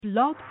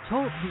Blog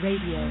Talk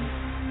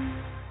Radio.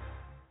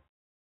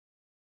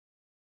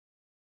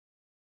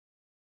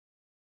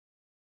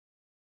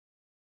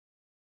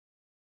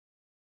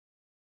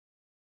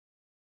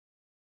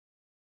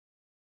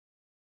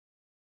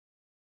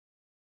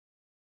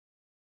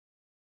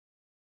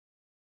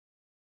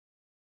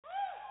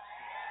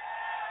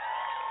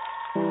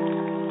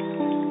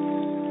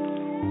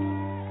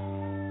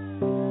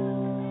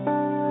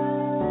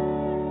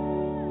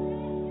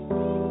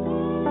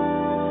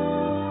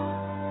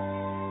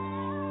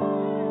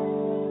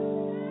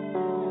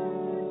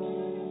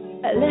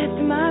 I left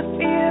my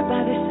fear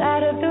by the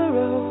side of the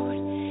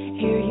road.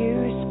 Hear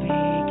you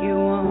speak, you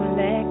won't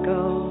let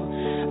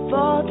go.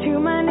 Fall to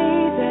my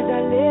knees as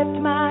I lift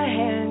my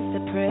hands to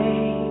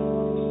pray.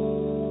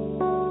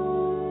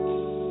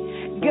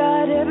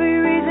 Got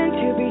every reason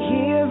to be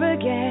here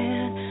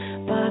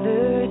again.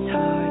 Father's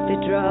heart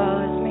that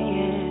draws me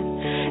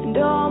in, and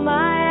all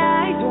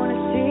my eyes wanna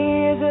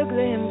see is a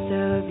glimpse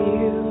of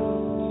you.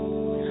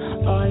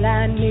 All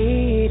I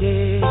need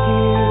is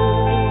you.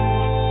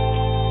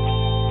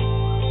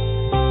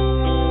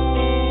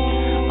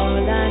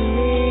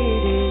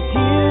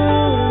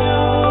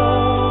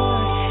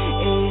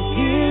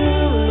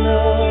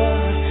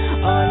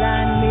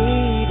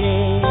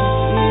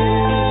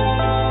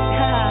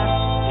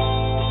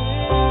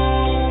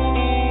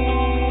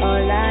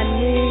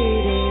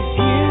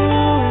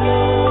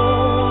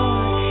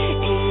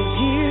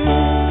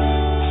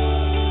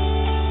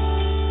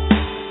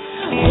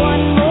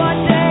 One more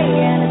day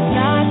and it's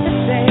not the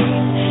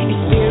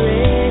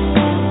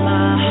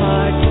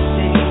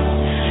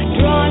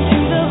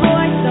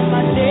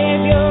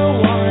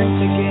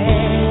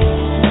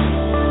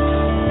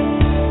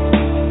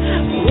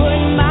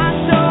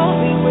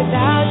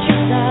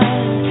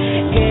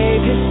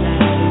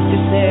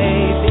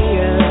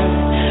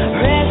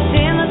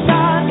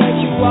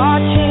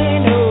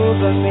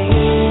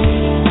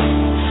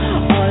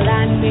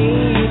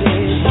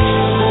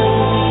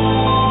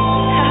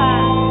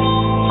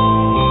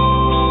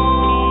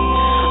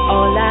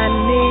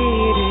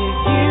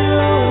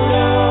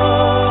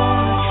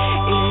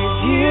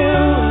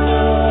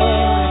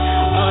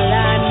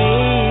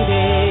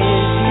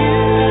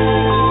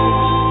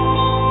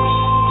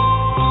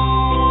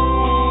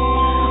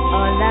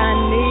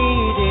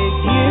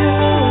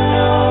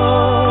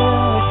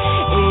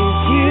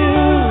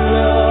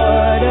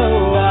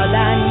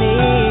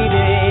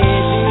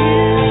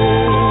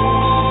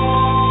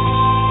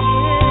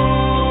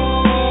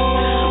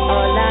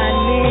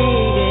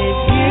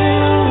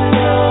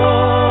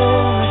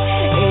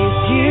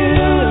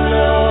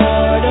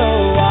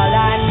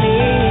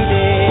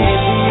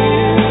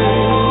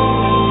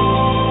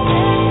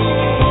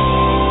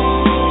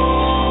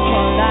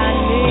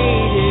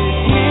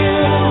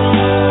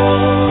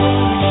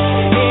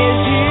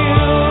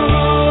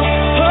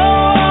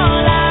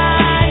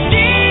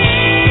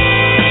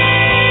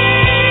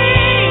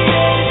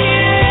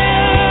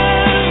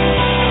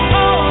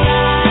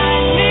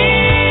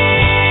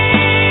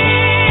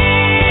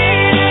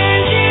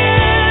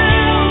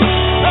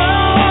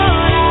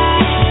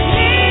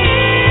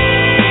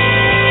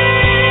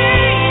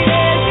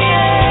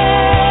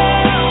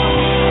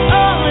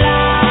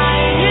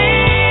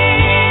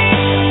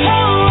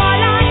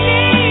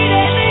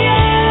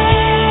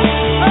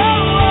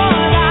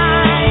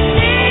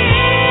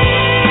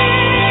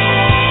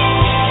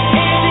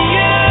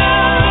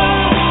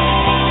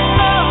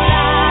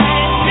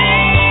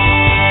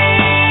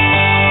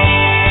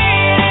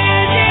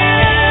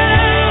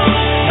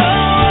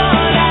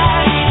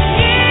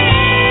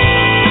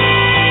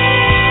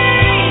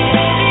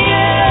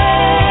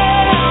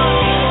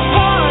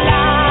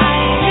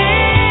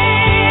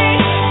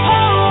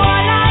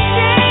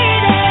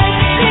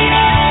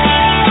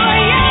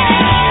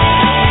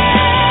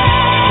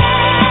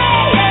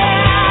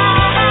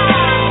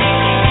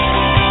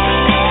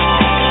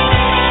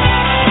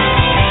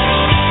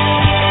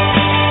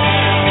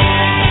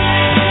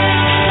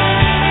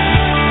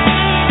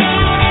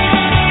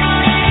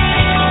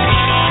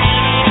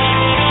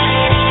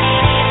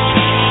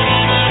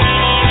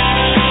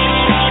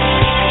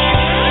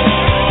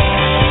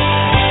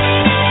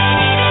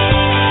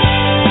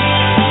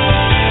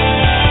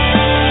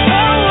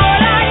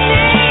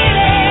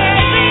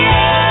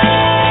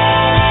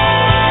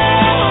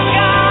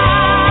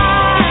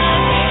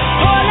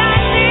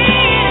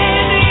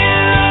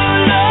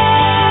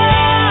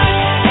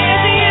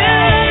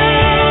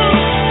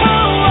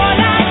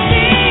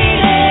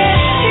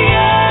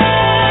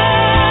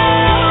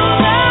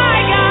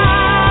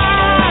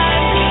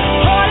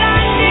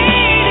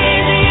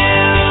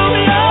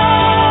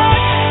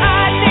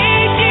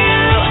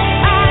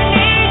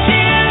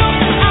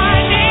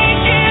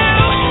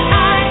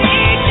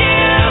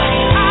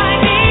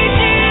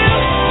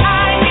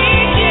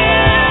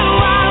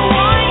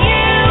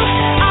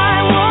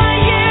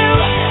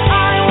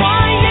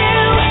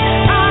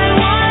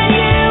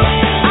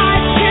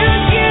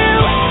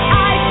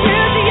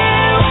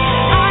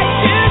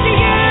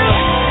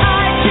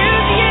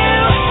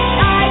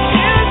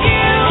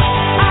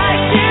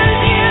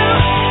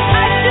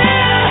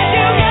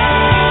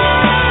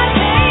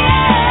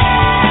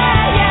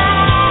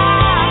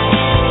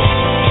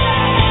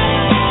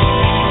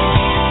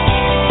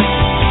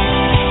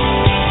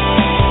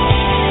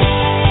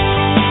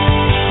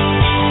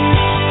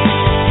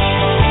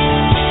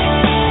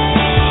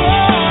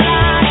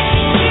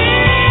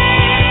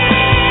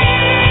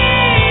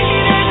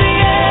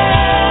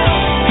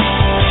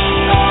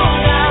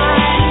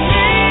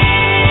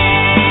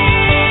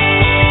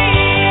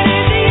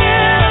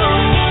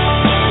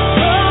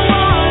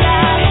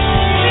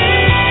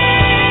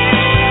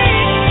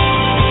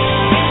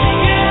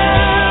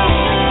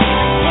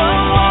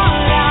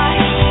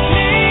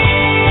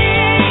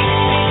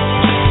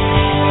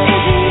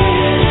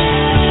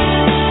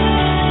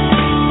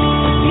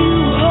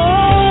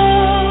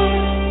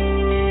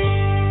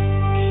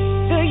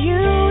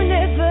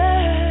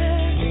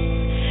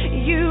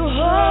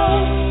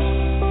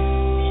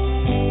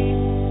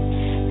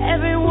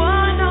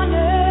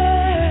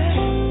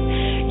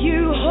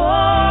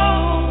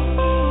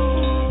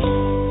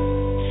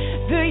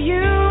the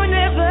universe,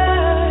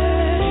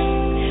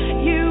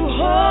 you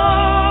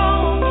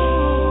hold me.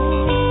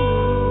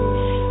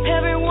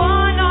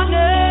 Everyone on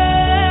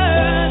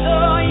earth,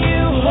 oh,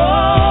 you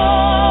hold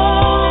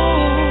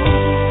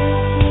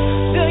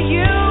the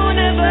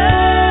universe,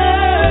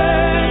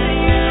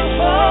 you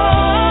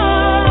hold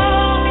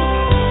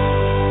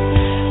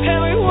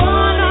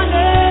everyone on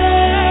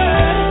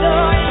earth,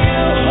 oh,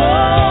 you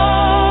hold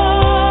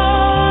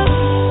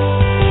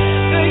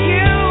the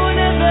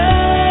universe,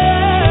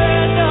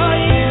 oh,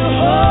 you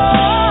hold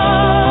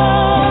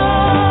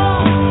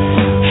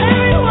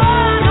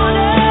everyone on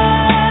earth,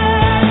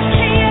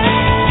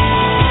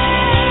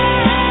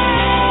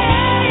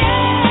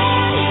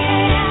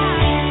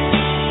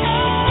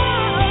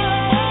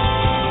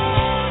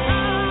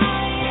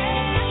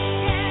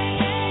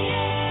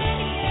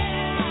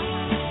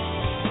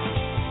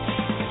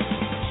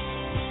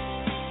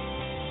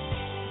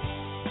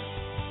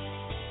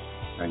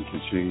 Thank you,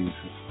 Jesus.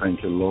 Thank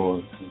you,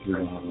 Lord. Thank you,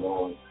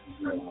 Lord.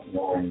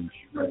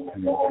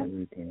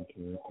 We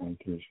thank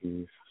you,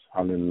 Jesus.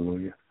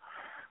 Hallelujah.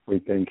 We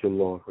thank you,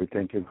 Lord. We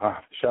thank you,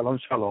 God. Shalom,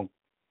 shalom.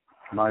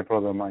 My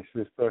brother, my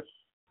sister,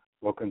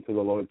 welcome to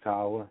the Lord's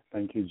hour.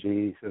 Thank you,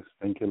 Jesus.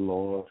 Thank you,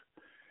 Lord.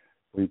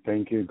 We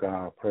thank you,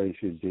 God. Praise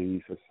you,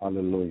 Jesus.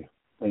 Hallelujah.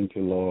 Thank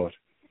you, Lord,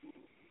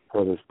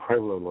 for this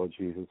privilege, Lord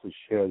Jesus, to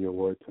share your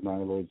word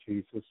tonight, Lord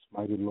Jesus.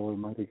 Mighty Lord,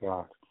 mighty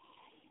God.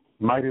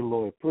 Mighty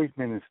Lord, please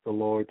minister,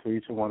 Lord, to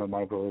each one of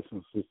my brothers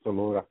and sisters,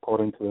 Lord,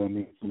 according to their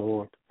needs,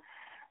 Lord.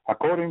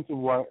 According to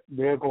what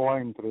they're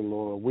going through,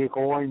 Lord, we're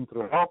going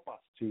through. Help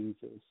us,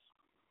 Jesus.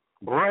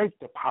 Break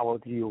the power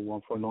of you, one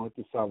for north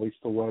to south,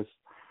 east to west.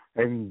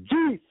 In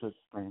Jesus'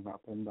 name,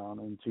 up and down,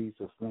 in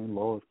Jesus' name,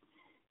 Lord.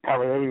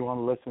 Cover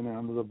everyone listening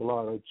under the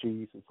blood of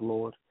Jesus,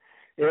 Lord.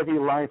 Every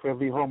life,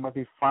 every home,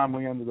 every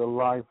family under the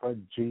life of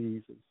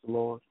Jesus,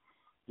 Lord.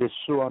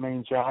 Yeshua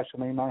name, Joshua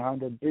name,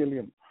 900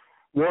 billion.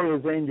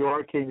 Warriors angel,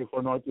 archangel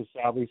for north to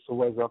south, east to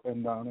west, up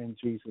and down, in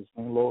Jesus'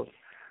 name, Lord.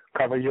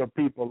 Cover your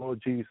people,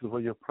 Lord Jesus,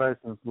 with your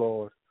presence,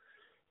 Lord.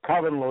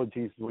 Cover, Lord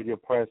Jesus, with your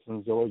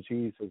presence, Lord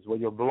Jesus, with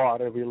your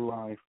blood, every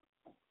life,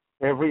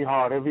 every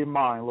heart, every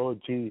mind,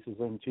 Lord Jesus,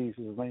 in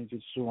Jesus' name,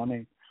 Yeshua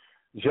name.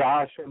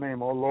 Joshua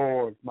name, oh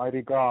Lord,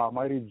 mighty God,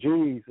 mighty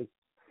Jesus.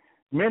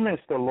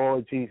 Minister,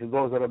 Lord Jesus,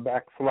 those that are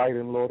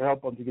backsliding, Lord,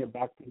 help them to get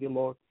back to you,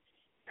 Lord.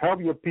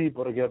 Help your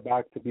people to get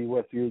back to be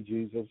with you,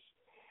 Jesus.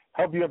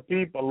 Help your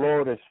people,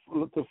 Lord,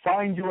 to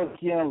find you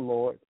again,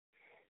 Lord.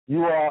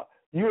 You are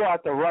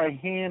at the right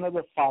hand of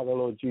the Father,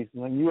 Lord Jesus,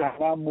 and you have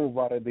not moved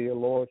out of there,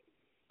 Lord.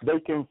 They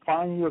can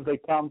find you if they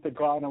come to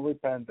God and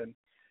repentance.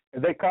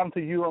 If they come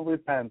to you and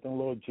repent,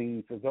 Lord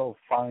Jesus, they'll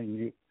find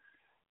you.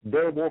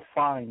 They will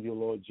find you,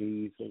 Lord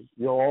Jesus.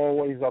 You're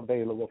always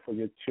available for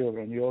your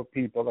children, your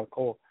people that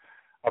call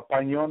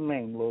upon your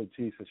name, Lord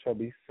Jesus, shall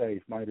be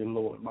saved, mighty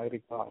Lord,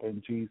 mighty God,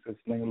 in Jesus'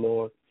 name,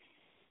 Lord.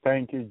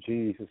 Thank you,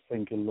 Jesus.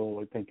 Thank you,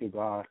 Lord. Thank you,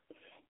 God.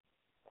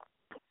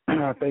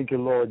 Thank you,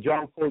 Lord.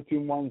 John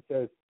 14:1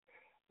 says,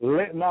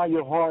 let not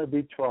your heart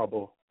be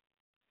troubled.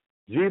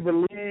 You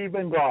believe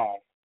in God.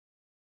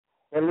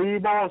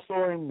 Believe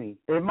also in me.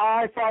 In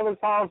my Father's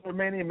house are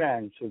many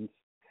mansions.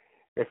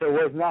 If it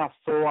was not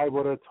so, I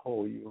would have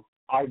told you.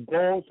 I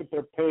go to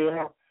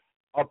prepare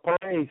a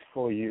place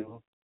for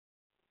you.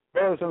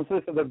 Brothers and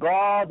sisters, the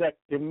God that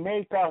can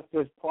make us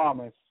this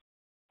promise,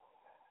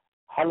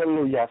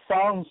 hallelujah,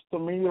 sounds to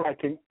me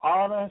like an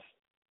honest,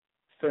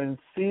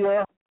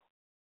 sincere,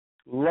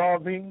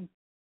 loving,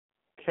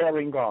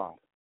 caring God.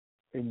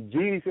 And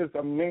Jesus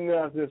made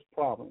us this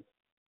promise.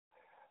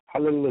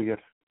 Hallelujah.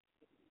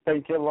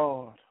 Thank you,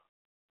 Lord.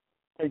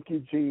 Thank you,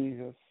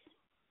 Jesus.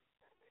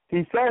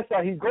 He says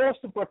that he goes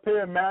to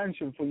prepare a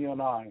mansion for you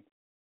and I,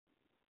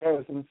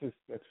 brothers and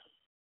sisters.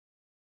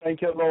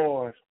 Thank you,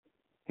 Lord.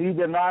 He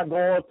did not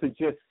go to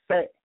just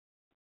sit.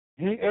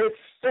 He is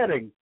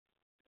sitting,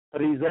 but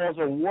he's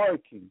also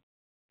working.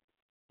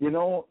 You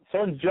know,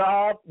 some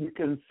job you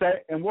can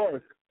sit and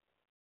work.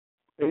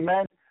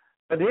 Amen.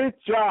 But his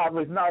job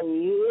is not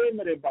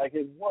limited by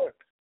his work.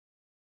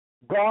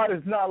 God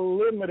is not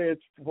limited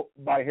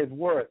by his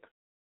work.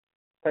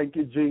 Thank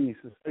you,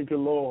 Jesus. Thank you,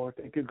 Lord.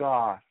 Thank you,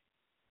 God.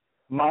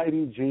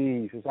 Mighty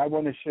Jesus. I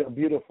want to share a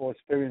beautiful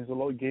experience the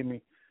Lord gave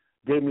me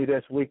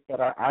this week,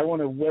 but I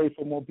want to wait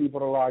for more people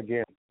to log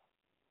in.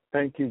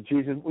 Thank you,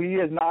 Jesus. He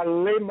is not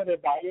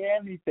limited by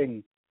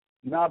anything,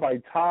 not by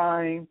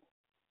time,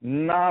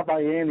 not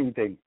by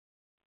anything.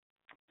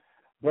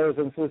 Brothers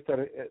and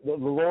sisters, the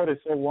Lord is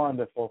so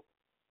wonderful.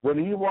 When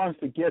he wants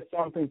to get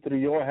something through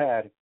your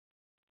head,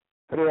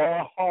 through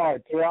our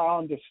heart, through our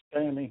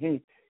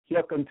understanding,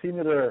 he'll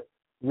continue to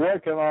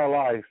work in our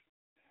life.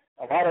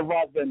 A lot of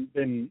us have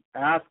been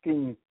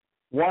asking,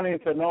 wanting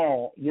to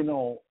know,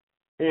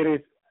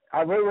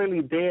 are we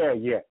really there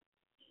yet?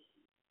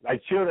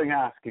 Like children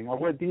asking, are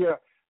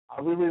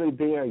we really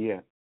there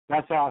yet?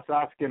 That's how I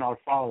was asking our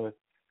Father,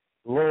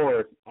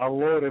 Lord, our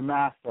Lord and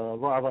Master,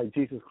 our Lord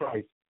Jesus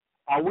Christ.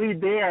 Are we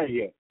there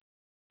yet?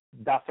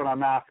 That's what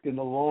I'm asking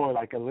the Lord,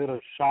 like a little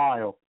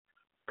child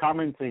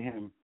coming to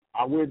him.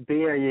 Are we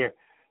there yet?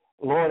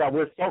 Lord,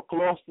 we're so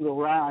close to the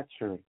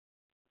rapture.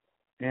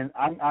 And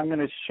I'm going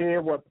to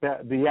share what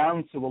the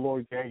answer the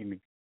Lord gave me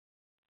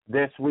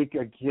this week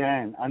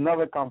again.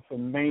 Another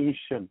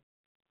confirmation.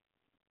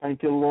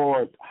 Thank you,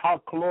 Lord.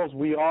 How close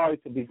we are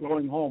to be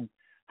going home.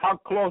 How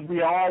close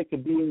we are to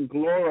being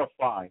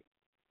glorified.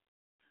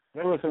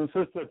 Brothers and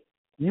sisters,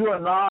 you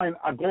and I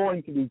are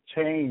going to be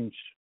changed.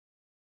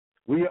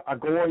 We are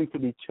going to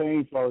be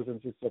changed, brothers and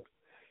sisters.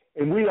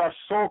 And we are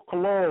so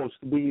close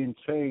to being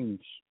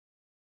changed.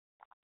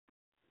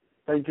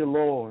 Thank you,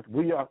 Lord.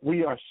 We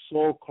are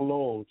so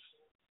close.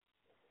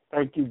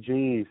 Thank you,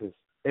 Jesus.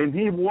 And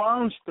He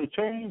wants to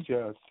change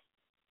us.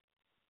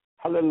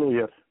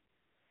 Hallelujah.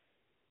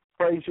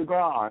 Praise you,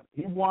 God.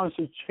 He wants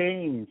to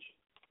change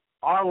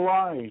our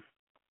life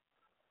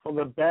for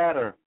the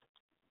better.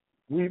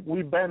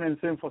 We've been in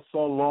sin for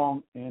so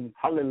long, and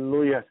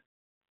hallelujah.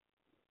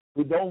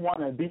 We don't want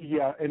to be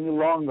here any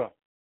longer.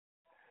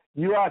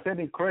 You ask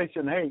any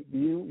Christian, hey,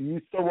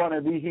 you still want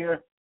to be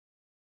here?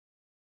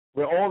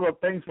 With all the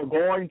things we're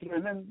going through,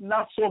 and then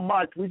not so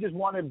much. We just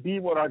want to be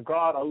with our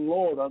God, our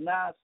Lord, our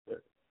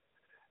Master.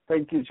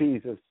 Thank you,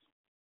 Jesus.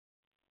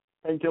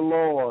 Thank you,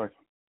 Lord.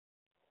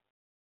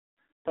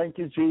 Thank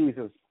you,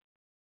 Jesus.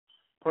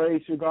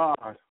 Praise you,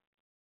 God.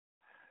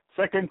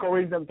 2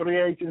 Corinthians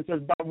 3:18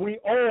 says, but we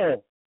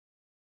all,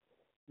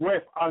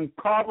 with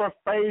uncovered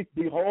face,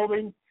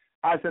 beholding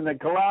as in a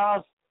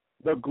glass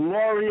the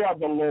glory of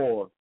the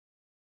Lord,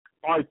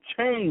 are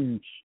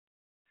changed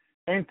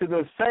into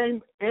the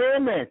same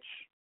image,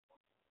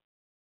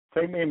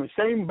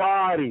 same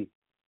body,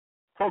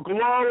 from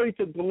glory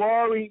to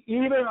glory,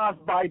 even as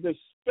by the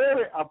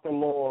Spirit of the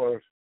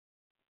Lord.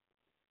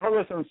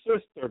 Brothers and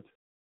sisters,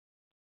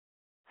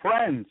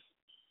 friends,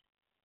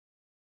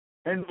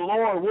 in the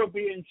Lord, we're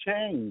being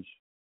changed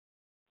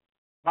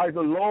by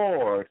the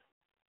Lord.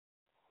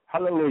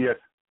 Hallelujah.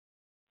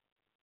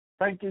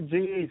 Thank you,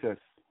 Jesus.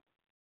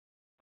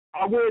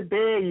 Are we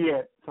there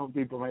yet? Some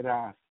people might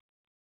ask.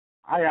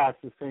 I ask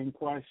the same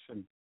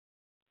question.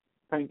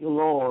 Thank you,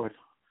 Lord.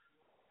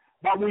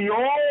 But we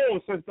all,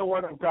 says the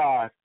Word of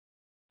God,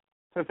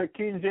 says the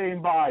King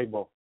James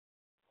Bible.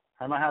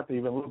 I might have to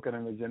even look at it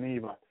in the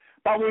Geneva.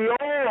 But we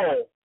all.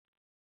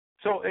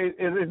 So it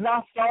is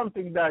not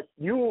something that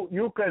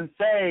you can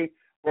say,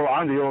 well,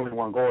 I'm the only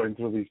one going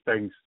through these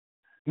things.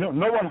 No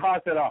one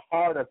has it as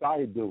hard as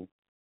I do.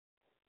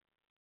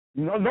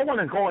 No one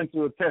is going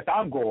through the test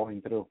I'm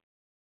going through.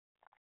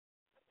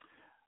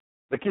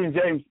 The King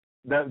James,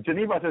 the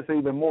Geneva says it's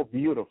even more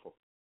beautiful.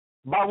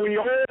 But we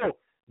all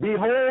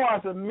behold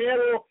as a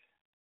mirror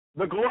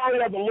the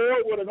glory of the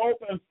Lord with an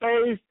open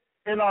face,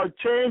 and are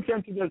changed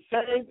into the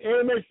same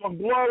image from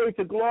glory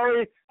to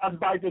glory as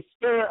by the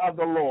Spirit of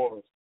the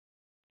Lord.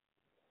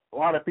 A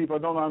lot of people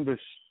don't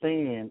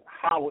understand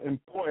how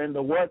important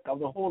the work of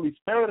the Holy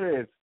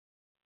Spirit is.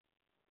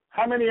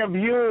 How many of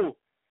you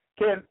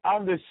can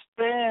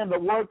understand the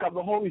work of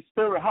the Holy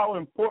Spirit, how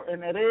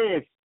important it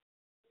is?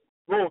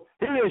 Well,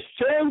 He is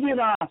changing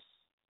us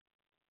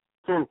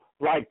to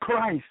like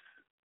Christ.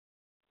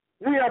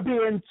 We are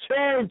being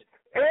changed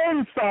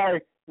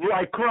inside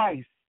like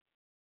Christ.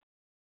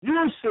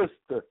 You,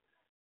 sister,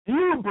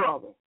 you,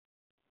 brother,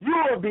 you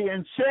are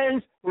being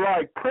changed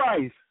like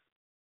Christ.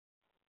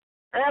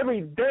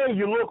 Every day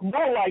you look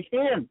more like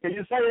Him. Can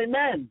you say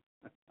amen?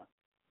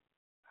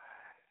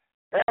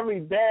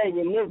 Every day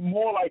we look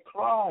more like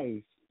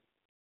Christ.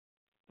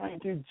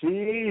 Thank you,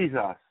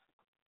 Jesus.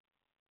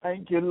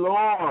 Thank you,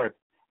 Lord.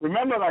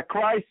 Remember that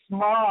Christ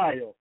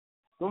smile.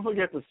 Don't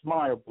forget to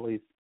smile, please.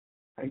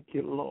 Thank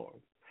you, Lord.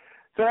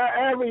 So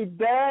every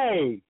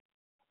day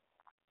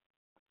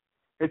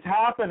it's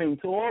happening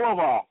to all of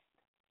us.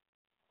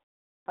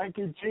 Thank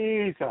you,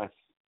 Jesus.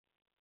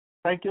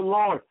 Thank you,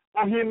 Lord.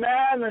 For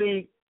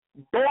humanity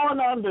don't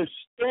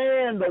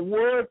understand the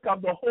work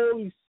of the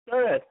Holy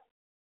Spirit.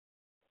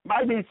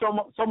 Might be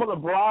some of the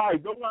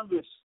brides don't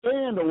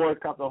understand the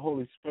work of the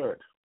Holy Spirit.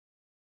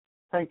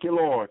 Thank you,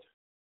 Lord.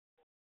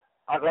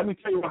 Let me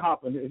tell you what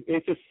happened.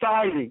 It's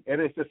exciting. It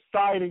is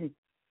exciting.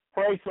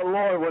 Praise the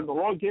Lord. When the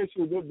Lord gives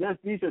you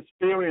these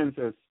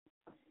experiences,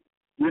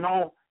 you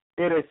know,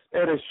 it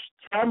is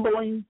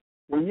trembling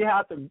when you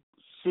have to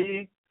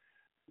see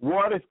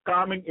what is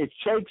coming. It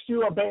shakes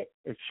you a bit.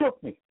 It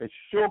shook me. It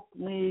shook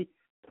me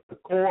to the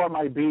core of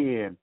my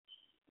being.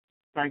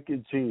 Thank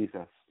you,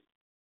 Jesus.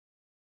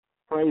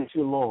 Praise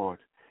you, Lord.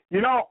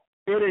 You know,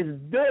 it is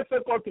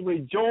difficult to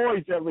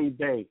rejoice every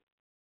day.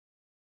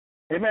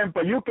 Amen.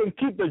 But you can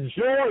keep the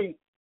joy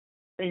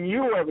in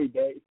you every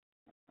day.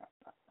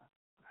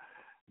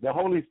 The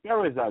Holy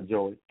Spirit is our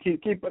joy.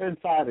 Keep it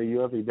inside of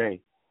you every day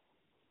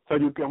so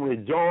you can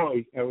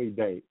rejoice every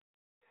day.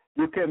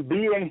 You can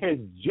be in His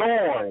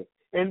joy,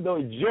 in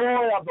the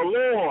joy of the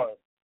Lord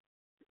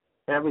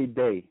every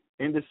day,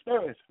 in the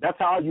Spirit. That's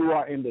how you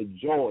are in the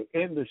joy,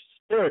 in the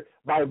Spirit,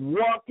 by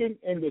walking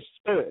in the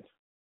Spirit.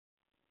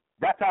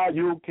 That's how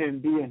you can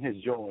be in His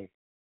joy.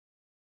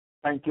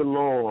 Thank you,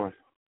 Lord.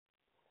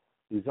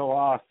 He's so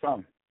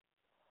awesome.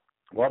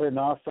 What an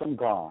awesome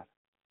God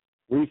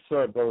we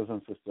serve, brothers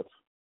and sisters.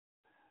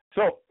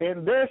 So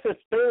in this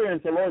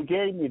experience the Lord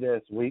gave me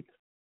this week,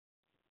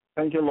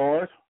 thank you,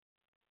 Lord.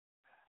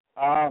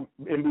 And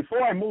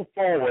before I move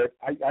forward,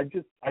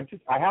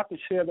 I have to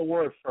share the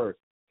word first.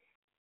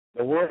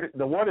 The word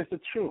is the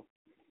truth.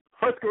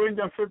 1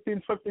 Corinthians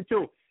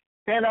 15:52.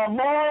 In a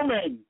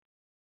moment,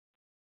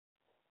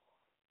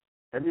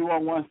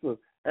 everyone wants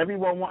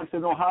to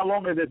know how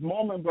long is this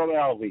moment, Brother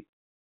Elvi.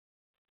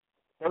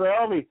 Brother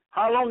Elvi,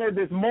 how long is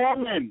this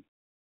moment?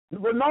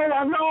 But no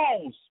one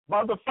knows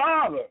but the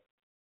Father.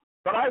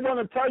 But I want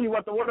to tell you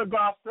what the Word of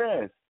God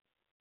says.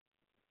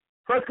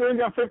 1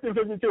 Corinthians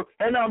 15:52.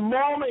 In a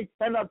moment,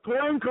 in a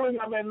twinkling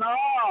of an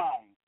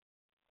eye,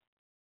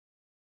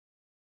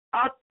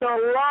 at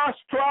the last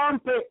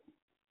trumpet,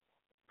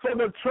 for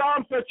the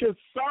trumpet should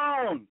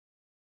sound,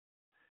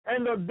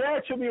 and the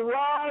dead shall be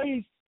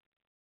raised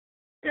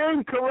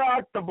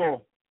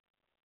incorruptible,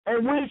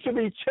 and we should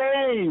be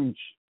changed.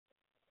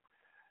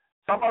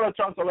 Some other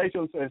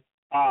translation says,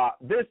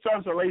 this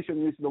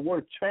translation uses the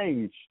word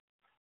change.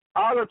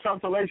 Other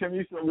translation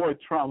uses the word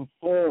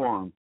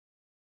transform.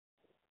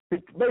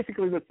 It's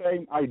basically the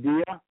same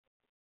idea.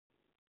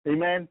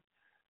 Amen.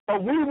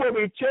 But we will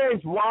be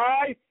changed.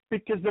 Why?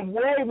 Because the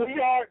way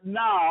we are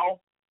now,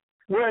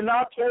 we're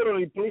not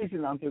totally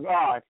pleasing unto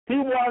God. He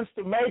wants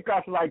to make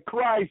us like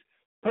Christ,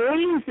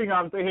 pleasing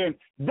unto Him.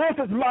 This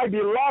is my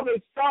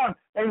beloved Son,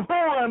 and who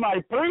am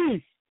I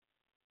pleased?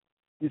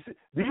 You see,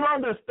 do you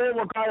understand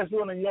what God is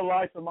doing in your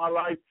life and my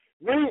life?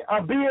 We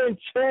are being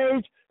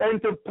changed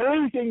into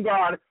pleasing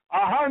God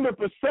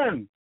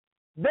 100%.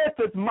 This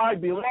is my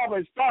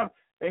beloved Son,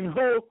 in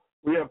whom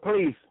we are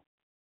pleased.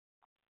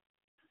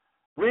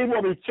 We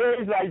will be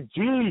changed like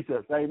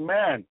Jesus.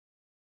 Amen.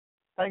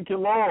 Thank you,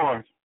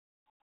 Lord.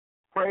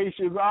 Praise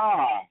you,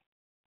 God.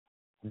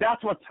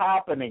 That's what's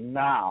happening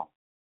now.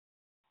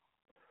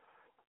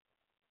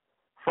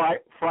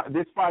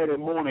 This Friday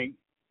morning,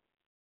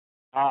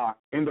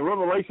 in the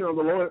revelation of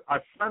the Lord, a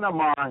friend of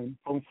mine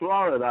from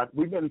Florida,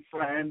 we've been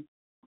friends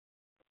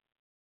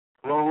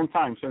for a long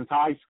time, since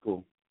high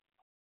school.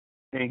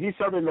 And he's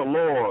serving the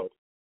Lord.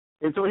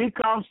 And so he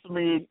comes to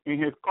me in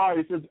his car.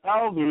 He says,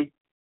 Elvi,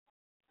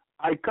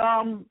 I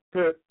come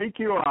to pick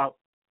you up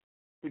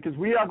because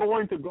we are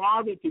going to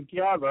gather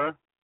together.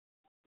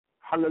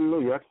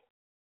 Hallelujah.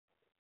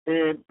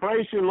 And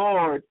praise you,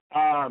 Lord.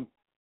 We're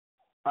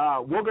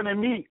going to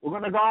meet. We're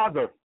going to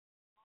gather.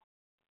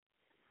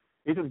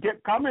 He says,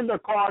 come in the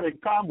car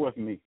and come with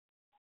me.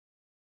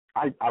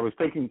 I was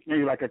thinking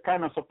maybe like a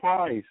kind of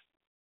surprise.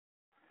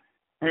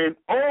 And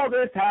all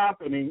this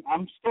happening,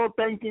 I'm still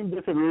thinking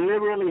this is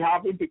really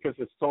happening because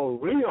it's so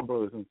real,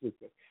 brothers and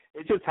sisters.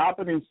 It's just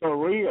happening so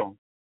real.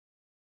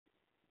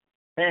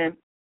 And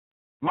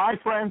my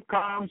friend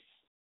comes,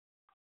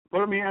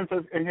 put me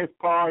in his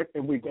car,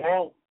 and we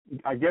go.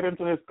 I get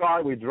into his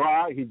car, we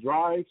drive, he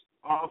drives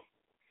off.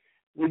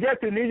 We get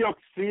to New York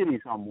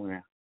City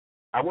somewhere.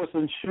 I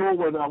wasn't sure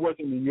whether I was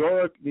in New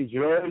York, New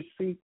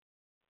Jersey,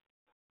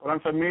 but I'm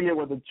familiar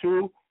with the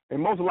two,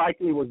 and most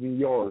likely it was New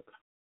York.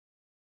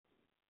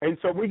 And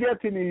so we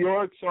get to New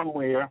York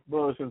somewhere,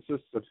 brothers and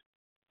sisters.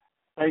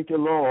 Thank you,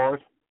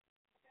 Lord.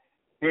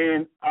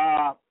 And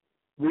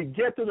we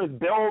get to this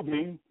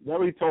building,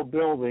 very tall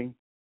building,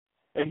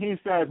 and he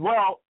said,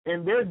 well,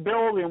 in this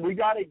building, we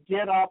got to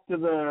get up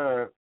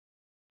to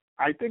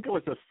I think it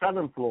was the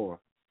 7th floor.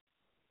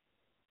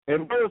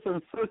 And brothers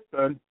and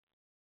sisters,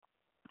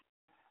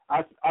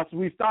 as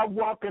we start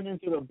walking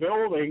into the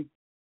building,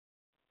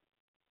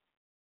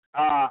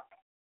 a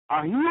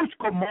huge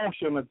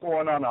commotion is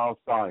going on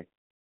outside.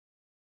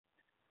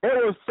 It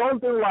was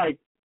something like,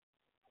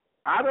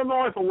 I don't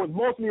know if it was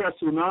mostly a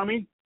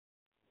tsunami,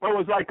 but it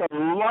was like a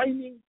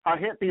lightning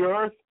hit the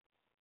earth.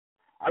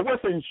 I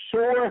wasn't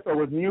sure if it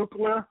was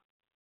nuclear.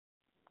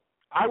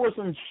 I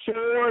wasn't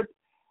sure,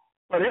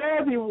 but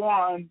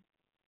everyone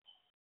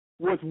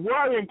was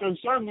worried and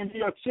concerned in New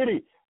York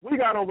City. We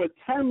got over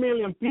 10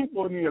 million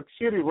people in New York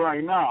City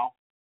right now.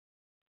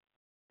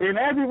 And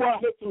everyone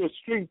hit to the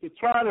street to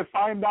try to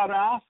find out,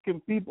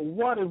 asking people,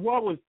 what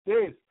was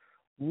this?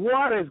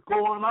 What is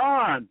going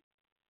on?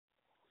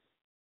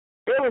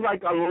 It was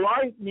like a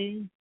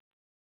lightning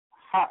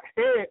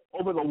hit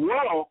over the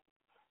world.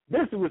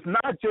 This was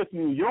not just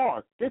New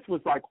York. This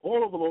was like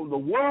all over the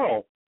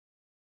world.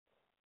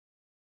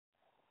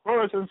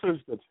 Brothers and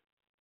sisters.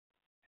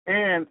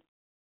 And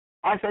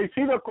as I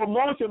see the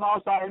commotion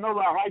outside, I know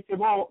that I said,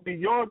 well, New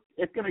York,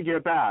 it's going to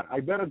get bad. I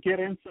better get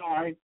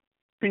inside.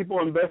 People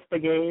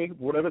investigate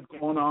whatever's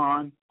going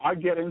on. I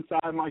get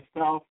inside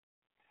myself.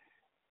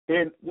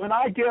 And when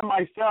I get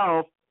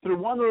myself, through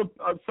one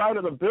side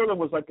of the building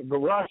was like a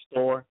garage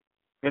door,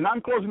 and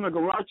I'm closing the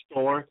garage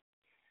door,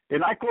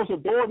 and I close the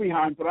door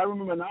behind, but I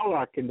remember not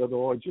locking the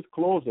door, just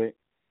close it.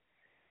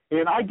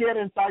 And I get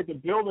inside the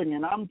building,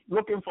 and I'm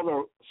looking for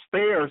the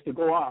stairs to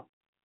go up,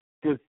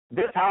 because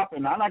this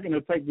happened. I'm not going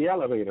to take the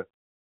elevator.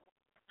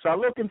 So I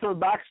look into the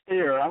back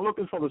stair. I'm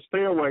looking for the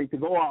stairway to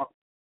go up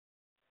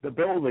the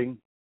building.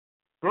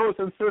 Brothers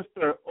and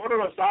sisters, all of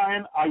a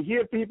sudden, I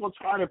hear people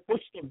trying to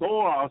push the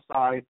door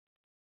outside,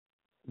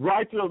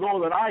 right to the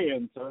door that I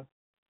enter.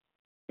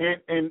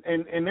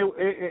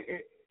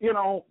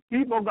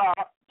 people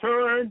got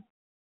turned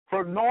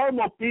from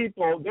normal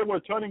people. They were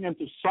turning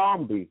into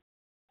zombie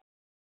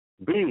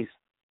beasts.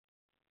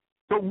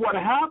 So what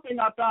happened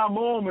at that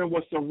moment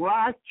was the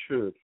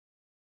rapture.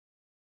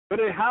 But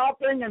it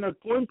happened in the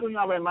twinkling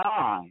of an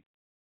eye.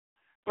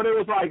 But it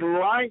was like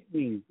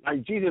lightning,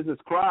 like Jesus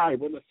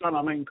described when the Son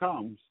of Man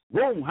comes.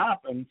 Boom,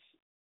 happens.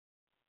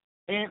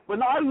 And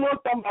when I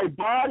looked at my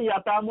body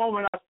at that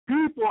moment,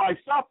 I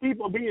saw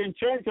people being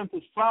changed into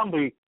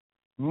zombie.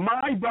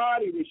 My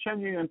body was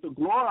changing into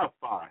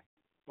glorified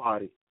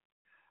body.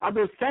 At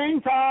the same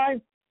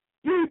time,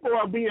 people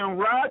are being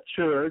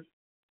raptured.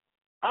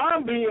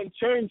 I'm being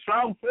changed,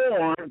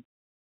 transformed.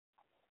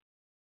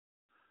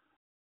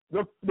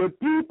 The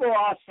people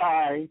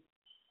outside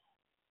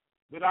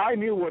that I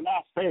knew were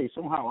not saved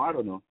somehow, I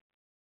don't know.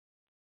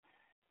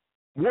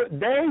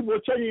 They were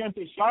changing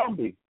into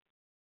zombie.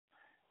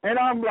 And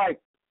I'm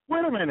like,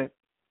 wait a minute.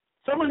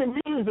 So many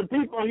millions of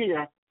people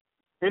here,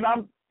 and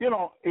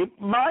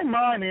my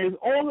mind is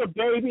all the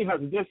baby has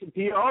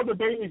disappeared. All the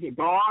babies are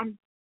gone.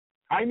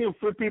 I knew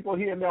 3 people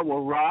here and there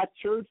were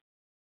raptured.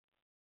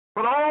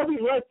 But all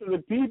the rest of the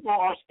people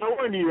are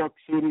still in New York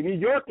City. New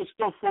York is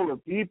still full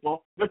of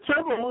people. The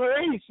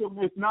tribulation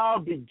is now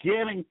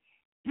beginning.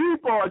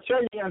 People are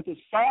changing into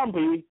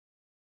zombie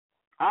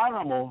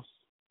animals.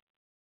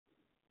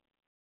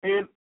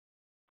 And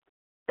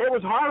it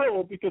was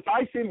horrible because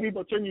I seen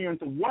people changing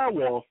into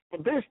werewolves.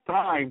 But this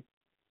time,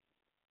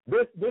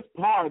 this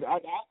part,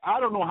 I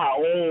don't know how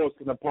all it's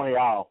going to play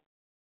out.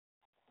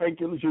 Thank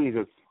you,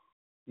 Jesus.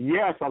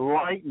 Yes, a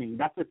lightning.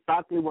 That's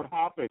exactly what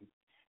happened.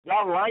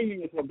 That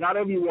lightning is what got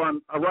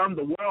everyone around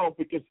the world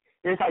because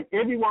it's like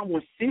everyone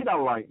will see that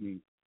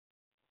lightning.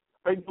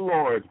 Thank the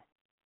Lord.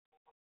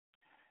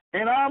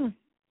 And I'm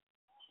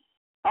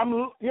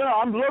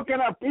looking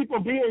at people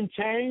being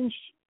changed,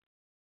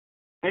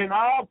 and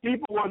now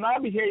people were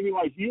not behaving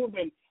like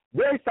humans.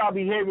 They start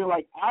behaving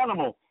like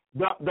animals.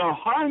 The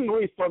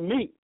hungry for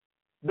meat,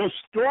 the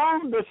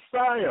strong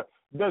desire,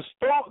 the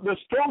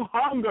strong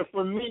hunger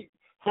for meat,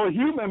 for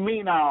human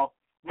meat now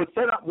was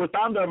set up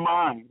within their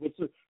mind.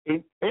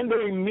 And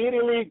then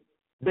immediately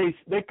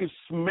they could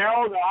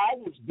smell that I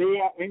was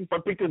there,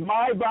 but because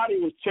my body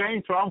was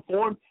changed,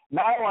 transformed,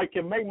 now I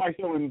can make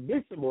myself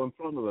invisible in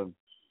front of them.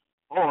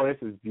 Oh,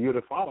 this is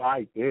beautiful. I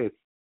like this.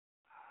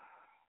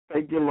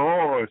 Thank you,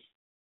 Lord.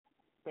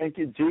 Thank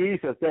you,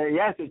 Jesus.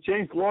 Yes, it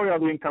changed glory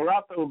of the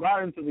incorruptible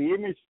God into the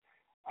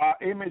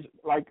image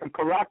like a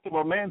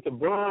corruptible man, to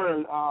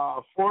burn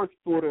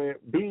force-footed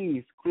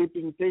beasts,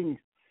 creeping things,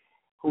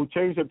 who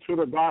changed the truth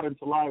of God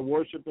into lie,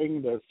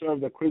 worshiping the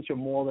serve the creature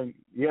more than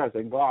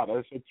God.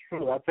 That's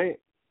true. That's it.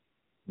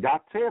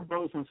 That's it,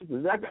 brothers and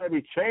sisters. That's going to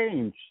be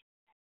changed.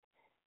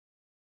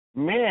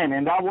 Man,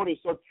 and that word is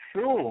so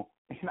true.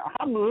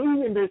 I'm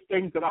losing these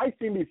things that I've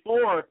seen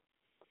before,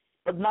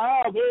 but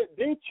now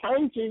they're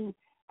changing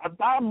at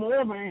that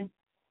moment.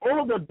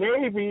 All the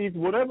babies,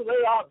 whatever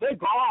they are, they're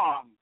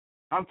gone.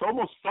 I'm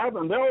almost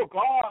 7. They're all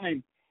gone.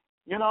 And,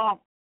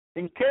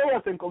 in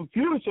chaos and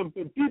confusion,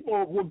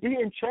 people were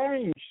being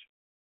changed.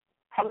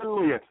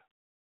 Hallelujah.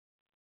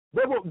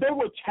 They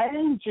were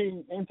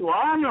changing into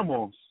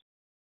animals.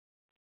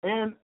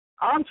 And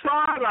I'm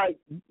trying, like,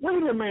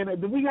 wait a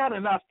minute, do we got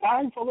enough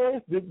time for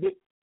this?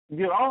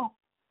 We all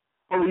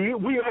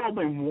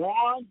been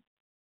warned.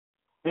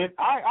 And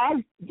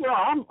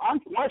I'm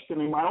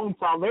questioning my own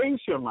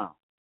salvation now.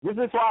 This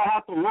is why I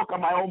have to look at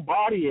my own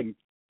body, and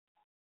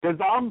because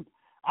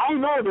I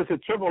know there's a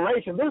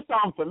tribulation. This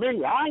sounds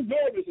familiar. I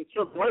know there's a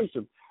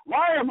tribulation.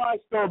 Why am I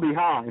still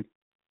behind?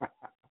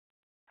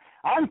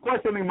 I'm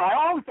questioning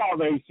my own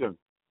salvation.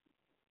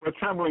 We're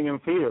trembling in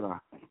fear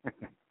now.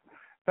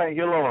 Thank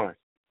you, Lord.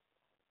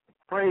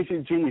 Praise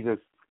you, Jesus.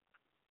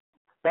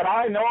 But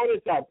I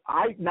noticed that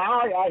I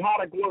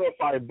had a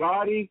glorified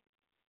body.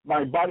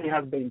 My body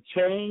has been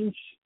changed.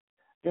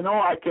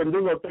 I can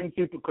do the things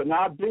people could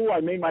not do.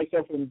 I made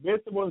myself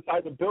invisible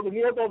inside the building.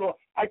 Even though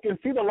I can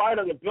see the light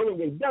of the building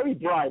was very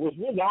bright. It was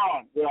really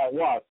on where I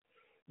was.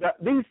 That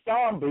these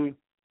zombies,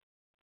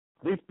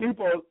 these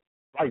people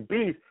like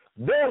beasts,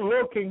 they're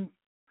looking,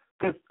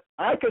 because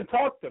I can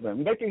talk to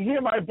them. They can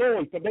hear my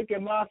voice, but they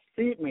cannot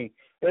see me.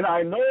 And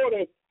I know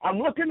that I'm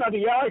looking at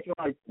the eyes, and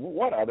I'm like,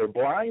 what, are they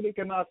blind? They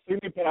cannot see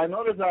me. But I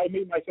notice that I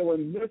made myself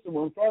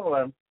invisible in front of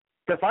them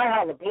because I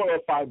have a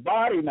glorified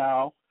body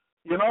now.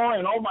 And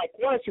all my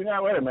questions,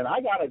 wait a minute,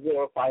 I got a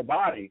glorified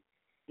body,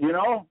 this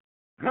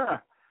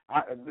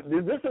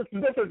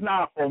is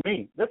not for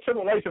me. This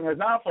tribulation is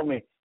not for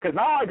me, because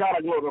now I got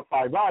a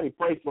glorified body,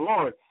 praise the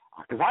Lord,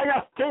 because I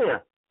got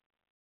scared.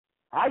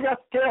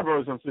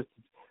 Brothers and sisters.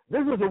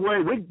 This is the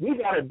way we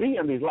got to be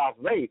in these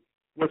last days.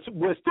 It's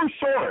too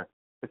short.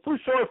 It's too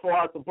short for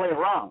us to play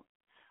around.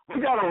 We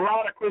got a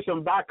lot of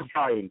Christian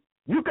backsliding.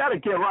 You got to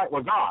get right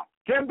with God.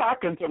 Get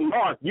back into the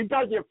ark. You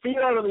got your feet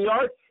out of the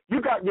ark.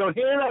 You got your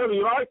hand out of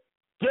the ark.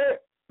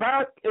 Get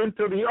back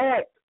into the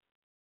ark.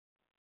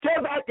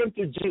 Get back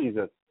into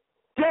Jesus.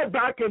 Get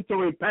back into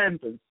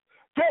repentance.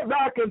 Get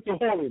back into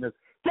holiness.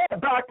 Get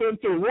back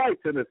into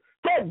righteousness.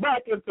 Get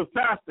back into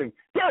fasting.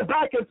 Get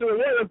back into the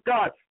Word of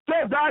God.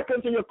 Get back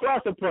into your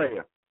closet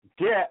prayer.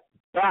 Get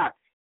back.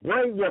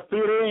 Bring your feet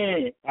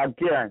in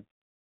again.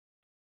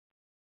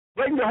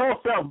 Bring your whole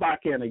self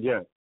back in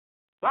again.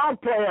 Don't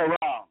play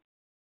around.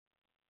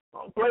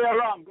 Don't play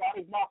around.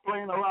 God is not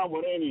playing around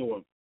with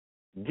anyone.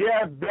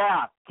 Get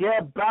back.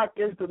 Get back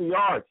into the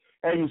ark.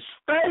 And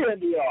stay in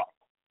the ark.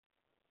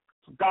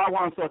 So God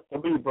wants us to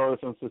be, brothers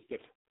and sisters.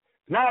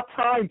 It's not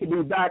time to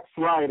be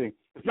backsliding.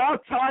 It's not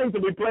time to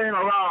be playing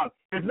around.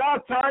 It's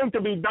not time to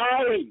be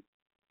dying,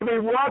 to be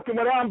walking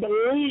with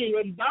unbelief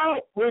and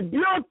doubt.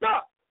 Rebuke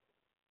that.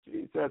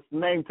 Jesus'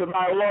 name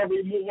tonight, Lord,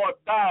 remove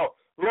what doubt.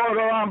 Lord,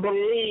 of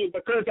unbelief,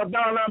 the curse of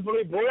doubt and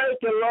unbelief, break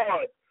it,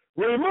 Lord.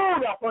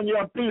 Remove that from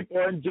your people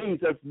in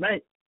Jesus'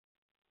 name.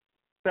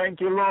 Thank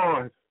you,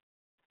 Lord.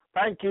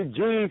 Thank you,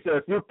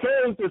 Jesus. You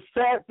came to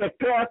set the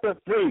captive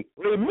free.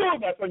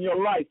 Remove that from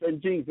your life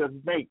in Jesus'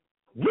 name.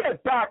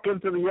 Get back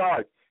into the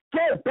ark.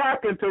 Get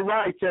back into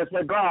righteousness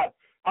with God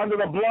under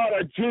the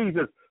blood of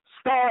Jesus.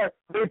 Start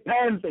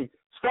repenting.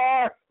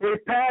 Start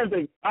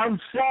repenting. I'm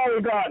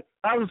sorry, God.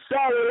 I'm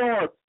sorry,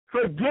 Lord.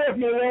 Forgive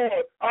me,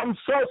 Lord. I'm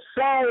so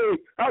sorry.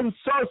 I'm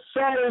so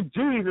sorry,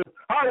 Jesus.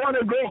 I want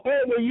to go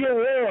home with you,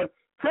 Lord.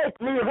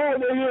 Take me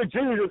home with you,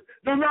 Jesus.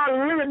 Do not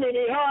leave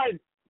me behind.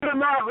 Do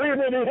not leave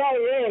me behind,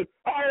 Lord.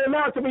 I am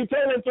not to be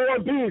turned into a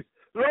beast.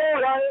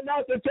 Lord, I am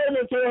not to turn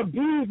into a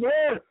beast,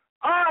 Lord.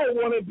 I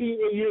want to be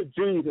with you,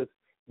 Jesus.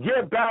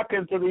 Get back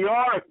into the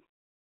ark.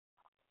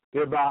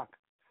 Get back.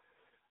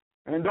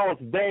 In those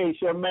days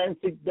shall men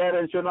seek death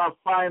and shall not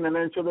find, and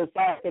then shall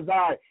decide to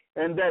die,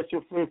 and death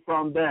shall flee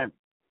from them.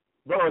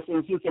 Brothers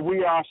and sisters,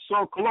 we are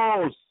so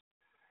close.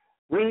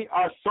 We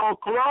are so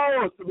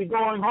close to be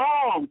going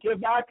home.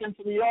 Get back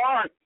into the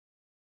ark.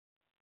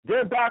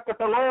 Get back with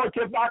the Lord.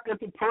 Get back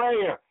into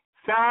prayer.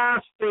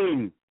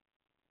 Fasting.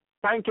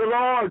 Thank you,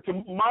 Lord.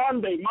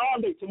 Monday,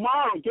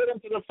 tomorrow, get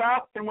into the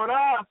fasting with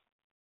us.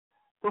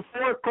 For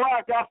 4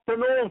 o'clock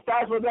afternoon,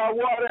 fast without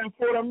water and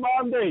food on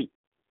Monday.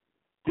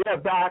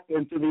 Get back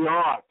into the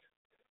ark.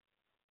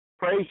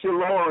 Praise you,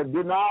 Lord.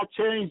 Do not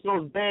change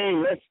those days.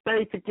 Let's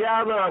stay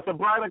together as a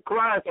bride of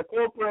Christ, a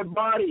corporate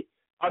body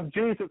of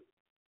Jesus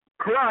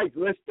Christ.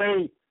 Let's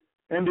stay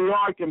in the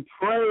ark in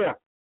prayer.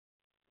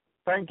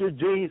 Thank you,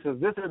 Jesus.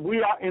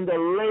 We are in the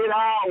late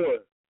hour.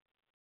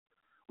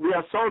 We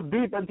are so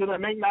deep into the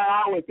midnight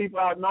hour, people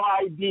have no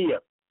idea.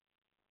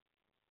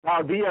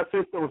 Our dear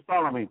sister was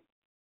telling me,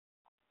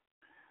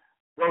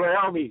 Brother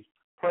Elby,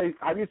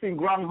 have you seen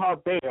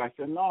Groundhog Day? I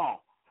said,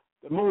 no,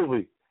 the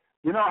movie.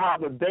 You know how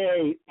the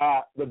day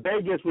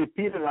gets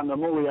repeated on the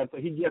movie until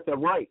he gets it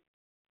right.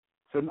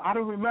 So I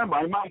don't remember.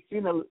 I might have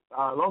seen it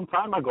a long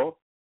time ago,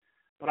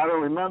 but I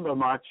don't remember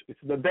much. It's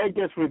the day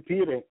gets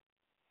repeated.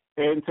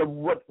 And so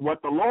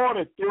what the Lord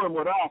is doing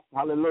with us,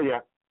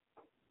 hallelujah,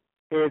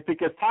 is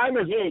because time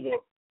is over,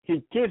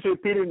 he keeps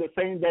repeating the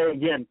same day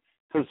again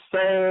to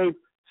save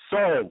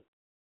souls.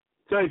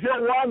 So if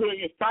you're wondering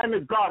if time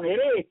is gone, it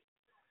is.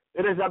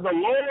 It is that the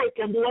Lord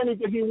can do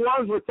anything he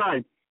wants with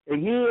time.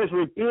 And he is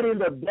repeating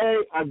the day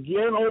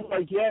again, over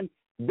again.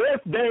 This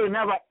day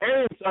never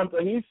ends until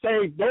he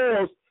saves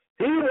those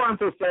he wants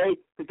to save,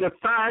 because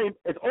time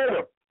is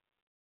over.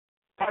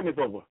 Time is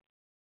over.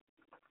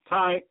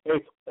 Time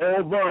is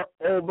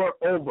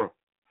over.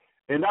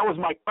 And that was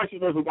my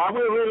question. Are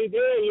we really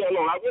there yet,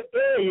 Lord? Are we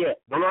there yet?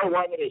 The Lord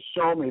wanted to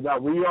show me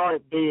that we are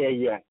there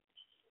yet.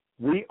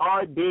 We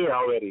are there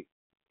already.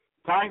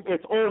 Time is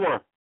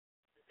over.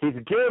 He's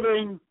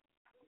giving,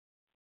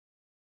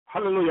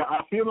 hallelujah,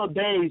 a few more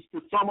days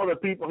to some of the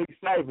people he's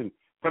saving.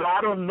 But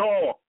I don't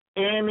know,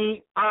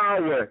 any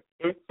hour,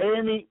 in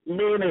any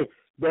minute,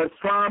 the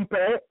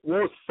trumpet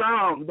will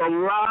sound. The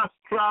last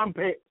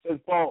trumpet is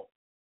Paul.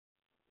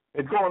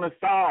 It's going to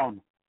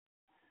sound.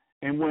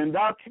 And when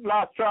that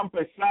last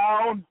trumpet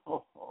sound,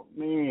 oh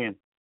man,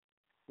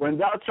 when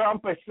that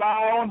trumpet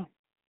sound,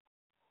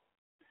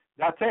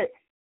 that's it.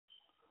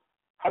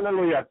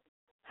 Hallelujah.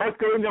 1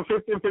 Corinthians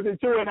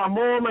 15:52, in a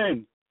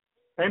moment,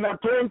 in the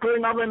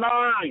twinkling of an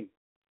eye,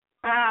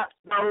 at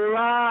the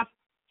last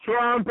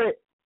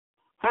trumpet,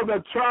 for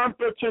the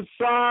trumpet should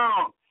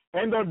sound,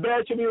 and the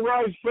dead should be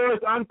raised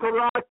first,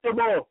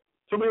 uncorruptible.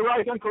 To be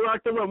raised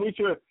uncorruptible, we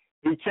should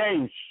be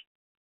changed.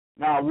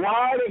 Now,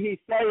 why did he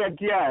say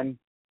again?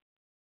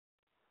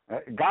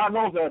 God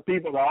knows there are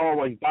people that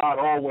always doubt,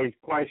 always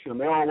question,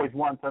 they always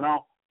want to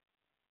know.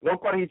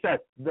 Look what he said.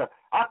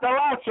 At the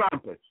last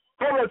trumpet,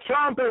 for the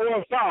trumpet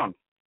will sound.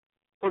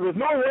 So there's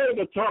no way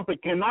the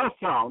trumpet cannot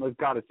sound, as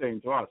God is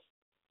saying to us.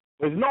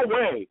 There's no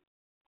way.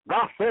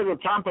 God said the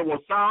trumpet will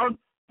sound,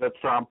 the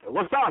trumpet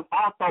will sound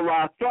at the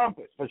last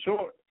trumpet, for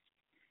sure.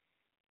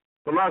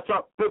 The last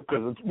trumpet,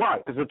 because why?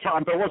 Because the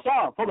trumpet will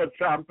sound. For the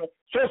trumpet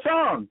shall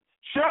sound.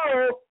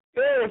 Show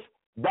is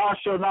thou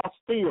shalt not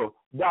steal,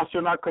 thou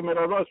shalt not commit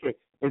adultery.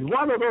 It's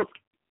one of those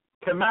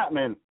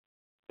commandments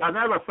that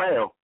never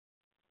fail.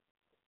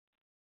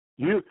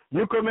 You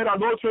commit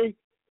adultery,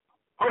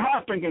 her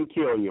husband can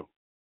kill you,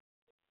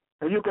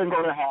 and you can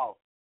go to hell.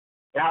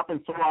 It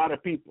happens to a lot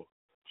of people.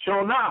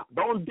 Shall not.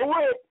 Don't do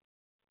it.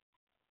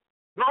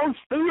 Don't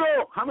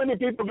steal. How many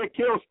people get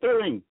killed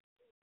stealing?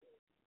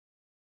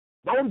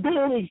 Don't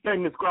do these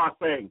things, God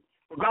saying.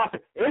 God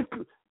said, it's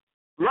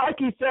like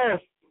he says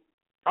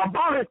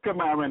about his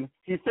commandment,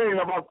 he's saying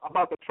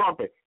about the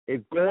trumpet.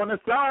 It's going to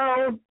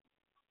sound.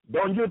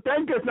 Don't you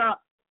think it's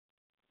not?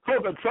 So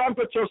the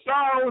trumpet shall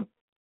sound.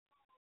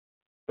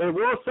 It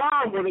will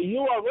sound, whether you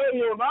are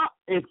ready or not.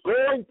 It's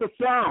going to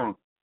sound.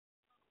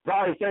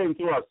 God is saying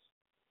to us,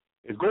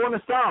 it's going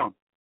to sound,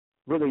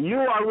 whether you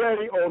are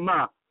ready or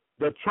not.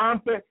 The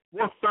trumpet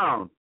will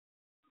sound.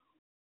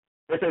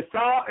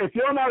 If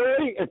you're not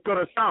ready, it's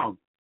going to sound.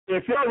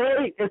 If you're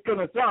ready, it's going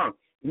to sound.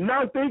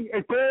 Nothing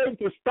is going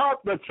to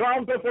stop the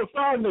trumpet from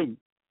sounding.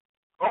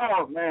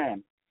 Oh,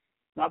 man.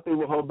 Nothing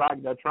will hold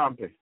back that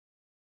trumpet.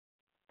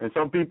 And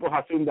some people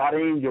have seen that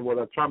angel with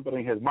a trumpet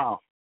in his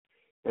mouth.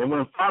 And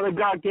when Father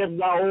God gives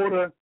that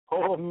order,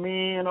 oh,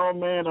 man, oh,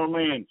 man, oh,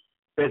 man,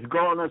 it's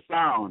going to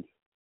sound.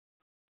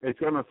 It's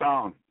going to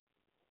sound.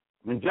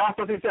 And just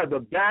as he said, the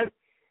dead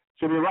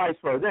should be raised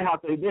first. They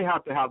have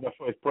to have the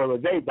first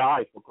privilege. They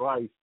die for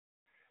Christ.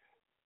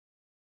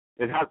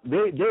 They have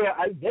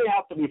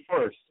to be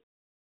first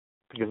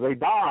because they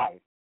die.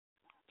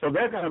 So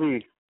they're going to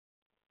be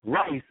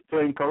raised to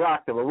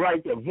incorruptible,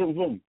 right? Boom,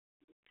 boom,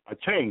 a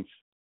change.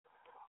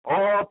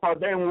 Oh, but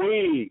then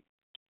we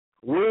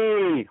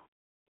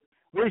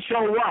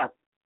show what?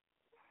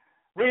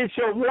 We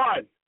show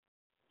what?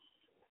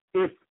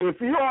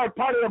 If you are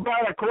part of the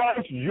body of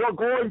Christ, you're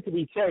going to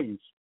be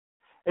changed.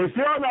 If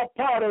you're not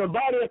part of the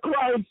body of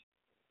Christ,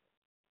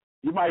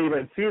 you might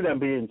even see them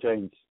being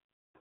changed.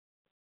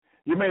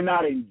 You may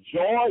not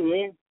enjoy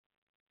it,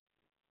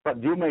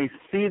 but you may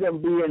see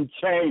them being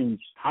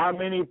changed. How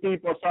many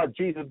people saw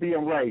Jesus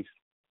being raised?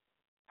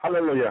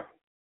 Hallelujah.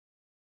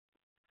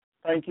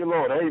 Thank you,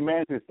 Lord.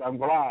 Amen. I'm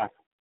glad.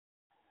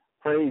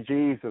 Praise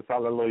Jesus.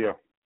 Hallelujah.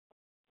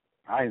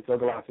 I am so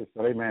glad,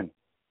 sister. Amen.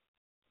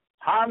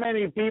 How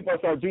many people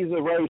saw Jesus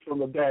raised from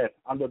the dead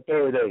on the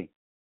third day?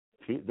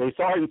 They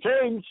saw him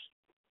change.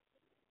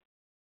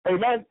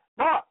 Amen.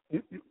 But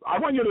I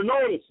want you to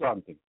notice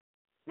something.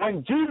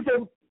 When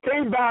Jesus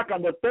came back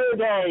on the third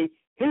day,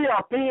 he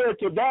appeared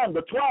to them,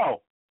 the 12,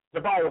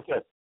 the Bible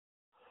says.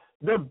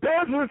 The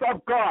business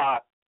of God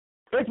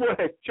is with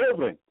his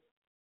children.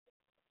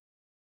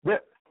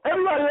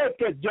 Everybody else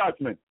gets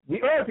judgment.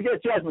 The earth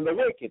gets judgment, the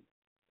wicked.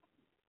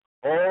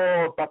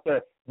 Oh, but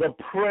the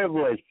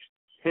privilege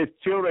his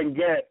children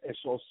get is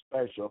so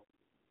special.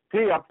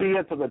 He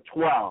appeared to the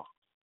 12.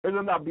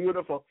 Isn't that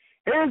beautiful?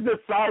 His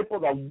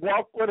disciples that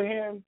walked with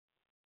him,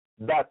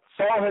 that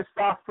saw his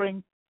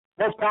suffering,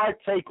 that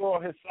partake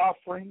of his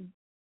suffering.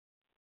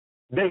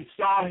 They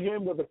saw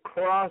him with the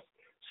cross,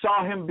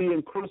 saw him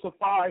being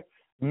crucified.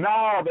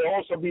 Now they're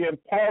also being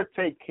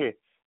partaker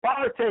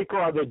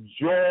of the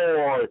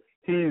joy.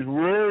 He's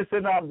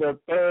risen on the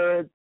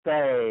third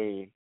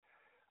day.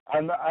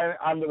 And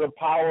under the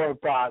power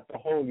of God, the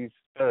Holy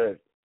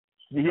Spirit.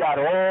 He had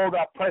all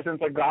that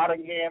presence of God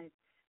in him,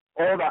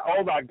 all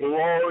that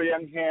glory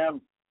in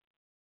him.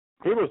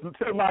 He was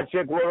still not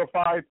yet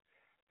glorified.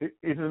 He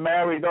says,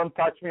 Mary, don't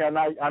touch me. I'm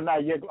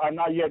not yet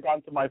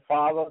gone to my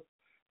Father.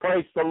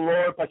 Praise the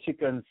Lord, but she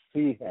can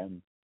see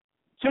him.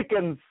 She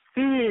can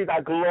see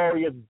that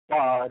glorious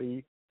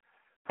body.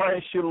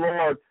 Praise you,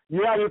 Lord.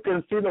 Yeah, you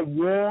can see the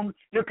wound.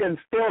 You can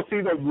still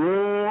see the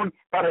wound,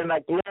 but in a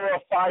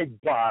glorified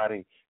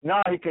body.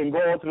 Now he can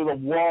go through the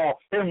wall.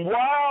 And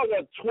while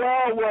the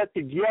 12 were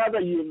together,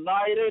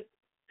 united,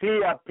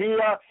 he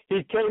appeared.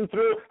 He came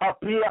through,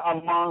 appeared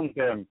among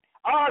them.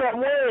 Out of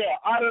where?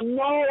 Out of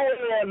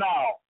nowhere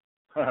now.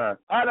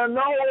 Out of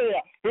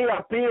nowhere. He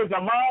appears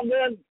among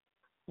them.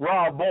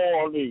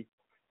 Rabboni.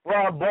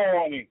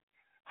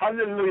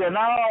 Hallelujah.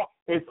 Now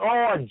it's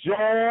all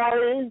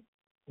joy.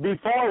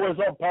 Before it was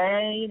all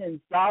pain and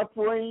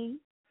suffering.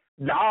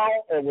 Now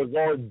it was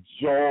all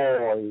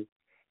joy.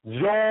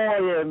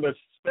 Joy in the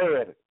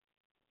Spirit.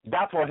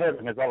 That's what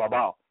heaven is all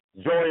about.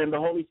 Joy in the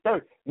Holy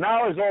Spirit.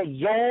 Now it's all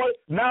joy.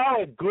 Now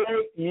it's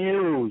great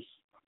news.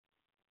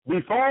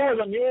 Before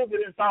the news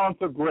didn't sound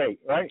so great,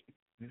 right?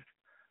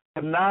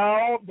 But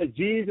now that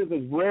Jesus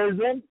is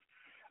risen,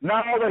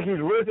 now that he's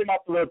risen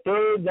up to the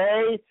third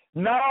day,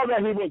 now that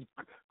he was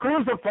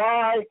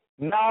crucified,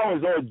 now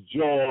is all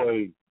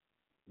joy.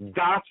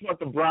 That's what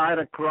the bride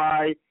of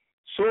Christ.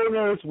 Soon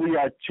as we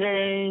are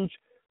changed,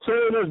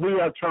 soon as we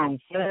are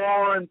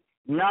transformed,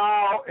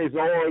 now is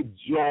all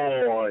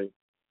joy.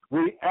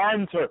 We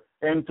enter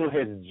into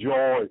his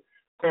joy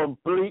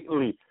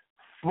completely,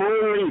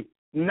 fully.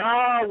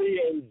 Now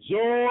we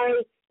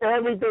enjoy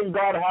everything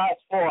God has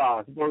for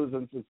us, brothers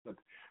and sisters.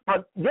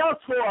 But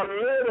just for a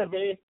little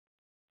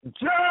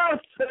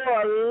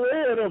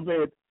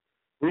bit,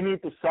 we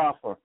need to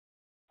suffer.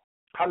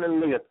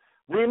 Hallelujah.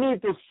 We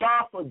need to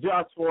suffer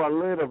just for a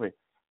little bit,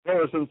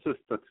 brothers and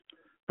sisters.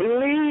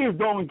 Please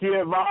don't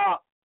give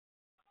up.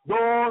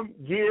 Don't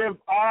give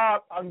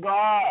up on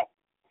God.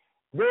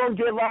 Don't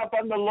give up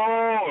on the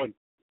Lord.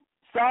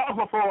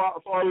 Suffer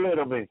for a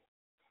little bit.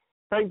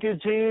 Thank you,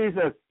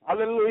 Jesus.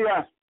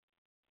 Hallelujah.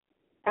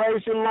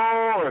 Praise you,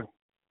 Lord.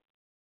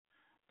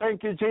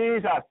 Thank you,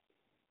 Jesus.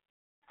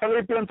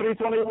 Philippians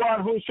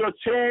 3:21, who shall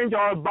change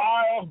our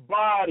vile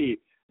body,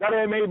 that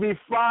it may be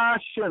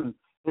fashioned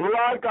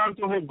like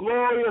unto his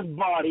glorious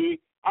body,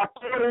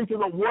 according to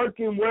the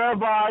working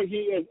whereby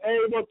he is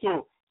able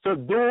to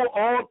do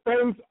all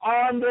things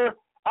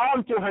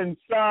unto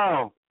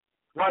himself.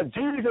 What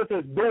Jesus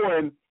is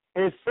doing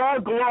is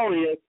so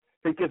glorious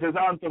because it's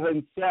unto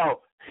himself.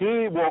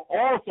 He will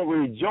also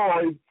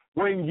rejoice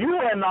when you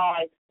and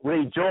I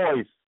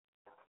rejoice.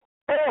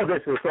 Oh,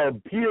 this is so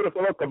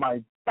beautiful. Look at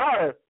my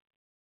daughter.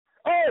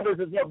 Oh, this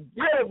is so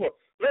beautiful.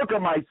 Look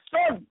at my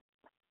son.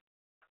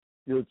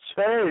 You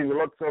change. You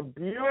look so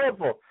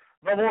beautiful.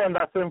 No more in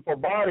that sinful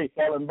body,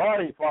 fallen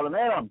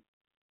Adam.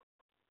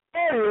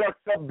 Oh, you look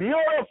so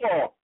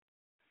beautiful.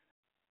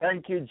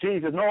 Thank you,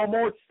 Jesus. No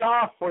more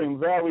suffering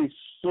very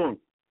soon.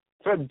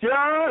 So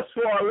just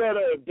for a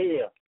little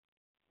bit,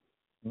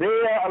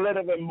 bear a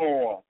little bit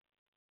more,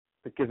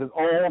 because it's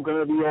all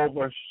going to be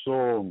over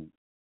soon.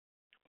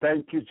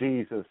 Thank you,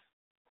 Jesus.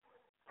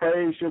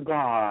 Praise you,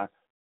 God.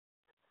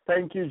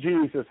 Thank you,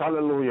 Jesus.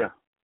 Hallelujah.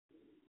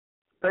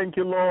 Thank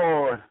you,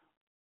 Lord.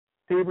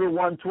 Hebrews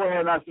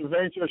 1:12, as the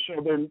venture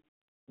shall be,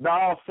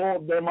 thou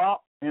fold them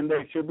up, and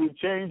they shall be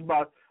changed,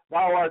 but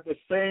thou art the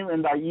same,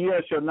 and thy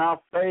years shall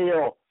not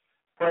fail.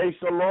 Praise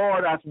the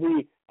Lord. As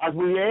we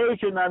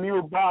age in a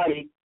new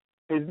body,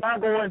 it's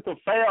not going to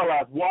fail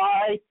us.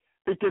 Why?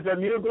 Because a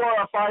new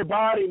glorified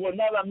body was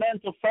never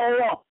meant to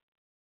fail.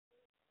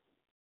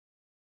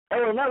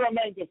 It was never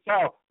meant to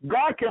fail.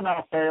 God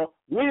cannot fail.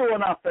 We will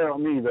not fail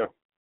neither.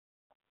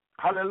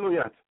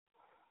 Hallelujah.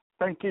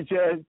 Thank you,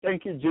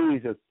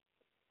 Jesus.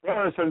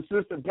 Brothers and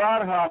sisters,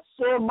 God has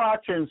so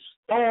much in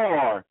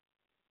store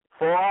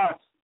for us.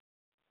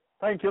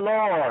 Thank you,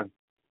 Lord.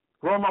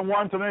 Romans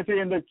 1:23,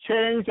 in the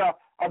change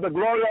of the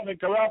glory of the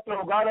character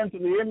of God into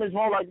the image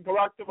more like the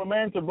character of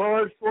man, to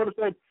birds, fruit,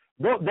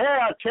 they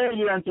are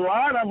changing into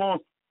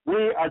animals.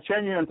 We are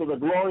changing into the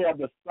glory of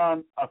the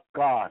Son of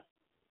God.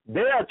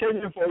 They are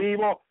changing for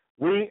evil.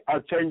 We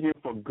are changing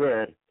for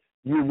good.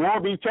 You will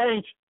be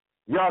changed.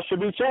 Y'all should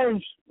be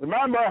changed.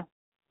 Remember,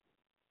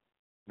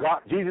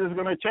 God, Jesus is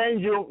going to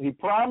change you. He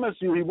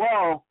promised you he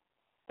will.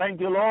 Thank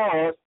you,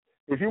 Lord.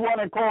 If you want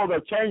to call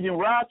the changing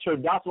rapture,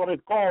 that's what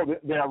it's called.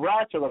 The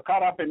rapture, the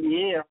caught up in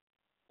the air.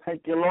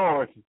 Thank you,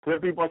 Lord.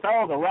 Because people say,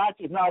 oh, the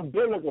rapture is not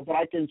biblical, but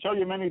I can show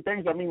you many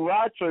things that mean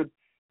rapture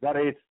that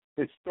is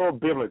still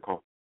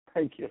biblical.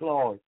 Thank you,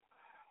 Lord.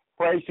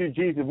 Praise you,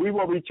 Jesus. We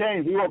will be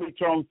changed. We will be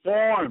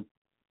transformed.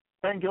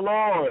 Thank you,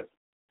 Lord.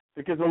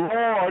 Because the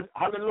Lord,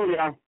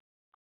 hallelujah.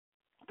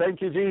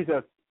 Thank you,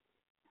 Jesus.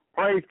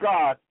 Praise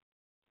God.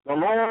 The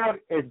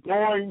Lord is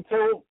going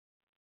to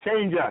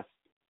change us.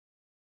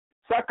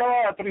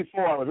 Zechariah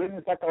 3:4. I was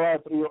reading Zechariah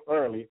 3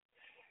 early.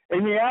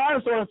 And he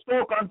answered and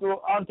spoke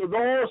unto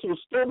those who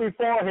stood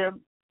before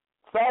him,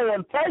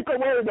 saying, take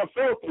away the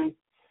filthy.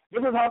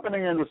 This is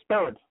happening in the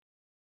spirit.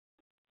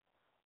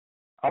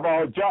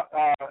 About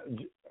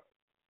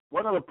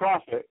one of the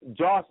prophets,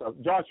 Joshua,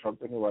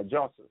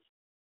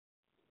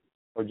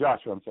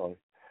 I'm sorry.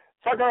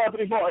 Zechariah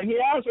 3:4. And he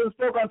answered and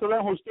spoke unto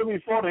them who stood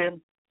before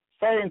him,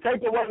 saying,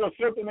 take away the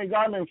filthy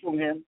garment from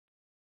him.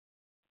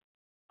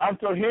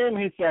 Unto him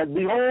he said,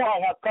 behold, I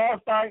have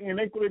caused thy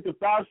iniquity to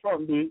pass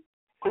from thee,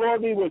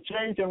 clothe thee with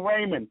change and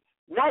raiment.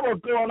 What was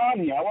going on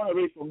here? I want to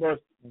read from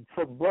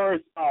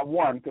verse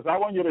 1, because I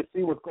want you to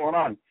see what's going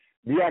on.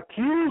 The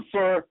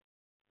accuser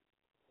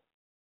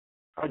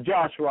of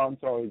Joshua,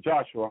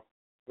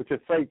 which is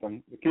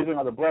Satan, accusing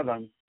of the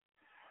brethren.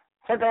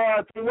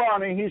 Zechariah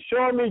 3:1, and he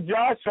showed me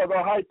Joshua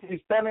the high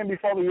priest standing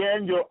before the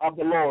angel of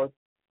the Lord,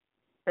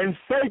 and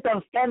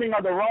Satan standing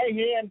at the right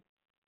hand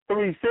to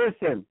resist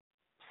him.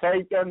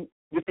 Satan,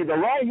 you see, the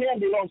right hand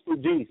belongs to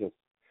Jesus.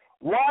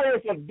 Why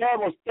is the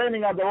devil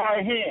standing at the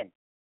right hand?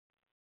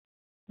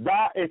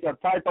 That is a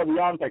type of the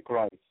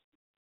Antichrist.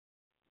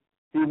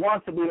 He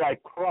wants to be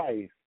like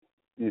Christ,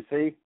 you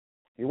see.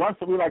 He wants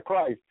to be like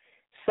Christ.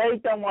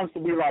 Satan wants to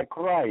be like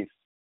Christ.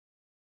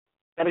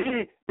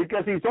 And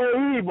because he's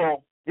so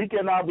evil, he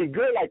cannot be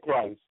good like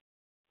Christ.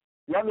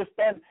 You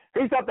understand?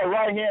 He's at the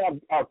right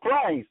hand of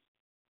Christ,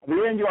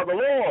 the angel of the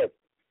Lord,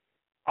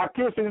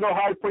 accusing the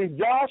high priest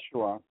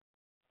Joshua.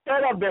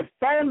 Instead of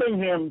defending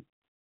him,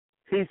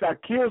 he's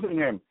accusing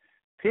him.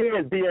 He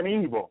is being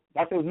evil.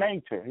 That's his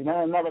nature. He's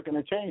never going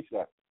to change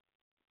that.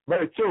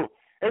 Very true.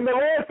 And the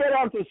Lord said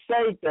unto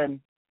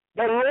Satan,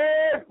 the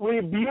Lord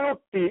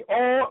rebuked thee,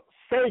 O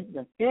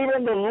Satan.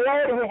 Even the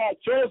Lord who had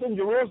chosen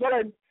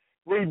Jerusalem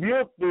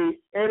rebuked thee.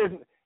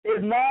 It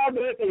is now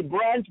there a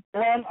branch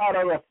planted out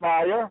of the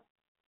fire.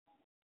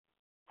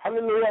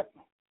 Hallelujah.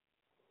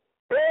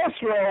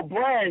 Israel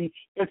branch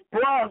is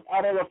planted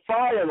out of the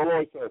fire, the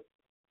Lord says.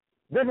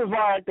 This is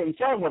why I'm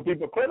concerned when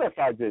people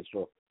criticize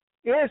Israel.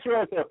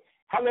 Israel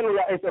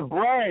is a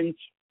branch.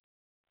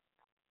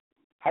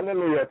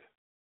 Hallelujah.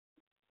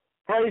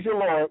 Praise the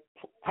Lord.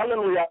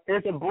 Hallelujah.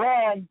 It's a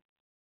branch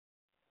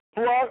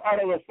plucked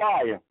out of the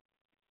fire.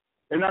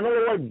 In other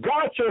words,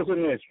 God chosen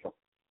Israel.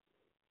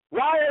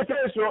 Why is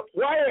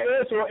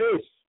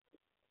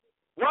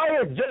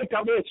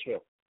Jacob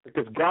Israel?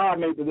 Because God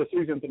made the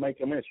decision to make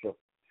him Israel.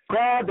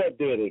 God that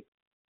did it.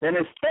 And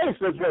it stays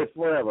this way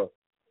forever.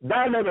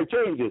 That never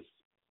changes.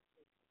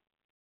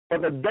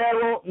 But the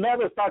devil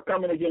never stopped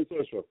coming against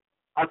Israel.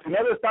 As he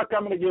never stopped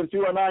coming against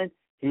you and I,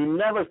 he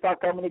never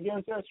stopped coming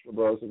against Israel,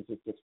 brothers and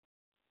sisters.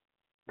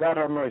 God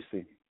have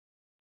mercy.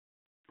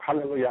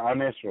 Hallelujah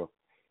on Israel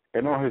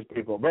and all his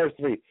people. Verse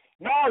 3.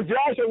 Now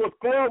Joshua was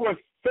clothed with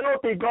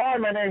filthy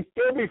garment and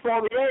stood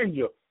before the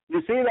angel.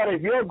 You see that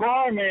if your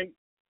garment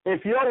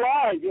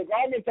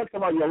talks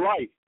about your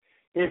life.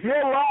 If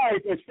your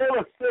life is full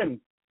of sin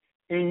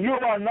and you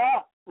are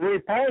not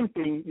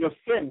repenting your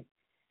sin,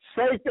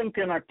 Satan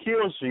can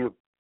accuse you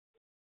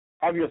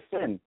of your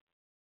sin.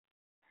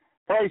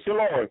 Praise the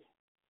Lord.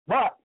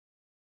 But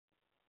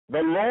the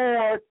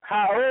Lord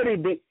had already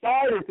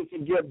decided to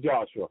forgive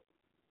Joshua.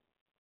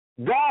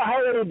 God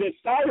had already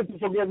decided to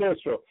forgive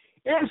Israel.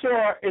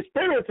 Israel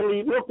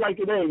spiritually looked like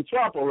they're in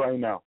trouble right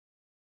now.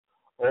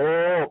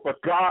 Oh,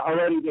 but God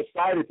already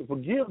decided to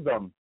forgive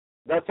them.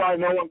 That's why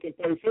no one can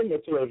point finger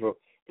to Israel,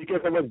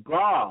 because it was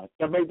God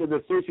that made the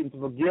decision to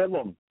forgive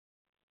them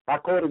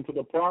according to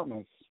the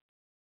promise.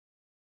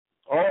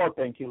 Oh,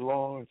 thank you,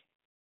 Lord.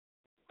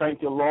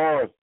 Thank you,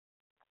 Lord.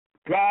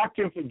 God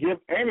can forgive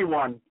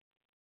anyone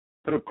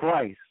through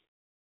Christ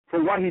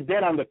for what he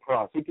did on the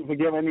cross. He can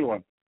forgive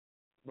anyone,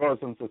 brothers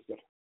and sisters.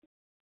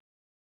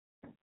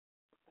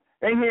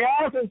 And he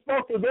also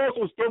spoke to those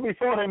who stood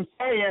before him,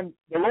 saying,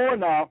 the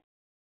Lord now,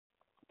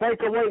 take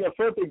away the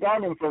filthy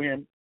garment from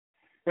him.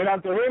 And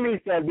unto him he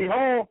said,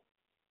 behold,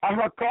 I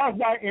have caused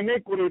thy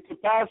iniquity to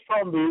pass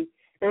from thee,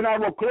 and I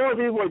will clothe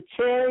thee with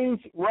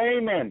changed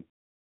raiment.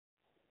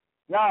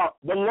 Now,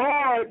 the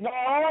Lord not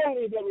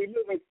only did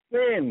remove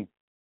sin,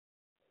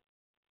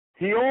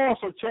 he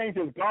also changed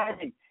his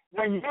garment.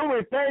 When you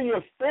repent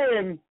your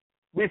sin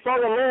before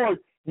the Lord,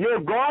 your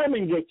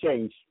garment gets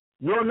changed.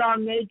 You're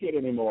not naked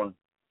anymore.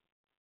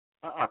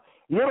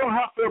 You don't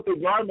have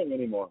filthy garment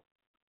anymore.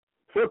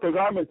 Filthy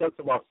garment talks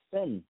about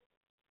sin.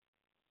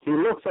 He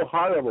looks so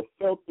horrible,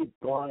 filthy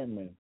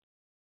garment.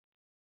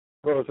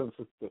 Brothers and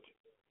sisters.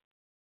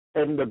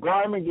 And the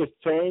garment gets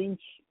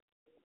changed.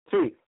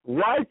 See,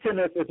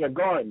 righteousness is a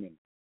garment.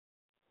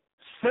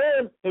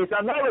 Sin is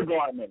another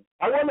garment.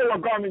 I wonder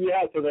what garment you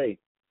have today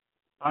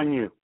on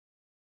you.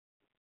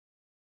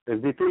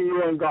 It's between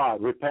you and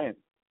God. Repent.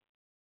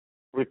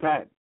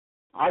 Repent.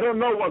 I don't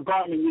know what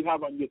garment you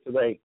have on you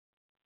today,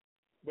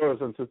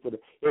 brothers and sisters.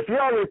 If you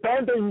are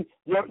repenting,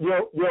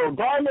 your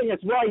garment is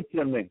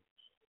righteousness.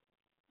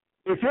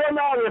 If you're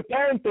not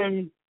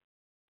repenting,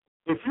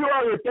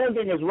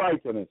 it's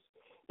righteousness.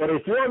 But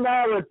if you're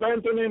not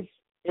repenting,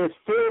 it's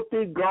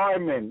filthy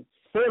garment,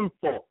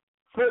 sinful,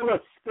 full of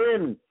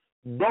sin,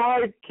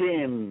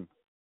 darkened.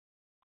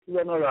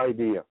 Here's another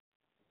idea.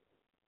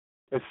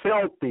 It's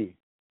filthy.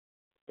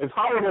 It's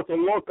horrible to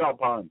look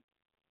upon.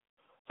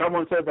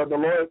 Someone said that the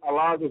Lord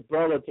allowed his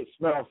brother to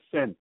smell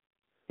sin.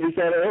 He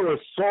said it was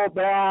so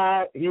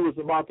bad he was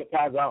about to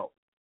pass out.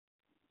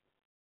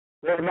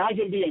 Well,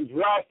 imagine being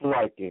dressed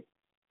like it.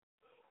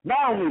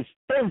 Not only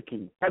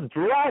stinking, but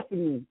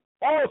dressing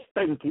all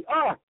stinky.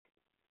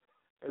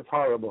 It's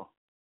horrible.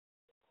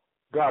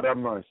 God have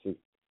mercy.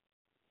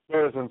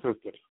 Brothers and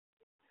sisters,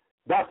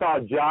 that's how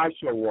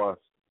Joshua was.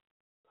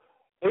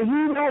 And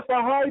he was the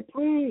high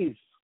priest.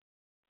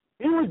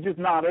 He was just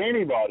not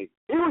anybody.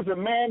 He was a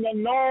man that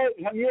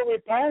knew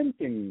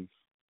repentance.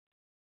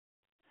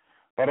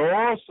 But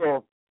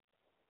also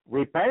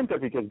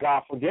repented because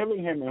God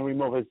forgiving him and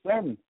removed his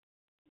sin.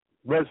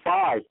 Verse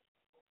 5.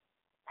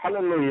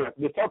 Hallelujah.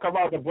 They talk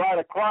about the bride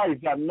of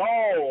Christ that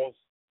knows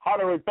how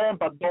to repent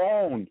but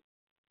don't.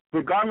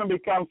 The garment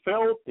becomes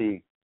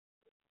filthy.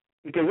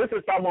 Because this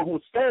is someone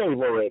who's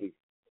saved already.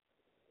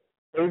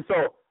 And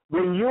so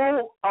when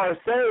you are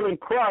saved in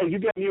Christ, you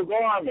get new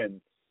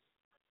garments.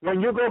 When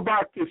you go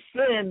back to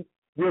sin,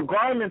 your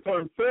garments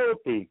are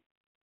filthy,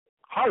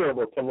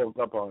 horrible to look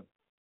upon.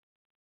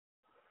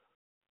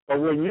 But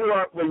when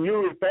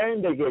you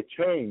repent, they get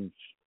changed.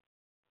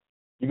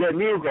 You get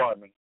new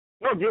garments.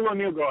 No, give him a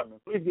new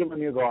garment. Please give him a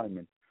new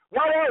garment.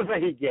 What else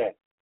did he get?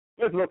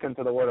 Let's look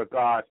into the Word of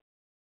God.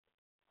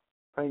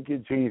 Thank you,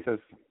 Jesus.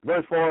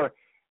 Verse 4.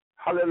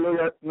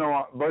 Hallelujah.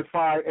 No, verse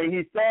 5. And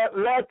he said,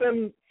 let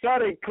them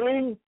set a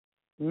clean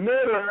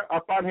mitre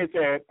upon his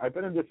head. I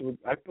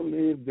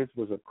believe this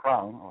was a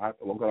crown. I'll have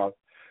to look it up.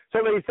 So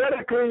they set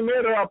a clean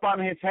mitre upon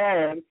his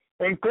head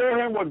and clothed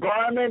him with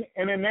garment,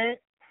 and the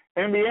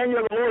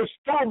angel of the Lord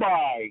stood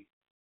by.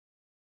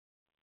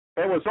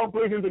 It was so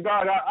pleasing to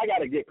God. I got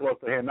to get close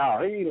to him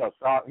now. He looks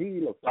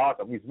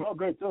awesome. He smells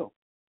good too.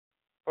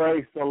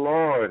 Praise the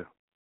Lord.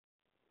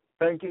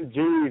 Thank you,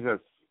 Jesus.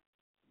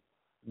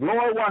 The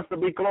Lord wants to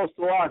be close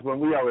to us when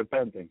we are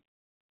repenting.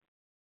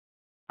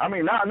 I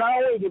mean, not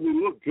only do we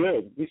look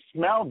good, we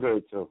smell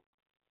good too.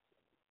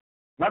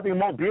 Nothing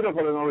more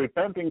beautiful than a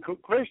repenting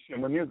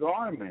Christian with new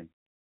garment.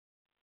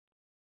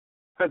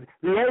 Because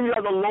the angel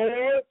of the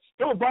Lord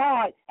stood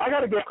by. I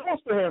got to get close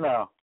to him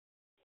now.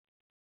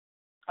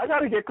 I got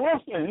to get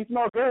close to him. He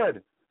smells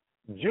good.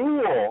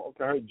 Jewel.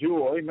 Okay,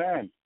 jewel.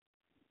 Amen.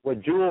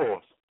 With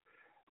jewels.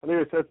 I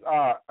believe it says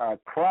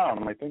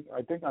crown. I think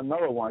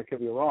another one. I could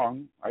be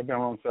wrong. I've been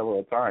wrong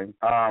several times.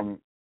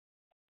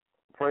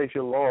 Praise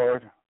you,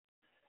 Lord.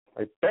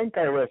 I think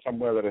I read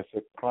somewhere that it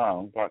said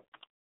crown, but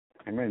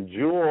amen.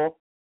 Jewel.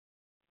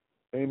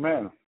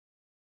 Amen.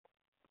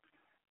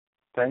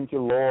 Thank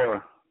you,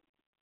 Lord.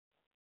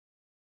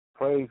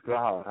 Praise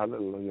God.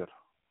 Hallelujah.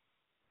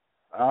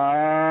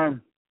 Wow,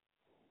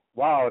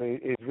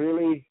 it's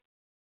really,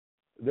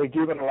 they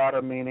give it a lot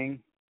of meaning.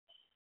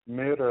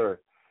 Mitre,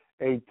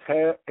 a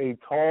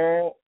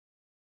tall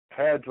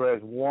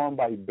headdress worn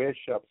by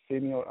Bishop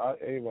Simeon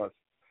Avas.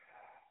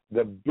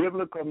 The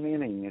biblical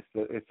meaning is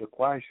the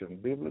question.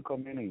 Biblical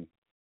meaning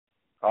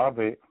of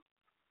it.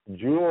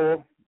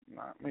 Jewel,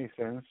 that makes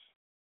sense.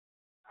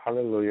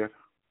 Hallelujah.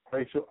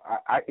 Praise you.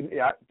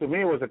 To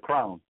me, it was a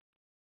crown.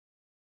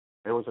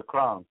 It was a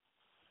crown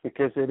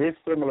because it is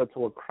similar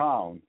to a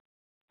crown.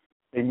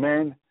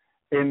 Amen.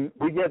 And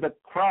we get the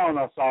crown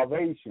of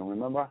salvation,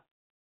 remember?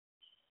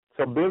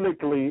 So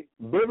biblically,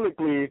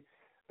 the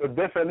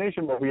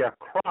definition will be a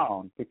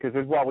crown because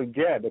it's what we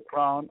get, the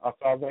crown of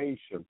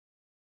salvation.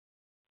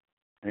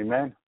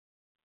 Amen.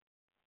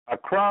 A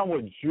crown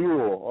with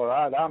jewel, all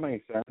right, that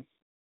makes sense.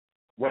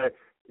 Where,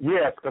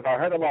 yes, because I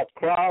heard about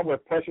crown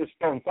with precious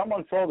stones.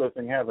 Someone saw this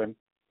in heaven.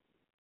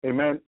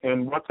 Amen.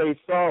 And what they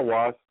saw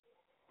was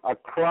a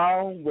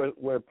crown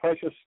with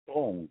precious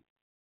stones.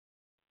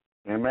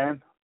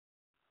 Amen.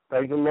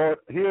 Thank the Lord.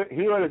 Here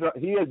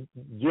is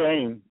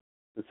James,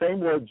 the same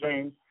word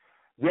James.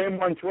 James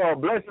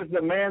 1:12. Blessed is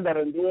the man that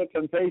endures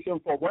temptation,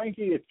 for when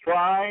he is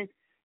tried,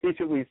 he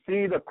should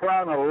receive the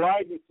crown of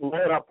life which the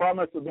Lord has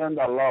promised to them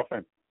that love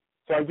him.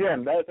 So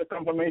again, that's a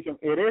confirmation.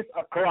 It is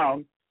a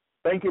crown.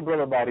 Thank you,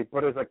 Brother Buddy,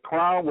 but it's a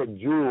crown with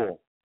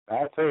jewel.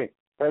 That's it.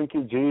 Thank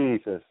you,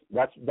 Jesus.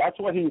 That's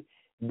what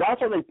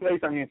they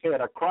place on his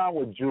head, a crown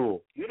with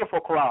jewel. Beautiful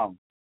crown.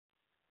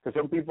 Because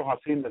some people have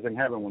seen this in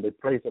heaven when they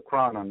place a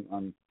crown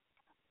on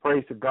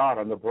praise to God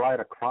on the bride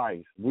of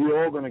Christ.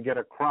 We're all going to get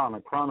a crown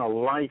of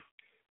life.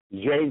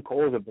 Jane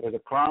calls it, but it's a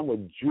crown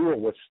with jewel,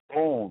 with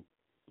stone.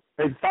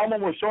 And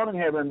someone was shown in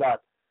heaven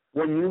that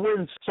when you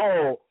win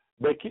soul,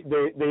 they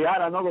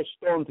add another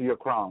stone to your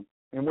crown.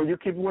 And when you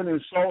keep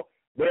winning soul,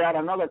 they add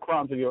another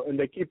crown to you, and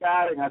they keep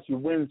adding as you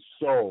win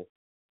soul.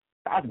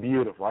 That's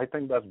beautiful. I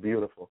think that's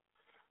beautiful.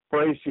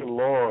 Praise you,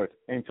 Lord.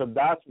 And so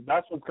that's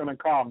what's going to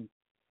come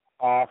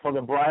for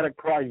the bride of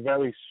Christ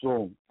very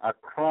soon, a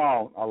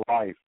crown of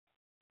life.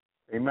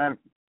 Amen.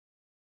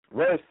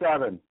 Verse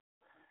 7.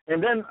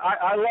 And then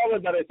I love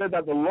it that it said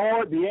that the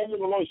angel of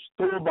the Lord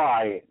stood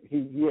by it.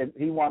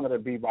 He wanted to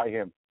be by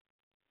him.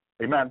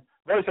 Amen.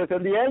 Verse 6.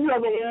 And the angel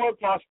of the Lord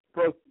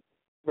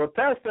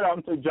protested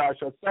unto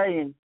Joshua,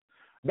 saying,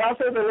 Thus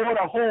says the Lord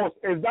of hosts,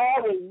 if thou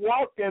wilt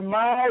walk in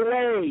my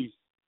ways,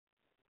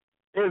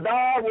 if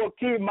thou wilt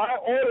keep my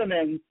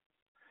ordinance,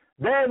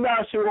 then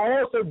thou shalt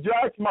also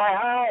judge my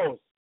house,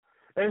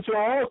 and shalt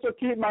also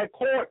keep my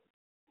court,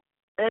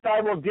 and I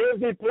will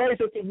give thee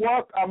places to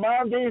walk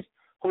among these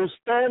who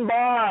stand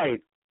by,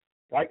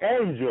 like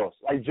angels,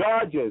 like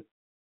judges.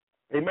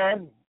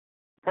 Amen.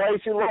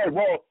 Praise you, Lord.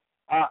 Well,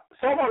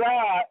 some of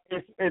that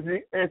is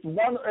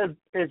one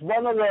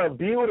of the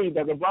beauty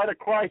that the bride of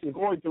Christ is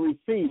going to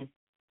receive.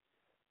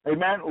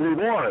 Amen.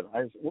 Reward.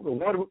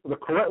 The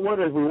correct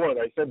word is reward.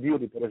 I said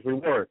beauty, but it's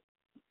reward.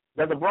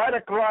 That the bride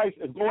of Christ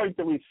is going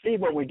to receive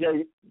when we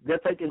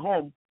get taken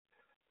home.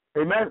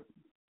 Amen.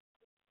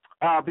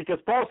 Because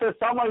Paul says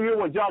some of you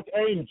will judge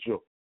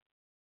angels.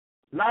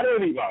 Not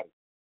anybody.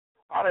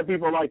 Other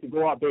people like to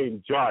go out there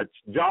and judge.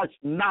 Judge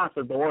not,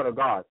 says the word of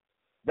God.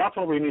 That's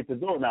what we need to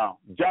do now.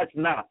 Judge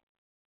not.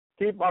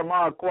 Keep our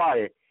mouth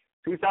quiet.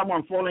 See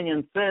someone falling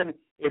in sin.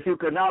 If you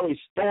cannot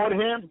restore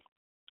him,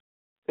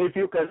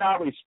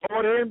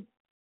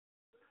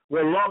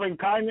 with loving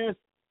kindness,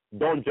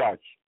 don't judge.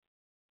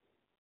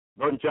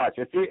 Don't judge.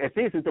 It's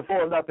easy to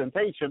fall in that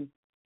temptation.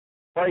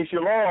 Praise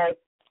you, Lord.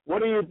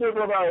 What do you do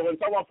about when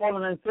someone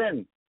falling in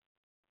sin?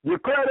 You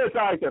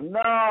criticize them.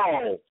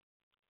 No.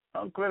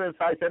 Don't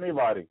criticize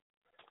anybody.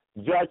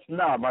 Judge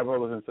not, my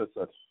brothers and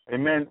sisters.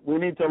 Amen. We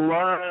need to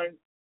learn,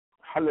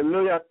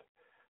 hallelujah,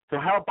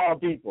 to help our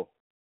people.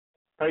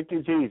 Thank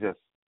you, Jesus.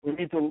 We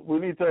need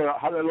to,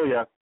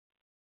 hallelujah,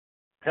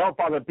 help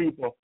other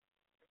people.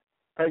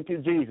 Thank you,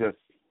 Jesus.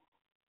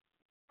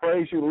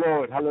 Praise you,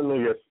 Lord.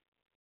 Hallelujah.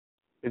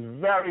 It's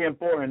very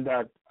important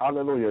that,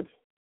 hallelujah,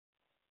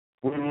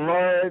 we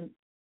learn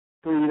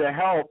to either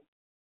help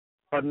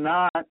but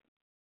not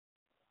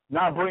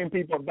bring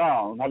people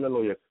down.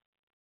 Hallelujah.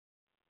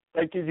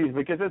 Thank you, Jesus,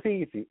 because it's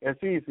easy.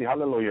 It's easy.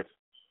 Hallelujah.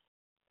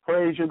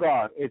 Praise you,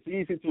 God. It's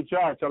easy to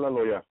judge.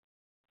 Hallelujah.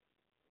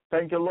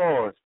 Thank you,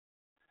 Lord.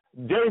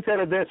 James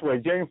said it this way,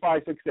 James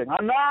 5:16.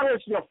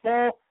 Acknowledge your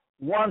fault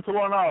one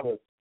to another.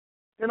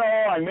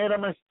 I made a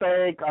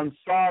mistake. I'm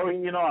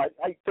sorry.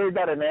 I said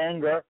that in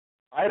anger.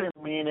 I didn't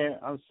mean it.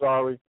 I'm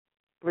sorry.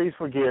 Please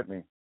forgive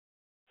me.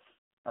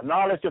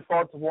 Acknowledge your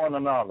fault to one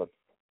another.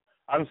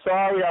 I'm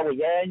sorry I was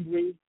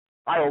angry.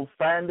 I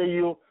offended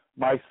you.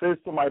 My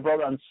sister, my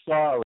brother, I'm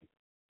sorry.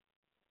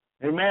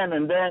 Amen.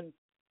 And then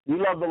You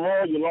love the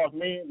Lord, you love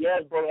me.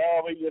 Yes, Brother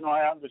Elvie,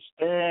 I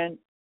understand.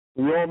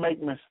 We all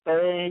make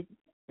mistakes.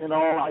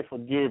 I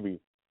forgive you.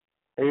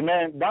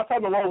 Amen. That's how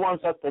the Lord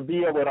wants us to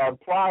deal with our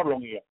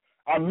problem here,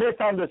 our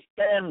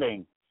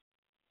misunderstanding.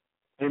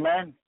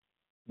 Amen.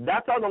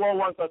 That's how the Lord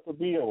wants us to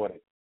deal with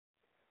it.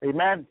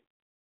 Amen.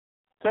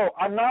 So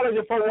acknowledge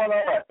it for one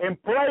another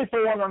and pray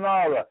for one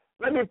another.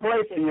 Let me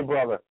pray for you,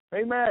 brother.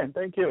 Amen.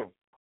 Thank you.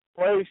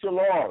 Praise the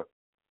Lord.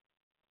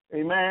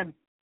 Amen.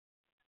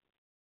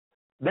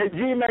 That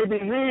ye may be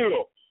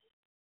healed.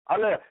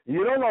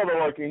 You don't know the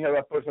Lord can heal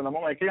that person in a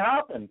moment. It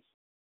happens.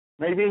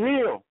 May be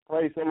healed.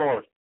 Praise the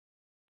Lord.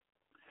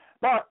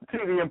 But see,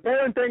 the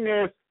important thing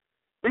is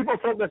people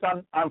focus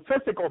on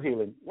physical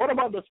healing. What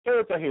about the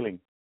spiritual healing?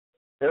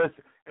 It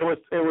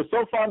was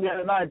so fun the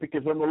other night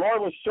because when the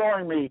Lord was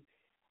showing me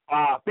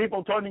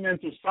people turning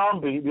into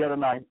zombies the other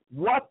night,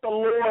 what the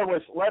Lord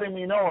was letting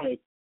me know is,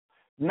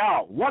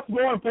 now, what's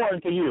more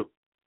important to you?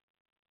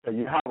 That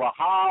you have a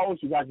house,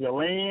 you got your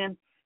land,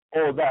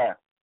 or that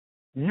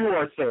you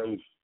are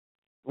saved?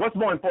 What's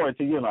more important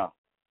to you now?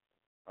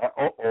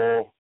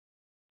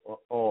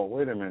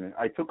 Wait a minute.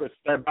 I took a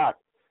step back.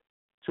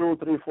 2,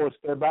 3, 4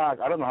 step back.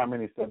 I don't know how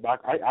many step back.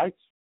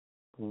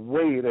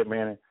 Wait a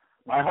minute.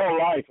 My whole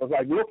life. I was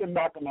like looking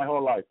back on my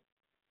whole life.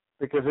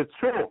 Because it's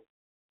true.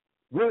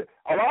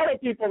 A lot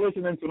of people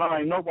listening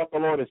tonight know what the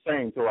Lord is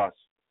saying to us.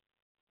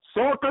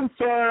 So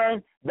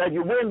concerned that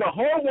you win the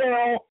whole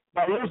world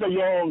by losing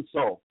your own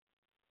soul.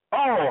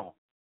 Oh,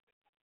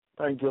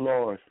 thank you,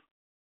 Lord.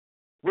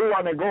 We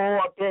want to go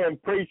up there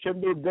and preach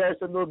and do this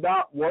and do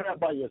that. Worry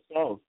about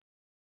yourself.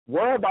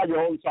 Worry about your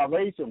own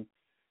salvation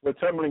with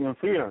trembling and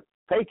fear.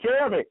 Take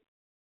care of it.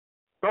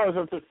 Brothers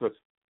and sisters,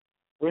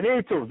 we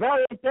need to.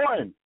 Very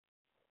important.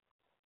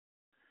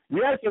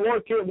 Yes, the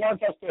Lord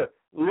wants us to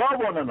love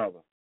one another,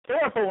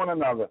 care for one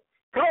another,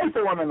 pray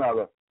for one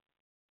another.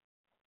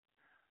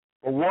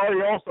 But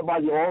worry also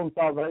about your own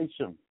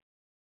salvation.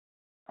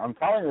 I'm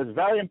telling you, it's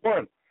very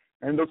important.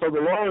 And so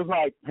the Lord is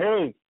like,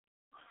 hey,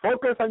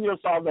 focus on your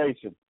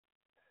salvation.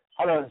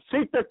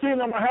 Seek the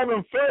kingdom of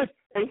heaven first,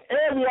 and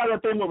every other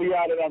thing will be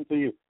added unto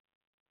you.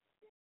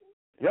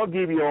 He'll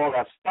give you all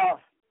that stuff.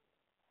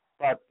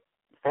 But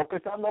focus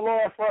on the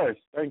Lord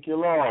first. Thank you,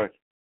 Lord.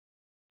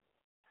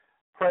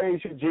 Praise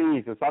you,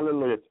 Jesus.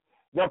 Hallelujah.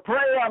 The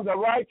prayer of the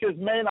righteous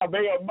man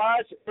avail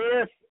much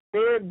if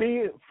it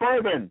be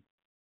fervent.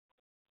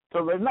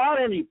 So there's not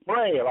any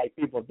prayer like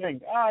people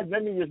think.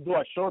 Let me just do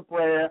a short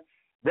prayer.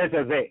 This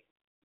is it.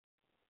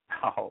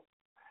 No.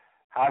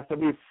 Has to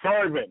be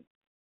fervent.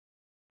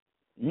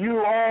 You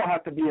all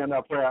have to be in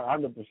that prayer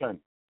 100%.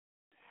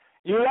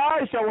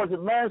 Elisha was a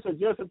man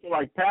suggested to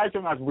like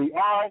passion as we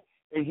are,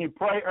 and he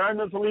prayed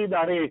earnestly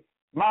that it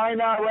might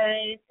not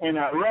rain, and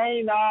it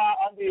rained not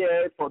on the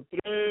earth for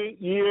 3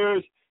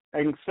 years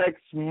and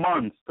 6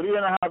 months.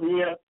 3.5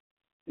 years,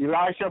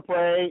 Elisha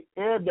prayed,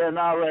 it did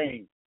not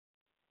rain.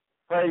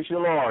 Praise you,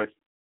 Lord.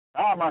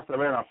 That must have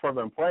been a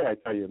fervent prayer, I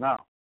tell you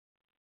now.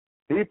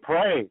 He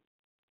prayed,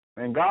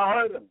 and God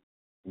heard him.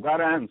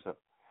 God answered.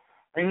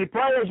 And he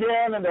prayed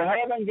again, and the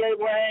heaven gave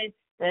rain,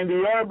 and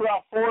the earth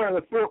brought forth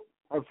the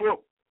fruit.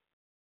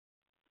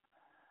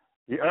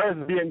 The earth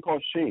is being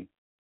called she.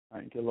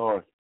 Thank you,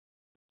 Lord.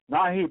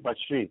 Not he, but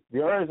she.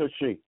 The earth is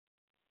she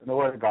in the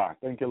word of God.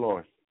 Thank you,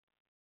 Lord.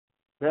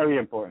 Very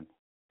important.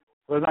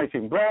 Verse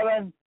 19.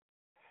 Brethren,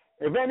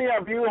 if any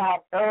of you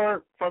have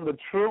erred from the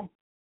truth,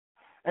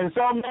 and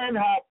some men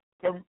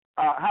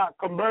have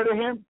converted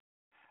him,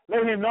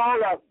 let him know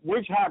that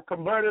which have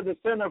converted the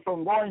sinner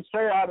from going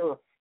straight out of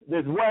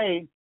this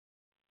way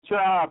shall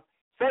have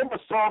saved a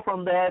soul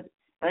from death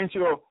and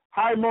shall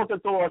high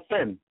multitude of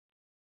sin.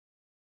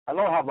 I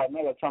don't have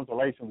another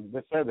translation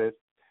that said this.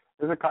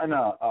 This is kind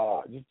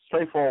of just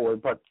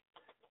straightforward, but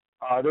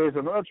there's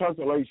another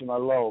translation I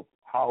love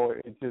how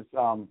it is.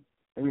 Let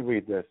me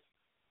read this.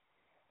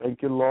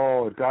 Thank you,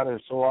 Lord. God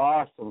is so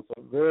awesome,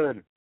 so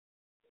good.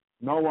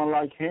 No one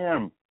like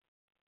him.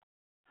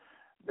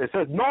 It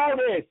says, know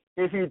this,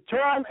 if you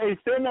turn a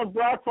sinner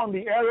back from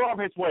the error of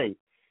his way,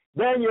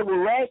 then you will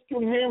rescue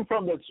him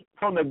from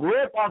the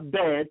grip of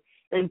death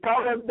and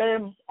cover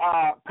them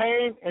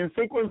pain and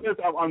sequences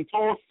of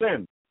untold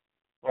sin.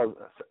 Well,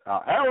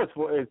 hell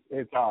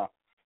is a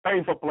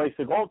painful place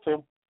to go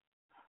to.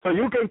 So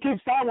you can keep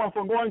someone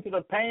from going to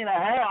the pain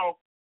of hell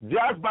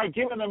just by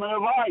giving them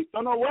advice.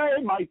 Turn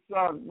away, my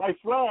son, my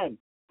friend.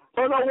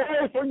 Turn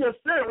away from your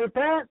sin.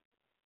 Repent.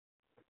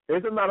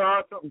 Isn't that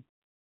awesome?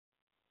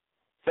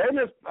 Sin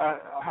is,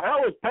 hell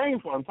is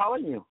painful, I'm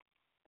telling you.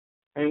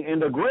 And in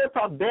the grip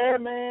of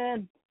death,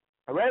 man,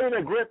 ready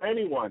to grip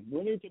anyone.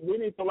 We need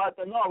to let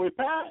them know.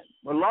 Repent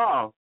with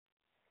love,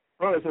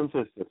 brothers and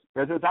sisters.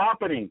 This is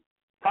happening.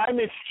 Time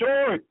is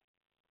short.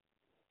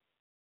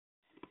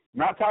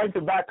 Not time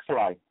to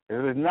backslide.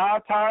 It is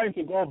not time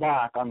to go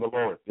back on the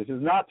Lord. This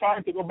is not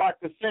time to go back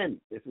to sin.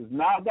 This is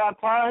not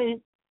that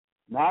time.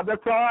 Not the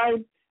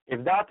time.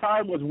 If that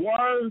time was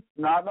once,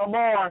 not no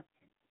more.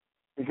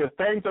 Because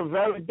things are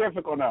very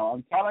difficult now.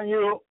 I'm telling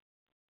you,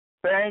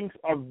 things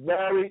are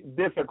very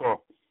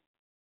difficult.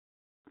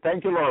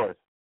 Thank you, Lord.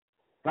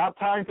 Not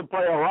time to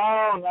play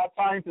around, not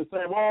time to say,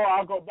 well,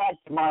 I'll go back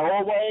to my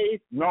old ways.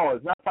 No,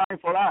 it's not time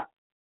for that.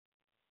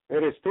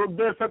 It is too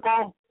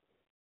difficult.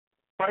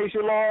 Praise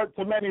you, Lord.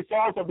 Too many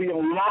souls are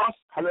being lost.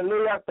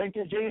 Hallelujah. Thank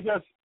you,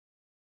 Jesus.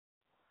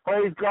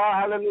 Praise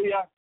God.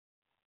 Hallelujah.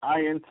 I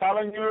am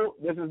telling you,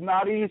 this is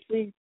not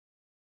easy.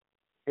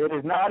 It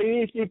is not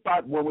easy,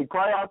 but when we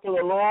cry out to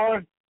the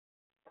Lord,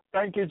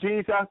 thank you,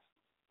 Jesus.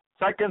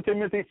 2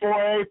 Timothy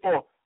 4:8,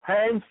 for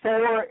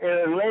henceforth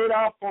it is laid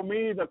out for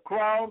me the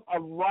crown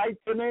of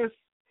righteousness,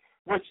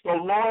 which the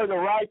Lord, the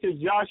righteous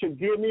judge, shall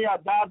give me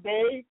at that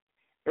day,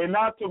 and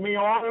not to me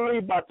only,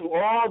 but to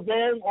all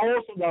them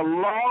also that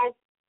love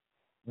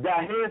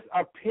that his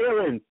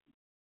appearance.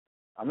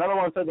 Another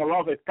one said the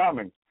love is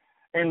coming.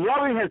 And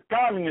loving his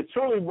coming is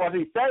truly what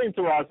he's saying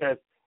to us is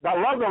that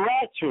love the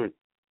rapture,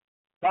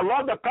 that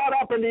love the caught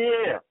up in the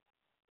air.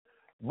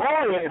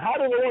 Boy, how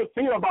do the Lord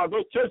feel about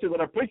those churches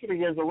that are preaching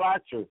against the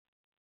rapture?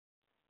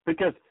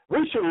 Because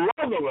we should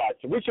love the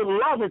rapture. We should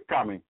love his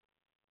coming.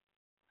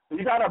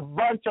 You got a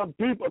bunch of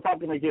people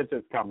talking against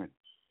his coming.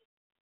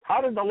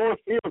 How does the Lord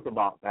feel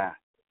about that?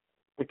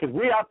 Because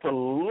we have to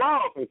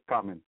love his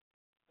coming.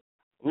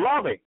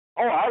 Love it.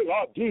 Oh, I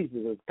love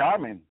Jesus is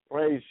coming.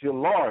 Praise you,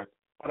 Lord.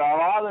 But a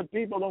lot of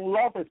people don't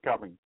love his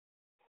coming.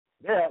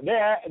 They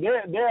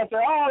say,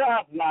 oh,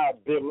 that's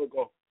not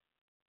biblical.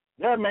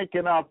 They're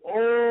making up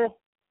all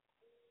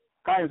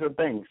kinds of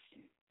things.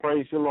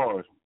 Praise you,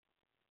 Lord.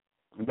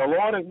 And the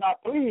Lord is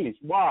not pleased.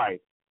 Why?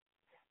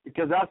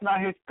 Because that's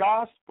not his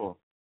gospel.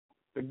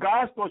 The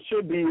gospel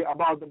should be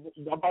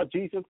about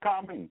Jesus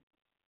coming.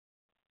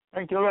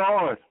 Thank you,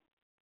 Lord.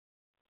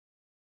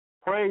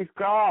 Praise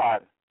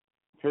God.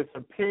 His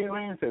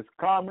appearance is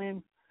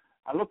coming.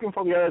 I'm looking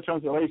for the other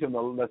translation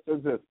that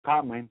says it's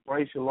coming.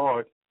 Praise you,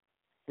 Lord.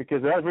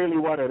 Because that's really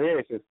what it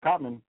is. It's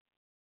coming.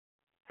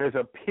 His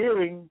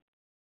appearing.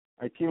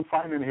 I keep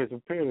finding his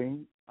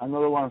appearing.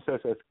 Another one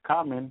says it's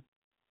coming.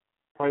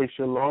 Praise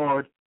you,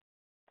 Lord.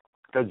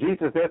 Because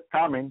Jesus is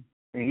coming,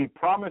 and he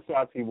promised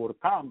us he would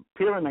come.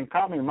 Appearing and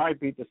coming might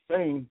be the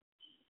same.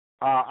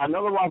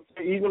 Another one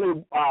says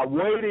eagerly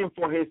waiting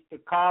for his to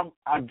come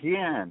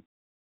again.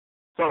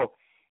 So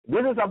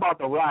this is about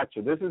the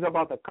rapture. This is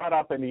about the cut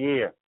up in the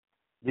air.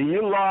 Do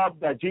you love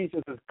that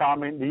Jesus is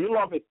coming? Do you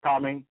love his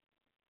coming?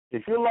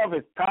 If you love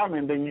his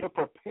coming, then you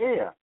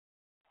prepare.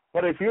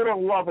 But if you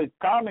don't love his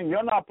coming,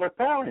 you're not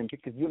preparing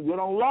because you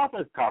don't love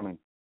his coming.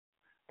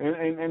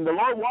 And the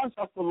Lord wants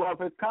us to love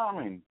his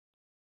coming.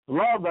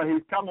 Love that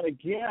he's coming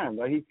again,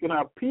 that he's going to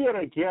appear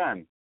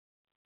again.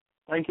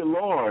 Thank you,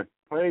 Lord.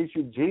 Praise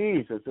you,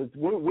 Jesus.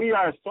 We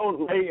are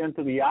so late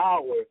into the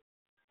hour,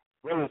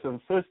 brothers and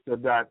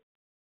sisters, that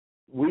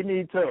we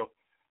need to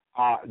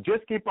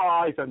just keep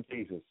our eyes on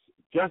Jesus.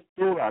 Just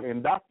do that.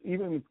 And that's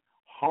even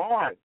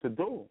hard to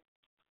do.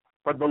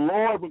 But the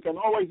Lord, we can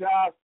always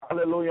ask,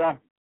 hallelujah.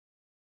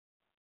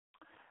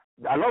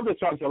 I love the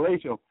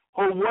translation.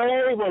 Who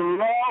wait with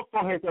love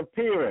for his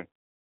appearance,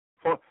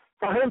 for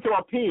him to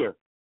appear.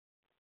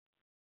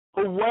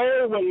 Who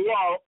wait with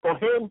love for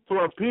him to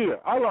appear.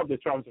 I love the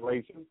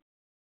translation.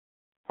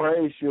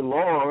 Praise you,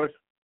 Lord.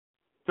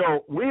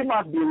 So we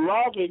must be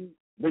loving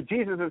that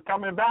Jesus is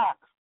coming back.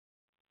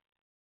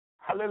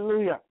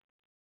 Hallelujah.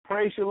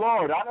 Praise you,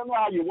 Lord. I don't know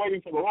how you're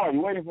waiting for the Lord.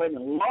 You're waiting for him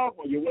in love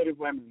or you're waiting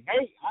for him in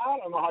hate. I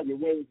don't know how you're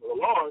waiting for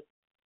the Lord.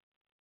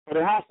 But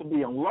it has to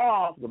be in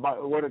love, the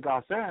word of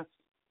God says.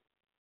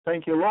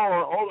 Thank you, Lord.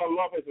 All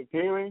I love is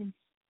appearing.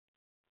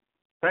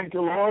 Thank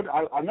you, Lord.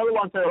 Another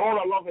one said, all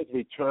I love is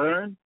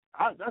return.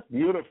 That's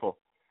beautiful.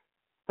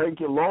 Thank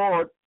you,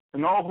 Lord.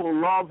 And all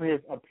who love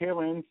his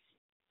appearance.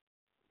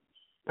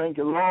 Thank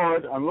you,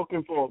 Lord. I'm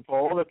looking for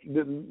all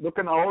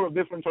looking at all the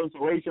different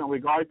translations in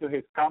regard to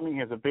his coming,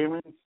 his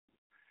appearance.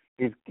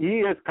 He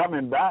is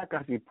coming back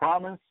as he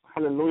promised.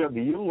 Hallelujah.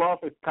 Do you love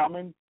his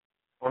coming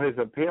or his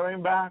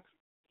appearing back?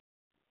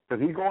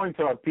 Because he's going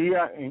to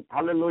appear in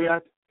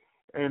hallelujah.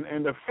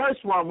 And the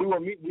first one we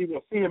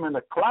will see him in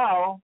the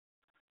cloud.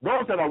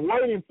 Those that are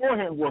waiting for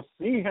him will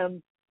see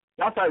him.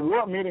 That's why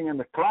we're meeting in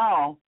the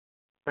cloud.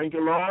 Thank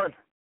you, Lord.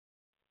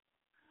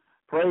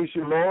 Praise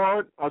you,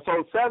 Lord.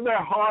 So set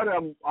their heart,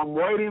 I'm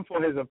waiting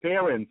for his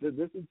appearance.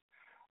 This is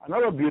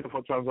another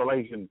beautiful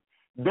translation.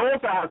 Those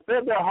that have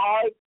set their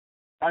heart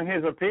on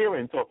his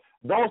appearance. So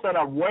those that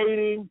are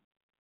waiting,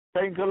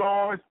 thank you,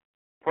 Lord.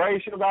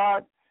 Praise you,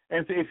 God.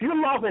 And so if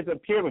you love his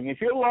appearing, if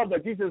you love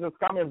that Jesus is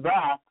coming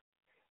back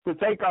to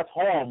take us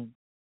home,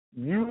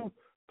 you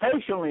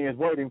patiently is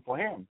waiting for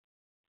him.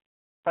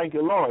 Thank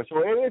you, Lord.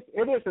 So it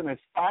is an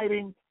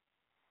exciting,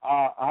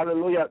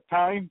 hallelujah,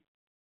 time.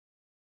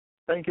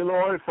 Thank you,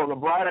 Lord, for the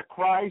bride of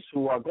Christ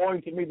who are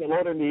going to meet the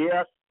Lord in the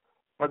air.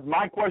 But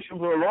my question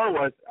for the Lord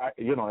was,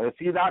 is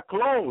he that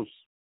close?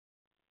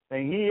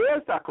 And he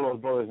is that close,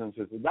 brothers and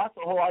sisters. That's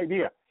the whole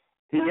idea.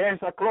 He is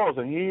that close,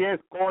 and he is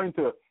going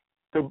to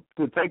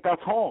take us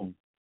home.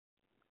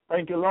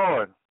 Thank you,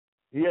 Lord.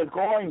 He is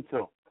going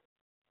to.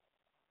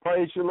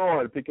 Praise you,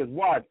 Lord, because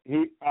what?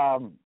 He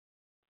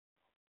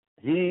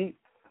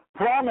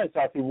promised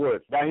us he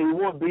would, that he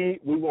would be,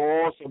 we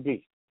will also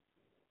be.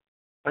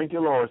 Thank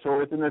you, Lord. So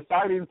it's an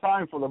exciting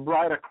time for the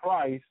bride of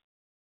Christ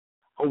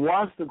who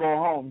wants to go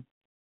home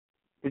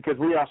because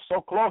we are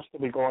so close to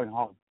be going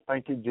home.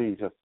 Thank you,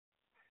 Jesus.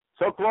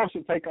 So close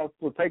to take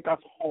us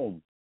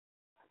home.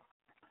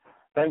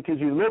 Thank you,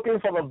 Jesus. Looking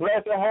for the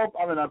blessed hope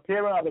of an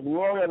appearing of the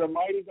glory of the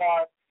mighty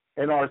God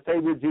and our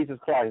Savior Jesus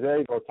Christ. There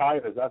you go,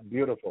 Titus. That's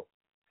beautiful.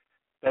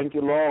 Thank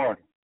you, Lord.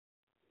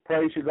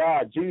 Praise you,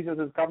 God. Jesus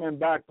is coming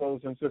back,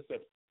 brothers and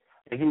sisters.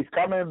 He's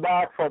coming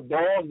back for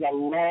those that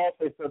love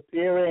is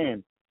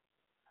appearing.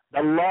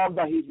 The love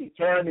that he's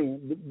returning.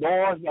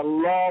 Those that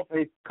love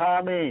is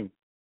coming.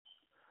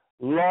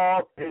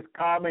 Love is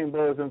coming,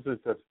 brothers and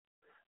sisters.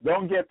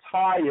 Don't get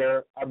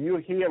tired of you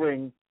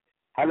hearing,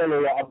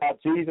 hallelujah,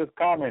 about Jesus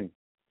coming.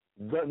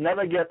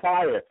 Never get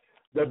tired.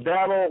 The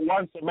devil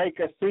wants to make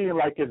it seem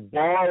like it's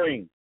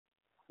boring,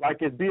 like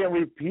it's being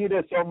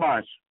repeated so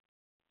much.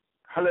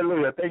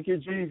 Hallelujah. Thank you,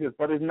 Jesus.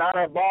 But it's not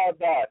about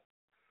that.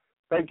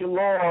 Thank you,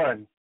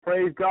 Lord.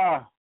 Praise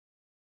God.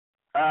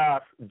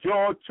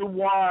 Joel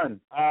 2:1.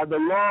 The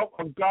love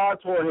of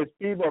God toward his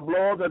people.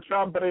 Blow the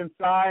trumpet in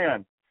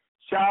Zion.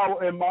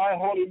 Shout in my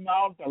holy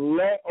mountain.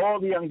 Let all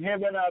the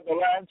inhabitants of the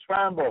land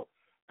tremble.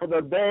 For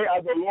the day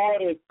of the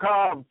Lord is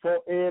come. For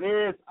it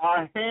is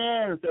a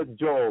hand, said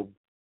Job.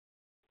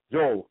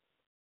 Job.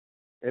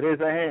 It is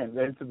a hand.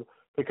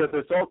 Because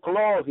it's so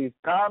close. He's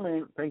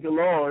coming. Thank you,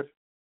 Lord.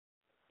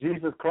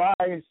 Jesus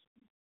Christ,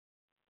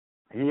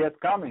 he is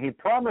coming. He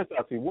promised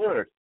us, he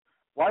would.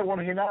 Why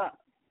wouldn't he not?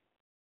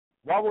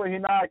 Why would he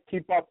not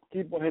keep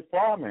with his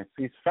promise?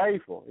 He's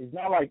faithful. He's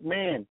not like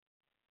man.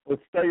 Would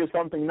tell you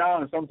something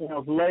now and something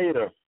else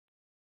later.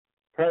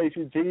 Praise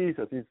you,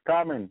 Jesus. He's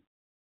coming.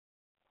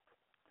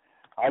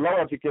 I love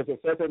it because it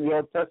says in the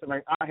Old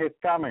Testament, he's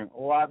coming.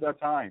 Oh, at that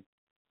time.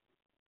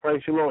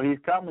 Praise you, Lord. He's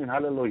coming.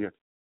 Hallelujah.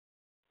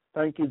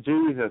 Thank you,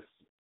 Jesus.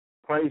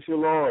 Praise you,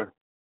 Lord.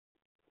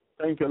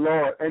 Thank you,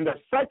 Lord. And the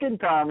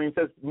second coming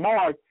says,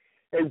 Mark,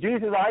 and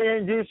Jesus,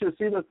 I.N.G. shall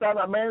see the Son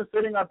of Man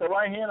sitting at the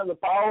right hand of the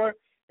power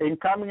and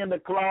coming in the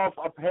clouds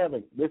of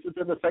heaven. This is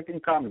in the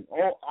second coming.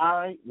 Oh,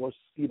 I will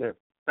see them.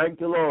 Thank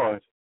you,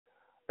 Lord.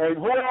 And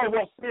who else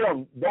will see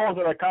him? Those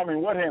that are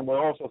coming with him will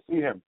also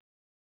see him.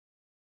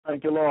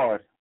 Thank you,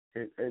 Lord.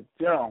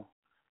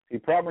 He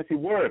promised he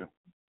would.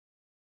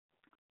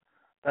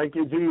 Thank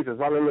you, Jesus.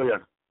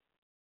 Hallelujah.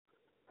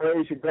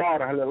 Praise you,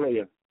 God.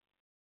 Hallelujah.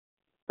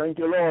 Thank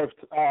you, Lord.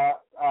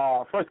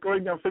 1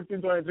 Corinthians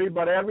 15:23.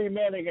 But every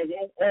man in his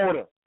own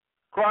order.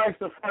 Christ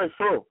the first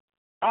fruit.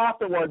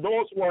 Afterward,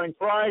 those who are in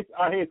Christ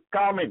are his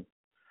coming.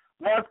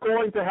 What's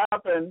going to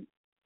happen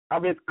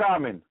of his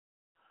coming?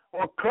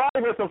 Well, Christ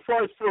is the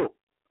first fruit.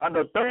 On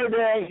the third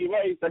day, he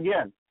raised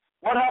again.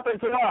 What happened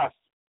to us?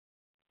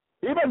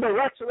 Even the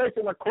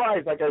resurrection of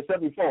Christ, like I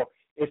said before,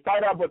 is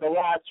tied up with the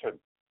rapture.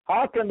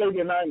 How can they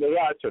deny the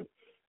rapture?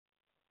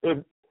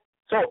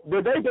 So,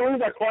 did they believe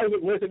that Christ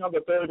was risen on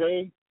the third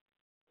day?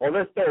 Or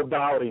they're still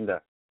doubting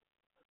that?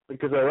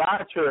 Because the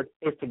rapture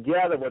is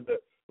together with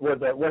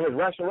his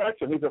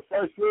resurrection. He's the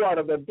first fruit out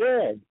of the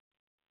dead.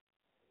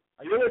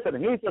 Are you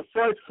listening? He's the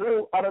first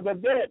fruit out of the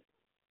dead.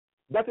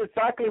 That's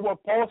exactly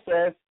what Paul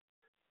says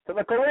to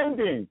the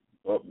Corinthians.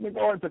 Let me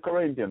go into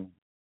Corinthians.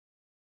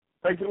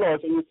 Thank you,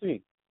 Lord. So you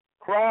see,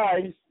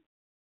 Christ,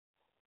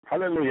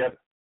 hallelujah,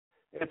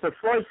 it's the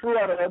first fruit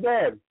out of the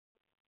dead.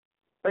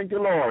 Thank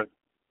you, Lord.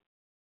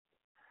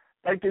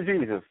 Thank you,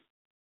 Jesus.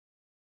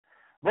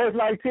 Verse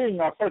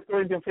 19 of 1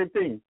 Corinthians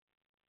 15.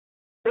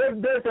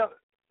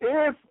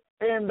 If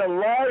in the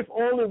life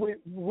only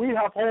we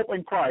have hope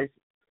in Christ,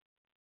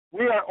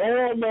 we are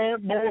all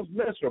men most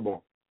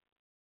miserable.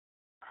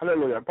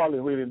 Hallelujah. I'm probably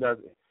reading that.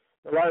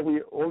 The life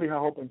we only have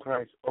hope in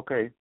Christ.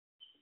 Okay.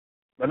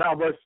 But now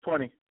verse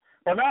 20.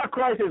 But now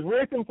Christ is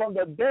risen from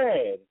the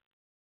dead.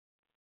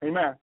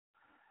 Amen.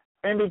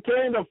 And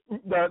became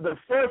the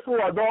first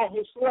fruit of those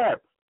who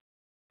slept.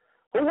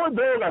 Who were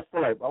those that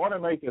slept? I want to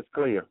make this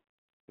clear.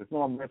 There's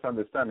no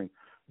misunderstanding.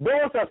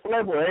 Those that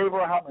slept were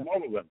Abraham and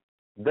all of them.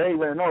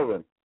 David and all of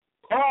them.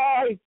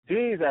 Christ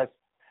Jesus.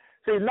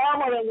 See,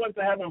 none of them went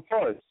to heaven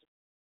first.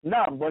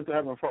 None went to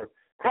heaven first.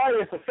 Christ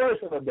is the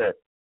first of the dead.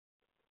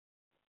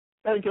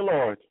 Thank you,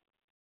 Lord.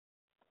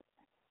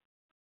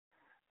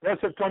 Verse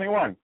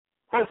 21.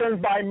 For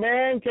since by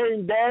man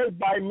came death,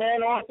 by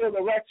man also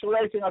the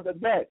resurrection of the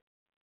dead.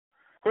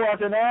 For as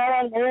in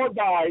Adam all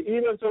die,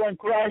 even so in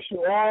Christ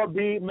shall all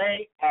be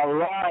made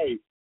alive.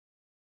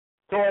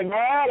 So in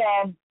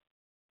Adam,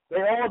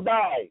 they all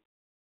die.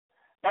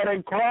 But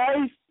in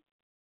Christ,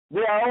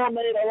 they are all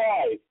made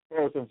alive,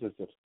 brothers and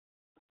sisters.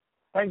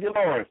 Thank you,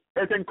 Lord.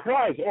 It's in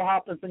Christ. All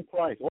happens in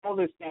Christ. All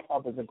this stuff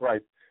happens in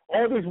Christ.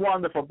 All these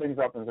wonderful things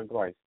happen in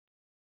Christ.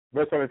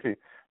 Verse 17.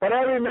 But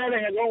every man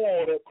in his own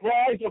order,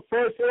 Christ the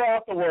first or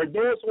afterward.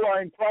 Those who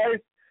are in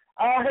Christ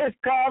are his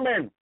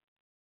coming.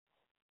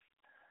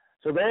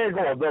 So there you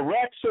go. The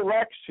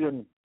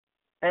resurrection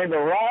and the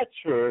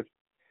rapture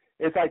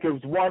is like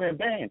it's one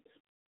event.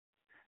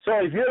 So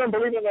if you don't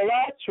believe in the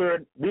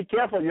rapture, be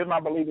careful you're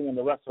not believing in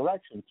the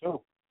resurrection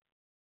too.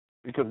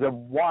 Because the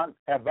one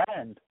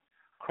event,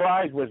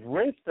 Christ was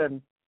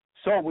risen,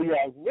 so we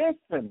are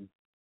risen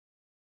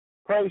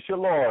Praise you,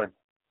 Lord.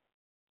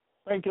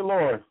 Thank you,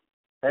 Lord.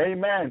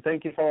 Amen.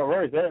 Thank you for our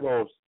words. There it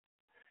goes.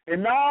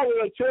 And now we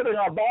are children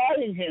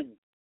abiding him,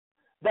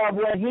 that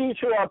when he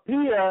shall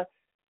appear,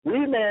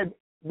 we may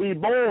be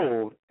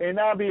bold and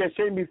not be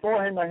ashamed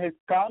before him at his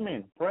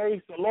coming.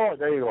 Praise the Lord.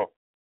 There you go.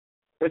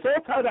 It's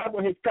all tied up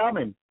with his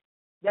coming.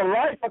 The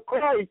life of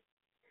Christ,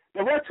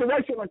 the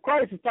resurrection of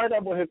Christ is tied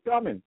up with his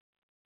coming.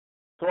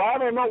 So I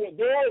don't know what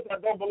those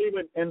that don't believe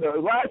in the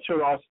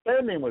rapture are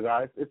standing with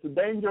us. It's a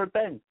dangerous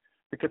thing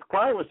because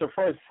Christ was the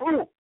first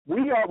fruit.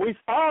 We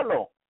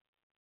follow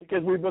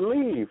because we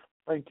believe.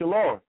 Thank you,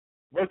 Lord.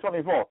 Verse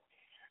 24.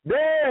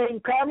 Then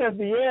cometh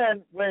the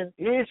end when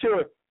he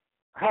should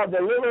have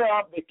delivered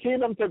up the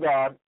kingdom to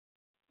God,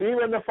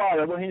 even the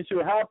Father, when he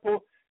should have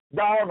put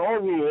down all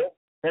rule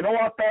and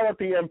all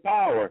authority and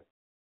power.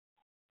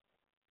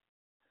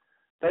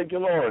 Thank you,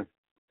 Lord.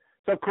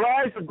 So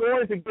Christ is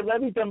going to give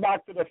everything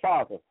back to the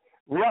Father.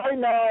 Right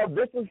now,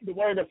 this is the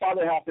way the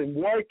Father has been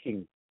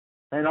working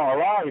in our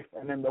life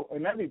and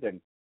in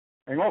everything,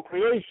 in all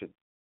creation.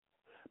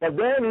 But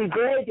then he's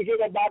going to give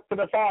it back to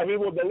the Father. He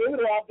will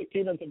deliver up the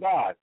kingdom to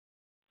God.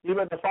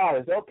 Even the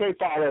Father says, okay,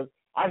 Father,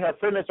 I have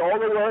finished all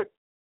the work.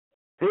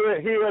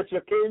 Here is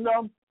your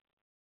kingdom.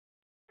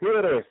 Here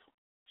it is.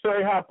 So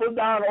he has put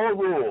down all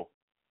rule.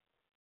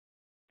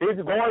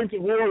 He's going to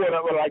rule with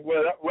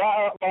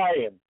a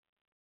lion.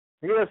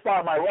 Here is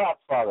my wrath,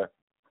 Father.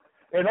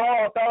 And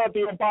all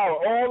authority and power.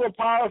 All the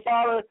power,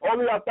 Father, all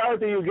the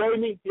authority you gave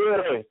me, here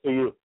it is to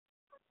you.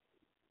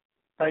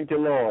 Thank you,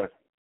 Lord.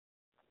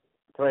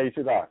 Praise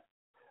you, God.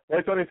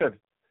 That's what he said.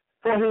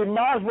 For he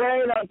must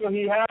reign until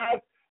he has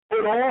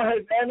put all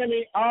his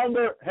enemy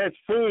under his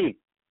feet.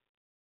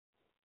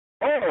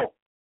 Oh,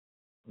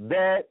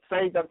 that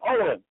Satan,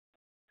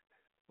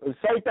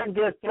 Satan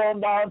gets thrown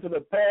down to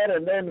the pit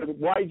and then the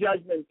white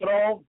judgment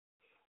throne.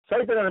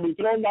 Satan is going to be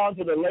thrown down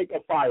to the lake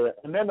of fire.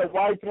 And then the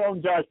white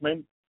throne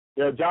judgment,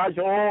 they'll judge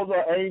all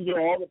the angels,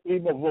 all the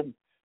people from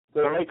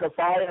the lake of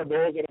fire.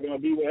 Those that are going to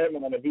be with him are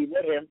going to be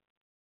with him.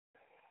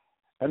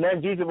 And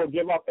then Jesus will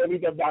give up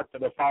everything back to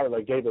the Father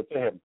that gave it to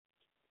him.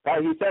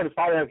 But he said, the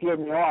Father has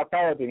given me all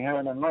authority in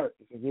heaven and earth.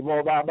 He can give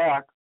all that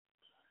back.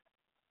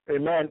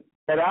 Amen.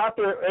 But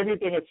after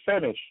everything is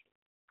finished,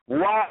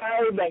 why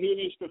that he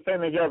needs to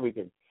finish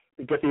everything?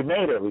 Because he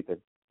made everything.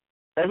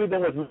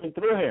 Everything was made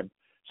through him.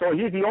 So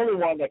he's the only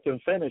one that can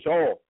finish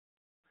all.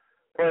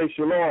 Praise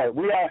you, Lord.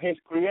 We are his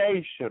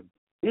creation.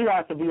 He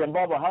has to be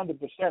above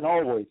 100%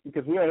 always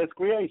because we are his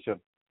creation.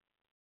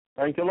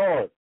 Thank you,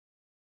 Lord.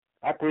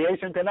 Our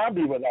creation cannot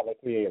be without a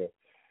creator.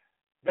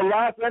 The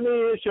last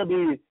enemy shall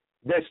be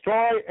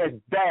destroyed as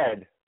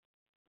dead.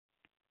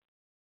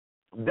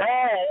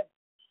 Dead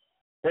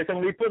is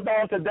going to be put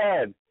down to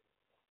dead.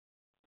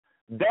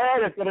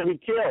 Dead is going to be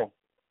killed.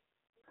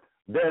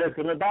 Dead is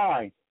going to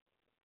die.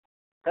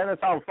 And it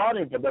sounds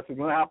funny, but that's going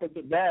to happen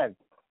to dead.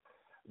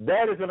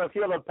 Dead is going to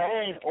feel the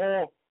pain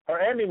or her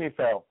enemy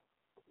felt.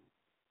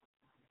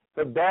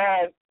 So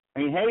dead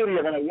and Haiti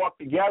are going to walk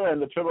together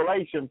in the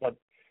tribulation, but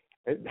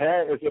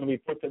dead is going to be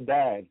put to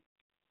death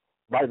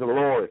by the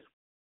Lord.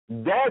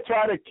 Dead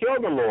tried to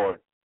kill the Lord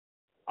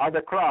on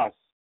the cross,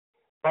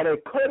 but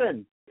it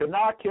could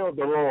not kill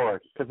the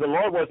Lord because the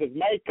Lord was his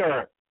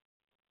maker.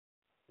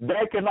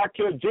 Dead cannot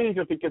kill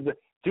Jesus because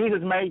Jesus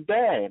made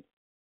dead.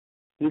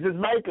 He's his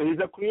maker. He's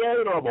the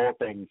creator of all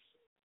things.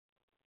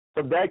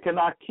 So dead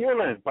cannot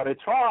kill him, but it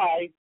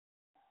tried.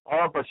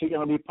 Oh, but she's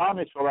going to be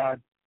punished for that.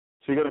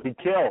 She's going to be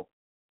killed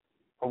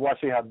for what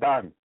she had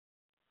done.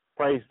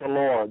 Praise the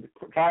Lord.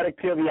 Try to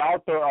kill the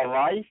author of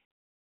life.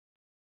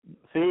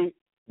 See,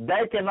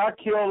 they cannot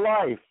kill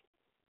life.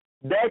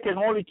 They can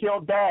only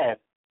kill death.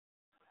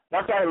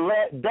 That's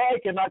why they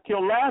cannot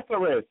kill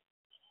Lazarus.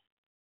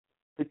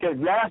 Because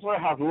Lazarus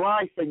has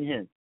life in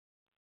him.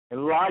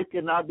 And life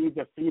cannot be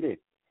defeated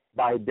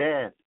by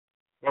death,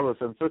 brothers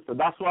and sisters.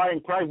 That's why in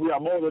Christ we are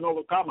more than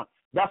overcomers.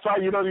 That's why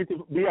you don't need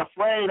to be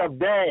afraid of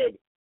death.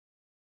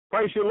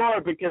 Praise you,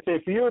 Lord, because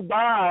if you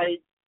die,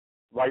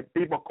 like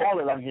people call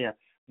it on here,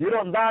 you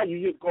don't die,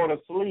 you just go to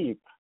sleep.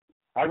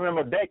 I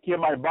remember death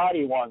killed my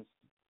body once.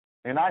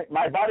 And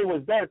my body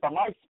was dead, but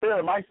my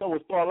spirit, my soul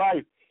was still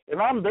alive.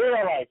 And I'm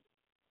there like,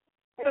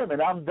 wait a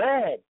minute, I'm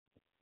dead.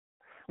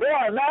 Well,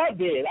 I'm not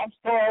dead. I'm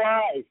still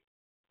alive.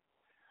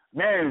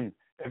 Man,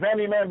 if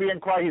any man be in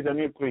Christ, he's a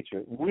new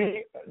creature.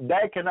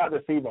 They cannot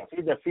deceive us.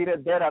 He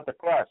defeated death at the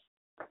cross.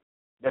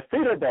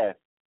 Defeated death.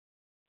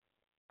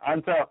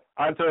 Until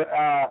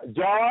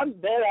John,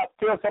 they have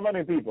killed so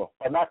many people,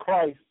 but not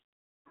Christ.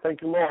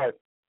 Thank you, Lord.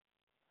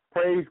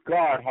 Praise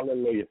God.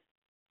 Hallelujah.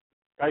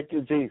 Thank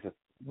you, Jesus.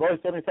 Verse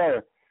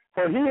 27.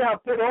 For he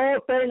hath put all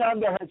things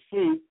under his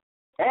feet.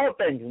 All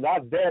things,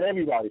 not dead,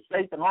 everybody.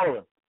 Satan, all of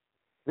them.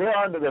 They're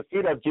under the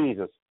feet of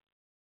Jesus.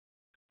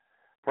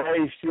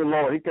 Praise you,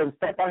 Lord. He can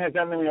step on his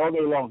enemy all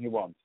day long he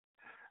wants.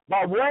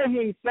 But when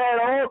he said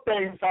all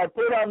things are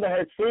put under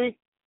his feet,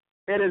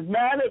 it is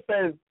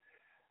manifest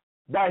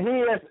that he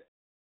is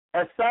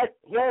a sect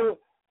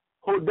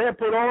who did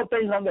put all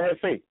things under his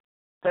feet.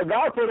 So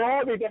God put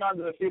everything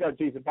under the feet of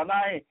Jesus, but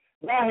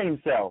not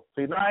himself.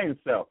 See, not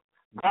himself.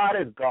 God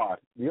is God,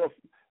 the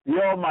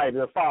Almighty,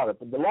 the Father,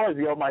 but the Lord is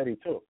the Almighty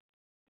too.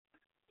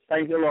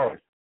 Thank you,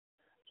 Lord.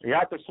 You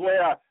have to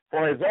swear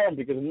for his own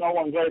because there's no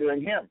one greater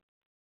than him.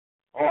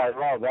 Oh, I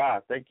love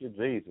that. Thank you,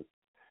 Jesus.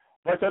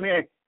 Verse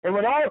 28, and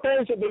when all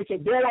things shall be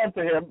subdued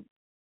unto him,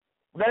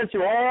 then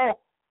shall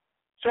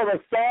the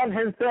Son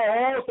himself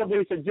also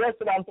be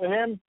suggested unto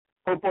him,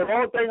 who put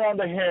all things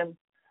unto him,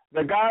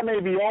 that God may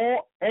be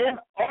all in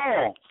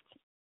all.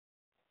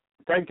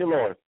 Thank you,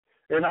 Lord.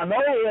 In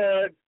another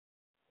word,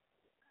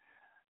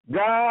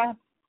 God,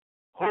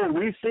 who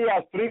we see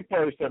as three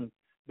persons,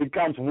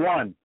 becomes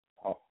one.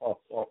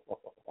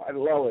 I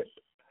love it.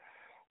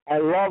 I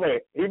love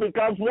it. He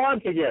becomes one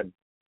again.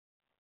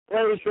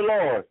 Praise the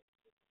Lord.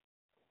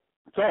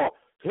 So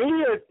he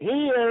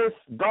is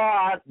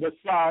God the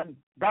Son,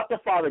 God the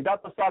Father, God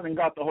the Son, and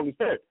God the Holy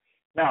Spirit.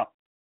 Now,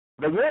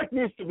 the work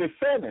needs to be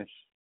finished.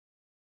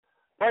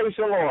 Praise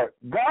the Lord.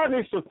 God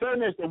needs to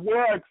finish the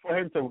work for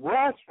him to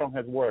rest from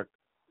his work.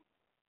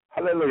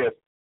 Hallelujah.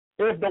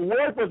 If the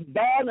work was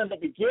done in the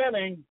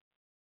beginning,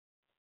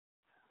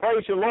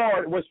 praise the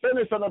Lord, was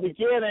finished from the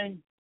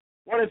beginning,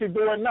 what is he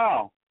doing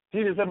now?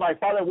 Jesus said, my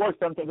Father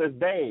works unto this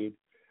day,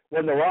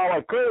 when the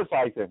world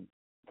criticized him.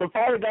 So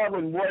Father God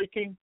was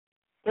working,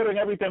 putting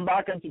everything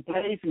back into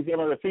place. He's going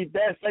to defeat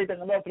death, Satan,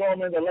 and they'll throw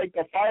him in the lake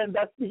of fire, and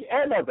that's the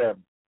end of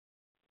them.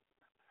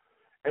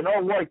 And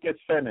all work gets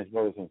finished,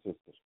 brothers and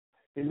sisters.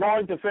 He's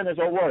going to finish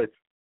all work.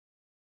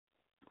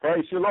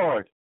 Praise the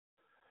Lord.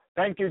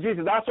 Thank you,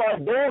 Jesus. That's why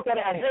those that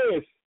are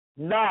his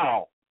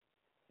now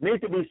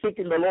need to be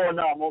seeking the Lord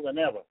now more than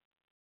ever.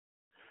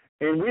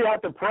 And we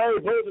have to pray,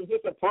 brothers and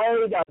sisters,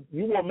 pray that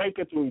you will make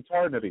it to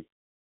eternity.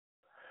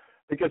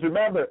 Because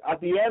remember, at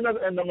the end of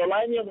in the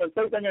millennium, when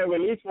Satan is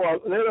released for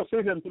a little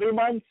season, 3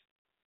 months,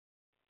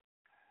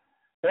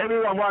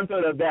 everyone runs to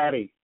their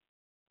daddy.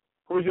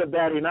 Who's your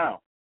daddy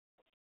now?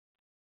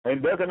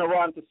 And they're going to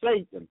run to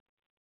Satan,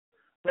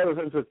 brothers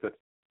and sisters.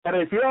 And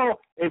if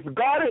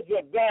God is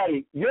your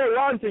daddy, you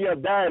run to your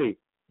daddy.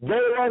 They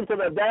run to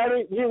the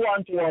daddy, you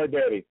run to our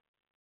daddy,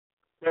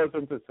 brothers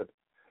and sisters.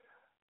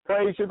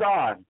 Praise you,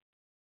 God.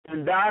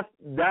 And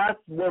that's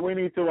what we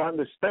need to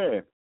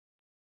understand.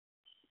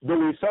 Do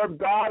we serve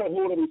God or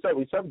who do we serve?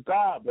 We serve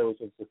God, brothers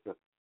and sisters.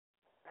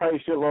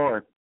 Praise you,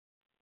 Lord.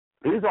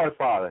 He's our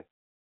Father.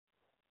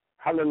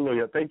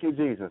 Hallelujah. Thank you,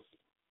 Jesus.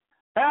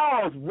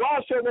 Else,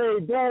 what should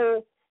they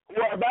do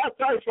who are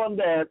baptized from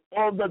dead,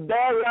 or the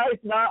dead rise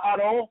not at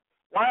all?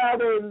 Why are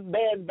they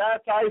being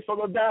baptized from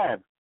the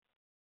dead?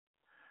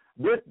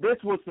 This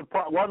was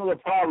one of the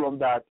problems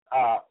that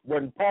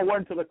when Paul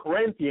went to the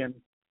Corinthians,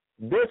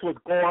 this was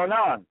going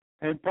on.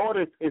 And Paul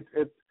is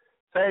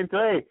saying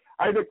today,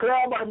 I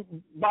declare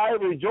by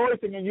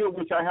rejoicing in you,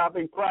 which I have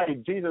in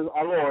Christ, Jesus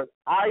our Lord,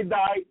 I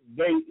die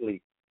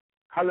daily.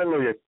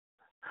 Hallelujah.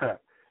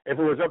 If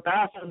it was a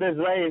pastor this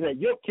way, he said,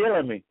 you're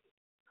killing me.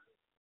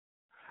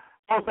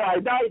 So I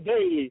die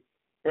daily.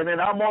 And in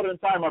our modern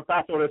time, a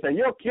pastor would say,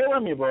 you're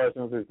killing me, brothers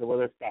and sisters, with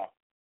this stuff.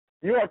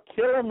 You are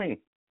killing me.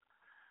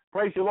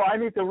 Praise the Lord. I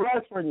need to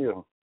rest from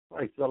you.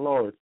 Praise the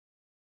Lord.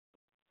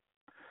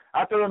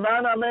 After the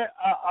man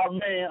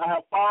I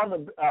have found,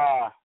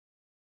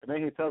 and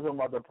then he tells them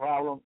about the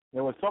problem.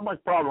 There was so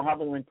much problem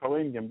happening in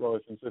Corinthians,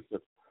 brothers and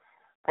sisters.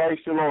 Praise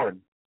the Lord.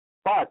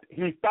 But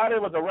he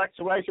started with the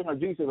resurrection of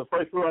Jesus, the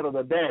first fruit out of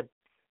the dead.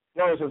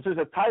 Brothers and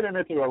sisters, tied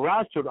into the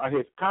rapture at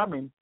his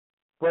coming.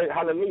 Praise,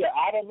 hallelujah.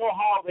 I don't know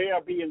how they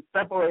are being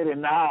separated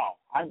now.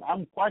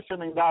 I'm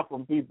questioning that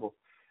from people,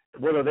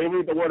 whether they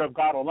read the Word of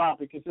God or not,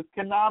 because it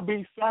cannot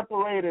be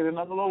separated. In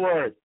other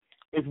words,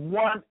 it's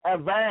one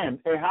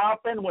event. It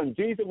happened when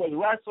Jesus was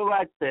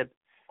resurrected.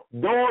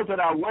 Those that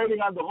are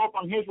waiting on the hope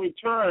on his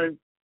return,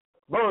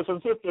 brothers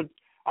and sisters,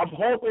 are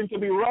hoping to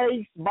be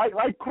raised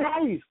like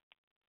Christ.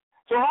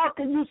 So how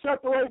can you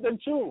separate the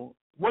two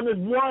when it's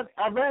one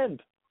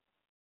event?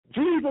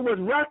 Jesus was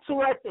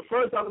resurrected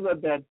first out of the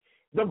dead.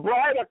 The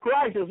bride of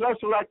Christ is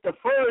resurrected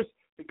first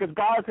because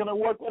God's going to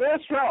work with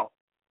Israel.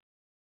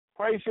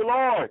 Praise you,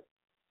 Lord.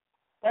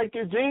 Thank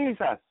you,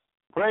 Jesus.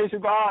 Praise you,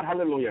 God.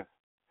 Hallelujah.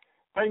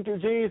 Thank you,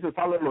 Jesus.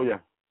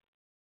 Hallelujah.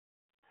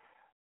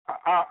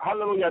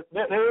 Hallelujah.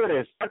 There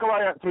it is.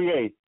 Zechariah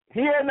 3:8.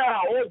 Hear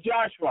now, O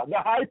Joshua, the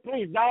high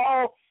priest,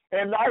 thou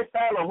and thy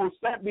fellow who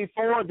sat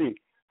before thee.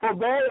 For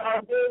they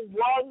are being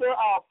wandered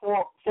out.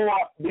 For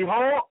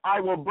behold, I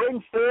will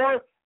bring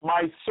forth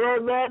my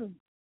servant,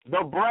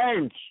 the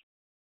branch.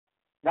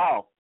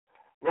 Now,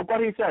 look what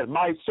he says.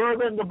 My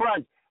servant, the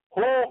branch.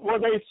 Who will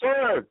they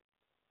serve?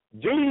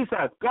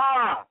 Jesus,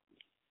 God.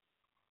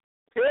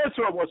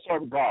 Israel will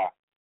serve God.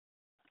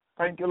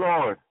 Thank you,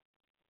 Lord.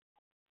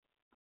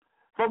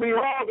 For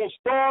behold, the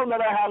stone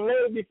that I have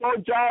laid before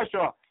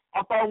Joshua,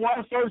 upon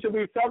one stone shall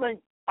be 7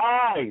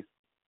 eyes.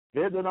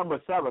 There's the number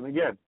 7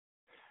 again.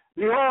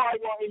 Behold, I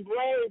will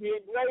engrave the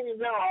engraving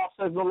thereof,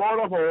 says the Lord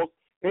of hosts,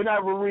 and I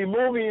will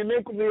remove the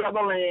iniquity of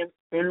the land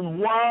in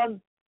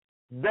one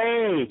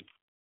day.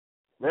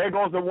 There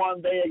goes the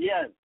one day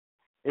again.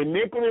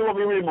 Iniquity will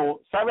be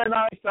removed. 7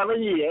 eyes,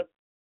 7 years.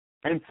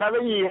 And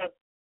 7 years,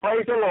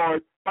 praise the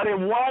Lord, But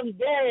in one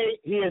day,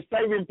 he is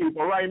saving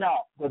people right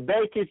now. The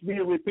day keeps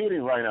being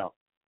repeating right now.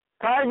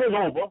 Time is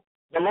over.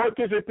 The Lord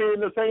keeps repeating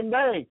the same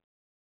day.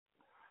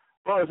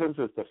 Brothers and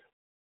sisters,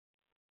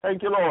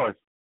 thank you, Lord.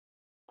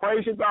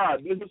 Praise you,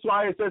 God. This is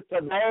why it says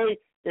today,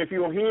 if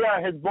you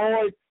hear his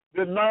voice,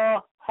 do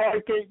not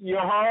harden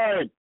your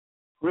heart.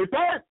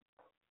 Repent.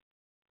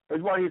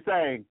 Is what he's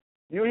saying.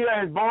 You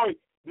hear his voice,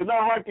 do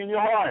not harden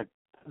your heart.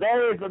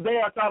 Today is the day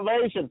of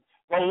salvation.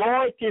 The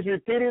Lord keeps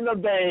repeating the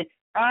day,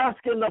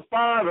 asking the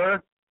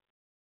Father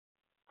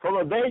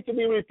for the day to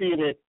be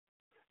repeated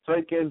so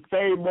he can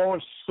save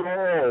more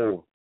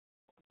soul.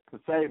 To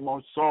save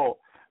more soul.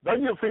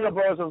 Don't you feel,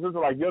 brothers and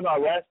sisters, like you're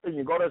not resting?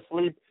 You go to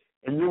sleep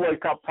and you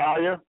wake up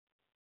tired.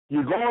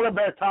 You go to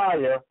bed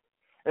tired,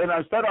 and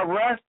instead of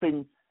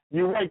resting,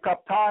 you wake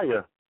up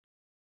tired.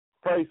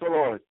 Praise the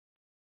Lord.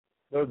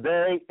 The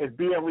day is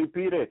being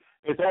repeated.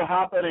 It's all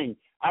happening.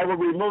 I will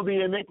remove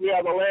the iniquity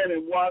of the land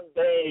in one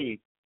day.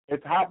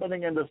 It's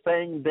happening in the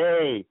same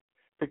day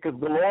because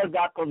the Lord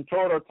got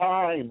control of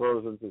time,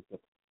 brothers and sisters.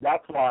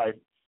 That's why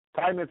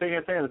time is in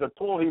his hands. It's a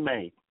tool he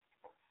made.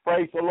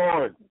 Praise the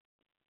Lord.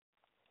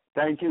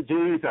 Thank you,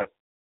 Jesus.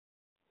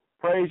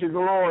 Praise you, the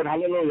Lord.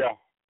 Hallelujah.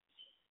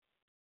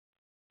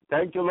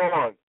 Thank you,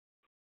 Lord.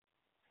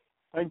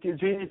 Thank you,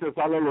 Jesus.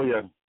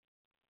 Hallelujah.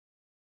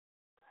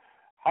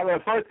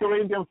 Hallelujah. 1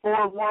 Corinthians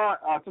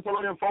 4:1,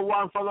 Thessalonians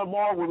 4:1.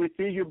 Furthermore, we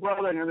receive you,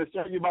 brethren, and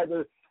understand you by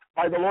the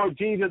Lord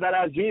Jesus, that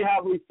as ye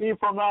have received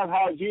from us,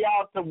 how ye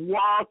ought to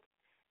walk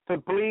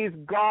to please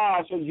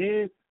God, so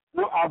ye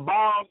will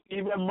abound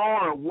even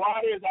more.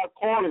 What is our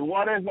calling?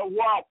 What is the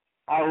walk?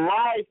 Our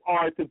life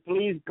are to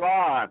please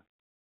God.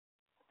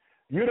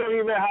 You don't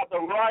even have the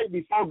right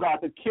before God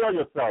to kill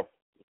yourself.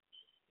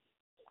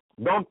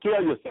 Don't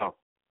kill yourself.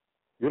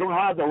 You don't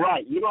have the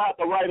right. You don't have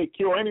the right to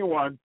kill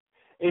anyone.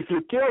 If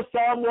you kill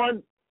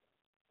someone,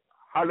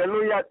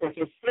 hallelujah, it's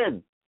a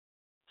sin.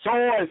 So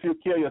if you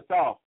kill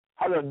yourself,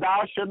 hallelujah,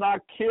 thou shalt not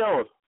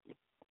kill.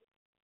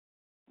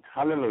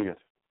 Hallelujah.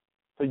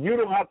 So you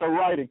don't have the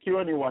right to kill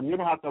anyone. You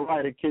don't have the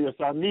right to kill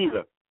yourself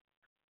neither.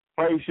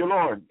 Praise you,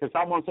 Lord. Because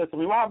someone says to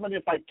me, what happens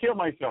if I kill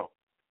myself?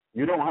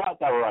 You don't have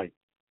that right.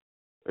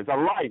 It's a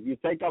life. You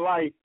take a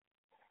life.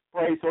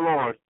 Praise the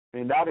Lord.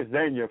 And that is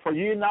danger. For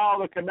you now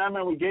the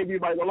commandment we gave you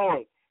by the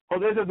Lord. For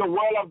this is the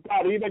will of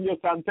God, even your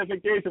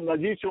sanctification, that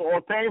you should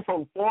obtain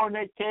from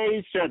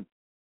fornication.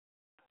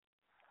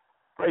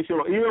 Praise you,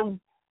 Lord. Even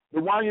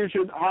the one you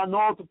should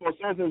know to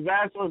possess is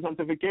vessel and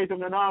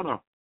sanctification and honor.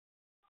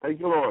 Thank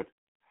you, Lord.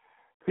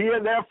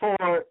 Here,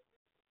 therefore,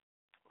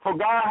 for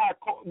God hath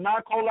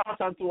not called us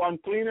unto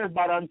uncleanness,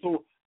 but unto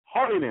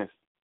holiness.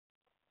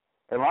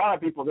 And a lot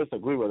of people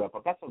disagree with that,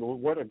 but that's what the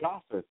word of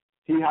God says.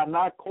 He had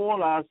not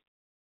called us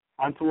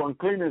unto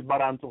uncleanness,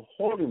 but unto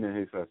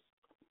holiness, he says.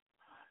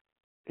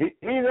 He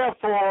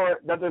therefore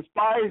that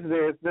despise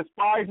this,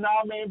 despise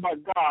now named by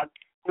God,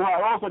 who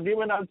hath also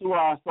given unto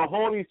us the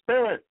Holy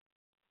Spirit.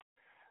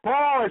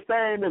 Paul is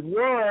saying this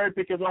word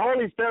because the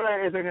Holy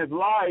Spirit is in his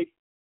life,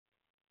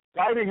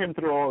 guiding him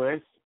through all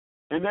this.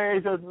 And then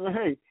he says,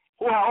 hey,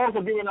 who hath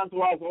also given unto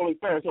us the Holy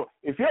Spirit. So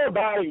if you're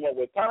doubting what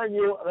we're telling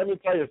you, let me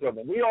tell you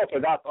something. We also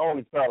got the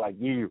Holy Spirit like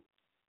you.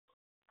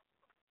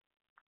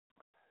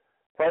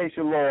 Praise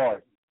the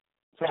Lord.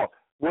 So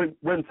when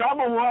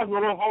someone who has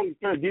the Holy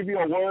Spirit give you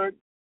a word,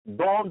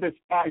 don't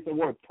despise the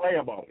word. Pray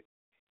about it.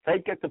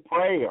 Take it to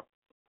prayer.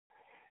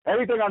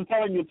 Everything I'm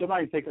telling you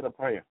tonight, take it to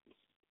prayer.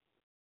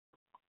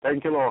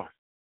 Thank you, Lord.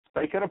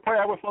 Take it to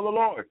prayer before the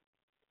Lord.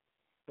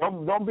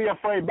 Don't be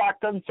afraid.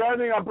 But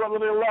concerning our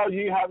brotherly love,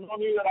 ye have no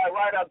need that I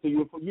write unto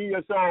you, for ye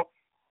yourself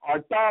are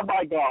taught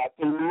by God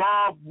to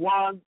love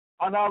one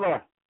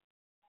another.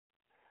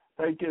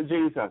 Thank you,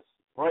 Jesus.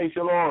 Praise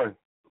you, Lord.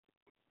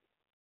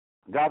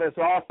 God is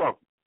awesome.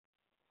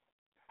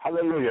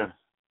 Hallelujah.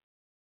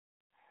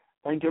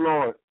 Thank you,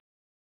 Lord.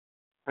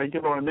 Thank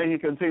you, Lord. And then he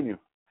continues.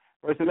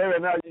 Verse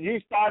 11, now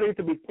ye started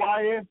to be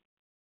quiet.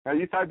 Now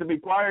you started to be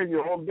quiet in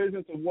your own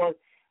business and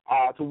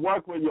to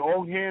work with your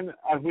own hand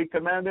as we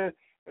commanded.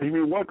 And you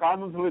may work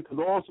honestly to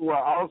those who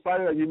are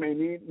outside that you may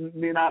need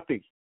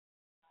nothing.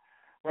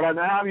 But I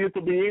now have you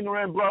to be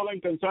ignorant, brethren,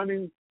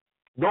 concerning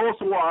those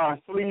who are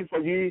asleep, for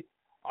ye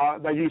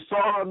that ye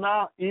sorrow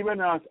not,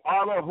 even as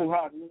others who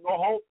have no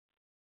hope.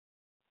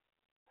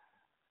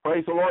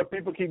 Praise the Lord.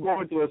 People keep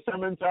going to the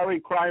cemetery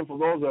crying for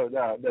those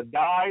that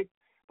died.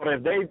 But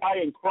if they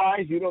die in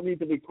Christ, you don't need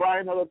to be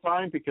crying all the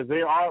time because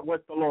they are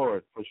with the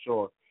Lord for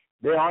sure.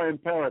 They are in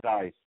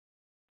paradise.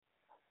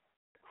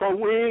 For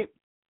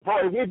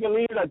if we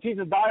believe that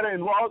Jesus died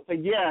and rose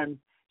again,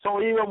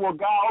 so even will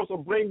God also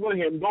bring with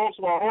him those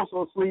who are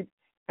also asleep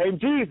in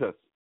Jesus.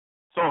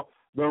 So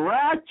the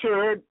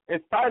rapture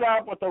is tied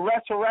up with the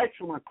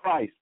resurrection of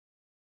Christ.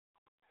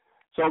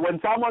 So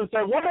when someone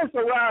says, what is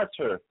the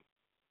rapture?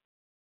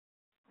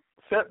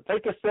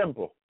 Take it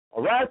simple.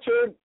 A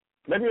rapture,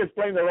 let me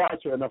explain the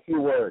rapture in a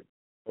few words.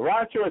 The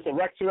rapture is a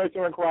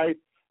resurrection of Christ.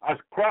 As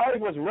Christ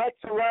was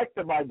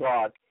resurrected by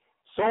God,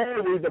 so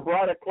we, the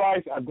bride of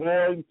Christ, are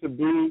going to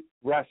be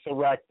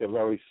resurrected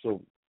very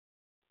soon.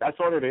 That's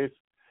what it is.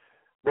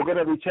 We're going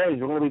to be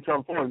changed. We're going to be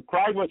transformed.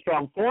 Christ was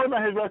transformed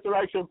by his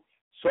resurrection,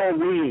 so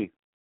we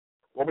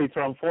will be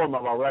transformed by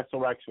our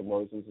resurrection,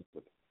 brothers and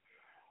sisters.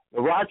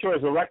 The rapture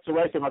is the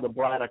resurrection of the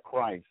bride of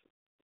Christ.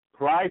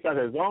 Christ has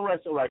his own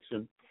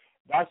resurrection.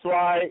 That's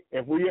why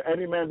if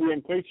any man be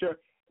in creature,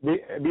 be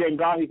in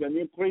God, he's a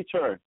new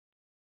creature.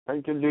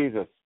 Thank you,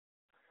 Jesus.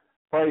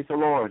 Praise the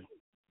Lord.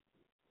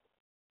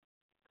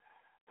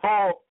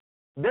 So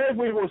this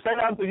we will say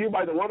unto you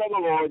by the word of the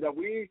Lord, that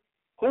we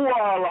who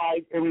are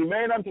alive and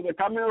remain unto the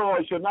coming of the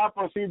Lord should not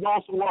precede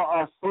those who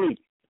are asleep.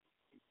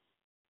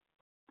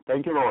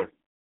 Thank you, Lord.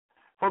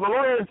 For the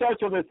Lord himself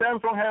shall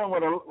descend from heaven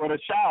with a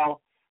shout,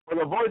 with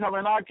the voice of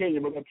an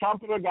archangel, with the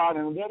trumpet of God,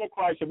 and the dead of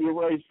Christ shall be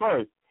raised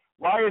first.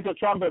 Why is the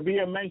trumpet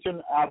being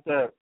mentioned at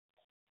the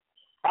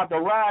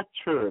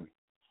rapture,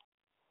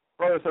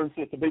 brothers and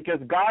sisters? Because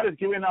God is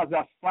giving us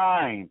a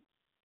sign.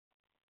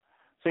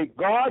 See,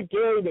 God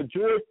gave the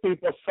Jewish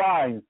people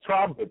signs,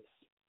 trumpets,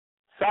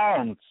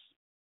 sounds.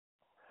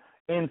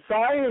 And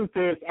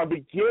scientists are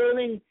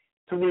beginning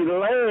to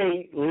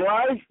relay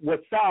life with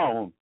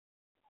sound.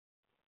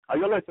 Are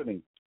you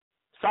listening?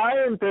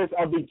 Scientists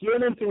are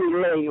beginning to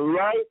relay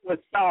life with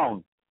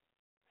sound.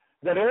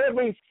 That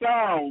every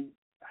sound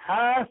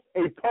has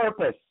a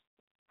purpose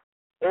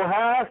or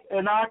has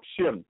an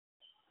action.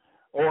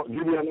 Or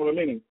give you another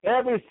meaning.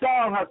 Every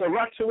sound has a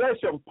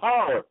resurrection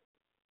power.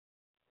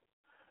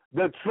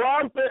 The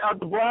trumpet of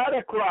the bride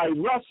of Christ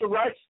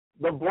resurrects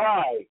the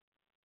bride.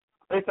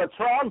 It's a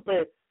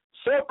trumpet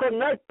so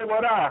connected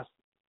with us.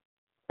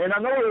 In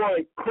another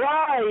way,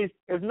 Christ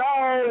is not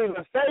only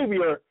the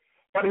Savior,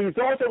 but he's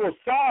also the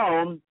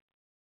sound.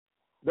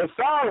 The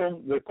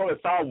sound, they call it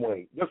sound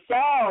wave. The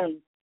sound,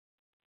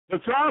 the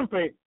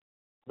trumpet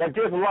that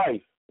gives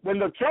life. When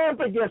the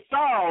trumpet gets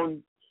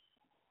sound,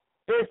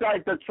 it's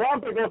like the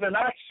trumpet goes in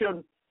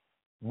action,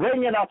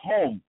 bringing us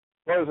home,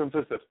 brothers and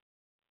sisters.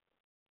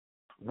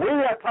 We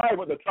are tied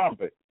with the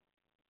trumpet.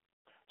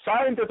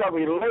 Scientists are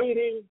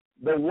relating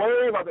the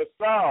wave of the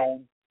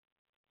sound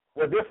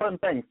with different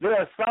things.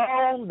 There's a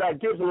sound that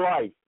gives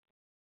life.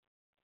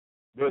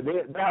 They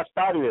have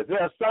studied it.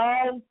 There's a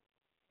sound,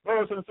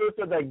 brothers and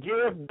sisters, that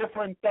give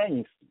different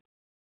things.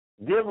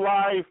 Give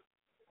life.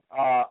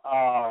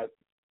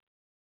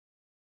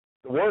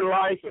 The word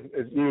life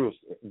is used.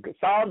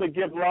 Sound that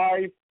gives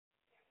life.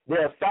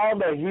 There's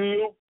sound that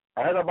heal.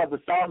 I heard about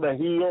the sound that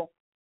heal.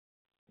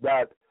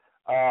 That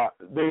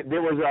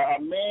there was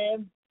a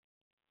man,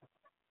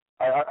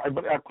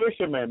 a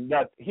Christian man,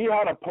 that he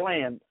had a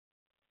plant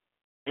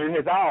in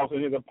his house,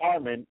 in his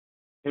apartment,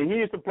 and he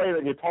used to play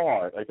the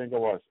guitar, I think it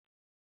was.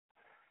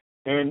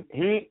 And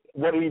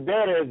what he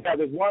did is that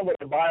there's one with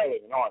a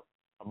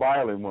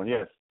violin one,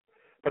 yes.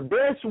 But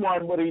this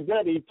one, what he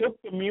did, he took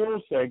the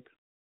music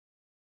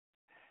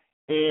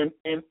and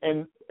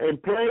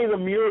played the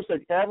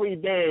music every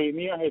day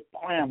near his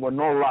plant with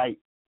no light,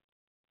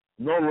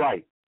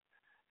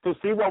 to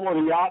see what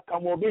the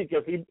outcome will be.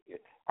 Because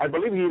I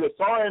believe he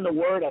saw it in the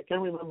Word. I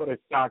can't remember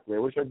exactly. I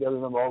wish I did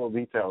remember all the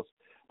details.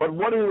 But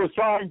what he was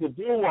trying to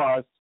do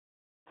was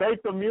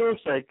take the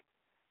music,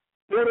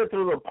 put it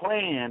through the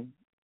plan,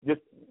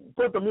 just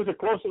put the music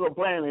close to the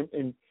plan,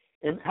 and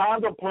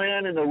have the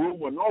plan in the room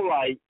with no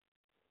light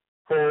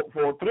for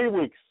 3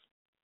 weeks,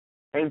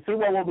 and see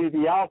what will be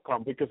the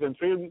outcome. Because in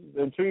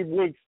 3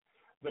 weeks,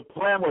 the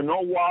plant with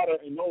no water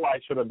and no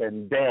light should have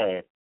been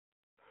dead.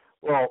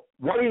 Well,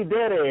 what he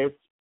did is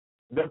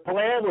the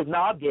plant was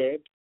not dead,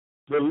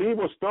 the leaf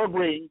was still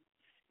green,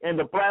 and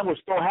the plant was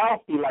still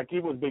healthy, like he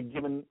was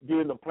giving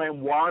the plant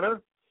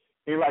water,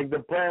 and like the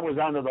plant was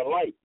under the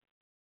light,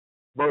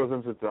 brothers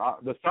and sisters,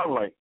 the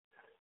sunlight.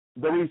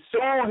 The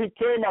result he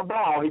came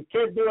about, he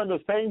kept doing the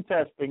same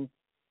testing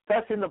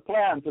the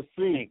plant to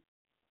see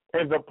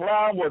if the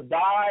plant would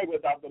die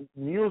without the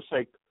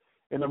music,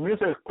 and the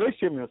music is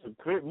Christian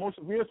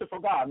music for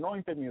God,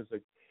 anointed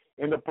music,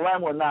 and the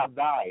plant would not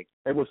die.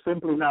 It would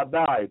simply not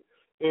die.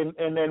 And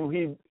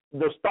then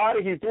the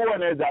study he's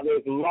doing is that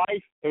there's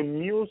life in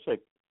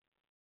music,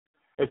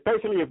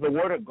 especially if the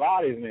Word of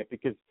God is in it,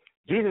 because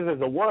Jesus is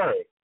the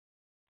Word.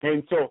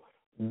 And so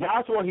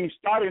that's what he's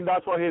studying,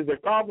 that's what he's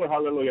discovered,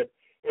 hallelujah.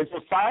 And so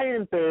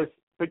scientists,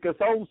 because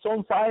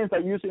some scientists are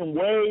using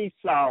wave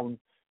sound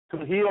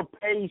to heal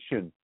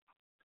patients,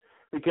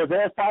 because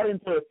they're starting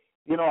to,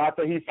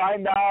 after he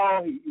find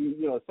out,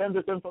 he sends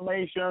this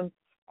information,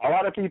 a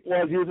lot of people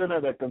are using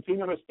it, they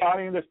continue to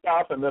studying this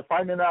stuff, and they're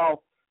finding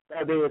out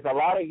that there is a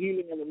lot of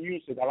healing in the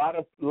music, a lot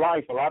of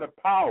life, a lot of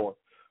power.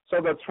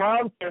 So the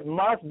trumpet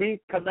must be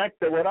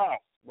connected with us,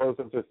 brothers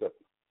and sisters.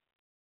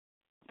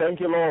 Thank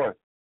you, Lord.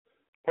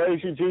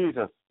 Praise you,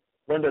 Jesus.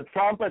 When the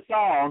trumpet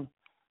sound,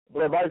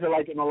 the Bible says,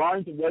 like an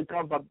alarm to wake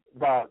up,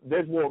 but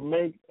this will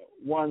make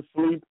one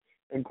sleep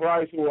in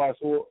Christ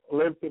who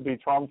live to be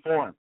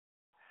transformed.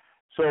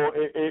 So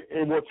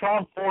it will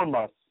transform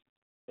us.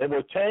 It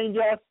will change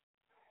us.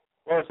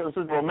 Brothers and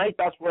sisters, will make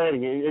us ready.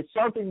 It's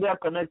something there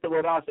connected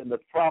with us in the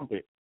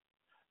trumpet.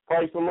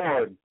 Praise the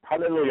Lord.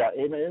 Hallelujah.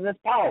 And it's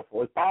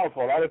powerful. It's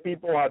powerful. A lot of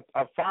people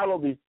have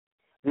followed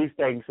these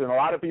things, and a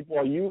lot of people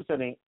are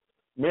using it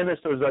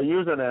ministers are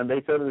using it, and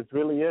they said it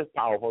really is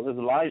powerful. There's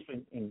life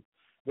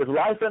there's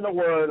life in the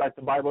word, like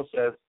the Bible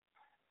says,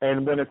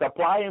 and when it's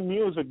applying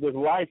music, there's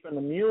life in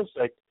the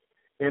music,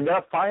 and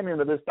they're finding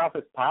that this stuff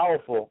is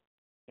powerful.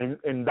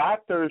 And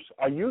doctors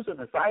are using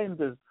it,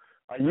 scientists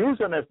are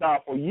using it now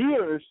for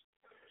years,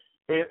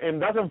 and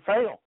doesn't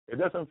fail. It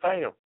doesn't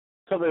fail.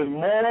 So there's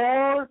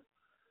more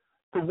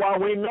to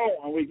what we know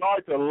in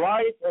regard to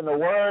life and the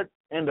word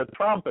and the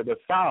trumpet, the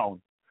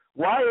sound.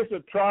 Why is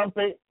the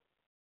trumpet,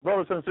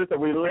 brothers and sisters,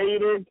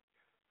 related?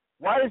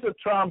 Why is the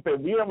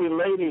trumpet being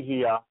related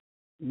here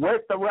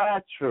with the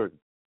rapture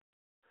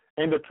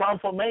and the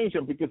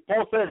transformation? Because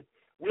Paul said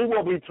we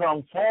will be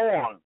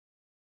transformed.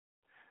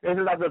 It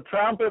is that the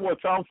trumpet will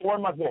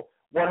transform us. Well,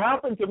 what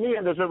happened to me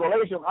in this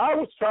revelation, I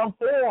was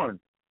transformed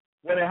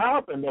when it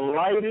happened. The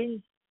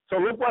lighting. So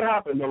look what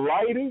happened. The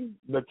lighting,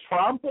 the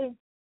trumpet,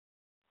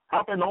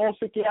 happened all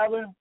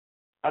together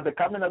at the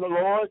coming of the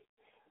Lord.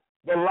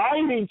 The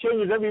lighting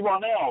changes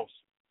everyone else,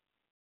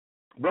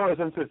 brothers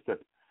and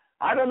sisters.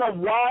 I don't know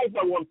why,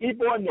 but when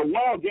people in the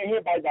world get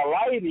hit by the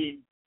lighting,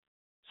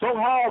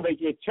 somehow they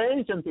get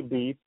changed into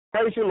beasts.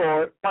 Praise the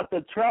Lord. But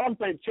the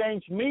trumpet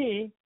changed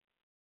me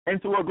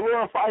into a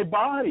glorified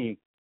body.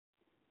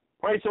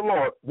 Praise the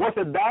Lord. Was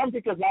it done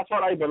because that's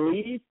what I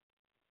believe?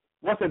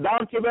 Was it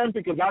done to them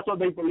because that's what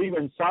they believe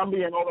in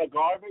zombie and all that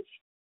garbage?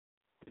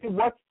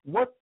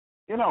 What,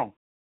 you know,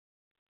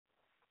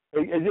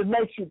 it just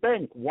makes you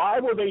think, why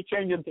were they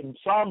changing to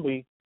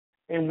zombie,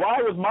 and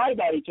why was my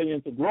body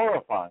changing to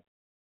glorified?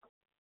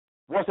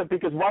 Was it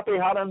because what they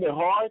had in their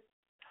heart?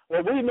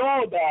 Well, we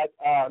know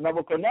that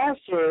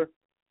Nebuchadnezzar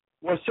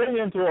was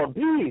changing to a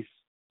beast.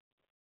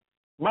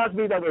 Must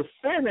be that the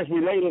sin is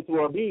related to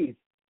a beast.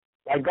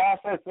 Like God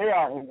says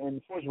there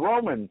in First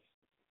Romans,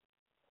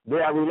 they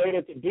are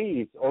related to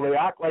beasts, or they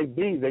act like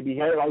beasts, they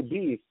behave like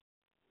beasts.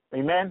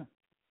 Amen?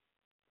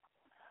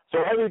 So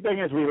everything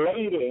is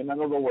related, in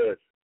other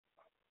words.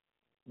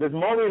 There's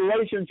more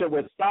relationship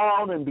with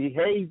sound and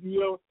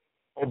behavior,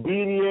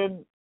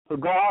 obedience to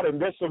God and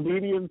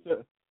disobedience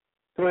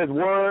to His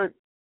word.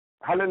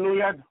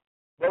 Hallelujah.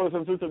 Brothers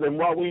and sisters, than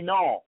what we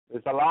know.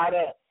 There's a lot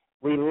of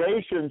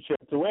relationship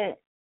to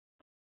it.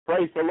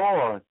 Praise the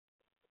Lord.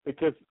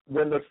 Because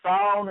when the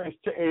sound is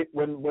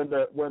when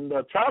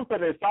the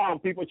trumpet is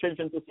sound, people change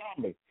into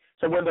zombie.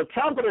 So when the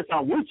trumpet is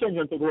sound, we change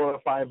into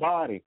glorified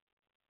body.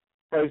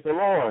 Praise the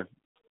Lord.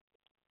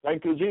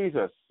 Thank you,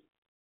 Jesus.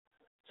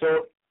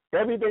 So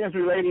everything is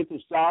related to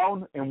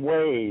sound and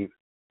wave.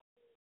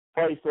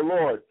 Praise the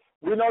Lord.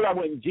 We know that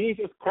when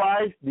Jesus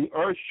Christ, the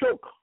earth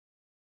shook.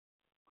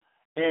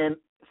 And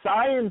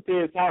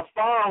scientists have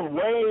found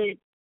wave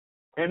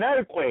and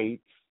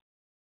earthquakes.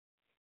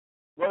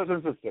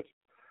 Brothers and sisters,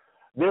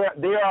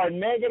 there are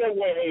negative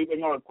wave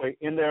and earthquake,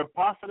 and there are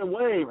positive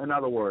wave, in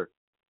other words.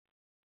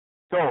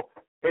 So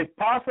it's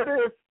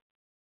positive,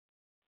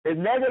 it's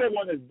negative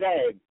when it's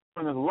dead,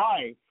 when it's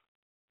life.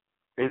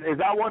 Is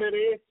that what it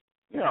is?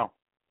 You know,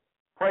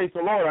 praise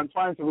the Lord. I'm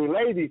trying to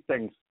relay these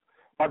things.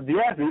 But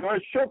yes, the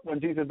earth shook when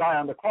Jesus died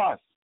on the cross.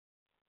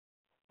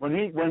 When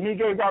he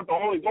gave out the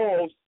Holy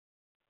Ghost,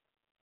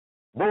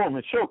 boom,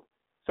 it shook.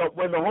 So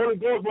when the Holy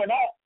Ghost went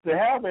up to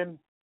heaven,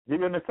 give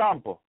you an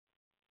example.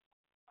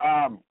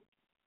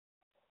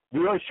 The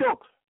earth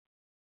shook.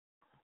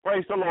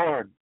 Praise the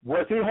Lord.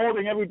 Was he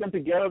holding everything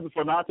together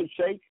for not to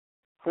shake?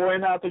 For it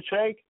not to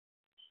shake?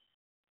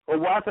 Or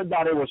was it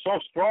that it was so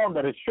strong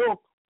that it shook?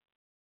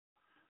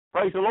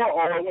 Praise the Lord.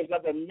 Or was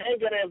that the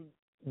negative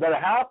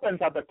that happens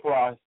at the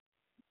cross,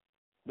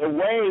 the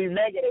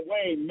negative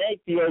wave, make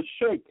the earth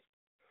shake?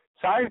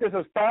 Scientists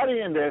are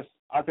studying this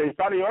as they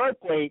study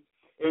earthquake,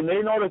 and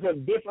they notice a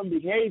different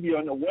behavior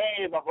in the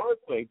wave of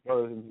earthquake,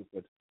 brothers and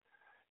sisters.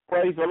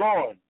 Praise the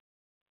Lord.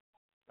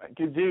 Thank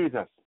you,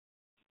 Jesus.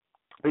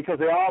 Because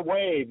they are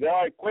waves, they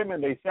are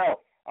equipment they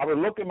sell. I was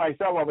looking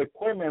myself of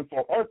equipment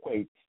for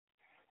earthquakes.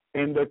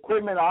 And the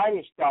equipment I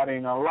was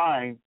studying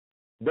online,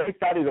 they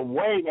study the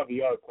wave of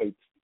the earthquakes.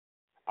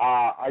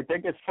 I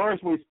think it's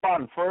first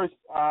response. First,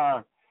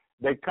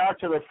 they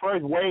capture the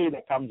first wave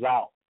that comes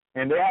out.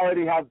 And they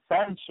already have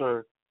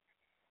sensors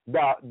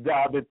that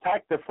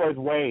detect the first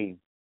wave.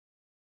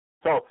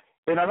 So,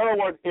 in other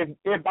words, if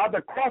at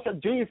the cross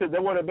of Jesus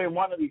there would have been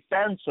one of these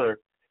sensors,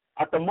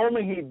 at the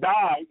moment he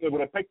died, it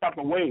would have picked up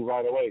the wave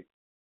right away.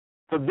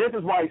 So this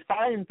is why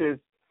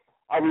scientists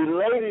are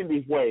relating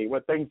these waves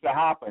with things that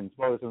happen,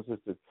 brothers and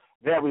sisters.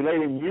 They are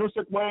relating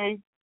music wave,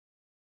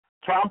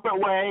 trumpet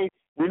wave.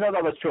 We know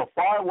that the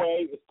shofar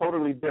wave is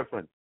totally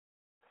different.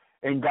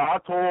 And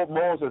God told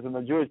Moses and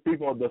the Jewish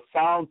people the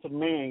sound to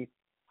me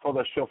for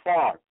the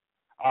shofar.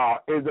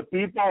 If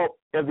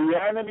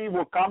the enemy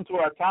will come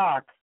to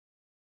attack,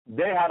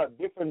 they had a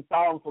different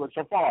sound for the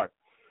shofar.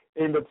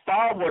 And the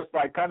sound was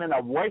like kind of an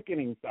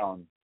awakening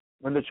sound.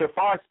 When the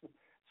shofar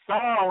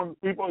sound,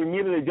 people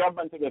immediately jump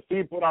into the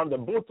feet, put on the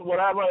boots or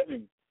whatever,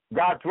 and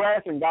got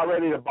dressed and got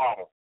ready to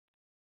battle,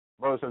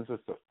 brothers and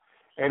sisters.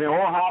 And it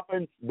all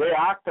happened, they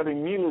acted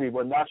immediately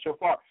when that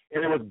shofar.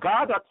 And it was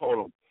God that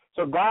told them.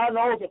 So God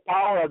knows the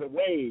power of the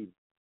wave,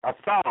 of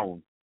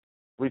sound.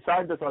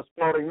 scientists are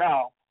exploring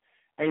now,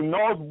 and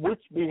knows what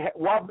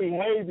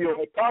behavior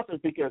it causes,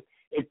 because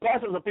it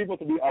causes the people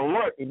to be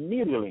alert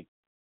immediately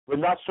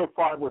when that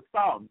shofar would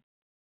sound.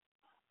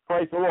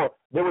 Praise the Lord.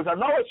 There was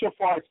another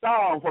shofar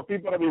sound for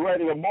people to be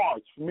ready to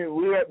march,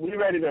 be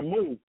ready to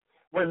move.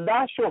 When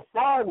that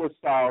shofar would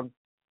sound,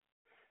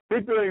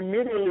 people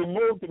immediately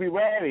moved to be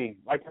ready,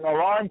 like an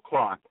alarm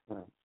clock.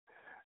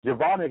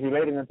 Giovanni is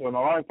relating into an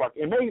alarm clock.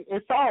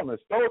 It sounds.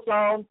 It's still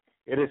sound.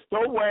 It is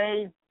still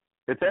way.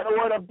 It's in the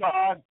Word of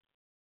God.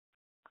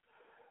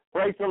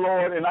 Praise the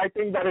Lord. And I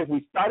think that if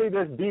we study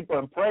this deeper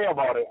and pray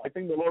about it, I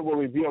think the Lord will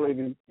reveal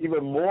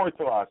even more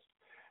to us.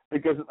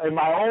 Because in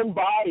my own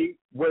body,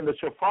 when the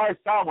shofar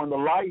sound, when the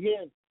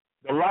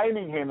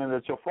lightning hit in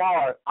the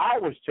shofar, I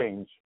was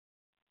changed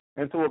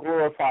into a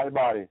glorified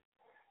body.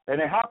 And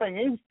it happened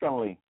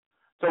instantly.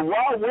 So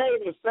what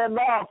wave was sent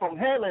down from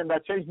heaven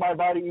that changed my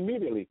body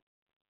immediately?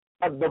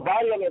 But the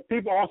body of the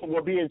people also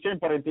were being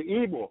changed into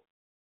evil,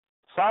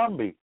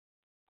 zombie.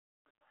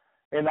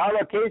 In other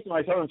occasions,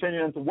 I saw them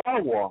changing into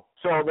werewolf.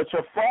 So the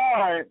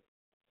shofar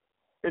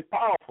is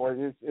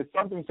powerful. It's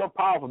something so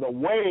powerful. The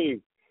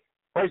wave.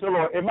 Praise the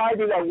Lord. It might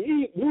be that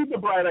we the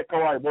bride of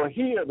Christ, will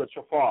hear the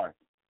shofar.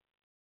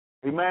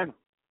 Amen.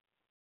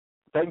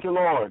 Thank you,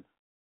 Lord.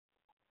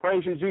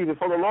 Praise you, Jesus.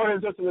 For the Lord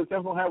himself to the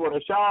temple of heaven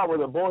with a shout, with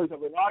the voice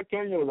of an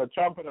archangel, with the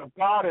trumpet of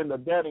God, and the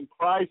dead in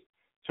Christ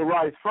to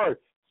rise first.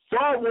 So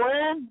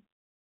when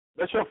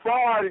the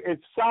shofar is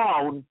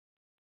sound,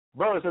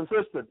 brothers and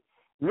sisters,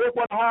 look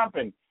what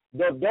happened.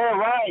 The dead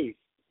rise.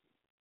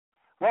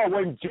 Well,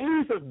 when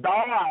Jesus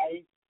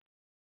died,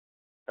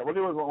 what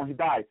was when he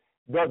died?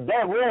 The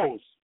dead rose.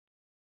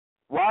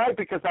 Why?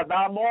 Because at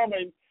that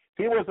moment,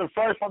 he was the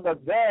first from the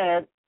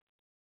dead.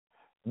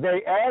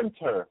 They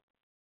enter.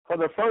 For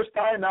the first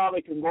time now,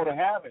 they can go to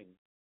heaven.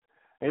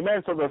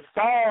 Amen. So the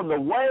sound, the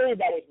wave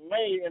that was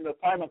made in the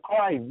time of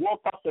Christ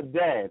woke up the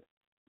dead.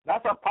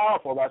 That's how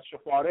powerful that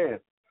shofar is.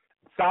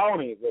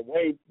 Sounding, the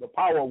wave, the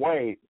power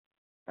wave.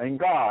 And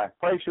God,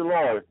 praise you,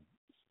 Lord.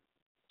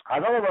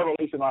 Another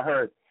revelation I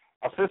heard,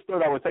 a sister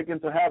that was taken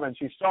to heaven,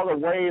 she saw the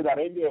wave that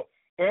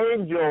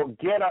angel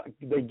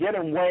get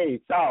in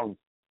wave sounds.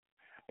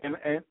 And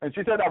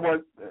she said that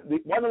one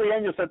of the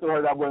angels said to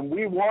her that when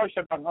we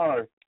worship on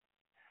earth,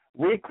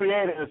 we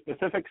created a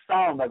specific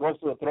sound that goes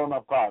to the throne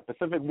of God,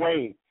 specific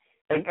wave.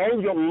 An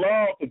angel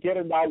loves to get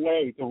in that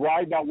wave, to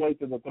ride that wave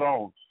to the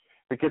throne,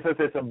 because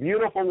it's a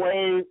beautiful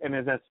wave and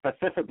it's a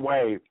specific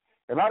wave.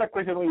 And a lot of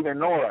Christians don't even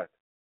know it.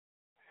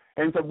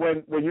 And so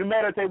when you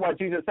meditate what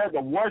Jesus said,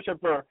 the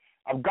worshiper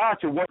of God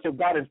should worship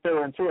God in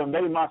spirit and truth, and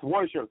they must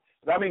worship.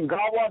 I mean,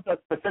 God wants a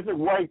specific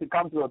way to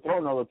come to the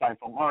throne all the time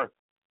from earth.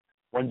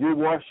 When you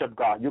worship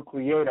God, you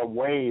create a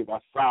wave, a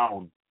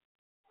sound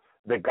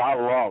that God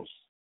loves.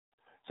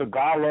 So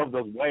God loves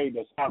those waves,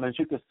 the sound, and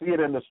she could see it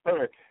in the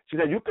spirit. She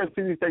said, you can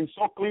see these things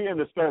so clear in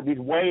the spirit, these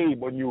waves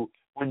when you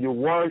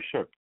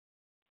worship.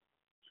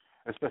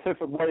 A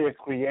specific way is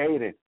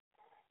created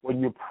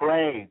when you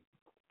pray.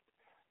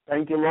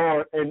 Thank you,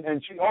 Lord.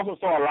 And she also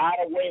saw a lot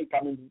of waves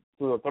coming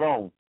to the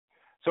throne.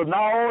 So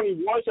not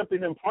only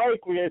worshiping and prayer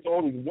creates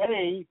all these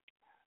waves,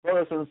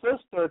 brothers and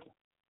sisters,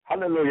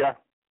 hallelujah,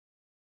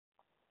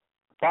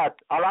 but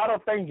a lot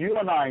of things you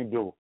and I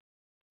do.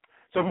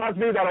 So it must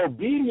be that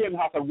obedience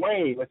has a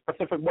way, a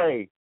specific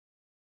way.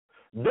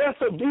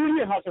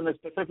 Disobedience has a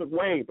specific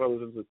way,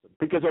 brothers and sisters,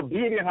 because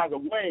obedience has a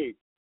way.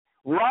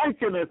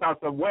 Righteousness has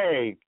a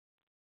way.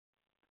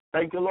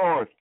 Thank you,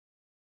 Lord.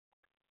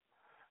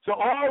 So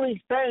all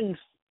these things,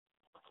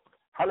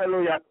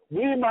 hallelujah,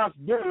 we must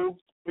do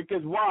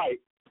because why?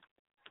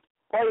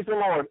 Praise the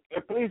Lord.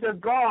 It pleases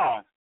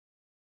God.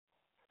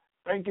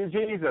 Thank you,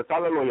 Jesus.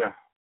 Hallelujah.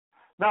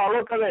 Now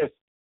look at this.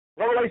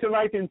 Revelation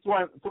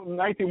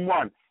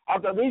 19:1.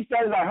 After these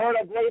things I heard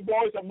a great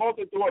voice, a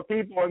multitude of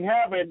people in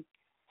heaven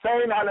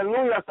saying,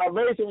 hallelujah,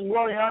 salvation and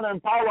glory, honor,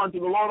 and power unto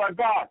the Lord our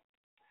God.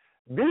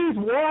 These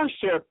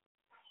worship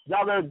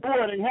that they're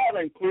doing in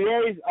heaven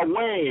creates a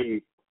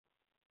wave.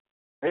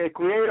 They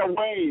create a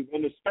wave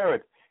in the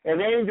spirit. An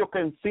angel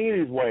can see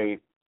his wave,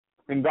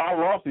 and God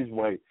loves his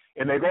wave,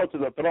 and they go to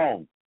the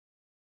throne.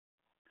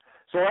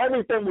 So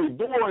everything we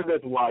do in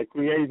this life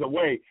creates a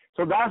way.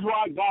 So that's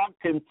why God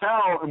can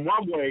tell, in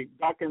one way,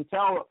 God can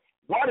tell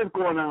what is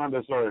going on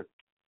this earth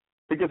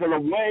because of the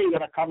way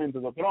that are coming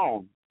to the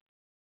throne.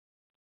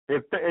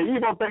 If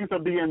evil things are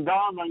being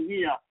done on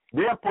here,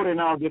 they're putting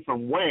out a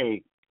different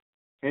way.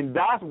 And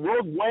that's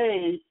what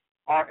ways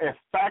are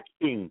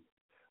affecting.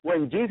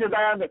 When Jesus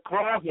died on the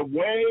cross, the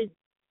way,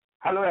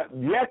 hallelujah,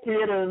 they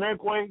created an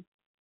earthquake,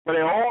 but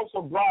it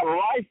also brought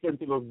life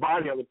into the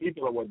body of the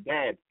people that were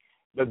dead.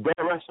 The dead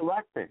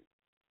resurrected.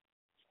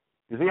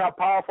 You see how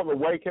powerful the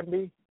way can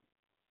be?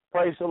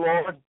 Praise the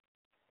Lord.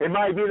 It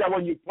might be that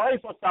when you pray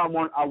for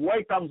someone, a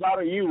way comes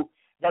out of you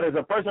that if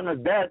the person is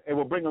dead, it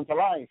will bring them to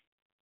life.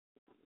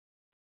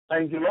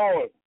 Thank you,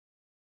 Lord.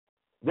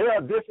 There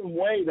are different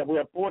ways that we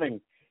are putting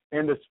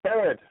in the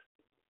spirit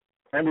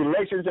and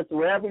relationship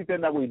to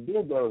everything that we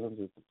do, brothers and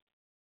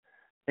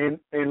sisters.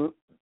 And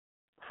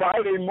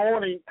Friday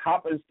morning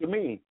happens to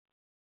me.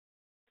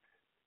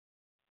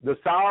 the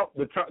sound,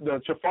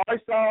 the shofar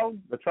sound,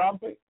 the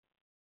trumpet,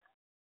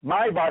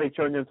 my body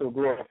turned into a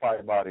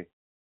glorified body.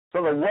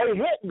 So the way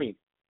hit me.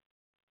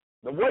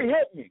 The way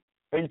hit me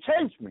and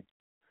changed me.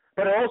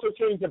 But it also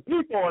changed the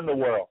people in the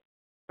world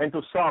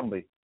into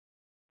zombie.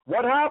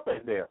 What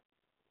happened there?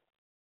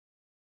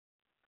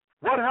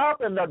 What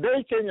happened that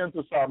they changed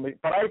into zombie,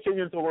 but I changed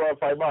into a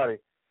glorified body?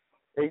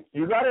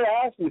 You got to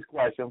ask these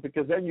questions,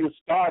 because then you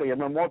study, and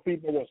the more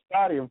people will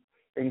study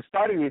and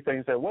study these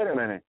things, say, wait a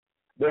minute,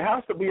 there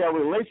has to be a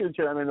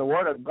relationship in the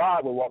Word of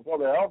God with what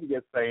Brother Elvis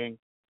is saying.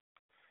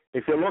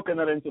 If you're looking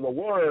at into the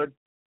Word,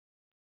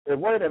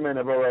 wait a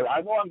minute, brother,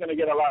 I know I'm going to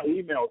get a lot of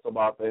emails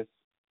about this,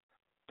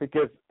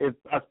 because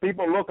as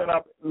people look it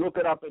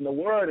up in the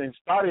Word and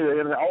study it,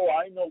 and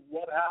I know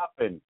what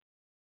happened.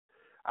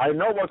 I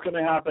know what's going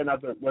to happen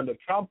when the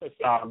trumpet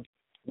sounds.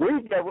 We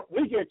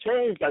get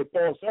changed, like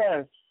Paul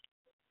says,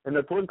 in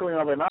the twinkling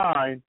of an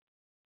eye,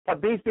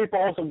 but these people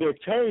also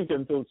get changed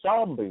into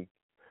zombie.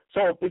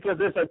 So because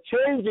there's a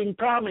changing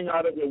coming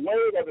out of the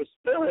weight of the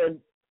Spirit,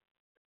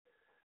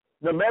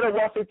 no matter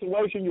what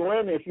situation you're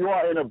in, if you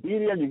are in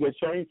obedience, you get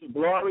changed to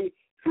glory.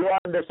 If you are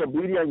in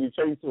disobedience, you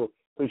change to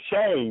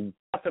shame.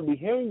 That's the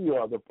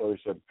behavior of the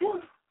person.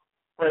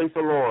 Praise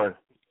the Lord.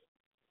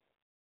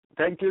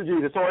 Thank you,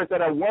 Jesus. So it's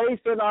a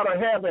wasting out of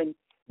heaven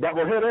that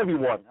will hit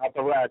everyone at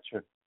the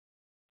rapture.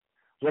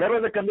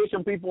 Whatever the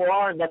condition people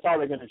are in, that's how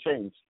they're going to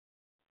change.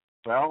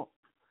 Well,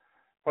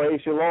 praise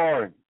you,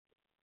 Lord.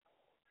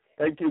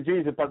 Thank you,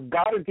 Jesus. But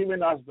God is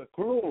giving us the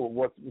clue of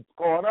what's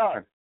going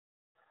on.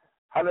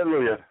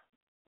 Hallelujah.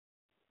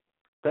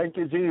 Thank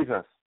you,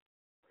 Jesus.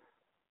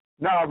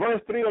 Now,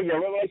 verse 3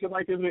 again, Revelation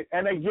 19:3.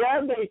 And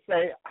again they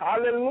say,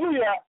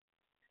 hallelujah,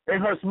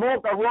 and her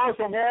smoke arose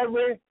from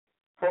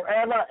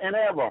forever and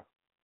ever.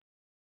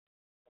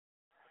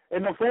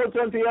 In the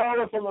 420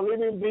 hours from the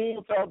living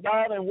being fell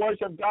down and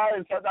worshiped God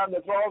and sat on the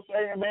throne,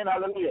 saying, amen,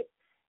 hallelujah.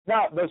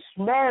 Now, the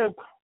smoke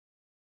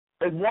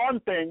is one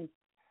thing.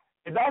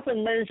 It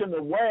doesn't mention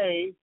the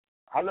way,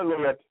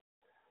 hallelujah,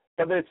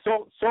 but there's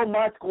so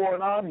much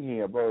going on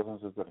here, brothers and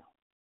sisters.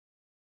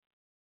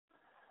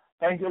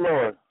 Thank you,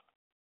 Lord.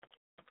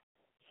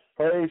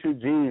 Praise you,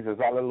 Jesus,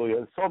 hallelujah.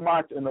 There's so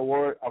much in the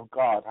Word of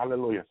God,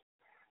 hallelujah.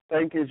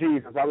 Thank you,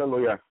 Jesus,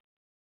 hallelujah.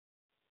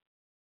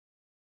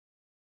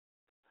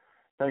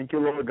 Thank you,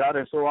 Lord. God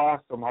is so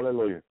awesome.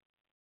 Hallelujah.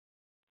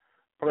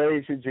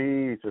 Praise you,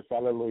 Jesus.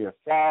 Hallelujah.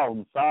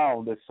 Sound.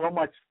 There's so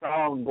much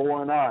sound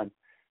going on.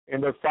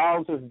 And the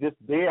sound is just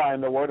there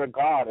in the Word of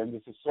God. And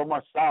there's so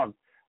much sound.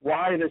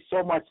 Why there's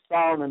so much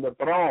sound in the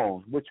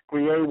throne, which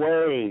create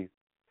waves?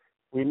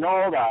 We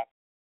know that.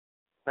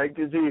 Thank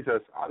you,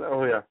 Jesus.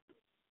 Hallelujah.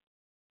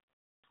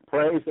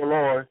 Praise the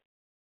Lord.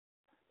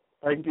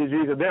 Thank you,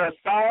 Jesus. There's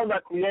a sound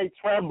that creates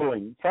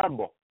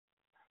tremble.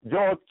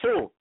 Joel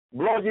 2.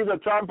 Blow ye the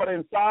trumpet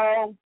in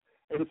Zion,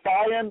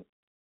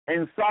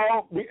 and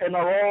sound in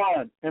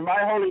Aron, in my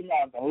holy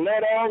mountain.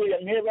 Let all the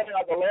inhabitants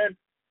of the land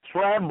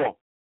tremble.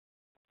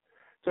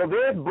 So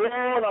this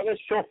blowing of this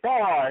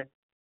shofar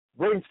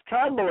brings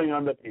trembling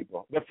on the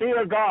people. The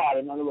fear of God,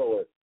 in other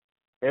words.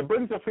 It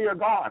brings the fear of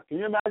God. Can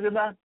you imagine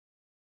that?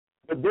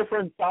 The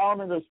different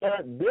sound in the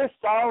spirit. This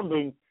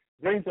sounding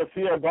brings the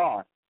fear of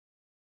God.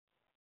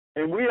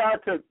 And we are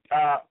to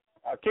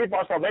keep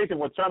our salvation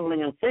with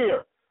trembling and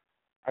fear.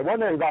 I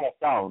wonder if that a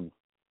sound.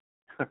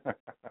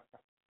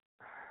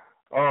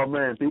 Oh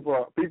man, people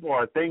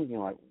are thinking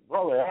like,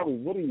 Brother Elvis,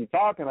 what are you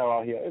talking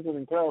about here? Isn't it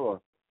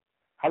incredible?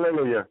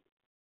 Hallelujah.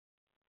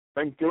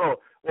 Thank you, Lord.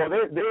 Well,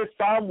 there's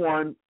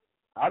someone,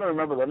 I don't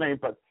remember the name,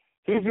 but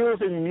he's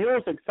using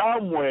music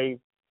some way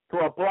to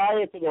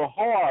apply it to the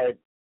heart,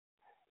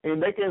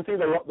 and they can see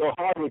the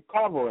heart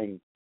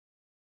recovering.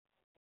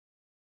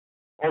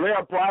 Or they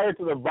apply it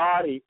to the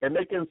body, and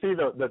they can see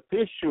the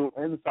tissue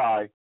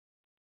inside,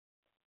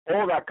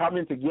 all that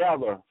coming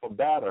together for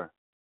better.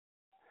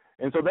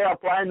 And so they're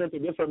applying it to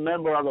different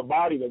members of the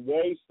body, the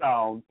wave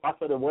sound,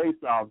 positive wave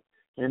sound,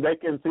 and they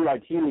can see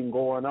like healing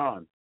going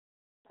on.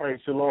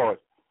 Praise the Lord.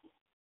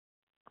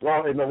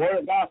 Well, in the Word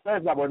of God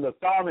says that when the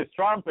sound is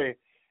trumpet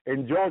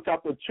in Joel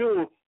chapter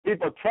 2,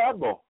 people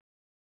tremble.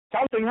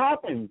 Something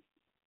happens.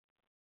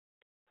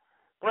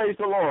 Praise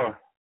the Lord.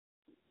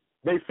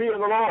 They fear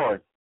the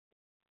Lord.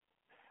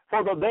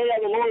 For the day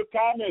of the Lord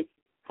cometh,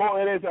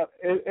 for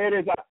it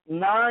is a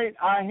nigh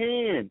at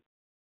hand.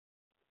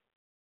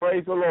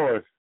 Praise the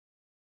Lord.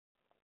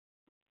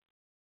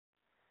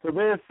 So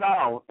there's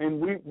sound,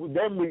 and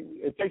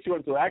it takes you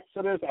into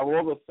Exodus of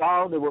all the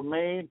sound that were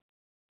made.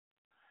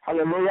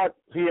 Hallelujah.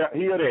 Here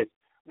it is.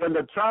 When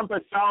the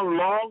trumpet sound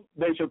long,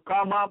 they should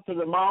come up to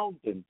the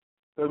mountain,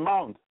 the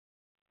mount.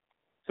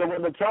 So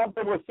when the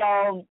trumpet was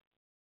sound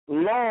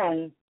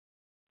long,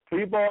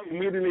 people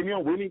immediately knew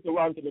we need to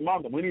run to the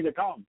mountain. We need to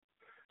come.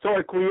 So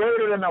it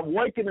created an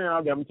awakening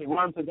of them to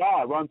run to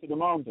God, run to the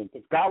mountain,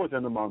 because God was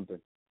in the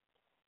mountain.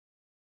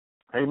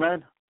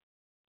 Amen.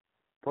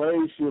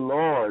 Praise you,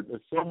 Lord.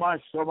 There's so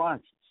much.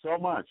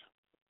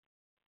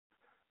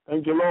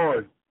 Thank you,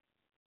 Lord.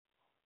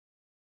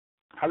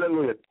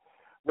 Hallelujah.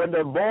 When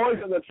the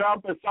voice of the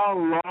trumpet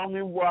sounded long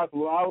and was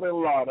loud and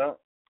louder,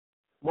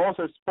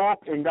 Moses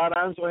spoke, and God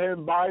answered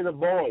him by the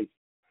voice.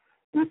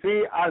 You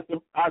see, as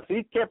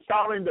he kept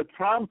sounding the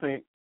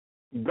trumpet,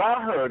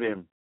 God heard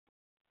him.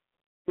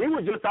 He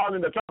was just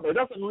sounding the trumpet. It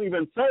doesn't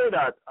even say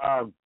that.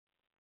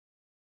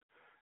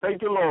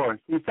 Thank you, Lord.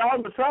 He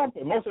sounded the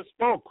trumpet. Moses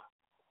spoke.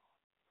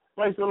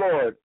 Praise the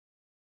Lord.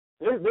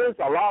 There's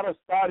a lot of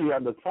study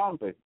on the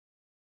trumpet.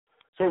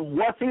 So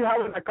was he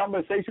having a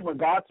conversation with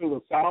God through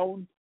the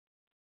sound?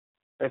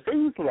 It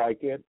seems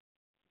like it.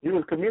 He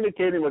was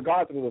communicating with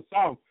God through the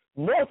sound.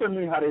 Moses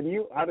knew how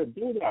to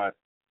do that.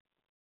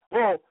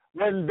 Well,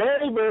 when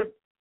David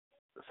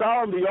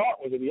sounded the harp,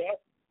 was it the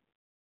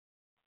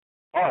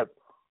harp?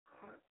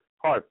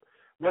 Harp.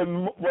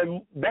 When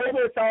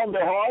David sounded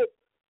the harp,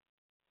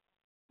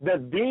 the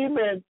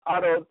demon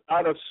out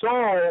of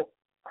Saul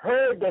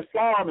heard the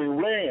sound and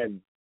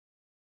ran.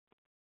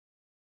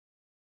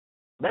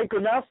 They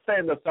could not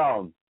stand the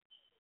sound.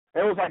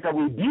 It was like a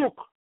rebuke.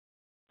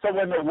 So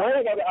when the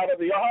word out of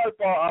the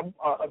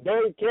harp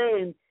they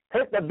came,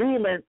 hit the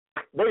demon,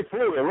 they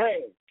flew and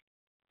ran.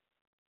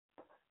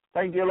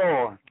 Thank you,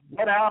 Lord.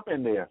 What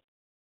happened there?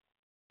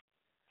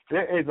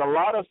 There is a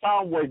lot of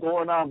sound wave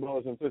going on,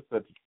 brothers and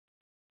sisters.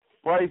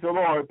 Praise the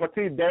Lord. But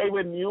see,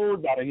 David knew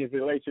that in his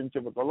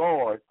relationship with the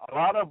Lord. A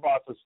lot of us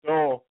are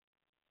still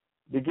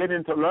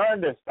beginning to learn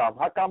this stuff.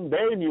 How come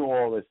they knew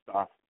all this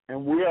stuff?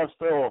 And we are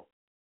still,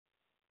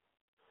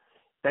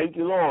 thank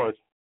you, Lord,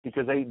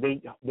 because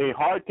they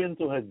hearken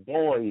to his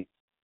voice.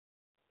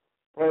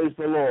 Praise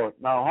the Lord.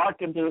 Now,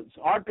 hearken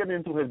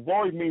into his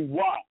voice means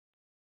what?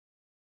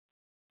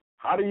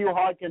 How do you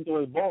hearken to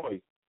his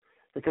voice?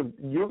 Because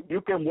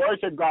you can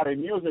worship God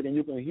in music and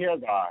you can hear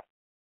God.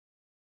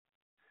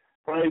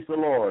 Praise the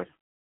Lord.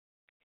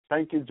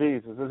 Thank you,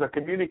 Jesus. There's a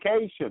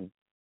communication.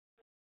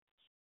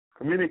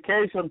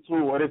 Communication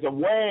through it is a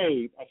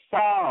wave, a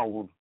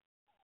sound.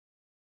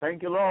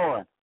 Thank you,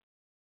 Lord.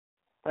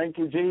 Thank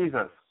you,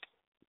 Jesus.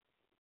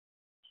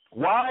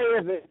 Why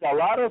is it a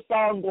lot of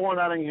sound going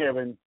on in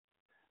heaven,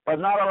 but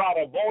not a lot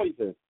of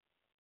voices?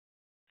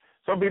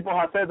 Some people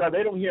have said that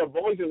they don't hear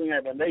voices in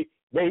heaven.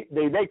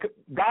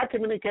 God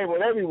communicates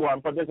with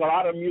everyone, but there's a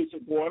lot of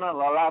music going on, a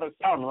lot of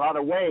sound, a lot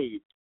of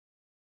waves.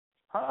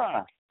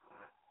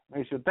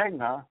 Makes you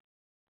think, huh?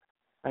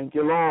 Thank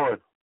you,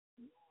 Lord.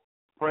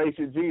 Praise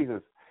you,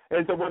 Jesus.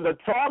 And so when the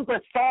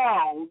trumpet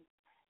sounds,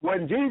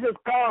 when Jesus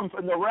comes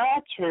in the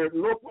rapture,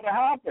 look what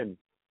happened.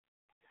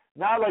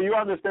 Now that you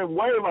understand,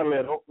 wait a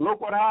little, look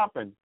what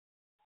happened.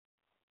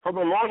 For the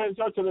Lord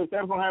himself to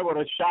descend from heaven with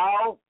a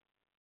shout.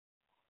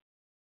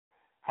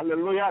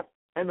 Hallelujah.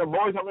 And the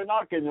voice of an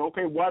archangel.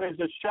 Okay, what is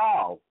a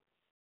shout?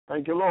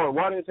 Thank you, Lord.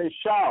 What is a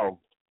shout?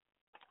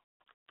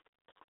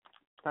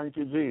 Thank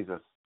you,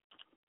 Jesus.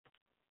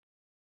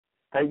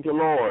 Thank you,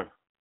 Lord.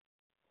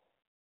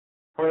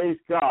 Praise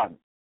God.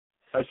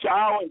 A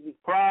shout is a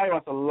cry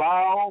was a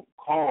loud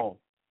call.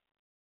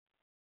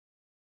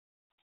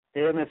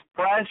 An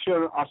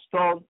expression of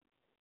strong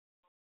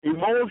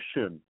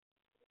emotion.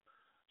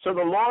 So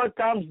the Lord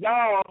comes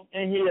down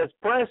and he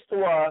expresses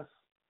to us,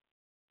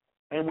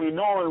 and we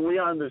know and we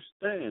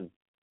understand.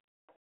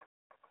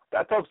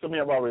 That talks to me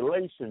about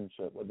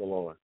relationship with the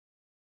Lord.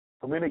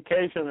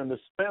 Communication in the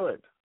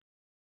Spirit.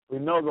 We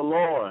know the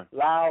Lord.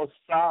 Loud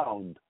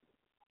sound.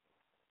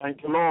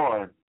 Thank you,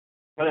 Lord.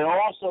 But it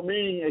also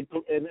means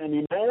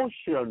an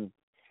emotion.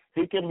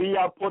 He can be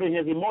outputting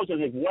his emotion,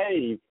 his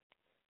wave,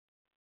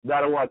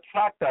 that will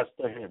attract us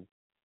to him.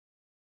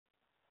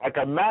 Like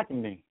a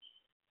magnet.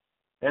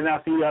 And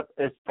as he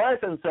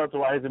expresses himself to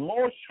us, his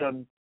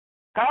emotion,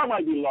 come,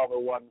 my beloved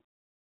one.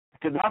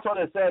 Because that's what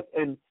it says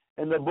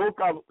in the book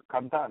of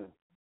Cantares.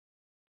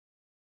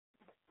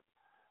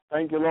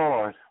 Thank you,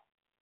 Lord.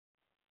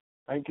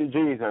 Thank you,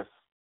 Jesus.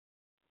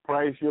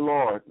 Praise you,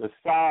 Lord. The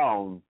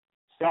Song,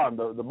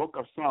 the book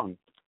of Song.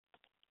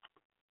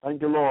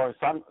 Thank you, Lord.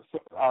 Song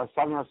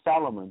of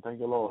Solomon. Thank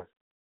you, Lord.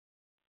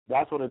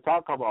 That's what they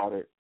talk about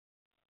it.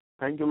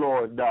 Thank you,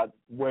 Lord, that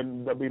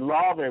when the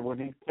beloved, when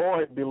he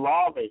called his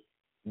beloved,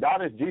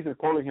 that is Jesus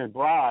calling his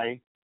bride.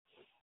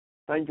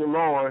 Thank you,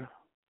 Lord.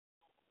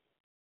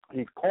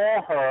 He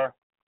called her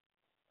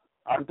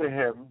unto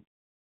him,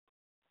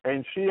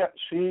 and she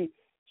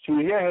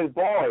hear his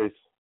voice.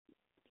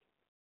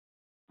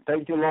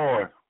 Thank you,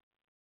 Lord.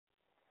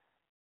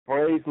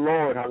 Praise the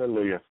Lord.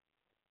 Hallelujah.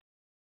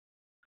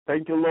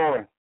 Thank you,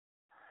 Lord.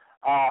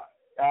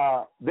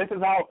 This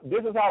is how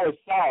it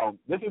sounds.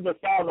 This is the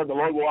sound that the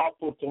Lord will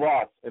output to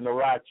us in the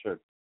rapture.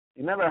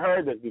 You never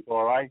heard this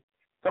before, right?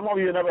 Some of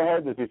you never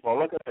heard this before.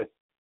 Look at this.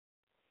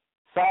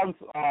 Sounds.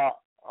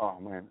 Oh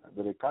man,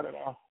 did they cut it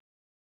off?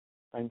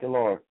 Thank you,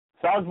 Lord.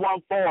 Psalms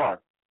 1:4.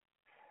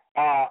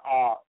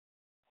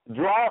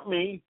 Draw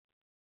me.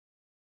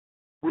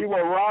 We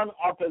will run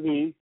after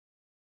thee.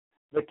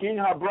 The king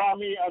hath brought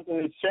me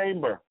unto his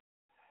chamber.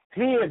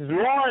 He is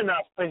drawing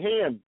us to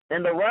him.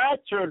 In the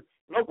rapture,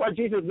 look what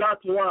Jesus does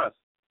to us.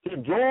 He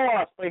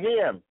draws us to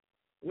him.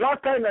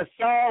 What kind of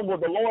sound will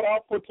the Lord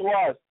output to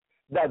us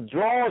that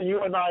draw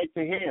you and I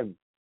to him?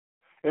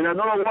 In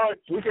other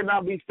words, we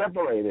cannot be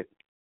separated.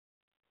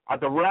 At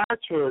the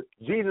rapture,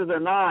 Jesus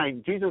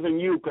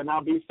and you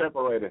cannot be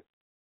separated.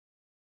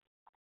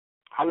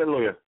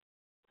 Hallelujah.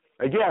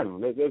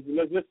 Again, let's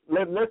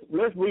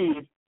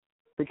read,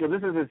 because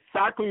this is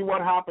exactly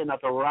what happened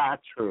at the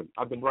rapture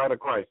at the bride of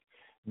Christ.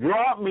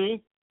 Drop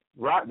me,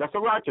 right? That's the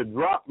rapture.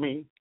 Drop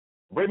me,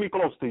 bring me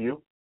close to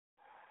you.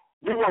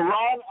 We will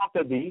run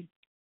after thee.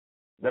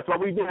 That's what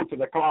we do to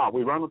the cloud.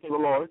 We run unto the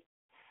Lord.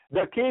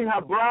 The King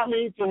hath brought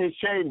me to his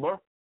chamber.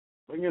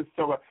 Bring his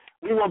silver.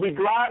 We will be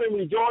glad and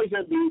rejoice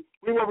at thee.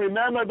 We will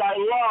remember thy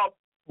love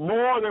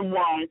more than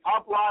wine.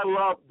 Upright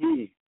love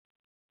thee.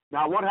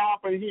 Now, what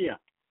happened here?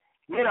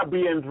 We are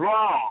being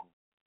drawn.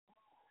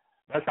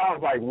 That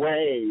sounds like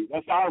way.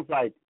 That sounds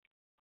like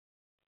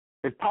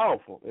it's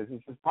powerful. It's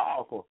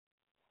powerful.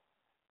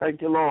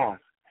 Thank you, Lord.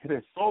 It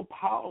is so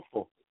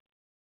powerful.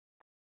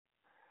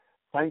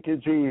 Thank you,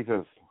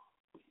 Jesus.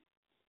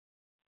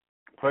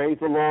 Praise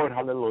the Lord.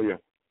 Hallelujah.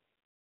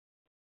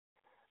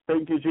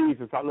 Thank you,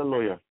 Jesus.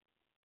 Hallelujah.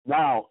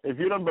 Now, if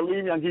you don't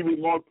believe me, I'll give you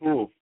more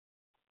proof.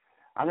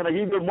 I'm going to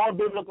give you more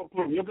biblical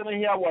proof. You're going to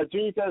hear what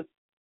Jesus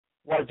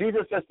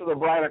says to the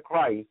bride of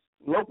Christ.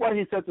 Look what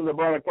he said to the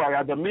bride of Christ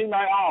at the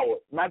midnight hour,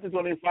 Matthew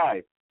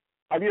 25.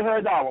 Have you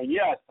heard that one?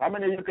 Yes. How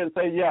many of you can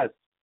say yes?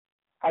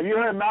 Have you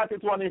heard Matthew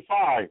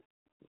 25?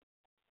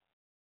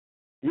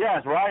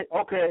 Yes, right?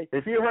 Okay.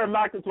 If you heard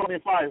Matthew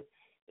 25,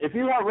 if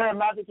you have read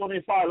Matthew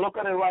 25, look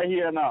at it right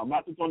here now,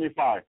 Matthew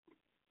 25.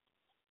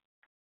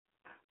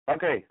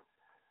 Okay.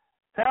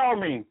 Tell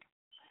me,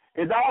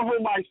 is thou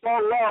whom my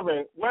soul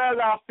loveth, where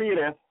thou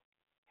feedest,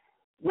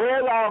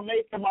 where thou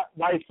makest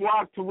thy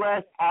flock to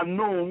rest at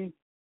noon?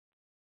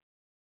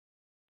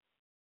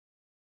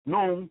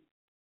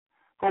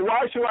 For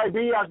why should I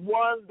be as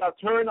one that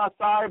turn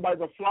aside by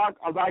the flock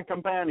of thy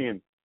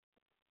companion?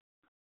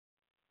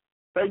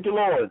 Thank you,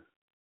 Lord.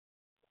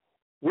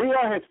 We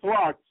are his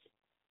flocks.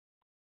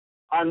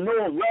 At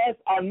noon, rest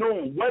at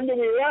noon. When do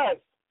we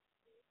rest?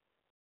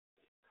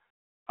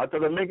 After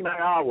the midnight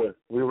hour,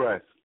 we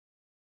rest.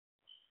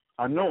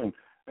 At noon.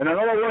 In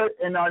other words,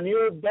 in a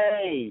new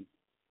day.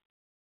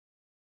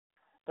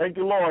 Thank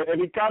you, Lord. It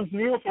becomes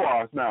new for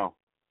us now.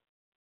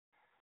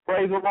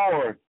 Praise the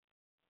Lord.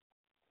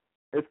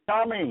 It's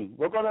coming.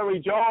 We're going to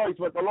rejoice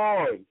with the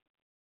Lord.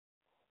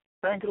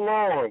 Thank you,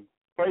 Lord.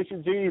 Praise you,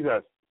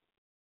 Jesus.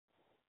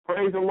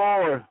 Praise the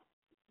Lord.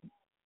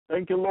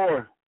 Thank you,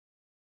 Lord.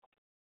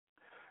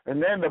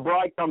 And then the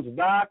bride comes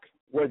back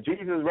with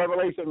Jesus,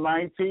 Revelation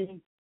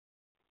 19.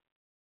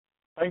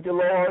 Thank you,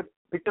 Lord.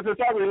 Because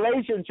it's a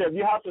relationship.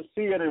 You have to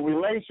see it in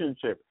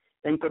relationship,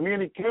 in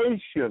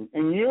communication,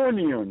 in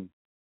union.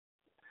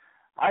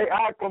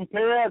 I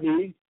compare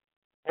thee,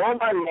 all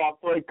my love,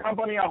 to a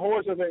company of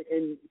horses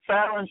in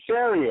Pharaoh's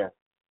chariot.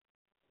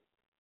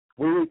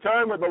 We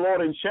return with the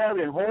Lord in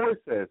chariot and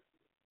horses.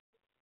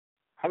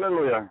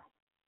 Hallelujah.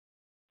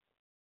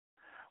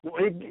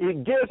 He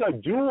gives a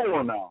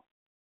jewel now.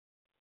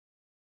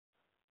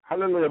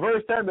 Hallelujah.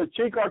 Verse 10, the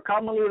cheek are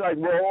commonly like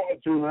raw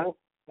jewel,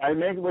 I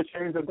make with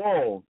chains of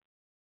gold.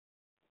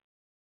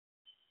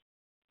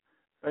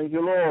 Thank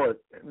you, Lord.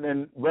 And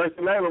then verse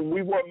 11,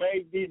 we will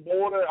make thee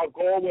border of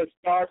gold with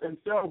stars and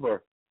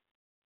silver.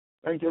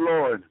 Thank you,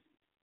 Lord.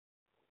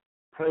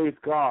 Praise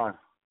God.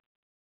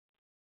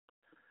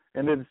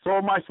 And there's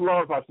so much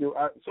love after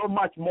so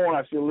much more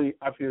after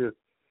you.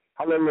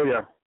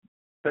 Hallelujah.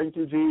 Thank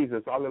you,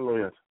 Jesus.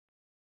 Hallelujah.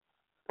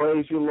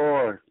 Praise you,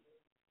 Lord.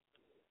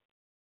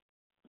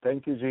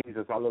 Thank you,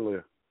 Jesus.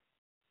 Hallelujah.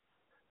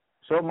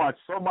 So much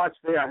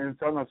there in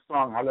Song of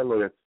Song.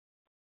 Hallelujah.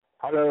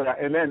 Hallelujah.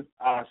 And then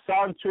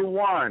Psalm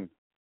 2:1.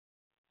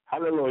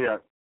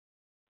 Hallelujah.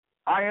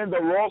 I am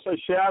the rose of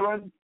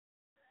Sharon.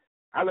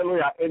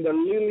 Hallelujah. In the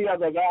lily of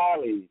the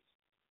valleys.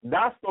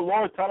 That's the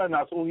Lord telling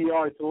us who he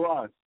is to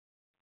us.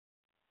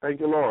 Thank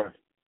you, Lord.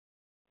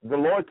 The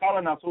Lord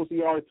telling us who he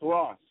is to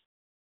us.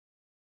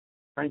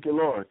 Thank you,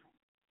 Lord.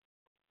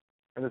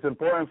 And it's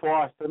important for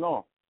us to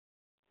know.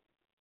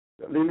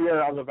 The lily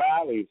of the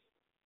valleys.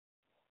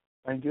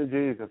 Thank you,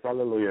 Jesus.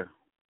 Hallelujah.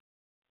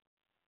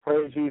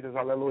 Praise Jesus.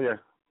 Hallelujah.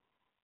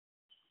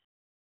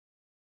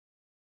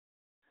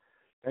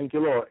 Thank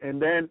you, Lord.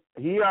 And then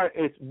here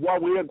is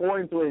what we are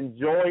going to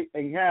enjoy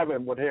in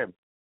heaven with him.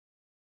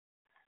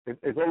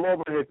 It's all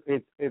over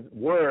his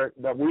word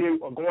that we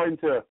are going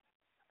to,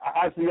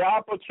 as the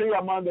apple tree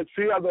among the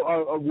tree of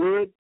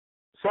wood,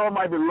 so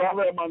my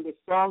beloved among the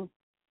sun.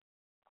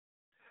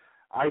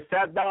 I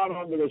sat down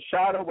under the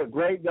shadow with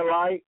great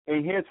delight,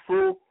 and his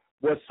fruit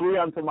was sweet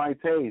unto my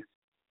taste.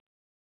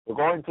 We're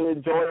going to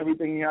enjoy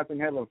everything he has in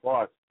heaven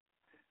for us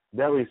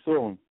very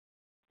soon.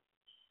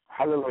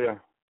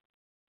 Hallelujah.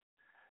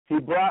 He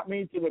brought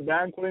me to the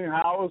banqueting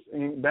house,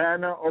 and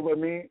banner over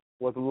me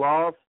was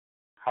love.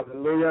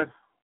 Hallelujah.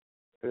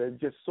 There's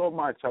just so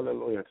much.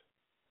 Hallelujah.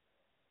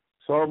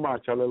 So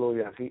much.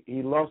 Hallelujah.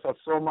 He loves us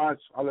so much.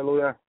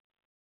 Hallelujah.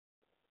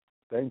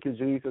 Thank you,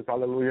 Jesus.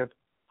 Hallelujah.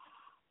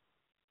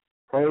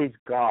 Praise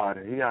God.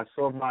 He has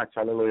so much.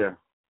 Hallelujah.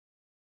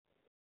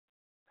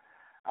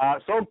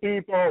 Some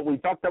people, we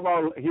talked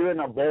about hearing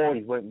a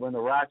voice when the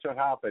rapture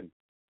happened.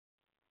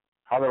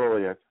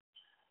 Hallelujah.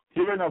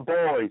 Hearing a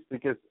voice,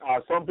 because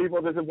some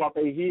people, this is what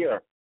they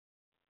hear.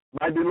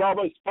 My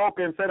beloved spoke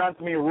and said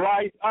unto me,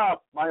 rise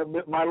up, my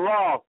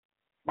love,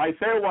 my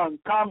fair one,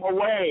 come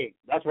away.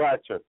 That's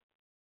rapture.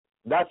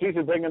 That's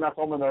Jesus bringing us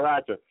home in the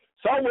rapture.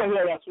 Some will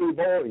hear that sweet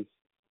voice.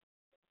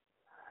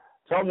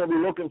 Some will be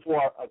looking for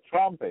a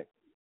trumpet.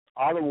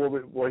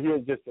 Others will hear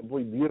just a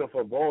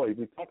beautiful voice.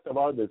 We talked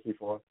about this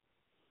before.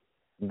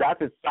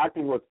 That's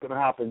exactly what's going to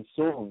happen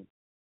soon.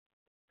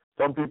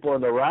 Some people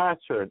in the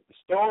rapture,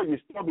 you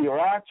still be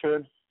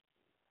raptured,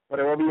 but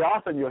it will be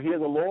awesome. You'll hear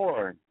the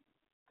Lord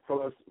for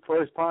the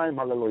first time.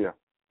 Hallelujah.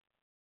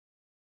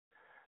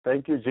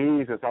 Thank you,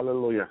 Jesus.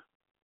 Hallelujah.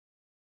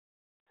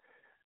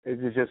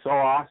 It is just so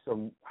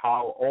awesome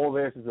how all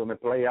this is going to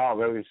play out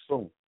very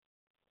soon.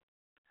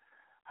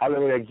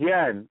 Hallelujah.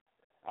 Again,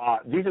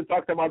 Jesus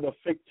talked about the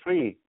fig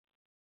tree.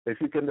 If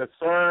you can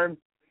discern,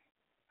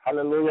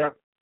 hallelujah,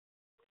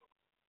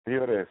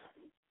 here it is.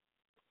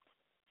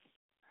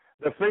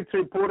 The fig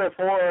tree put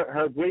forth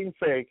her green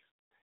figs,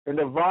 and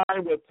the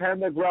vine with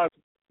tender grass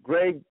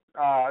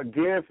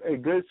give a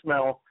good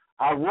smell.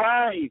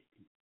 Arise,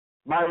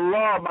 my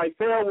love, my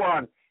fair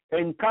one,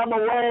 and come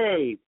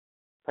away.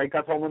 Take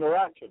us home in the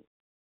rapture.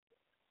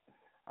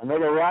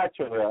 Another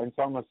rapture there in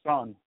Song of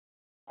Son.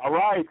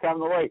 Arise,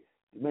 come away.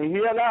 You may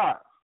hear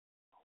that.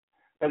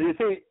 But you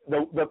see,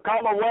 the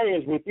come away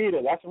is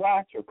repeated. That's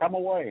rapture. Come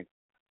away.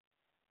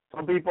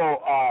 Some people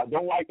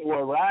don't like the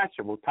word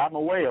rapture. Well, come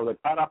away, or they're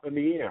caught up in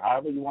the air,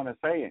 however you want to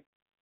say it.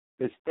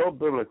 It's still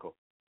biblical.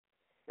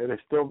 It is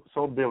still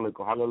so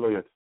biblical.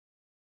 Hallelujah.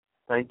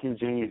 Thank you,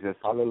 Jesus.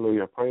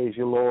 Hallelujah. Praise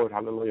you, Lord.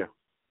 Hallelujah.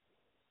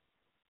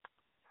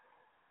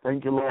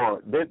 Thank you,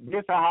 Lord.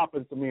 This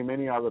happens to me and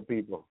many other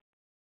people.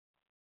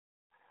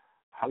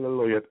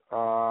 Hallelujah.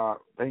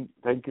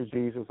 Thank you,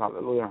 Jesus.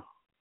 Hallelujah.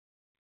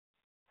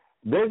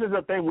 This is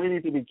the thing we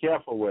need to be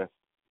careful with,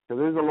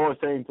 because this is the Lord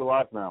saying to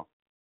us now.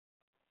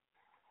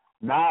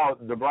 Now,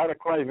 the bride of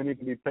Christ, we need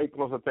to pay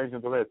close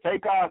attention to this.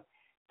 Take off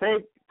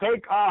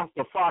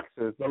the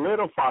foxes, the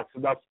little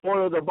foxes that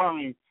spoil the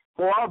vine,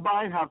 for our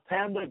vine have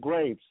tender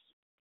grapes.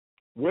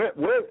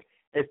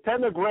 It's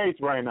tender grapes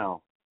right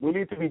now. We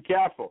need to be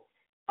careful.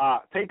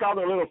 Take out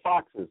the little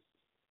foxes.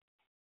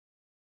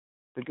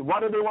 Because what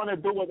do they want to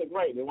do with the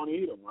grape? They want to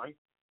eat them, right?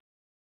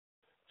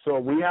 So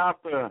we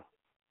have to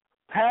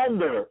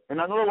tender. In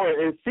other words,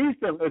 it's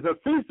a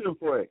season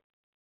for it.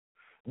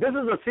 This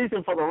is a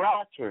season for the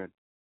rapture.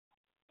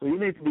 So you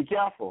need to be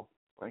careful.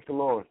 Thank the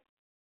Lord.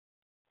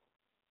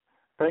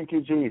 Thank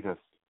you, Jesus.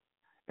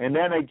 And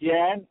then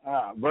again,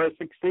 verse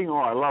 16. Oh,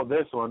 I love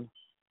this one.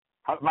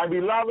 My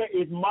beloved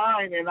is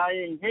mine, and I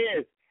am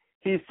his.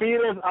 He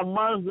feedeth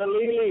amongst the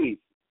lilies.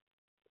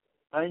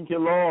 Thank you,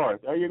 Lord.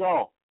 There you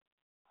go.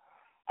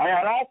 I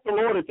had asked the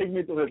Lord to take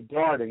me to his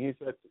garden. He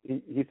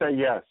said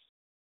yes.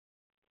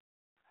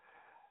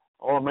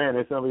 Oh, man,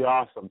 it's going to be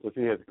awesome to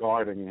see his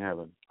garden in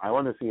heaven. I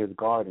want to see his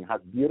garden. It has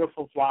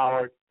beautiful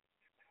flowers.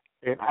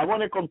 And I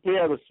want to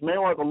compare the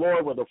smell of the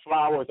Lord with the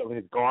flowers of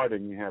his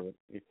garden in heaven.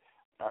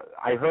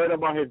 I heard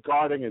about his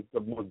garden. It's the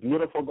most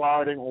beautiful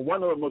garden, or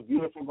one of the most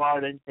beautiful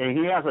gardens. And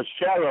he has a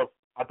sheriff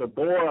at the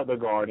door of the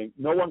garden.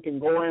 No one can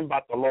go in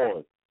but the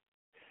Lord.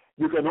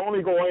 You can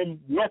only go in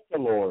with the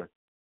Lord.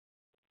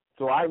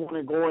 So I want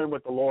to go in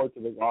with the Lord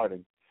to the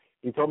garden.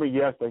 He told me,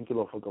 yes, thank you,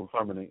 Lord, for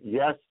confirming it.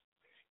 Yes,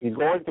 he's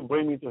going to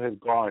bring me to his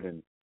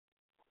garden.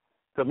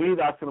 To me,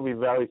 that's going to be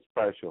very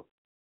special.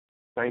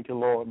 Thank you,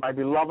 Lord. My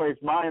beloved is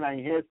mine, and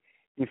his.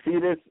 He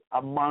feedeth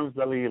amongst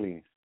the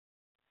lilies.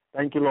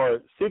 Thank you,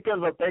 Lord.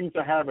 Seekers the things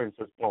of heaven,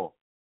 says Paul.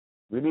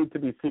 We need to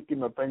be seeking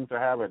the things of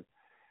heaven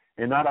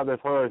and not of this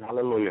earth.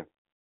 Hallelujah.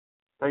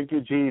 Thank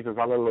you, Jesus.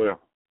 Hallelujah.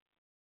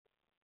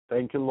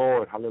 Thank you,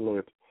 Lord.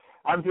 Hallelujah.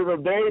 Until the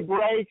day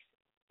breaks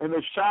and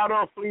the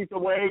shadow flees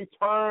away,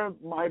 turn,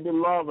 my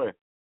beloved.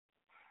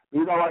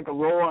 Be thou like a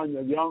roe on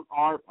your young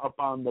ark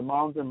upon the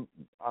mountain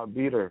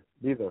beater.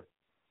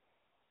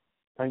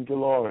 Thank you,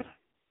 Lord.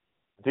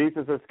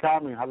 Jesus is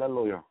coming.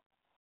 Hallelujah.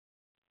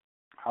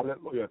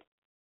 Hallelujah.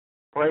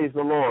 Praise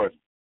the Lord.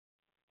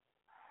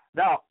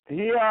 Now,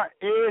 here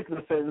is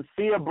the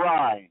sincere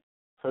bride.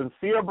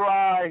 Sincere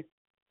bride.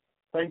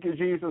 Thank you,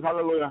 Jesus.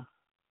 Hallelujah.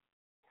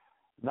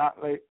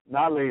 Not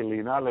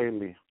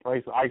lately.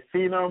 Praise. I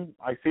seen him.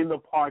 I seen the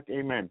park.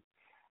 Amen.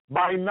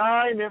 By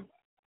night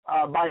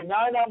on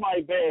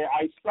my bed,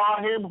 I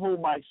saw him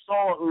whom my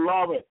soul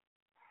loveth.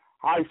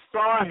 I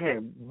saw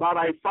him, but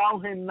I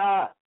found him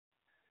not.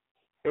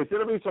 It's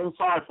going to be so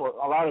sorry for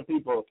a lot of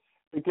people,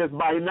 because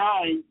by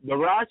night, the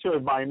rapture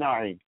is by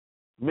night,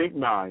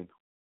 midnight.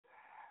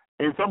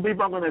 And some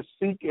people are going to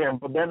seek him,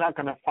 but they're not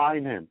going to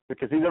find him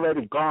because he's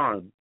already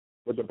gone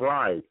with the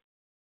bride.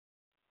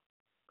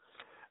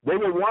 They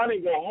will want to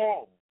go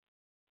home.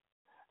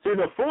 See,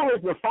 the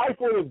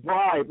 5-footed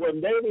bride, when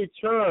they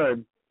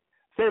return,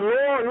 say,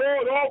 Lord,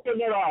 open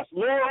to us.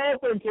 Lord,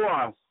 open to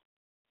us.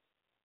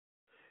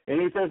 And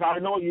he says, I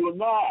know you will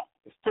not.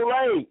 It's too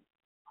late.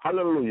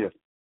 Hallelujah.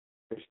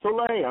 It's too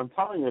late. I'm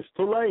telling you, it's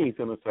too late, he's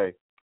going to say.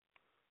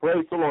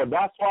 Praise the Lord.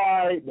 That's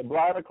why the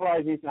bride of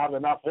Christ needs to have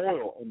enough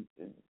oil. And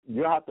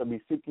you have to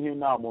be seeking him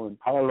now more.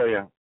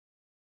 Hallelujah.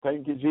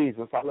 Thank you,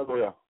 Jesus.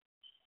 Hallelujah.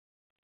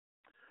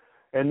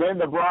 And then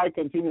the bride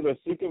continued to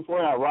seek him for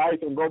him. I rise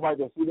and go by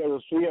the seat of the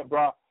street. I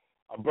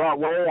brought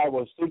word. I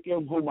was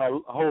seeking whom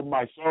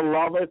my soul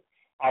loveth.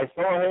 I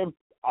saw him.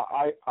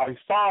 I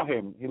saw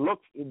him. They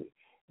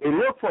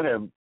looked for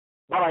him,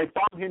 but I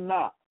found him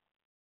not.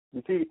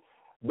 You see,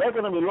 they're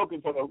going to be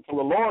looking for the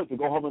Lord to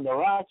go home in the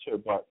rapture,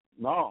 but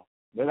no,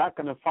 they're not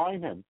going to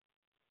find him.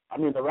 I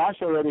mean, the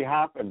rapture already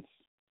happens.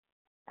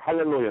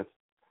 Hallelujah.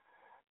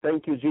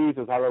 Thank you,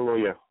 Jesus.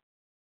 Hallelujah.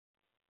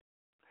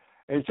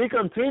 And she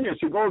continues.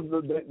 She goes,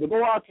 they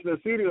go out to the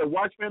city. The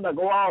watchmen that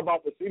go out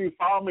about the city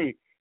found me,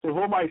 to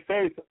whom I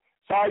say,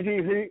 saw ye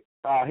him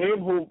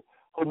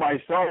whom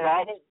my soul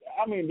loveth.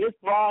 I mean, this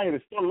bride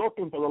is still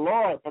looking for the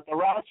Lord, but the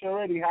rapture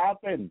already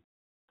happened.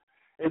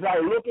 It's like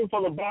looking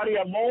for the body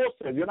of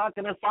Moses. You're not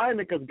going to find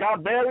it because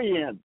God buried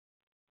him.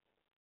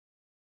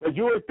 The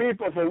Jewish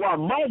people, for 1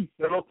 month,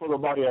 they looked for the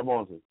body of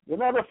Moses. They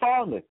never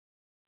found it.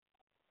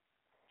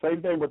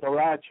 Same thing with the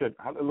rapture.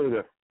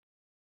 Hallelujah.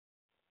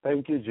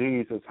 Thank you,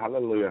 Jesus.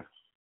 Hallelujah.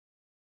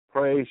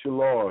 Praise you,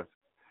 Lord.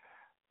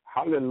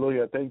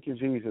 Hallelujah. Thank you,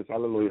 Jesus.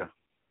 Hallelujah.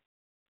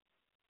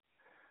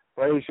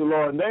 Praise you,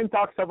 Lord. And then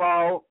talks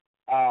about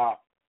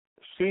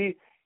she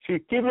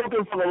keeps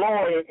looking for the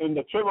Lord in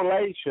the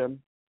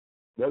tribulation.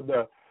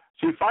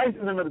 She finds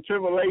him in the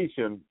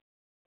tribulation,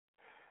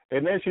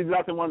 and then she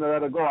doesn't want to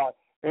let it go out.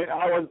 And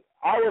I was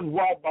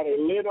what by the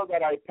little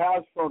that I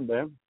passed from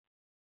them,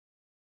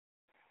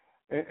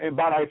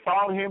 but I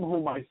found him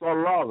whom I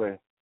soul loveth.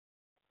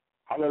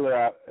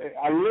 Hallelujah.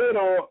 A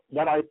little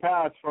that I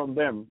passed from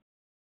them,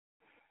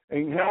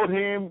 and held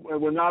him,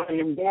 and would not let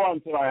him go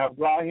until I have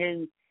brought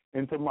him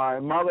into my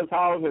mother's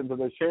house, into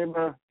the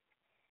chamber,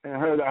 and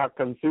her that have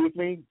conceived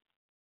me.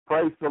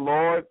 Praise the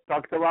Lord.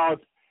 Talks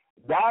about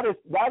that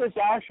is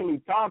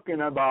actually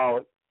talking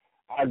about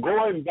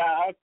going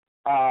back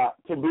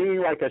to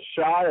being like a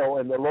child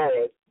in the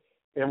Lord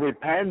in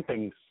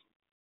repentance,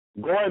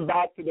 going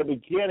back to the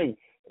beginning.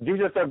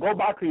 Jesus said, go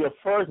back to your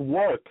first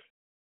work.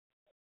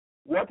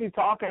 What's he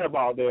talking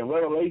about there in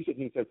Revelation?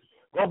 He says,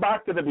 go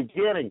back to the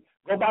beginning.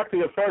 Go back to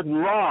your first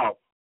love.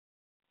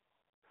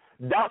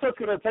 That's what's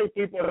going to take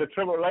people in the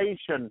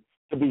tribulation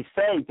to be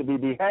saved, to be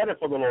beheaded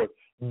for the Lord.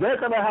 They're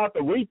going to have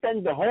to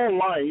rethink the whole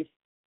life.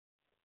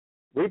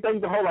 Go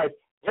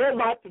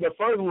back to the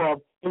first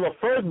love, to the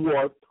first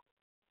work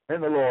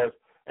in the Lord,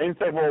 and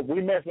say, well,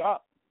 we messed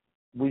up.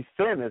 We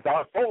sinned. It's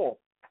our fault.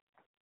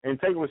 And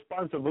take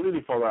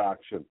responsibility for our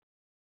action.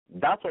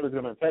 That's what it's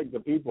going to take the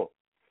people,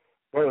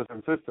 brothers and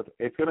sisters.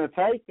 It's going to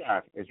take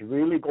that. It's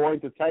really going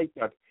to take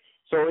that.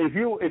 So if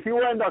you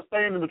end up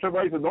staying in the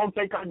tribulation, don't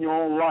take on your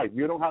own life.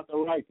 You don't have the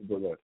right to do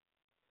that.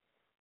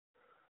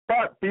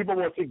 But people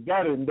will seek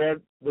God, and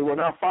then they will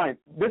not find.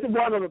 This is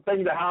one of the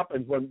things that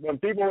happens when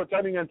people were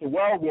turning into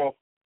werewolves.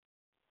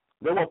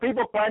 There were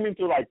people climbing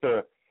to like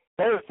the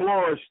third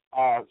floor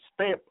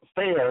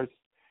stairs,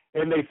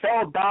 and they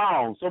fell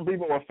down. Some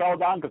people fell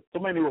down because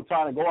too many were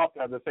trying to go up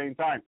there at the same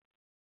time.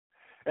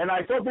 And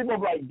I saw people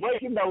like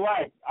breaking their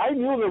legs. I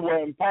knew they were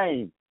in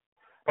pain,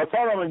 but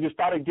some of them just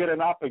started getting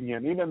up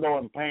again, even though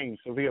in pain,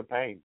 severe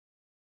pain.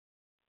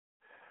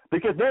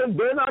 Because they're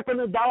not going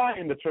to die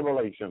in the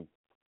tribulation.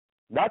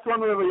 That's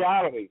one of the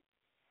realities.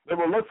 They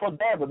will look for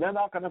death, but they're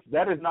not going to.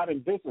 That is not in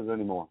business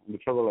anymore in the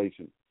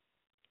tribulation.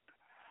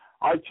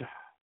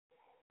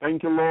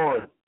 Thank you,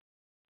 Lord.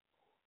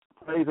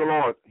 Praise the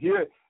Lord.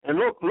 Here and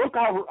look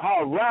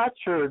how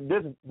rapture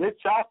this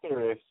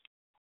chapter is.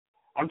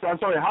 I'm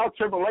sorry, how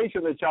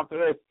tribulation this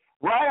chapter is.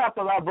 Right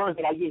after that verse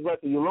that I just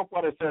read to you, look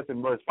what it says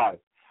in verse 5.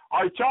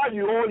 I charge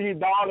you, all ye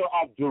daughter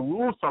of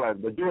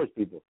Jerusalem, the Jewish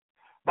people,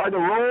 by the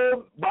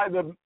robe, by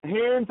the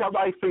hands of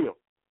thy field,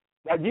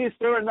 that ye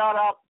stir not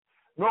up,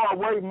 nor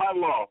await my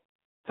law,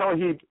 till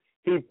he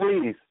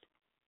please.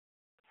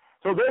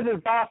 So this is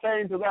God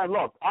saying to them,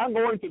 look, I'm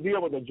going to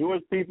deal with the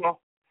Jewish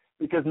people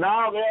because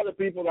now they're the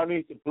people that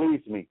need to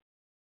please me.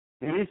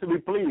 They need to be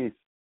pleased.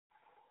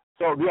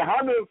 So the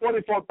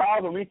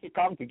 144,000 need to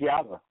come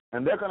together,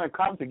 and they're going to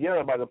come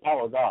together by the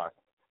power of God.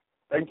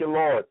 Thank you,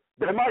 Lord.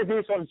 There might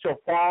be some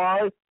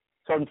shofar,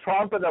 some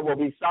trumpet that will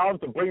be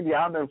sound to bring the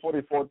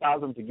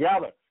 144,000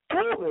 together.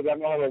 That's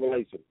another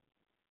revelation.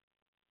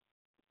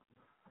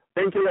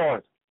 Thank you,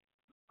 Lord.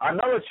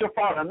 Another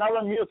shofar,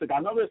 another music,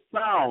 another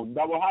sound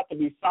that will have to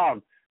be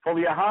sound for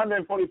the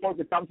 144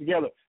 to come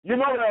together. You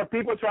know there are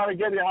people trying to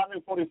get the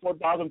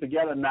 144,000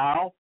 together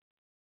now?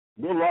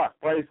 Good luck.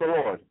 Praise the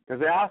Lord.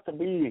 Because it has to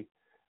be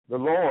the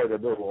Lord to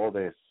do all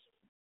this.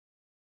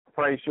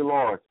 Praise you,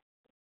 Lord.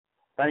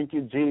 Thank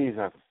you,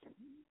 Jesus.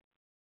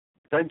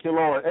 Thank you,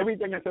 Lord.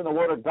 Everything is in the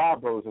Word of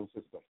God, brothers and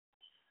sisters.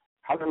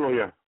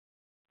 Hallelujah.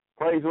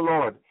 Praise the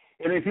Lord.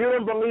 And if you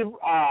don't believe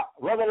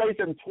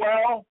Revelation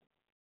 12,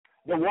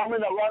 the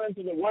woman that ran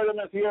into the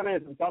wilderness, here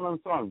it is in Son and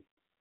Sons.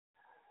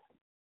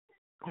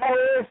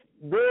 Who is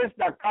this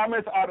that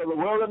cometh out of the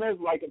wilderness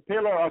like a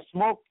pillar of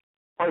smoke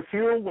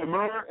perfume with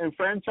myrrh and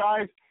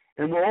franchise,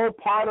 and were all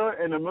part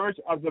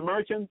of the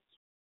merchants.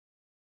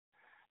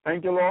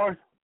 Thank you, Lord.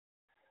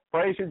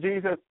 Praise you,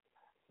 Jesus.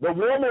 The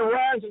woman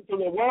runs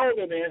into the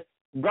wilderness.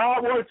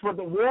 God works with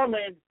the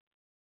woman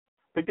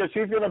because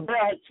she's going to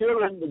bear her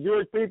children, the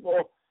Jewish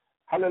people.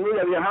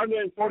 Hallelujah. The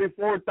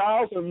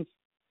 144,000,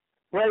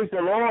 praise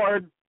the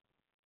Lord.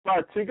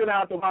 But she's going to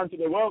have to run to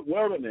the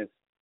wilderness.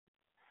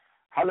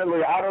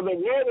 Hallelujah. Out of the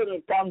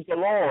wilderness comes the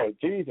Lord,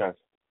 Jesus.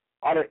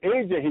 Out of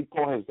Egypt, he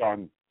called his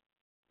son.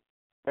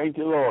 Thank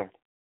you, Lord.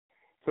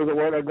 To the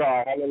word of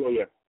God.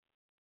 Hallelujah.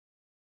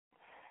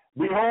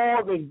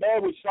 Behold, this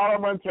bed which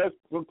Solomon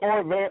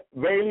record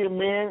valiant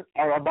men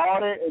are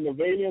about it in the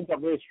valiance of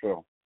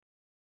Israel.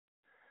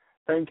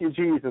 Thank you,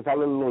 Jesus.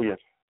 Hallelujah.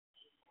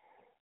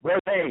 Verse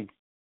 8.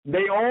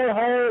 They all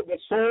hold the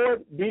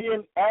sword,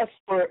 being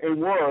expert in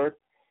word.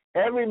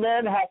 Every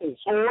man hath a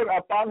sword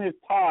upon his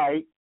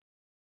thigh,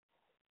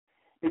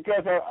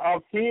 because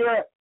of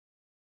fear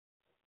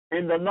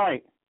in the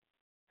night.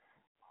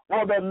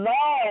 Well, the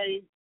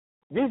night,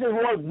 Jesus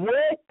was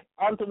awake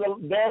unto the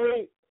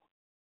day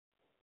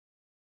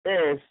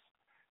is,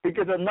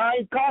 because the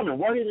night coming.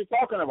 What is he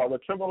talking about? The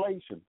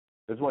tribulation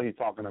is what he's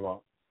talking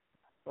about.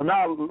 So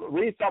now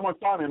read Psalm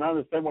 1 and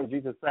understand what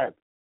Jesus said.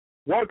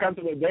 Work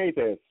unto the day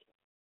is,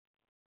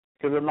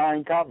 because the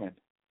night coming.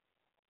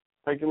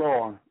 Thank you,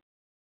 Lord.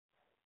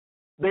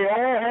 They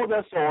all hold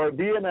their sword,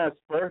 being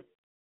expert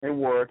in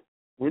word.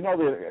 We know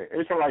the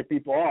Israelite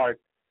people are.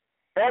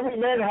 Every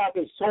man hath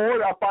a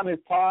sword upon his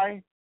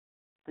thigh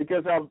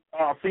because of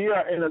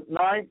fear in the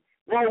night.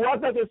 Well,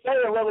 what does it say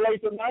in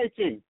Revelation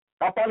 19?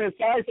 Upon his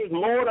thigh says,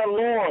 Lord, our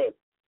Lord.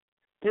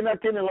 King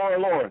of King and Lord, our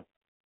Lord.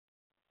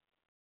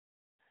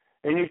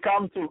 And he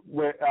comes to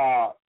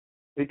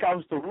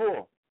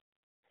rule,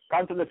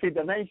 comes to defeat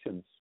the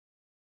nations.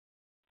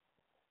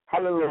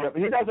 Hallelujah.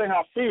 He doesn't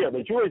have fear.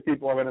 The Jewish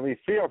people are going to be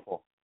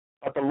fearful,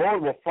 but the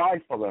Lord will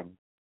fight for them.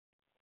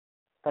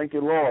 Thank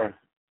you, Lord.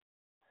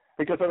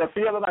 Because of the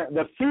fear of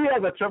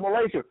the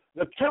tribulation.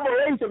 The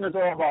tribulation is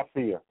all about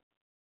fear.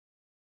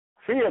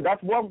 Fear,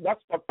 that's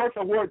the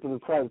perfect word to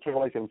describe the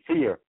tribulation,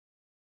 fear.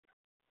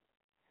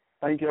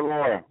 Thank you,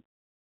 Lord.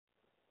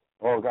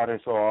 Oh, God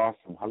is so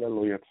awesome.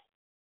 Hallelujah.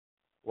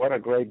 What a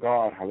great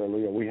God.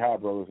 Hallelujah. We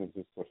have, brothers and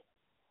sisters.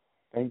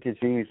 Thank you,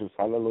 Jesus.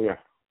 Hallelujah.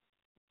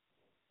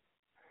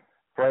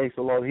 Praise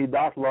the Lord. He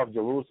does love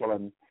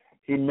Jerusalem.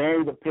 He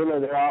made the pillar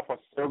thereof of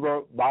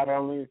silver, not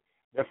only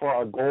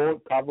therefore a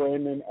gold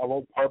covering of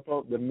all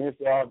purple, the midst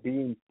thereof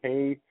being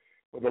paid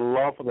with the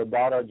love for the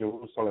daughter of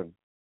Jerusalem.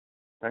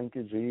 Thank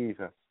you,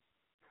 Jesus.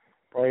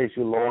 Praise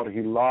you, Lord.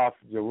 He loved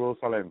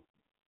Jerusalem.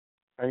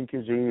 Thank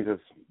you, Jesus.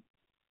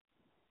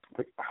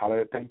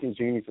 Hallelujah. Thank you,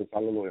 Jesus.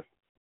 Hallelujah.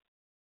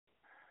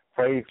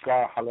 Praise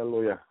God.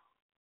 Hallelujah.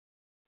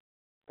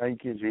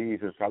 Thank you,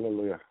 Jesus.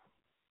 Hallelujah.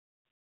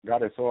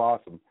 God is so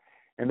awesome.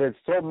 And there's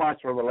so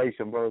much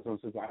revelation, brothers and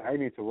sisters. I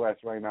need to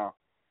rest right now.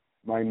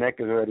 My neck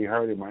is already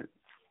hurting. My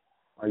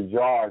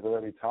jaw is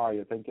already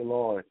tired. Thank you,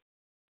 Lord.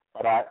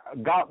 But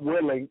God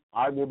willing,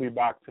 I will be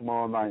back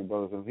tomorrow night,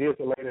 brothers. And here's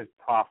the latest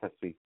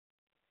prophecy.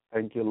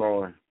 Thank you,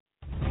 Lord.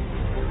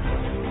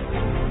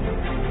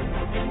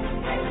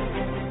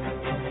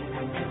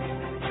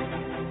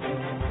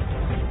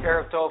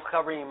 Erev Tov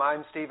Chavrim,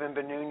 I'm Stephen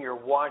Ben-Nun. You're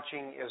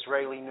watching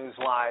Israeli News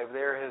Live.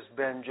 There has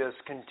been just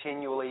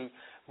continually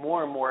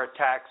more and more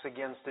attacks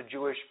against the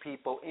Jewish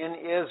people in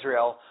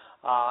Israel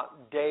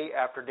day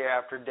after day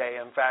after day.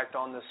 In fact,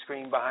 on the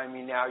screen behind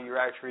me now, you're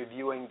actually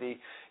viewing the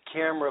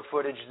camera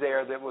footage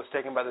there that was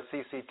taken by the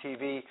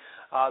CCTV.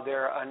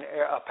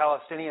 A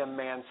Palestinian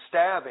man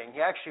stabbing. He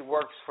actually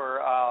worked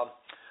for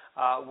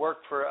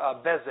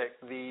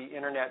Bezeq, the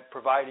internet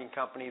providing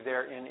company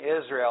there in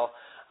Israel.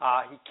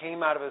 He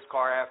came out of his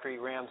car after he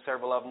rammed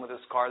several of them with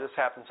his car. This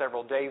happened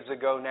several days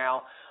ago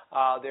now.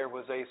 There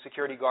was a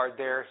security guard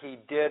there. He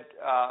did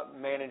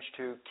manage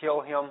to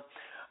kill him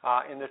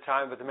in the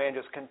time, but the man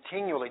just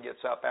continually gets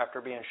up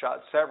after being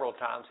shot several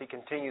times. He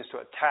continues to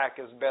attack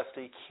as best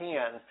he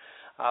can,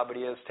 but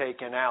he is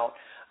taken out.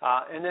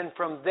 And then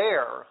from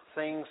there,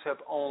 things have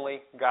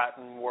only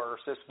gotten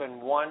worse. It's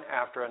been one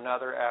after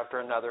another after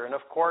another. And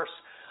of course,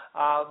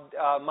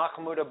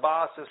 Mahmoud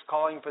Abbas is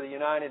calling for the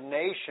United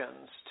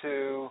Nations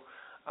to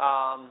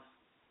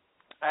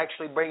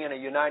actually bring in a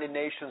United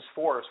Nations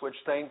force, which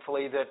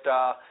thankfully that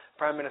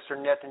Prime Minister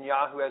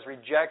Netanyahu has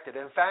rejected.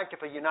 In fact,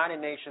 if a United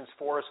Nations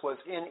force was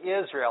in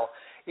Israel,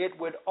 it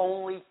would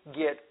only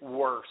get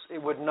worse.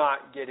 It would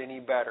not get any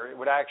better. It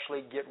would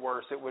actually get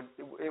worse. It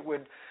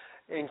would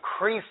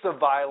increase the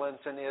violence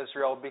in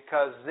Israel,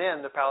 because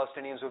then the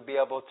Palestinians would be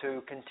able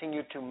to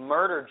continue to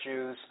murder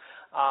Jews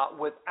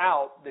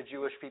without the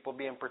Jewish people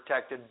being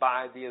protected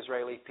by the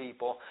Israeli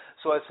people.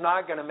 So it's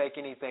not going to make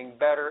anything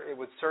better. It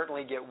would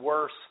certainly get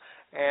worse,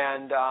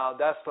 and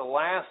that's the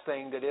last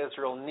thing that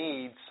Israel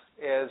needs,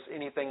 is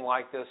anything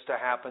like this to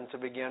happen to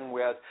begin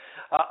with.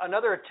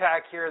 Another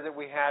attack here that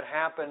we had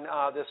happen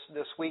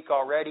this week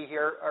already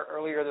here,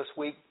 earlier this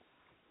week.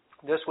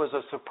 This was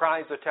a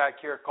surprise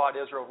attack here, caught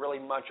Israel really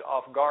much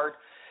off guard.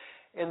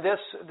 In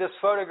this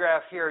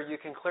photograph here, you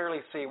can clearly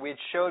see, we had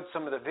showed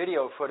some of the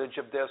video footage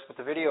of this, but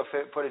the video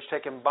footage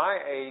taken by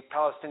a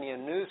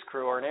Palestinian news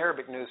crew or an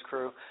Arabic news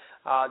crew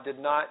did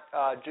not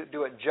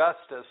do it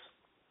justice.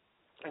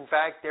 In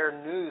fact, their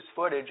news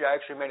footage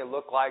actually made it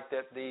look like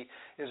that the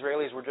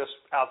Israelis were just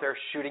out there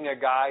shooting a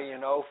guy,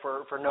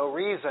 for no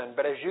reason.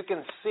 But as you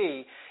can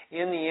see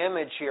in the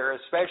image here,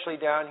 especially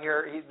down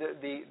here,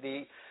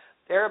 the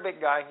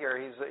Arabic guy here,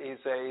 he's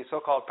a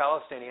so-called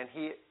Palestinian.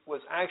 He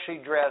was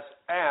actually dressed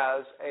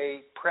as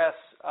a press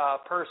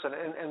person.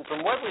 And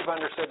from what we've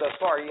understood thus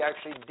far, he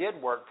actually did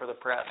work for the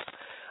press.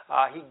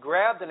 He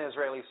grabbed an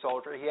Israeli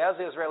soldier. He has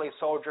the Israeli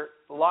soldier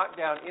locked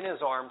down in his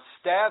arms,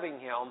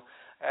 stabbing him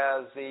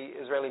as the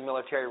Israeli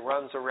military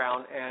runs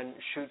around and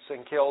shoots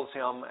and kills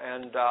him.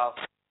 And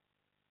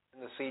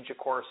the siege, of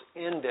course,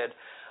 ended.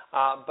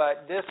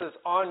 But this is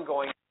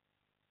ongoing.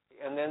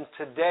 And then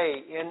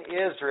today in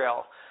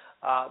Israel,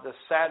 the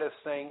saddest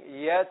thing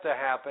yet to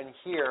happen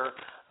here,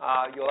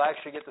 you'll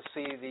actually get to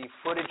see the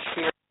footage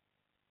here.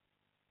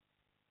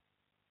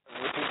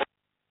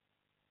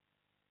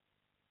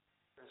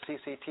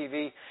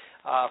 CCTV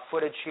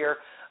footage here.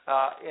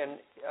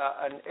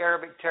 An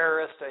Arabic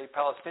terrorist, a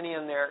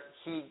Palestinian there,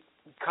 he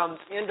comes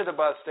into the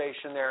bus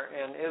station there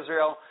in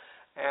Israel,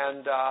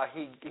 and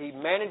he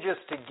manages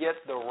to get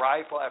the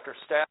rifle after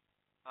stabbing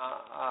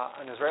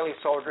an Israeli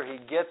soldier. He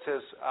gets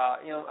his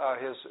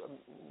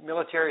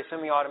military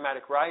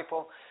semi-automatic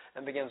rifle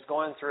and begins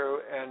going through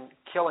and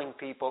killing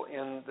people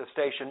in the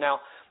station. Now,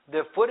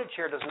 the footage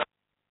here does not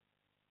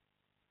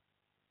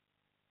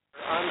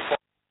unfold.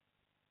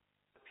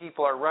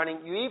 People are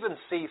running. You even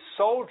see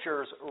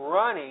soldiers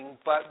running,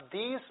 but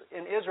these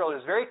in Israel, it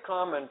is very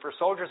common for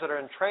soldiers that are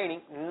in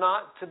training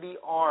not to be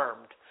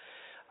armed.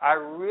 I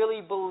really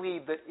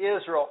believe that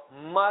Israel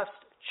must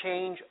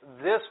change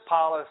this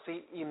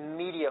policy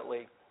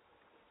immediately.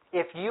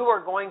 If you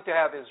are going to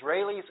have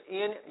Israelis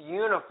in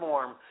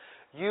uniform,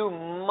 you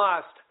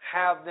must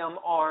have them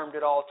armed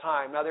at all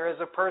times. Now, there is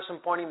a person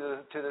pointing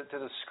to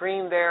the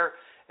screen there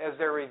as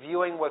they're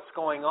reviewing what's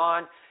going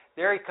on.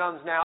 There he comes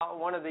now,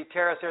 one of the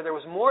terrorists there. There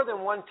was more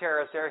than one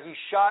terrorist there. He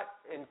shot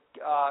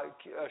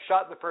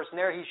the person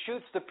there. He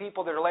shoots the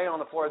people that are laying on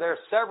the floor there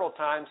several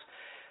times.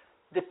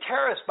 The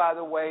terrorists, by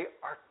the way,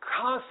 are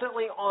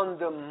constantly on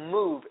the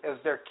move as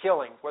they're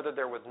killing, whether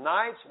they're with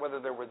knives, whether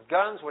they're with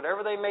guns,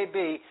 whatever they may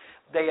be.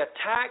 They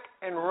attack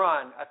and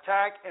run,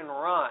 attack and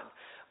run.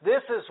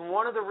 This is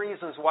one of the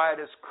reasons why it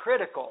is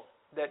critical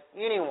that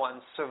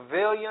anyone,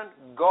 civilian,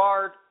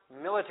 guard,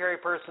 military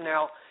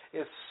personnel,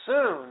 as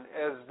soon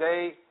as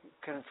they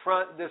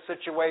confront this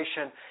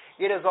situation,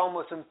 it is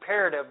almost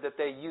imperative that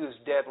they use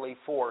deadly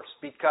force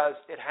because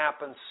it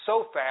happens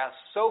so fast,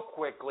 so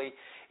quickly.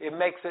 It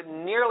makes it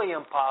nearly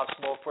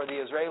impossible for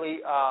the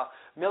Israeli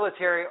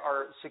military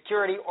or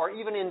security or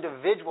even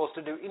individuals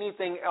to do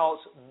anything else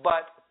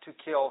but to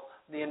kill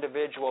the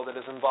individual that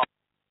is involved.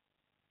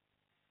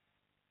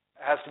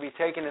 It has to be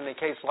taken in a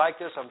case like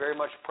this. I'm very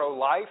much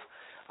pro-life,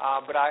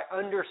 but I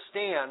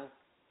understand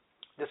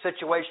the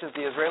situation that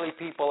the Israeli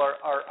people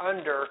are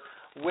under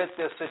with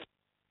this situation.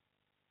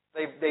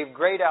 They've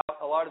grayed out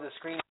a lot of the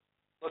screen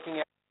looking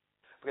at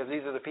because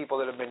these are the people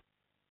that have been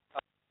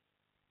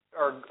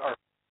are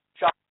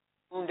shot,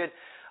 wounded.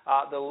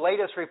 The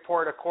latest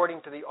report, according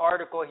to the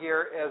article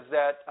here, is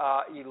that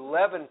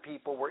 11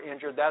 people were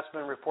injured. That's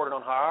been reported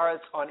on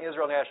Haaretz. On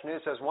Israel National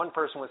News, says one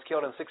person was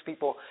killed and 6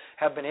 people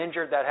have been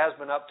injured. That has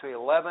been up to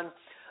 11.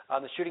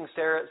 The shooting,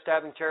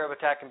 stabbing, terror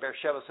attack in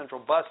Beersheba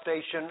Central Bus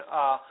Station.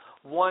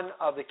 One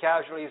of the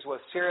casualties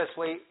was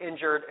seriously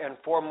injured and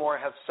 4 more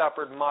have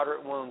suffered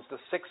moderate wounds. The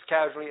 6th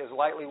casualty is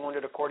lightly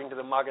wounded, according to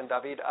the Magen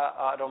David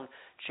Adom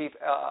chief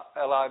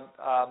Elad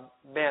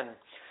Ben.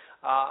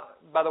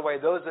 By the way,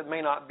 those that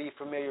may not be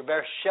familiar,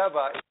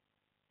 Beersheba is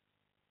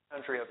the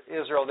country of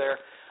Israel there.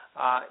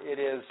 It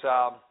is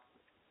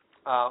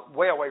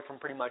way away from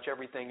pretty much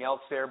everything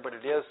else there, but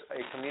it is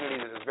a community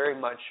that is very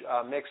much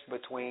mixed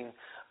between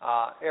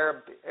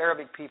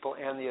Arabic people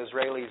and the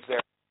Israelis there.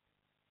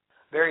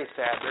 Very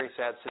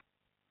sad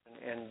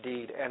situation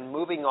indeed. And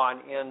moving on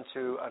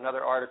into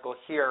another article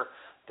here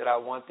that I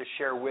want to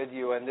share with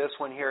you, and this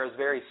one here is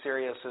very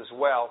serious as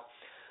well.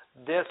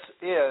 This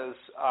is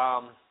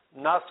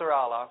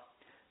Nasrallah,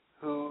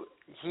 who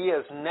he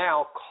is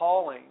now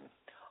calling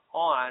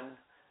on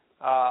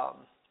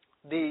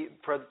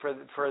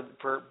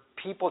for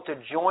people to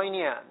join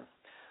in.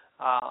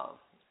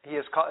 He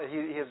is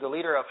the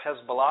leader of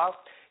Hezbollah.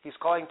 He's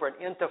calling for an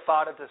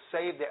intifada to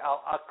save the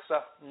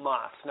Al-Aqsa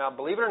Mosque. Now,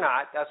 believe it or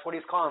not, that's what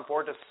he's calling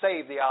for, to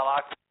save the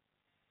Al-Aqsa.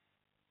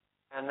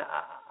 And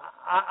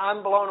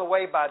I'm blown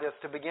away by this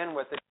to begin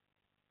with.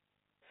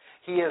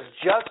 He is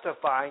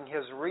justifying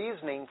his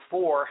reasoning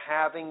for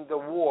having the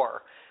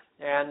war.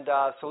 And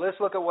so let's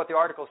look at what the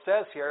article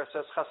says here. It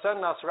says, Hassan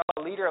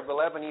Nasrallah, leader of the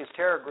Lebanese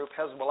terror group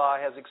Hezbollah,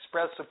 has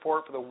expressed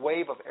support for the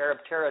wave of Arab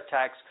terror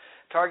attacks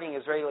targeting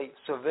Israeli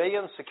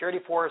civilians, security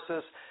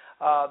forces,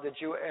 the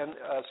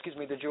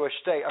Jewish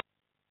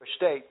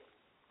state.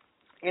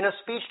 In a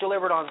speech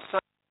delivered on Sunday,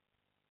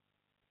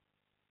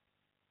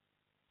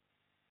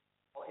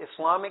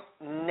 Islamic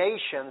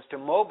nations to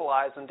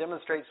mobilize and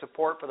demonstrate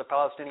support for the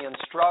Palestinian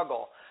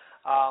struggle.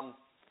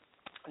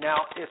 Now,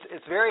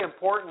 it's very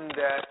important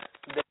that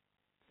we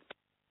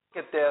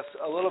look at this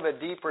a little bit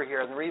deeper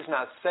here. And the reason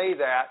I say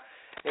that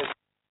is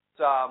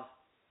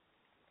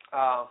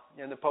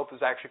and the Pope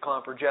is actually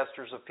calling for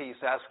gestures of peace.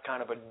 That's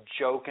kind of a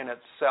joke in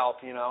itself,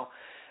 you know.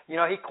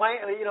 He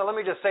claimed, let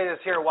me just say this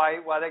here, why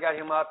they got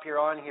him up here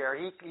on here.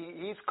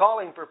 He's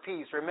calling for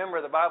peace.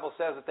 Remember, the Bible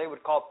says that they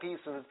would call peace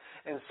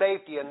and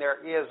safety, and there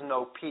is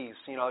no peace.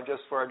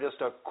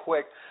 Just a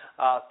quick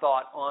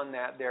thought on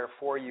that there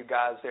for you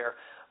guys there.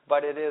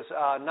 But it is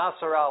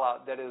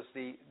Nasrallah that is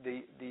the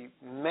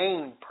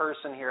main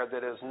person here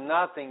that is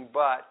nothing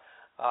but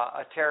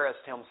a terrorist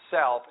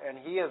himself, and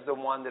he is the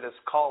one that is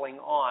calling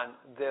on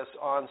this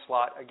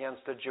onslaught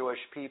against the Jewish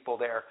people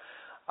there.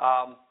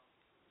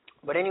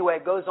 But anyway,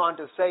 it goes on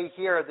to say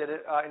here that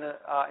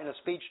in a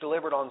speech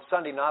delivered on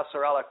Sunday,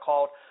 Nasrallah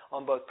called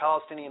on both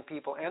Palestinian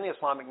people and the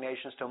Islamic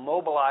nations to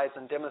mobilize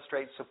and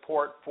demonstrate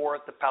support for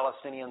the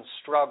Palestinian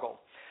struggle.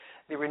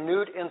 The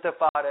renewed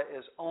intifada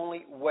is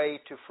only way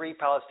to free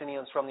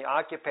Palestinians from the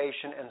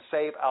occupation and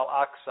save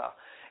Al-Aqsa.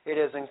 It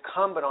is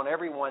incumbent on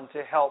everyone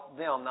to help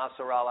them,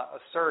 Nasrallah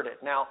asserted.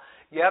 Now,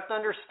 you have to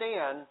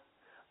understand,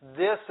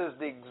 this is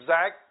the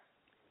exact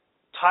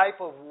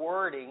type of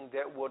wording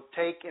that would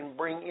take and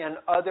bring in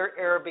other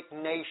Arabic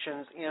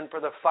nations in for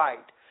the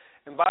fight.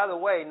 And by the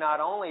way, not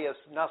only is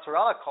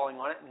Nasrallah calling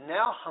on it,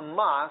 now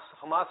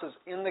Hamas is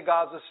in the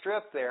Gaza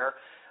Strip there,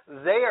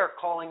 they are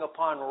calling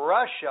upon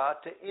Russia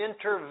to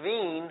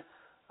intervene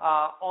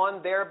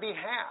on their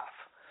behalf.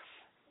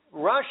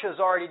 Russia is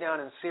already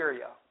down in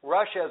Syria.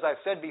 Russia, as I've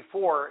said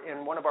before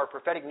in one of our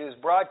prophetic news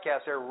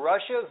broadcasts there,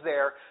 Russia is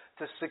there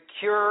to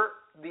secure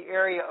the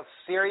area of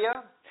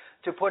Syria,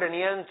 to put an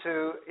end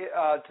to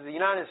the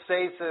United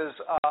States'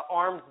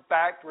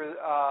 armed-backed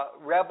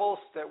rebels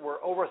that were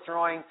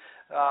overthrowing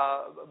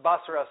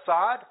Bashar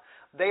al-Assad.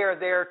 They are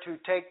there to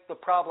take the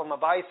problem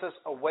of ISIS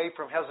away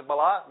from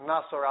Hezbollah,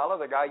 Nasrallah,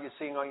 the guy you're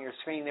seeing on your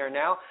screen there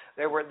now.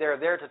 They're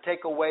there to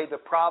take away the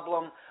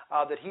problem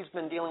that he's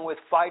been dealing with,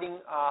 fighting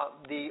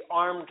the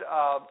armed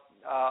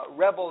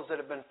rebels that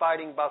have been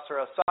fighting Bashar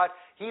al-Assad.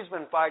 He's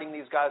been fighting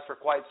these guys for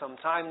quite some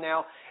time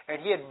now,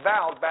 and he had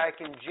vowed back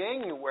in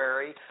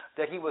January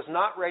that he was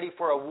not ready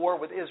for a war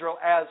with Israel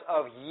as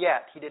of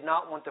yet. He did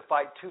not want to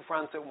fight two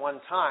fronts at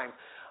one time.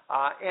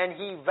 And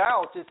he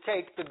vowed to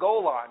take the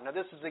Golan. Now,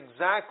 this is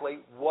exactly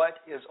what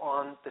is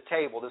on the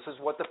table. This is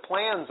what the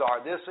plans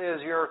are. This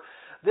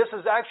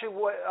is actually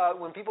what,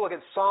 when people look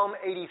at Psalm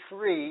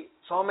 83,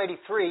 Psalm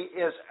 83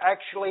 is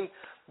actually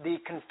the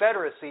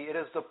confederacy. It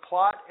is the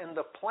plot and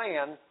the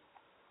plan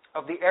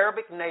of the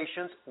Arabic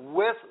nations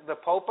with the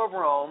Pope of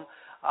Rome.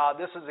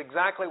 This is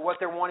exactly what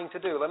they're wanting to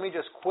do. Let me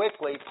just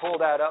quickly pull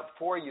that up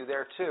for you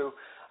there, too.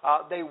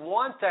 They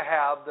want to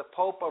have the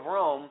Pope of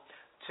Rome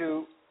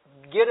to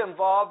get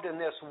involved in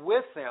this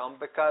with them,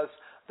 because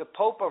the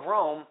Pope of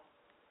Rome,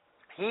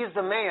 he's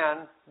the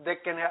man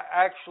that can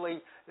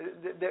actually,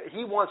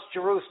 he wants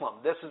Jerusalem.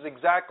 This is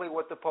exactly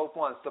what the Pope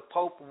wants. The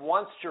Pope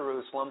wants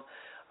Jerusalem.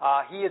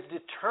 He is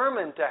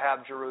determined to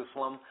have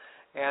Jerusalem,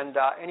 and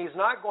he's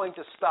not going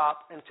to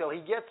stop until he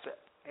gets it.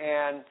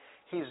 And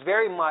he's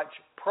very much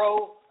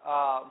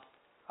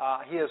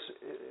he is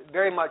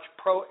very much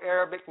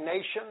pro-Arabic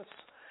nations.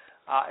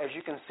 As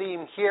you can see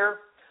him here,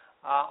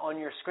 on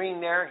your screen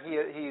there,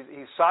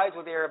 he sides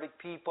with the Arabic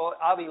people.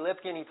 Avi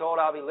Lipkin, he told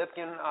Avi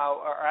Lipkin,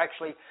 or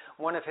actually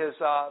one of his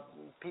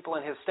people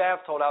in his staff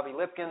told Avi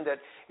Lipkin that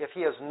if he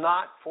is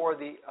not for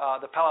the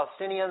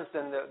Palestinians,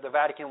 then the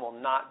Vatican will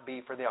not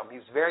be for them.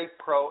 He's very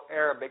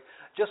pro-Arabic,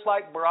 just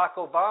like Barack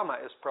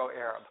Obama is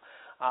pro-Arab.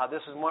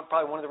 This is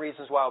probably one of the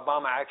reasons why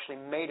Obama actually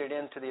made it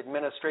into the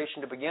administration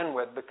to begin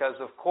with, because,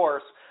 of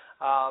course,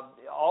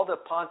 all the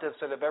pontiffs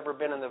that have ever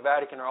been in the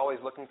Vatican are always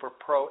looking for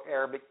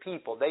pro-Arabic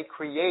people. They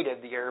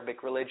created the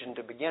Arabic religion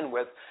to begin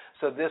with,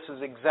 so this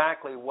is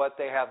exactly what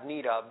they have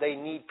need of. They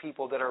need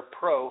people that are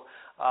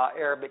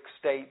pro-Arabic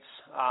states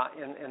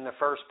in the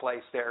first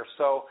place there.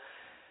 So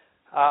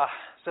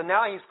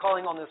now he's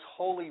calling on this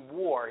holy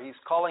war. He's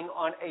calling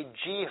on a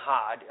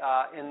jihad,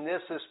 and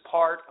this is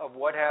part of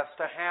what has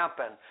to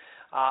happen.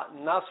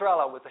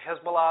 Nasrallah, with the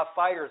Hezbollah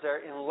fighters there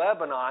in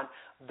Lebanon,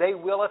 they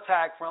will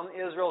attack from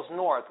Israel's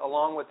north,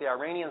 along with the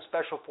Iranian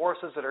special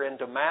forces that are in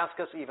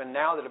Damascus, even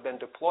now, that have been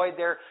deployed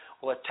there,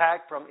 will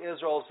attack from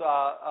Israel's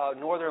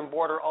northern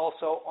border,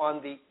 also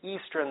on the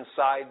eastern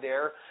side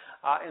there,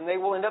 and they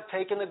will end up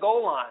taking the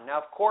Golan. Now,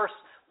 of course,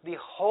 the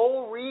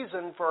whole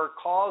reason for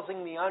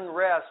causing the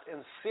unrest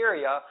in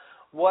Syria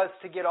was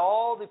to get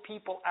all the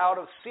people out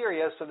of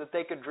Syria so that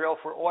they could drill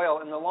for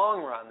oil in the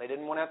long run. They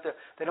don't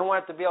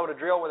want to be able to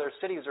drill where their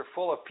cities are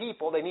full of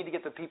people. They need to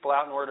get the people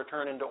out in order to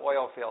turn into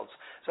oil fields.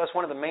 So that's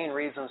one of the main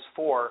reasons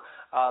for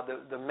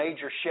the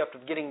major shift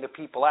of getting the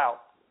people out.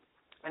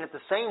 And at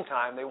the same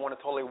time, they want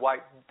to totally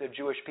wipe the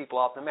Jewish people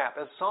off the map.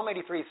 As Psalm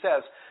 83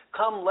 says,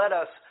 "Come, let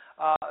us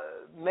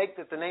make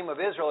that the name of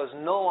Israel is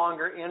no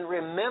longer in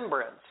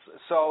remembrance.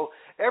 So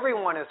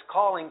everyone is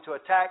calling to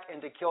attack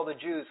and to kill the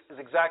Jews is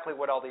exactly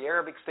what all the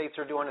Arabic states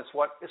are doing. It's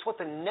what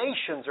the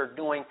nations are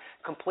doing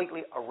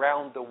completely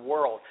around the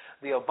world.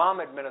 The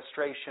Obama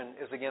administration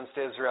is against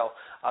Israel.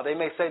 They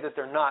may say that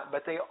they're not,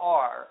 but they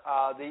are.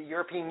 The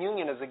European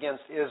Union is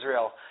against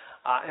Israel.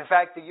 In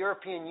fact, the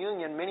European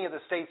Union, many of the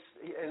states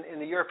in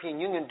the European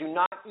Union do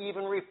not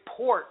even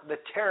report the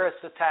terrorist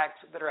attacks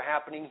that are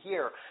happening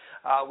here.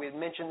 We had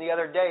mentioned the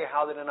other day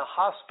how that in a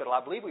hospital,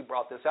 I believe we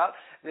brought this out,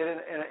 that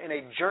in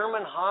a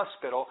German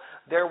hospital,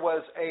 there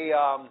was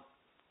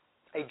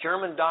a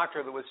German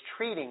doctor that was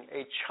treating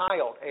a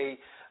child,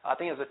 I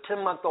think it was a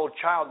 10-month-old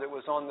child that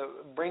was on the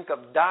brink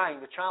of dying.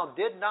 The child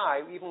did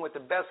die, even with the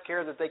best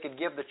care that they could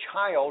give the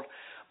child.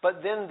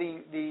 But then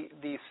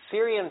the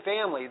Syrian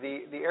family,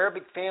 the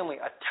Arabic family,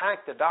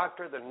 attacked the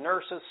doctor, the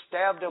nurses,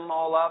 stabbed them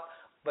all up.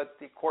 But,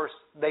 of course,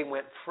 they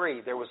went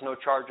free. There was no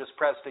charges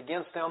pressed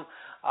against them.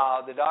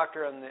 The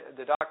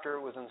doctor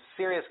was in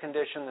serious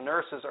condition. The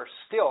nurses are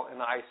still in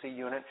the IC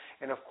unit.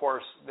 And, of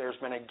course, there's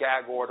been a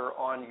gag order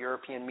on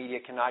European media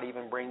cannot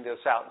even bring this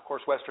out. Of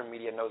course, Western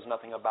media knows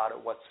nothing about it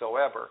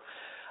whatsoever.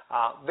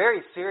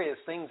 Very serious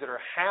things that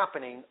are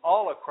happening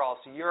all across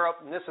Europe,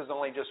 and this is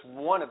only just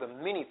one of the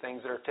many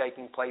things that are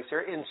taking place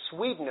here. In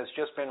Sweden, it's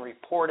just been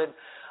reported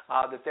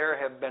that there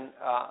have been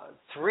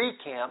 3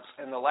 camps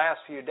in the last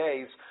few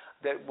days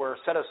that were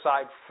set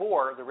aside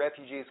for the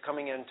refugees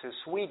coming into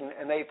Sweden,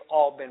 and they've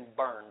all been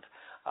burned.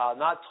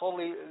 Not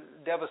totally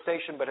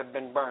devastation, but have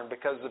been burned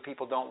because the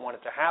people don't want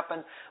it to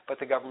happen, but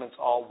the governments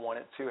all want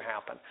it to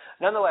happen.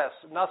 Nonetheless,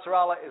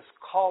 Nasrallah is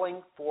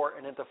calling for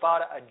an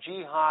intifada, a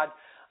jihad.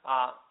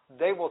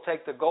 They will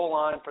take the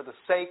Golan for the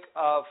sake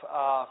of,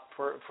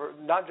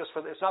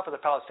 it's not for the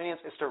Palestinians,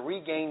 it's to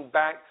regain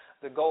back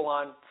the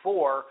Golan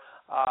for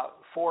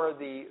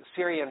the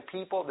Syrian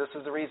people. This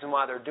is the reason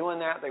why they're doing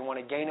that. They want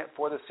to gain it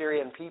for the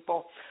Syrian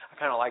people. I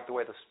kind of like the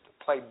way the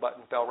play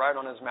button fell right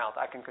on his mouth.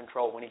 I can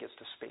control when he gets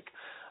to speak.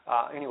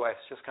 Anyway,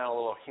 it's just kind of a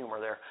little humor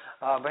there.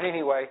 But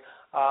anyway,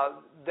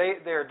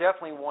 they're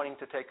definitely wanting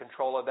to take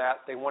control of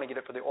that. They want to get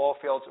it for the oil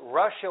fields.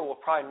 Russia will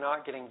probably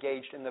not get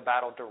engaged in the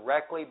battle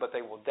directly, but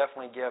they will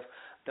definitely give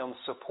them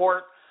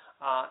support.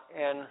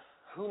 And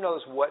who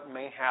knows what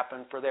may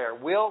happen for there.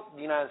 Will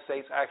the United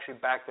States actually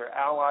back their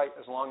ally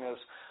as long as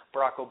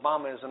Barack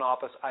Obama is in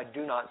office? I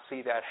do not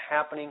see that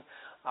happening.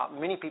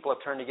 Many people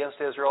have turned against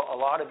Israel. A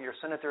lot of your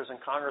senators and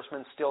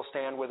congressmen still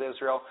stand with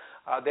Israel.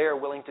 They are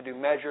willing to do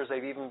measures.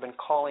 They've even been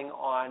calling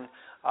on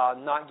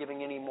not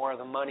giving any more of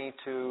the money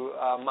to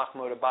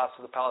Mahmoud Abbas,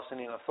 to the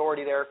Palestinian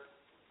Authority there.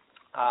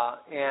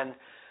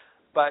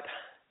 But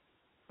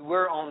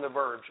we're on the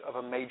verge of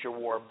a major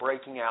war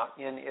breaking out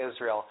in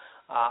Israel.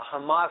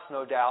 Hamas,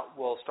 no doubt,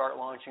 will start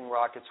launching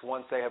rockets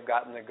once they have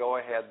gotten the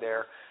go-ahead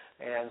there.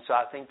 And so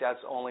I think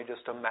that's only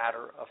just a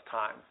matter of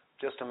time.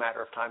 Just a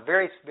matter of time.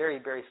 Very, very,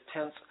 very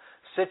tense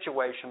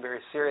situation, very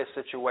serious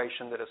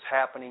situation that is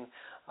happening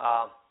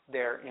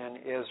there in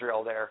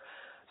Israel there.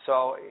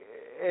 So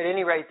at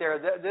any rate there,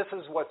 this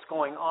is what's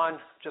going on.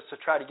 Just to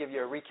try to give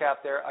you a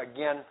recap there.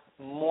 Again,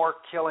 more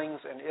killings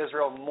in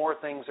Israel, more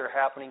things are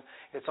happening.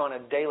 It's on a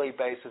daily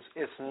basis.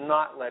 It's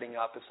not letting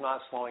up. It's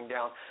not slowing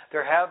down.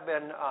 There have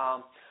been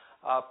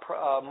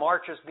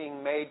marches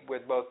being made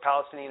with both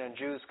Palestinian and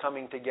Jews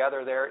coming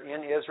together there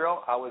in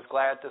Israel. I was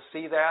glad to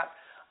see that.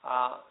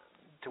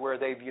 To where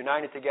they've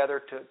united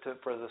together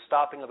for the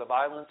stopping of the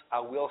violence. I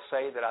will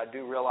say that I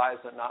do realize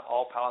that not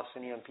all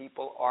Palestinian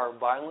people are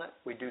violent.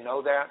 We do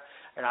know that,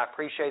 and I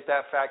appreciate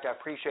that fact. I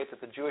appreciate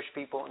that the Jewish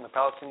people and the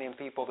Palestinian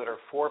people that are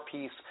for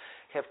peace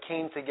have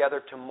came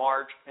together to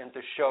march and to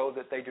show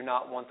that they do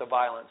not want the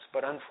violence.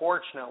 But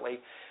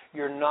unfortunately,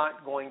 you're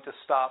not going to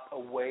stop a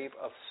wave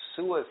of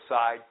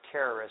suicide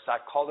terrorists. I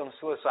call them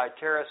suicide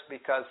terrorists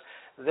because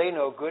they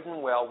know good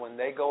and well when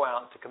they go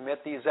out to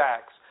commit these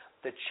acts,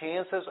 the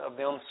chances of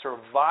them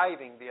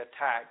surviving the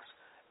attacks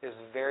is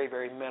very,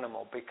 very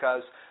minimal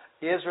because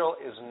Israel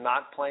is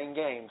not playing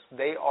games.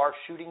 They are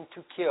shooting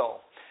to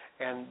kill,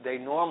 and they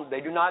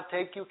do not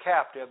take you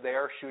captive. They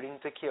are shooting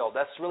to kill.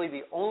 That's really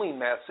the only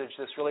message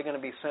that's really going to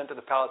be sent to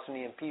the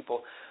Palestinian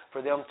people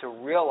for them to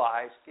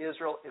realize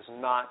Israel is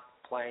not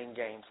playing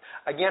games.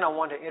 Again, I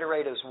want to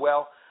iterate as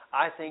well.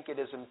 I think it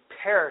is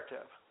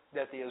imperative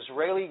that the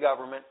Israeli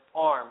government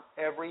arm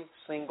every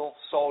single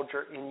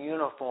soldier in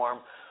uniform.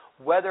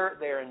 Whether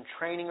they're in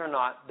training or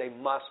not, they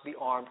must be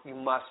armed. You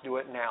must do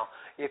it now.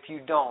 If you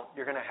don't,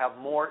 you're going to have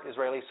more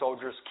Israeli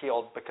soldiers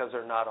killed because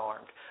they're not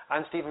armed.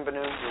 I'm Stephen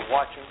Ben-Nun. You're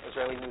watching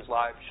Israeli News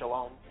Live.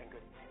 Shalom and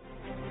good.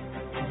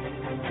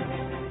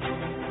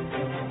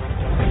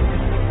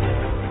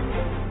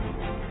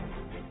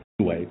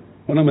 Anyway,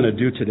 what I'm going to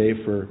do today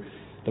for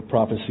the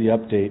prophecy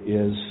update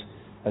is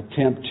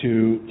attempt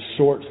to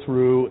sort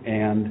through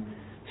and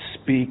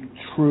speak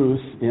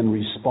truth in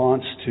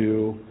response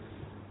to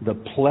the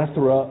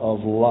plethora of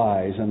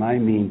lies, and I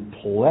mean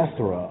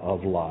plethora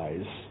of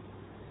lies,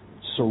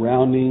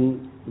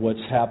 surrounding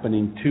what's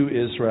happening to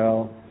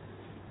Israel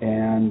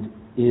and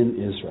in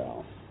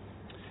Israel.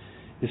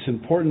 it's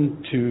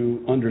important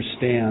to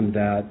understand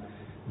that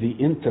the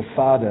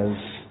intifadas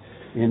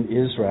in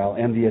Israel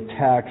and the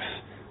attacks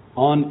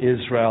on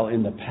Israel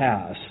in the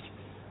past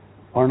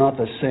are not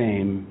the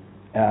same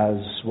as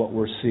what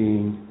we're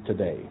seeing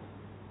today.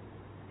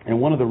 And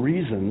one of the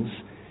reasons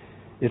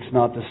it's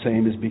not the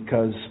same is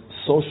because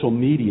social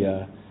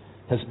media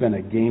has been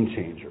a game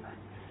changer.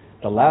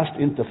 The last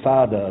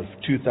intifada of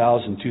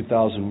 2000,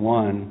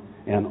 2001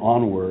 and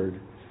onward,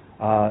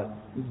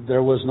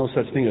 there was no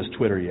such thing as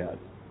Twitter yet.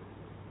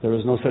 There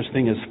was no such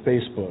thing as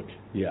Facebook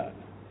yet.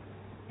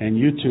 And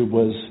YouTube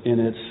was in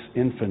its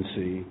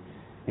infancy,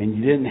 and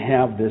you didn't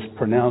have this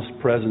pronounced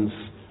presence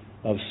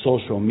of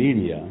social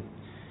media.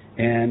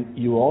 And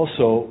you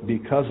also,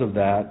 because of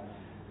that,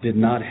 did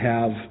not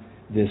have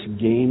this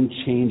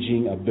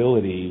game-changing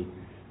ability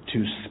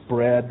to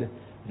spread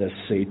the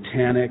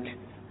satanic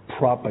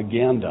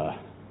propaganda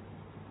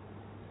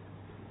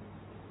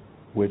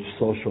which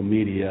social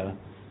media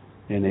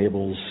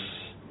enables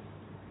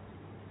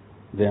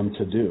them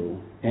to do.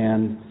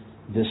 And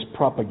this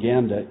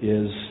propaganda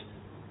is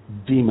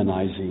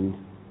demonizing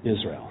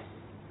Israel.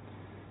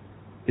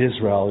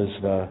 Israel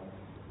is the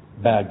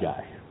bad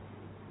guy.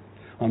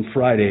 On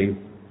Friday,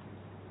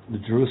 the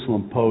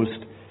Jerusalem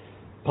Post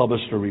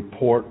published a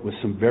report with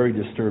some very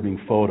disturbing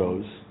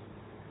photos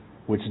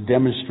which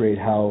demonstrate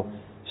how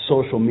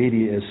social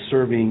media is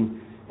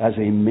serving as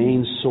a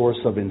main source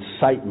of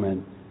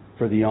incitement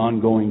for the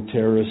ongoing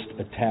terrorist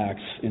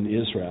attacks in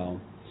Israel.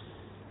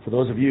 For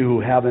those of you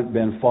who haven't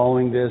been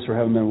following this or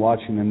haven't been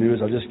watching the news,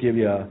 I'll just give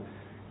you a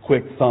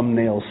quick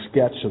thumbnail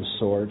sketch of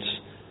sorts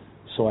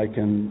so I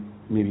can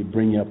maybe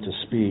bring you up to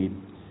speed.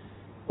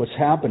 What's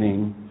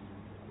happening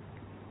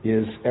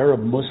is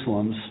Arab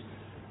Muslims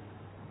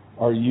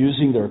are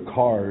using their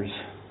cars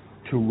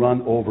to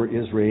run over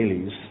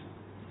Israelis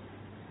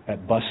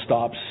at bus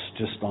stops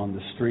just on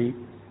the street.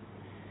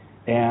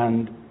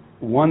 And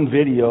one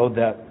video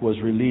that was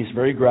released,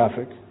 very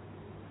graphic,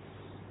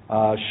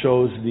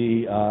 shows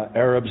the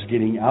Arabs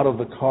getting out of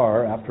the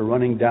car after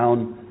running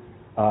down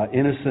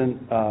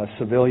innocent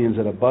civilians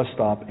at a bus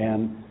stop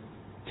and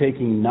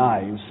taking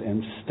knives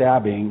and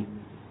stabbing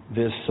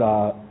this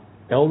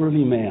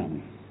elderly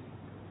man,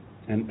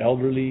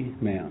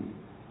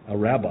 a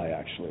rabbi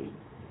actually,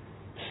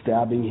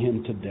 stabbing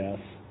him to death.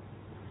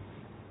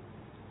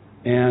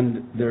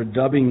 And they're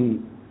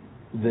dubbing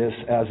this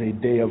as a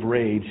day of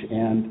rage,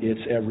 and it's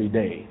every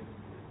day.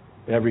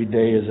 Every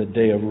day is a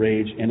day of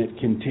rage, and it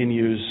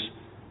continues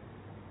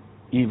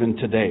even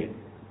today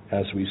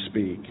as we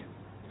speak.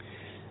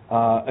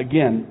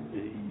 Again,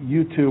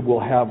 YouTube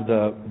will have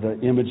the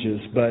images,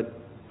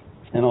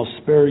 and I'll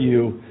spare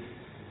you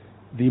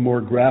the more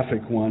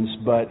graphic ones,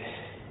 but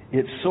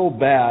it's so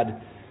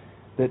bad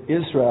that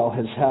Israel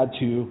has had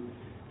to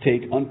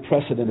take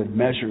unprecedented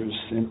measures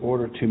in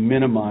order to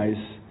minimize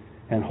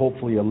and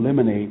hopefully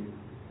eliminate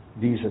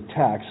these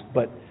attacks,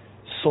 but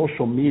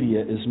social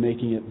media is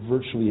making it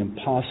virtually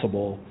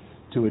impossible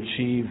to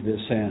achieve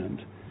this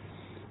end.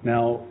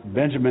 Now,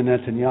 Benjamin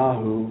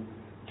Netanyahu,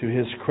 to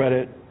his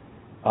credit,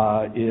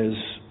 is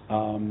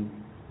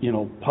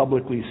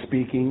publicly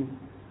speaking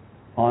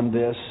on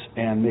this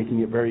and making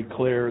it very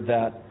clear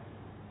that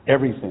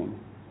everything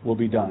will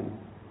be done.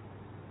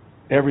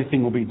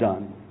 Everything will be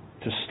done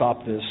to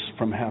stop this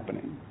from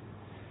happening.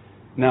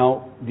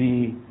 Now,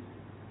 the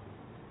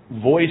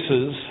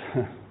voices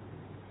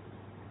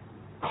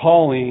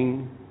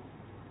calling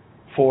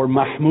for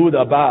Mahmoud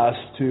Abbas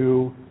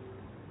to,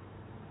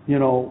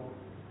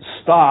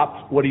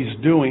 stop what he's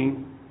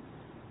doing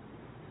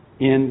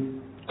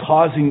in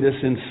causing this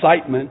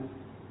incitement,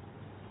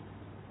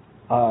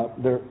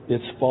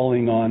 it's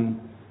falling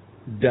on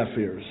deaf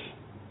ears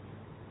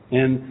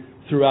and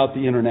throughout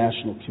the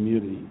international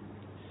community.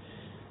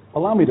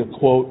 Allow me to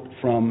quote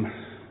from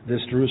this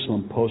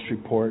Jerusalem Post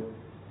report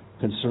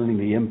concerning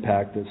the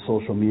impact that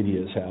social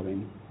media is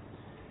having.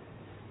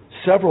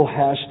 Several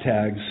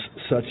hashtags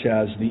such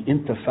as the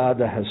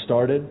Intifada has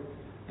started,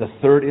 the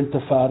Third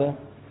Intifada,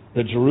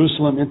 the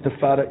Jerusalem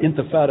Intifada.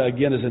 Intifada,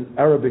 again, is an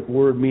Arabic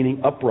word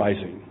meaning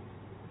uprising.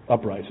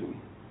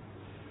 Uprising.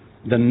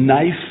 The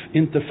Knife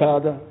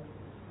Intifada,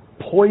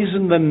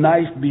 poison the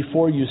knife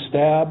before you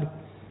stab,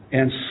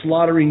 and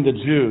slaughtering the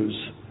Jews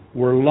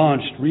were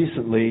launched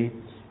recently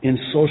in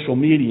social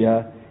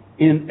media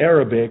in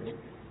Arabic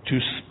to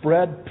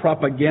spread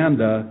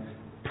propaganda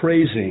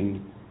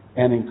praising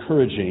and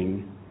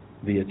encouraging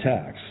the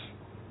attacks.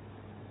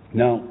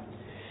 Now,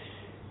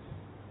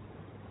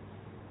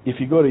 if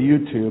you go to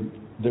YouTube,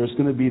 there's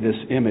going to be this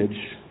image.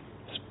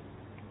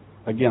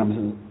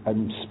 Again,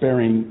 I'm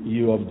sparing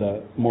you of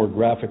the more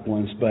graphic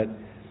ones, but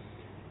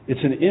it's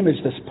an image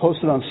that's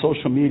posted on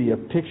social media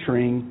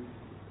picturing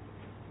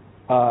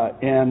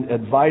and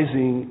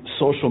advising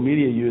social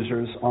media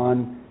users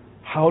on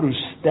how to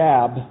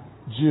stab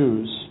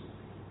Jews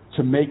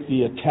to make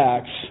the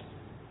attacks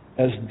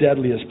as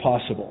deadly as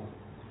possible.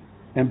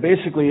 And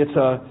basically, it's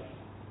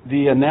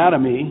the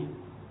anatomy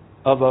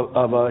of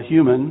a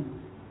human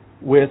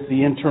with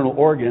the internal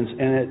organs,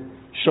 and it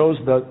shows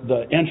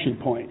the entry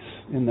points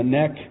in the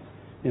neck,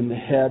 in the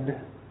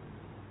head,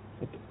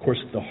 of course,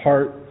 the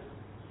heart,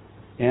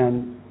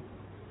 and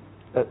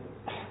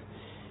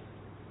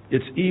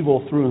it's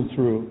evil through and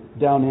through,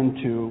 down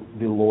into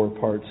the lower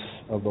parts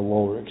of the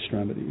lower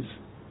extremities.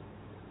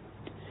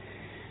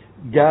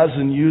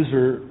 Gazan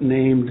user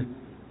named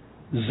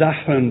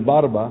Zahran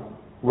Barba,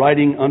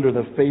 writing under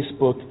the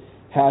Facebook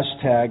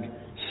hashtag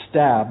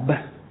stab,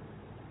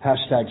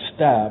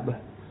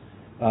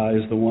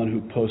 is the one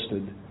who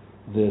posted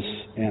this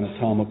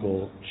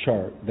anatomical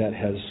chart that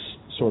has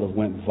sort of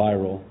went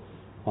viral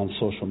on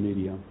social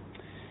media.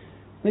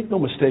 Make no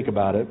mistake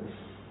about it,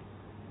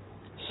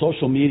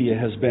 social media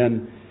has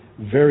been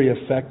very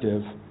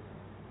effective,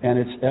 and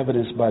it's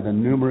evidenced by the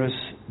numerous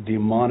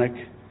demonic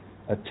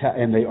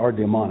and they are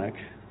demonic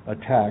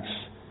attacks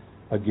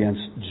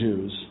against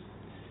Jews.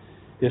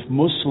 If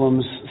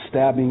Muslims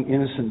stabbing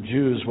innocent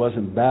Jews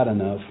wasn't bad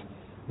enough,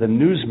 the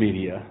news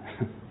media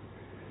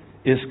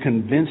is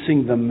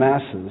convincing the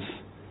masses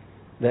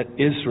that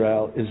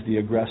Israel is the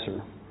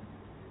aggressor.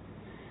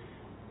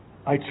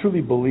 I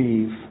truly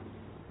believe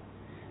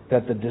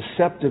that the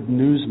deceptive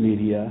news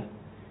media,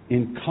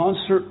 in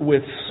concert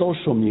with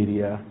social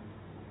media,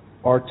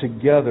 are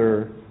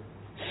together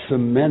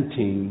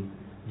cementing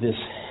this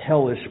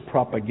hellish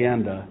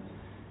propaganda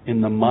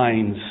in the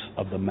minds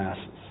of the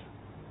masses.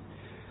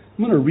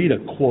 I'm going to read a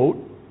quote,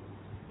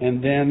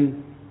 and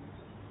then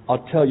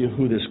I'll tell you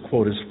who this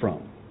quote is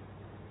from.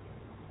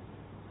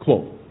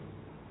 Quote,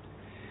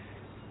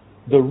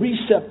 "The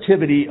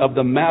receptivity of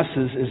the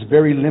masses is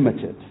very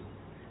limited.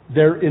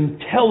 Their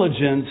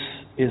intelligence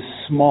is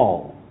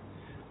small,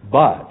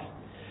 but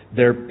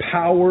their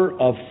power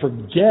of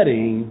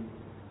forgetting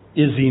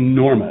is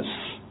enormous.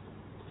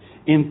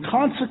 In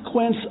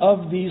consequence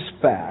of these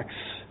facts,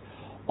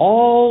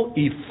 all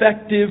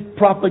effective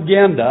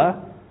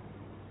propaganda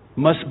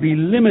must be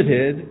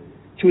limited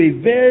to a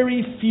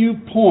very few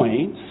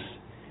points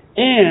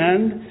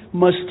and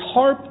must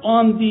harp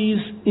on these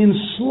in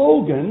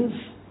slogans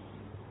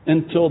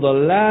until the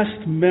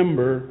last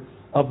member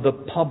of the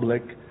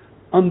public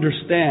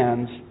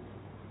understands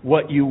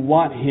what you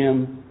want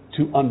him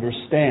to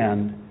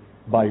understand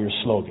by your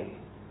slogan."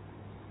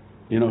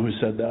 You know who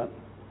said that?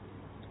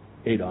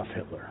 Adolf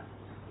Hitler.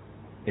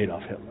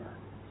 Adolf Hitler.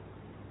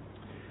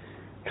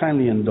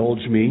 Kindly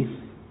indulge me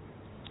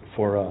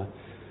for a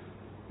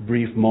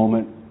brief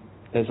moment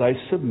as I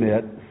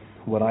submit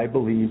what I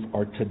believe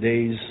are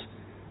today's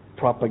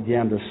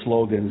propaganda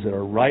slogans that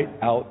are right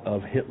out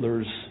of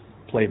Hitler's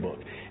playbook.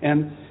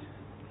 And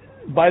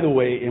by the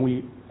way, and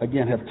we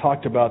again have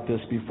talked about this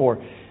before,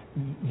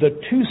 the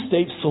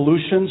two-state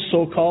solution,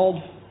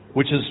 so-called,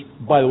 which is,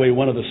 by the way,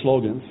 one of the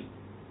slogans,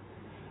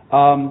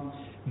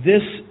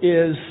 this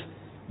is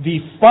the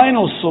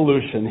final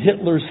solution,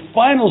 Hitler's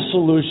final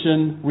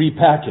solution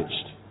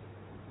repackaged.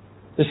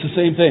 It's the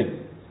same thing.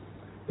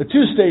 The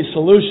two-state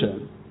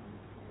solution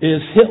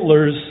is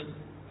Hitler's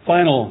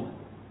final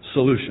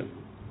solution.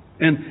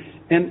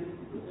 And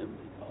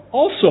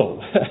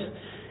also,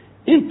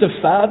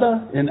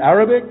 intifada in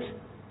Arabic,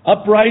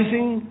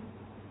 uprising,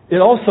 it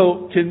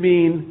also can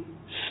mean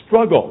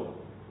struggle.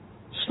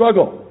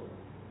 Struggle.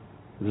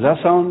 Does that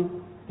sound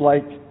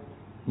like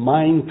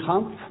Mein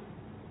Kampf?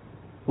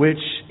 Which,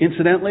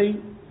 incidentally,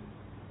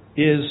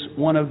 is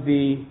one of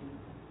the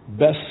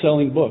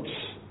best-selling books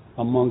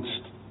amongst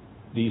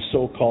the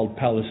so-called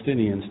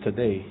Palestinians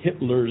today.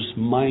 Hitler's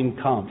Mein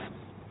Kampf,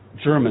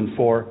 German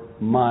for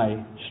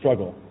my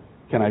struggle.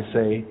 Can I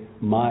say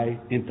my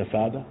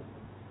intifada?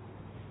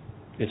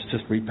 It's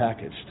just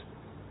repackaged.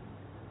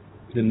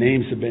 The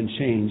names have been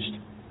changed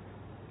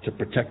to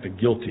protect the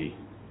guilty,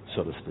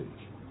 so to speak.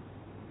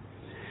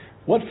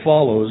 What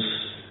follows,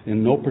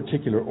 in no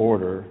particular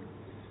order,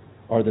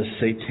 are the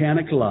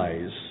satanic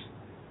lies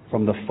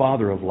from the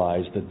father of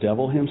lies, the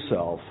devil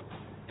himself,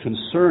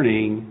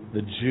 concerning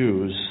the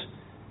Jews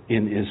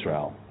in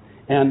Israel.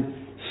 And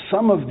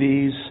some of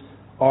these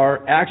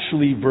are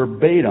actually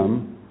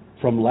verbatim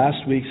from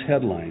last week's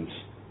headlines.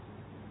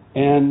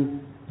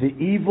 And the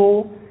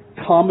evil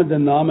common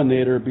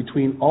denominator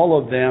between all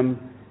of them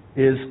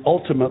is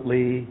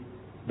ultimately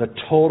the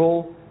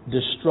total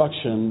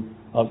destruction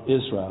of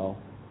Israel,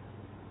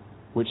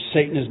 which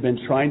Satan has been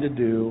trying to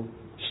do,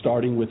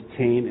 starting with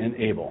Cain and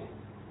Abel.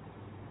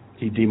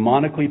 He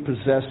demonically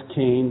possessed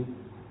Cain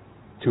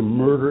to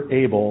murder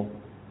Abel,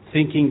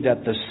 thinking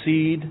that the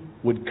seed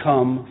would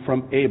come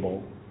from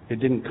Abel. It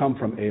didn't come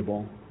from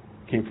Abel,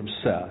 it came from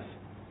Seth.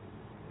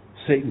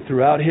 Satan,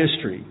 throughout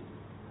history,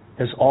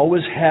 has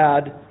always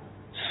had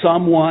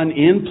someone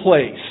in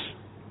place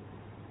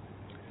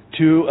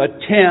to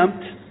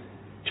attempt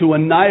to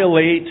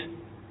annihilate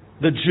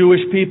the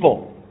Jewish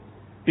people.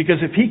 Because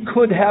if he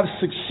could have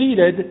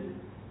succeeded,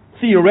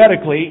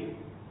 theoretically,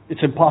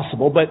 it's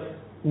impossible, but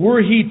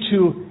were he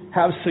to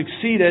have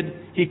succeeded,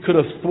 he could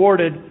have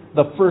thwarted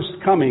the first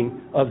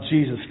coming of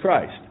Jesus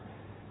Christ.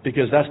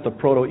 Because that's the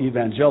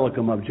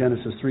proto-evangelicum of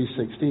Genesis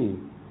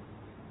 3:16.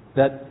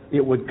 That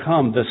it would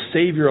come, the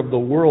Savior of the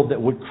world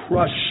that would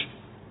crush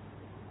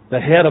the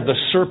head of the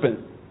serpent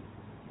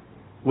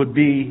would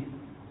be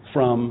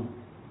from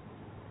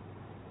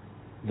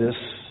this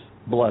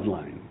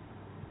bloodline.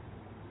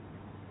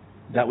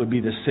 that would be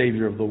the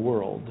Savior of the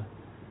world,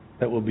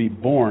 that will be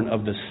born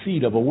of the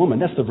seed of a woman.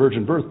 That's the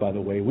virgin birth, by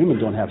the way. Women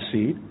don't have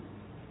seed.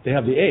 They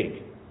have the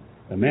egg.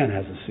 The man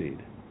has a seed.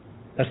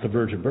 That's the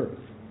virgin birth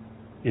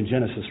in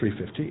Genesis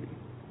 3:15.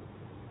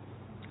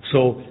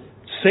 So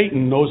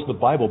Satan knows the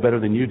Bible better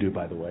than you do,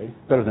 by the way,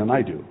 better than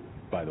I do,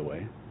 by the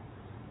way.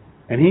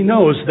 And he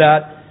knows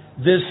that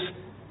this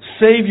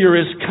Savior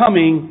is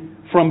coming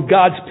from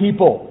God's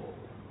people.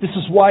 This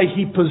is why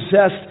he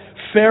possessed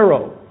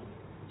Pharaoh,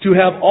 to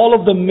have all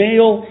of the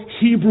male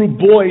Hebrew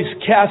boys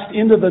cast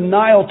into the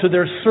Nile to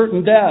their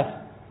certain death,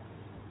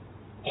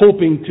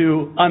 hoping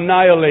to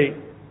annihilate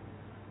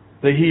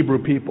the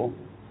Hebrew people,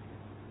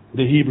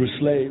 the Hebrew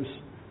slaves.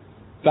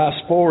 Fast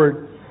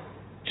forward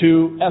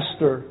to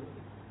Esther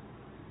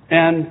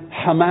and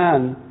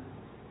Haman,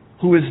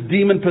 who is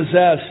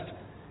demon-possessed,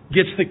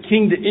 gets the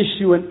king to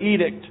issue an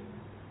edict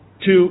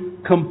to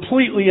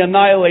completely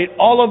annihilate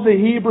all of the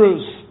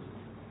Hebrews.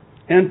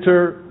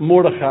 Enter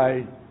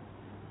Mordecai.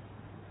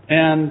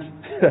 And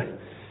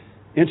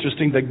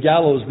interesting, the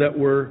gallows that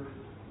were...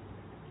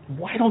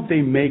 Why don't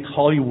they make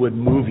Hollywood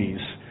movies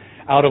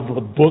out of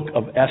the book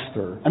of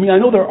Esther? I mean, I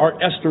know there are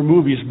Esther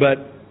movies, but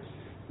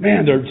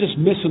man, they're just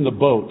missing the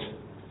boat.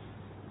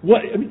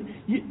 What? I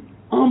mean,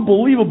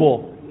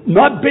 unbelievable.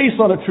 Not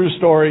based on a true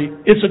story.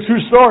 It's a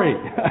true story.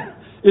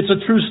 It's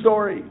a true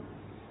story.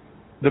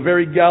 The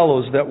very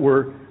gallows that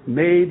were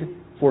made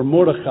for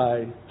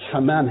Mordecai,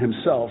 Haman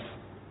himself,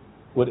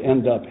 would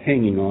end up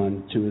hanging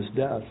on to his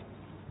death.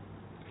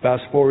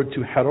 Fast forward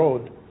to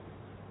Herod,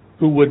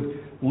 who would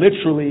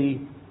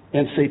literally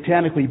and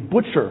satanically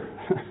butcher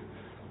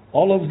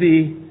all of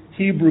the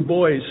Hebrew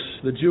boys,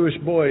 the Jewish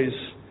boys,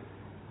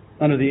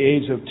 under the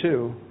age of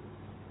 2,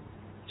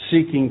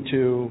 seeking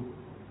to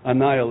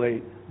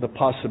annihilate the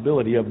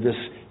possibility of this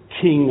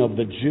king of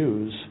the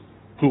Jews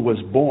who was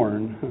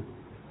born.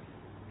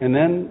 And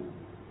then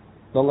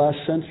the last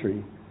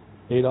century,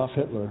 Adolf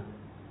Hitler.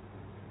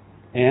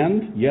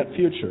 And yet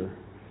future,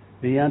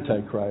 the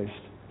Antichrist.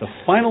 The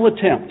final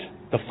attempt,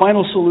 the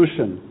final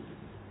solution,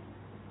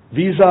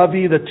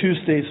 vis-a-vis the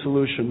two-state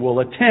solution, will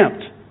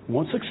attempt,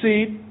 won't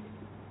succeed,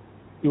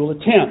 he will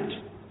attempt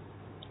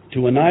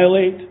to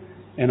annihilate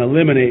and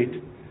eliminate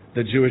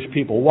the Jewish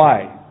people.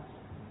 Why?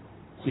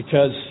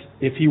 Because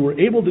if he were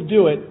able to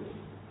do it,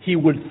 he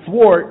would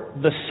thwart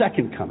the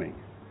second coming.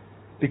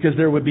 Because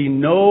there would be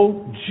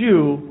no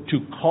Jew to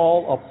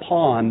call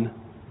upon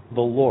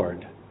the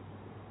Lord,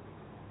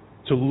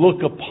 to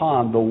look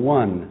upon the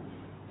one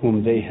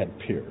whom they had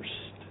pierced.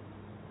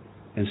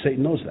 And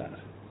Satan knows that.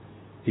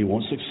 He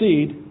won't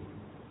succeed,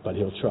 but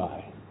he'll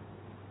try.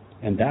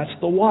 And that's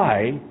the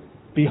why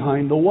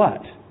behind the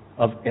what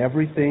of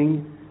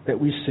everything that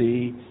we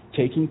see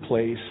taking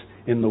place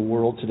in the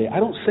world today. I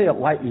don't say it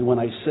lightly when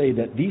I say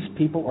that these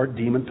people are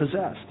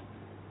demon-possessed.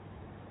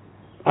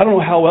 I don't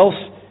know how else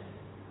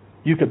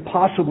you could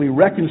possibly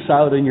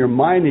reconcile it in your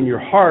mind and your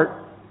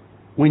heart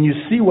when you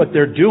see what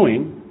they're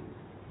doing.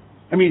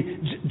 I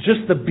mean,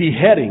 just the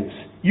beheadings.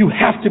 You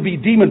have to be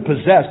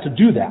demon-possessed to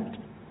do that.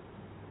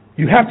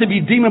 You have to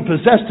be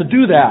demon-possessed to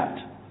do that.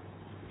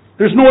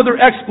 There's no other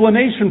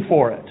explanation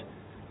for it.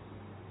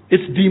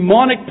 It's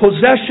demonic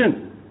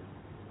possession.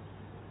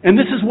 And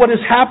this is what is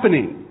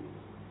happening.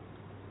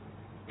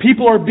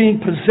 People are being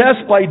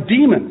possessed by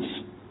demons.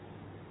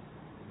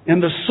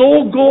 And the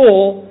sole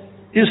goal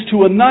is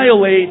to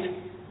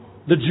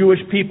annihilate the Jewish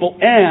people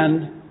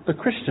and the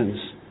Christians.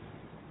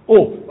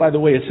 Oh, by the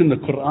way, it's in the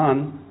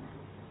Quran.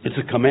 It's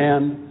a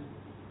command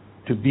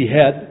to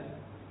behead,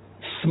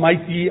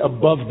 smite ye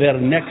above their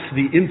necks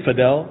the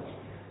infidel,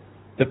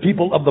 the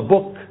people of the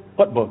book.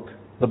 What book?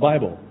 The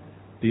Bible.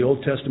 The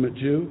Old Testament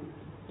Jew,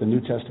 the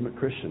New Testament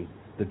Christian,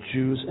 the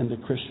Jews and the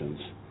Christians.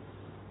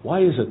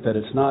 Why is it that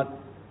it's not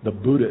the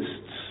Buddhists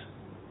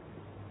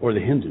or the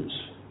Hindus?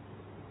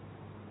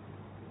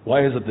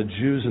 Why is it the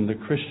Jews and the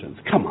Christians?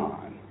 Come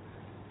on.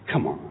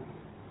 Come on.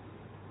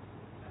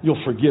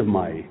 You'll forgive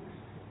my...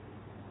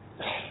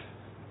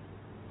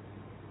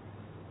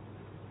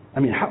 I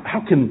mean,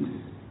 how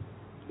can...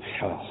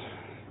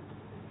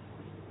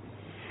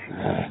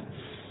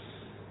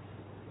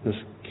 Let's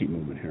keep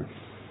moving here.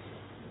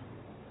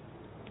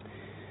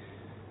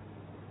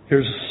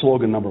 Here's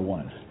slogan number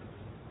 1.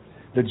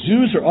 The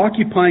Jews are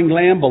occupying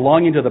land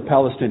belonging to the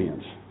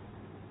Palestinians.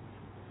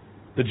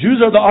 The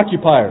Jews are the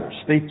occupiers.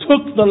 They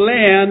took the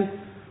land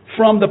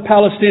from the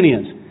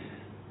Palestinians.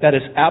 That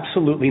is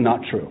absolutely not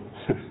true.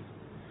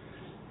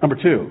 Number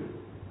 2.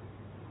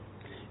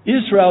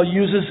 Israel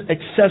uses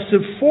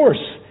excessive force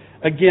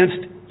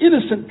against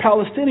innocent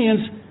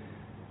Palestinians,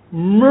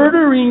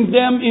 murdering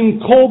them in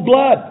cold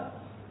blood.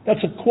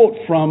 That's a quote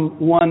from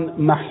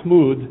one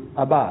Mahmoud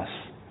Abbas.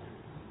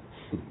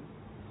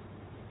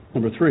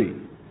 Number 3.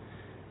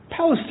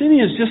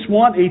 Palestinians just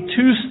want a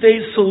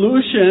two-state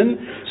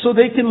solution so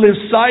they can live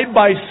side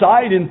by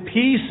side in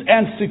peace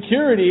and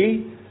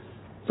security.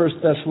 1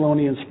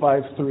 Thessalonians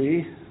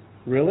 5:3.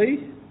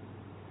 Really?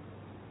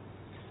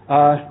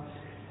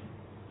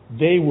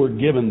 They were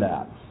given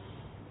that.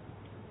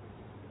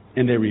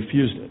 And they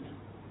refused it.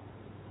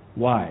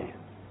 Why?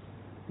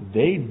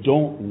 They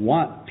don't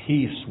want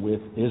peace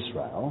with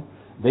Israel.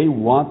 They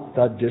want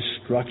the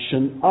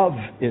destruction of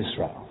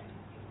Israel.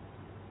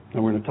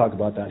 And we're going to talk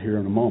about that here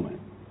in a moment.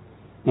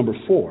 Number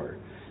 4,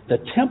 the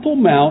Temple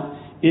Mount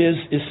is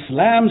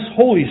Islam's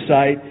holy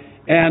site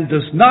and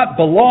does not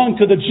belong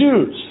to the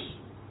Jews.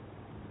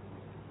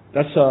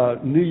 That's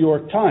New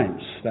York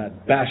Times,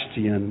 that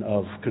bastion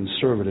of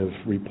conservative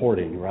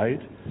reporting, right?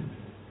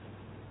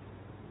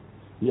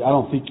 Yeah, I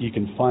don't think you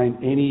can find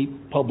any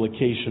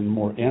publication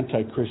more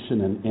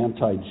anti-Christian and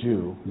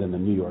anti-Jew than the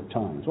New York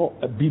Times. Well,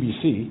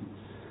 BBC.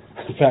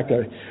 In fact,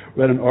 I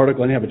read an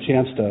article, I didn't have a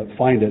chance to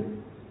find it,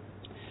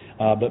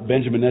 but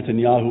Benjamin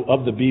Netanyahu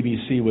of the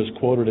BBC was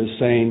quoted as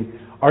saying,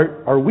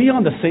 Are we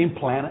on the same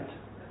planet?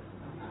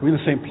 Are we on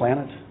the same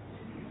planet?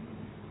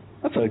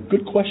 That's a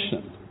good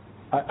question.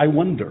 I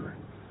wonder.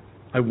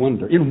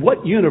 In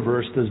what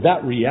universe does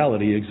that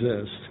reality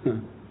exist?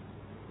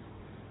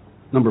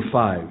 Number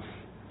 5.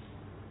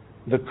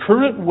 The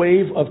current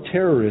wave of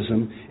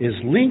terrorism is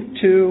linked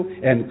to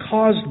and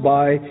caused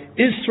by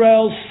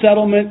Israel's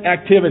settlement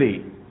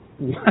activity.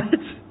 What?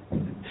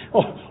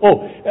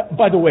 Oh,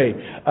 by the way,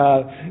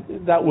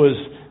 that was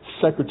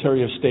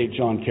Secretary of State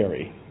John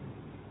Kerry.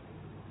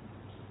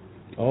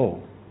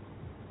 Oh.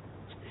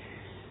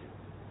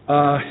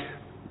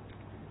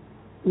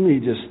 Let me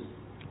just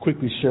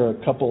quickly share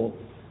a couple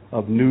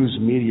of news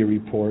media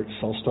reports.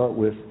 I'll start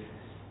with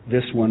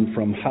this one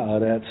from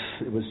Haaretz.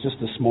 It was just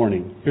this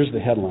morning. Here's the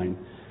headline.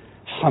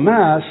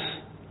 Hamas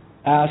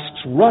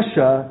asks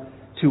Russia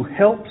to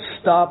help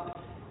stop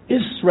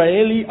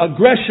Israeli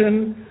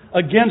aggression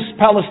against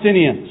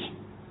Palestinians.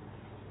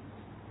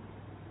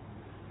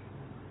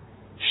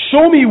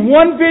 Show me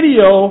one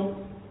video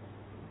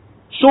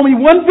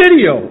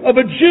of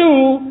a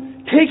Jew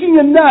taking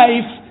a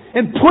knife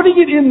and putting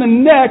it in the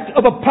neck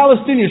of a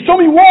Palestinian. Show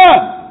me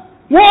one!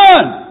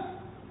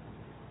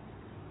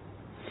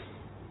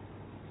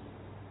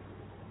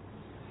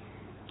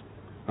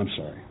 I'm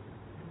sorry.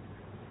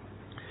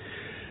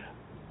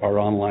 Our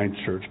online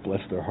church, bless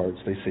their hearts,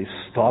 they say,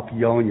 stop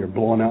yelling, you're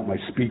blowing out my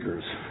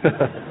speakers.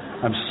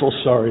 I'm so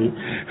sorry.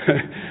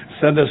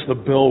 Send us the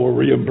bill, we'll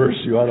reimburse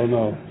you. I don't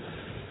know.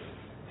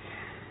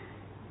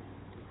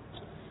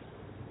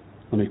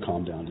 Let me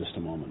calm down just a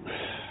moment.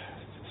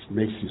 It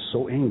makes you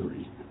so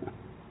angry.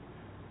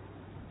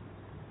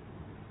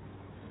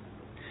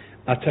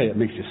 I'll tell you, it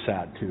makes you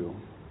sad too.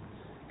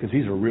 Because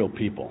these are real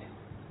people.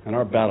 And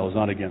our battle is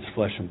not against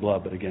flesh and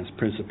blood, but against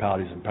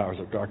principalities and powers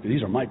of darkness.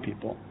 These are my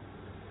people.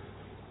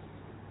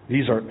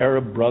 These are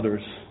Arab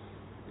brothers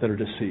that are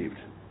deceived.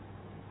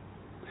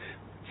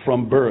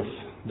 From birth,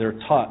 they're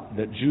taught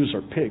that Jews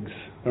are pigs.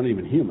 They're not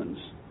even humans.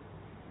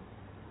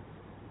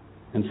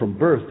 And from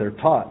birth, they're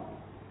taught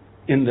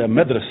in the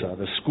madrasa,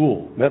 the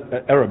school.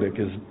 Arabic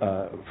is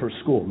for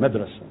school,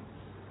 madrasa.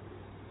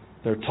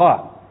 They're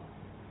taught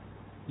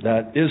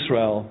that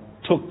Israel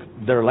took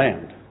their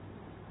land.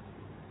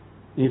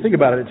 And you think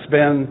about it, it's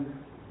been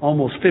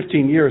almost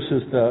 15 years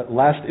since the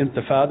last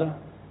intifada.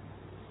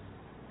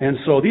 And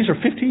so these are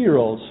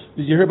 15-year-olds.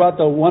 Did you hear about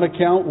the one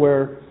account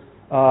where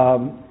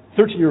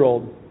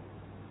 13-year-old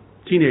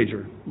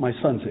teenager, my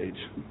son's age,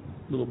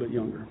 a little bit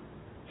younger,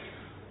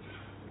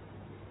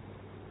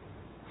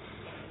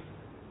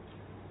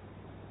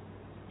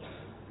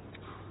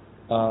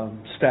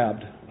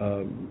 stabbed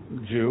a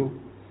Jew,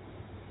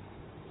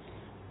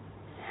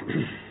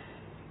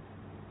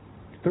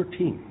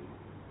 13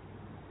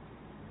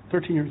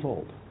 years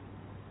old.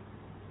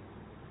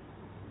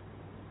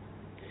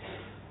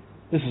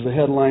 This is a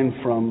headline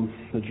from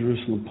the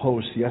Jerusalem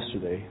Post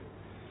yesterday.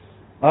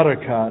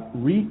 Arakat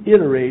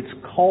reiterates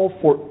call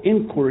for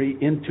inquiry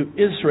into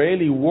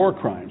Israeli war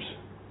crimes.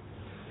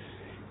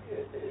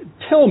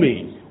 Tell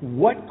me,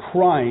 what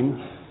crime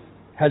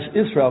has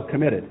Israel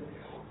committed?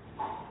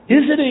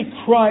 Is it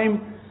a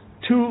crime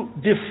to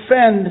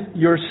defend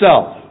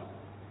yourself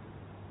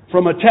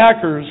from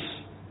attackers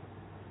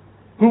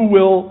who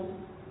will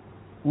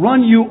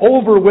run you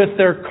over with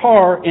their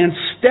car and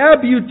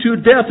stab you to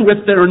death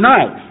with their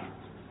knife?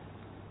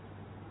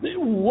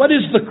 What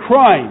is the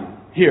crime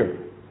here?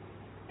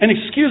 And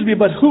excuse me,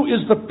 but who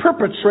is the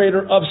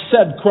perpetrator of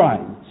said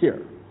crime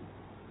here?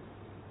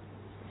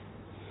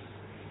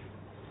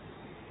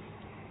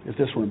 If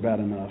this weren't bad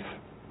enough,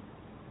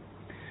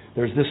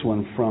 there's this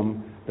one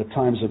from the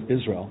Times of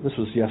Israel. This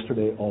was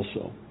yesterday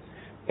also.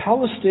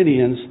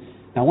 Palestinians,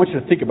 now I want you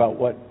to think about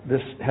what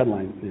this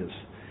headline is.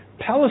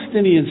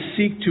 Palestinians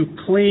seek to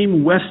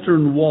claim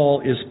Western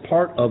Wall is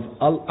part of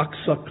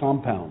Al-Aqsa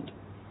compound.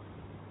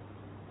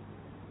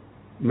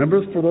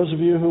 Remember, for those of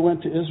you who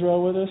went to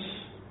Israel with us?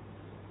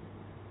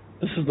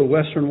 This is the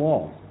Western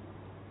Wall.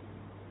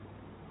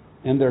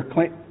 And they're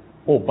claim.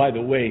 Oh, by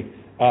the way,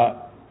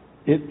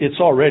 it's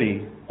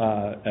already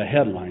a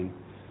headline,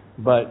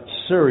 but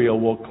Syria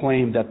will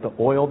claim that the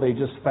oil they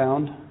just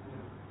found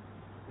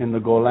in the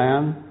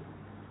Golan,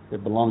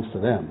 it belongs to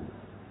them.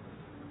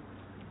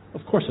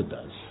 Of course it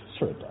does.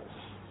 Sure it does.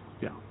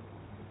 Yeah.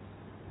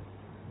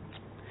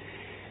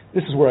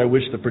 This is where I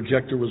wish the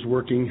projector was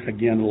working.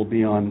 Again, it will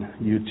be on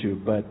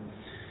YouTube. But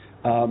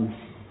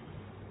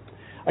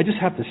I just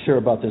have to share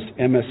about this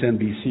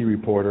MSNBC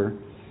reporter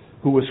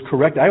who was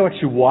correct. I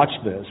actually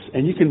watched this,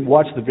 and you can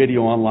watch the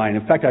video online.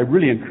 In fact, I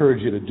really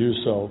encourage you to do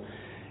so.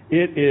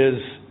 It is,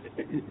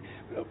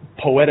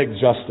 poetic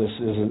justice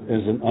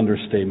is an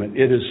understatement.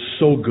 It is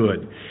so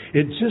good.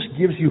 It just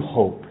gives you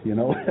hope, you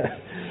know.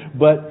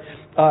 But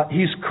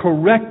he's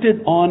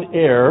corrected on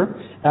air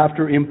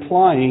after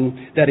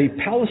implying that a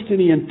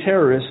Palestinian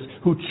terrorist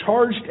who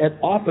charged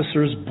at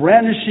officers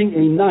brandishing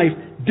a knife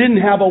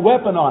didn't have a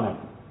weapon on him.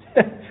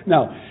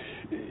 Now,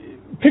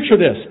 picture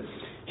this.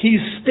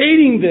 He's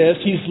stating this.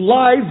 He's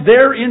live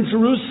there in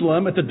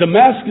Jerusalem at the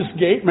Damascus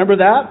Gate. Remember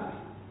that?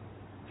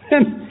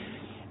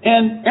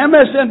 And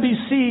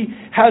MSNBC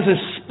has a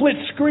split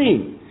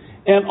screen.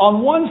 And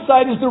on one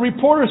side is the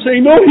reporter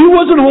saying, no, he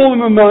wasn't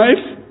holding a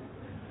knife.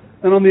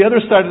 And on the other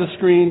side of the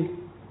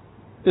screen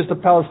is the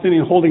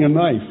Palestinian holding a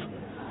knife.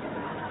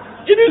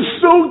 It is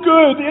so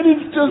good. It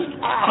is just,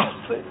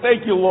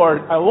 thank you,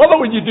 Lord. I love it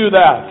when you do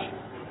that.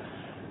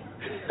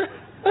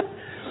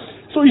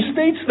 So he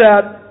states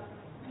that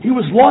he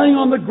was lying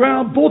on the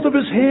ground, both of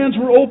his hands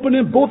were open,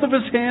 and both of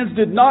his hands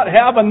did not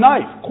have a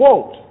knife.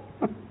 Quote.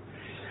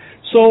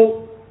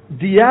 So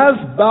Diaz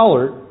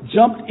Balart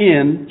jumped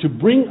in to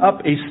bring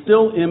up a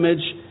still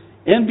image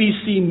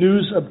NBC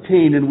News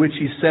obtained in which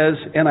he says,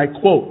 and I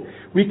quote,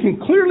 "We can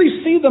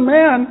clearly see the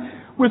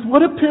man with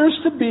what appears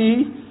to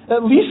be,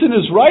 at least in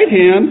his right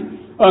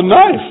hand, a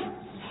knife."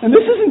 And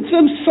this isn't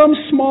some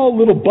small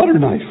little butter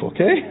knife,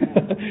 okay?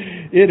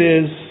 It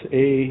is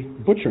a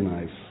butcher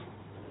knife.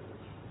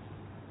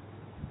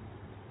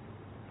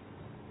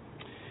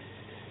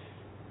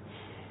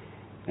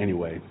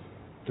 Anyway,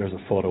 there's a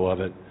photo of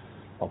it.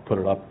 I'll put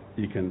it up.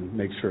 You can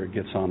make sure it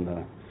gets on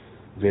the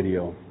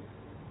video.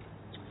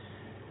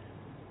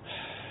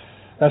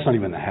 That's not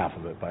even the half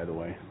of it, by the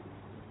way.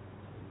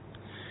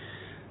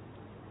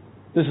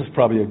 This is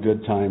probably a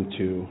good time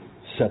to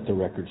set the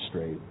record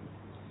straight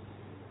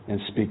and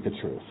speak the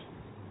truth.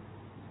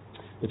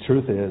 The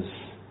truth is,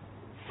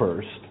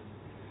 first,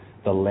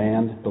 the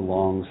land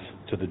belongs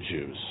to the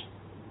Jews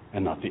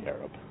and not the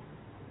Arab.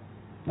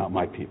 Not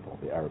my people,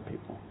 the Arab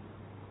people.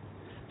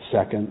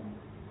 Second,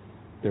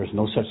 there's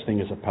no such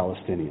thing as a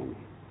Palestinian.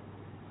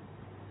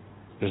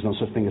 There's no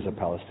such thing as a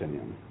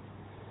Palestinian.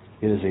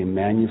 It is a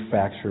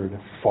manufactured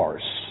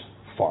farce.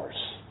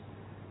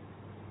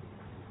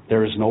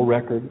 There is no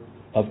record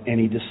of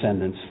any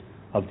descendants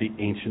of the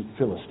ancient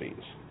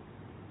Philistines.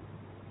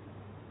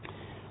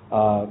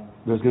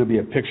 There's going to be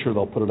a picture,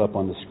 they'll put it up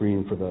on the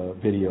screen for the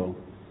video,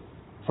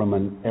 from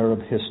an Arab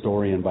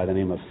historian by the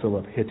name of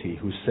Philip Hitti,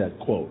 who said,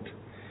 quote,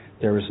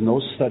 "There is no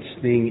such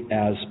thing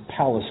as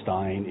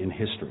Palestine in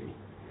history.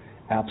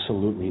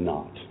 Absolutely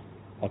not."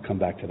 I'll come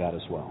back to that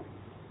as well.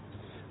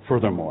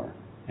 Furthermore,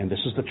 and this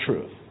is the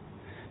truth,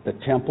 the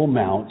Temple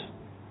Mount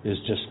is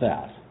just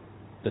that,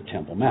 the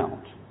Temple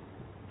Mount,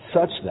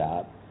 such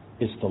that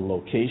it's the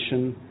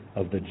location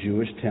of the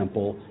Jewish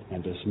temple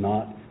and does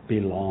not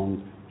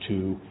belong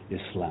to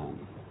Islam.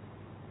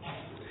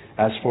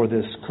 As for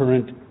this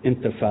current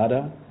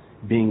intifada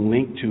being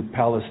linked to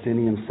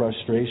Palestinian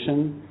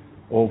frustration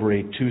over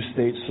a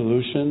two-state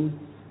solution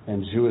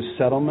and Jewish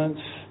settlements,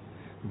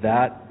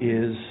 that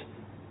is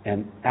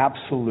an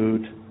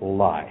absolute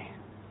lie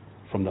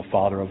from the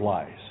father of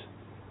lies.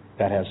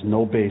 That has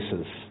no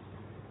basis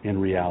in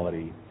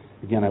reality.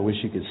 Again, I wish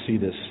you could see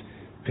this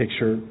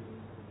picture.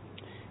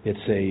 It's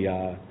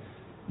a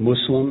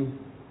Muslim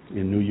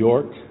in New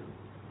York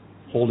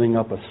holding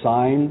up a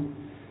sign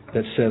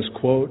that says,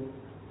 quote,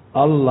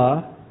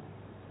 "Allah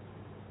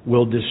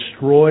will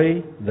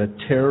destroy the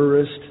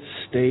terrorist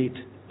state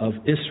of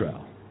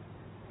Israel."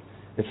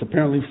 It's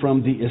apparently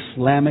from the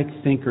Islamic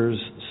Thinkers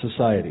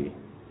Society.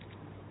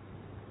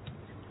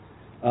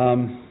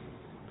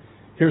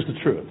 Here's the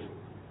truth.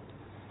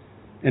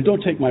 And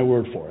don't take my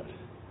word for it.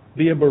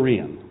 Be a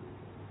Berean,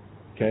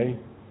 okay?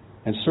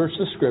 And search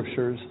the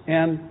scriptures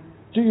and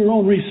do your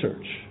own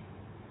research.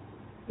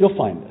 You'll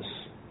find this.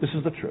 This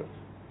is the truth.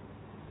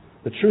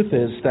 The truth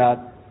is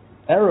that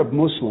Arab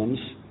Muslims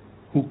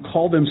who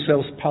call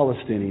themselves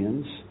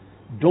Palestinians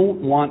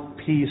don't want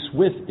peace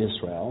with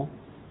Israel.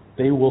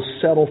 They will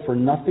settle for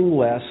nothing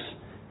less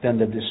than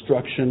the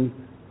destruction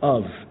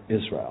of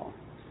Israel.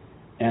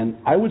 And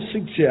I would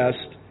suggest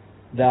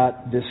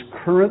that this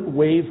current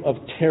wave of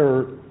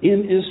terror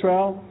in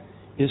Israel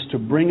is to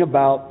bring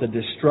about the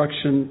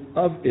destruction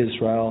of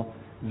Israel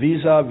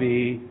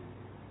vis-a-vis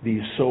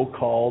these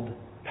so-called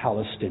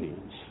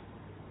Palestinians.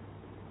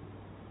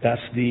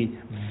 That's the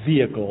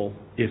vehicle,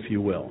 if you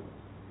will.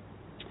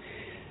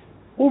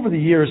 Over the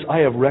years, I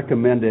have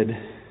recommended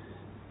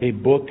a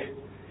book.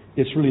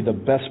 It's really the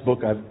best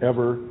book I've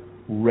ever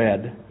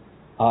read.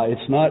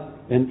 It's not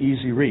an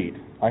easy read.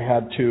 I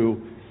had to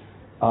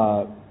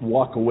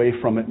walk away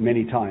from it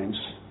many times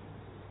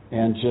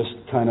and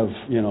just kind of,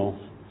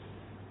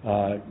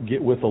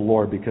 get with the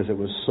Lord because it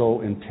was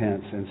so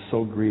intense and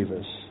so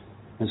grievous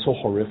and so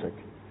horrific.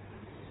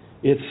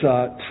 It's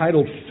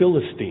titled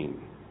Philistine,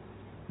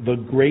 The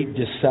Great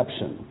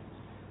Deception,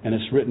 and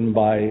it's written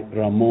by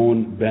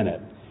Ramon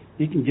Bennett.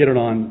 You can get it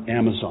on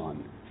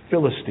Amazon.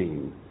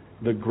 Philistine,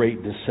 the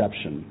great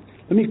deception.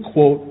 Let me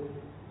quote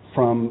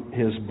from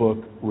his book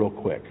real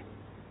quick.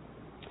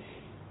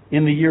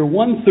 In the year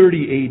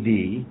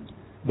 130 AD,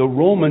 the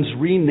Romans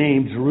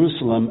renamed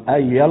Jerusalem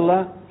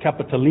Aelia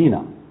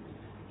Capitolina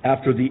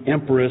after the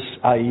Empress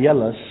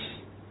Aelis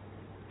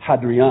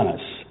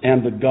Hadrianus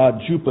and the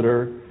god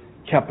Jupiter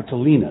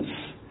Capitolinus.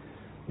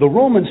 The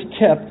Romans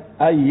kept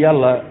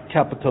Aelia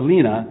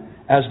Capitolina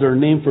as their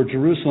name for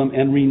Jerusalem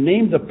and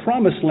renamed the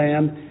promised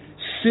land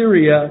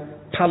Syria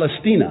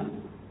Palestina.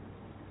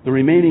 The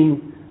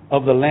renaming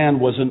of the land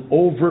was an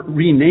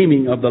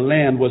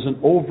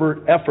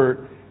overt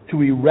effort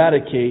to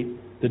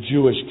eradicate the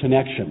Jewish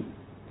connection.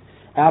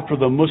 After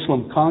the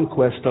Muslim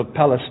conquest of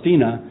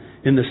Palestina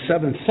in the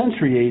 7th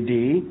century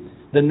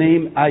AD, the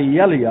name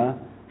Aelia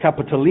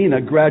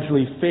Capitolina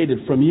gradually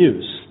faded from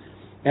use.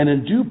 And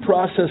in due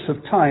process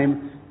of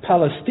time,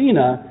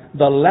 Palestina,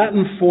 the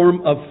Latin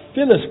form of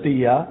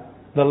Philistia,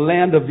 the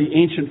land of the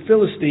ancient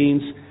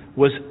Philistines,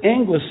 was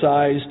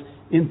anglicized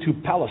into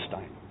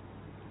Palestine.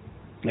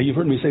 Now, you've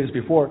heard me say this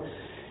before.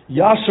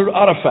 Yasser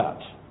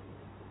Arafat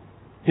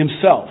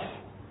himself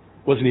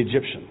was an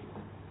Egyptian.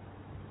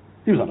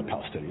 He was not a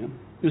Palestinian.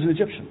 He was an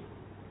Egyptian.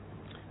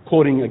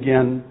 Quoting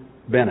again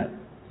Bennett.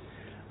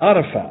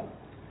 Arafat,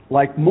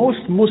 like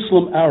most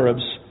Muslim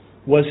Arabs,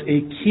 was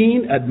a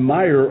keen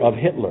admirer of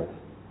Hitler.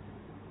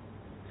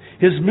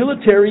 His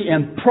military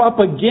and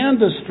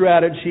propaganda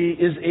strategy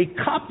is a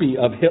copy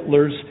of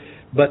Hitler's,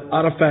 but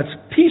Arafat's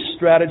peace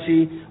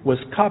strategy was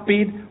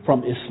copied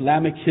from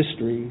Islamic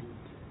history.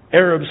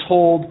 Arabs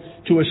hold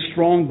to a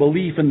strong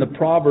belief in the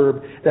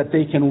proverb that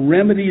they can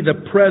remedy the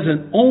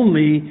present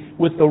only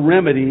with the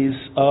remedies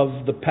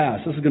of the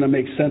past. This is going to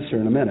make sense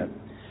here in a minute.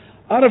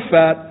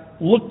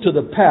 Arafat looked to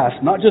the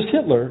past, not just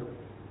Hitler,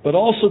 but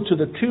also to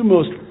the two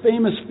most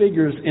famous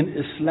figures in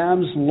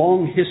Islam's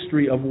long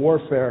history of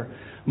warfare,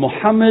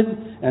 Muhammad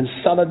and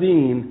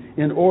Saladin,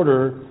 in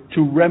order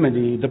to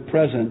remedy the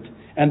present.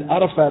 And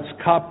Arafat's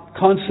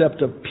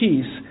concept of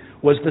peace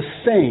was the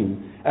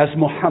same as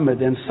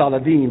Muhammad and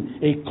Saladin,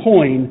 a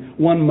coin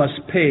one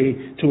must pay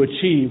to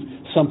achieve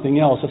something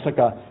else. It's like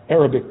an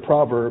Arabic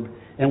proverb.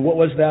 And what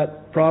was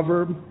that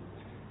proverb?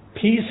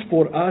 Peace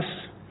for us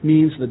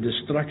means the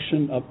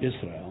destruction of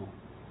Israel.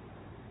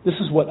 This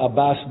is what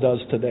Abbas does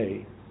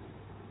today.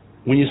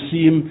 When you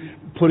see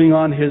him putting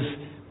on his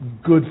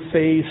good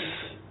face,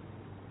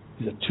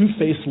 he's a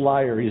two-faced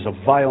liar. He's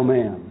a vile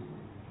man.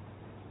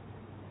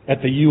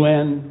 At the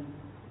UN,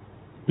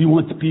 we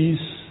want the peace.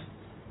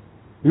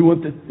 We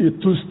want a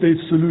two-state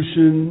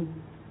solution.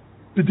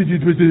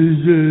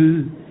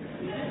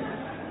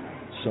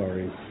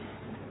 Sorry.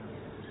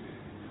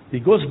 He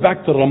goes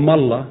back to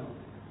Ramallah,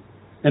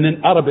 and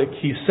in Arabic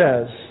he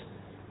says,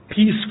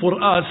 peace for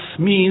us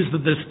means the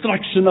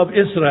destruction of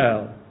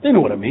Israel. They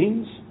know what it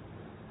means.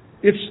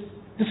 This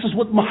is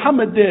what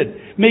Muhammad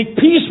did. Make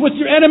peace with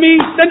your enemy,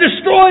 then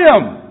destroy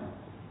them.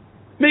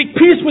 Make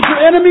peace with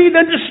your enemy,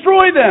 then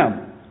destroy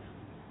them.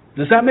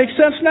 Does that make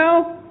sense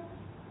now?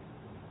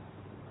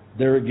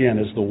 There again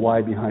is the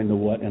why behind the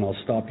what, and I'll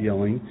stop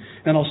yelling,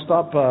 and I'll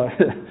stop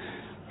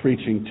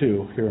preaching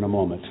too here in a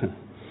moment.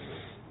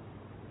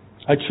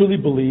 I truly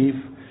believe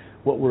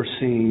what we're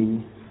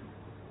seeing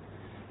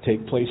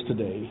take place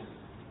today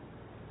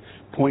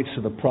points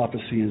to the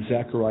prophecy in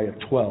Zechariah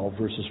 12,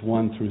 verses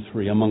 1 through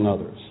 3, among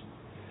others.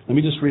 Let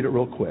me just read it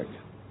real quick.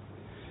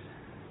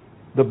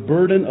 The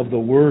burden of the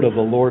word of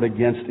the Lord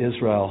against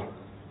Israel.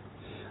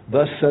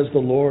 Thus says the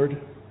Lord,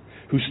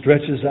 who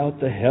stretches out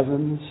the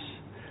heavens,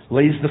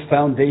 lays the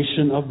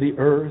foundation of the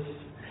earth,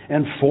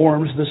 and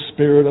forms the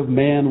spirit of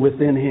man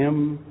within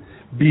him.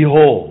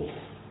 Behold,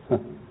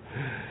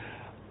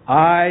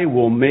 I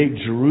will make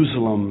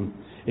Jerusalem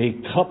a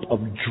cup of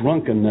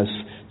drunkenness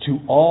to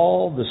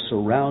all the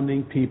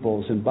surrounding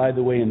peoples. And by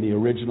the way, in the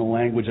original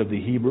language of the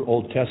Hebrew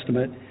Old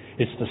Testament,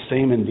 it's the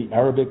same in the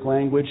Arabic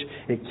language.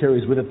 It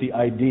carries with it the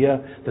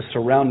idea, the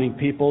surrounding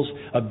peoples,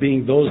 of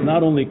being those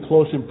not only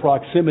close in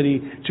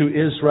proximity to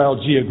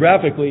Israel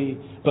geographically,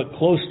 but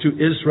close to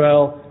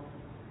Israel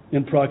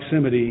in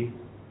proximity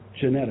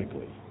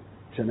genetically.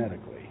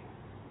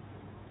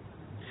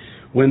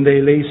 When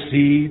they lay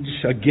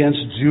siege against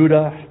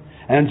Judah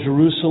and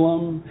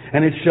Jerusalem,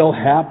 and it shall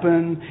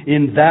happen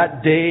in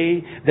that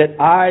day that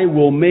I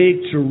will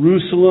make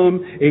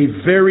Jerusalem a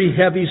very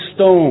heavy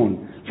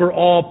stone for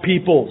all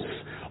peoples.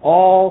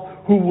 All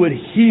who would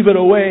heave it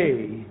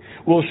away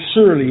will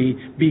surely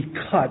be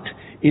cut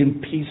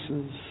in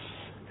pieces,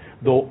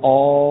 though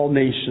all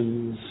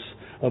nations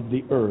of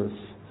the earth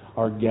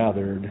are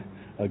gathered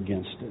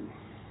against it.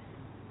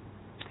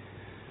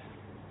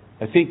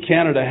 I think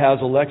Canada has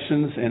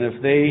elections, and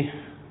if they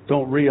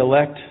don't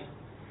re-elect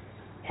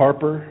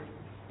Harper,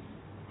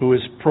 who is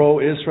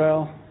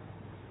pro-Israel,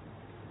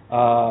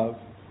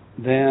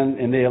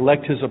 and they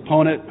elect his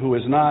opponent, who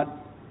is not,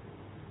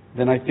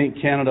 then I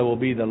think Canada will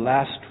be the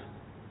last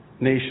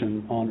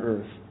nation on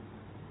earth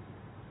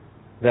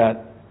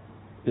that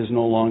is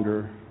no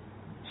longer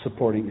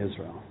supporting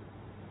Israel.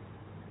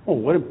 Oh,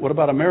 what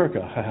about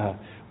America?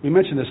 We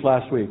mentioned this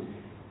last week.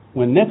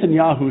 When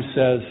Netanyahu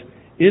says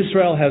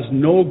Israel has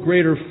no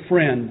greater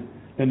friend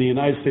than the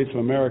United States of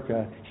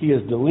America, he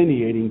is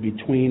delineating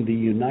between the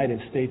United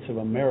States of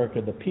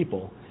America, the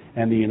people,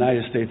 and the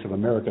United States of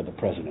America, the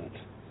president.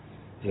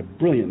 He's a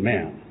brilliant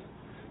man.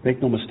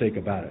 Make no mistake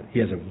about it. He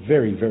has a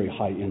very, very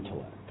high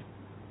intellect.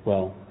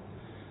 Well,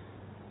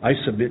 I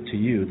submit to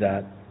you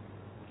that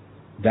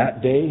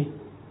that day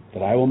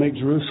that I will make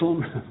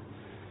Jerusalem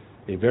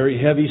a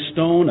very heavy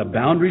stone, a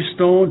boundary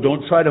stone.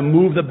 Don't try to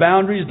move the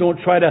boundaries. Don't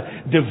try to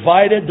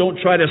divide it. Don't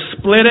try to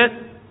split it.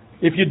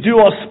 If you do,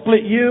 I'll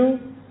split you.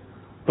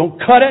 Don't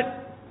cut it.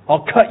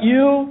 I'll cut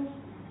you.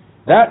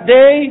 That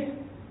day,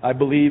 I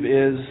believe,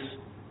 is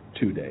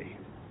today.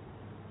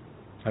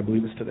 I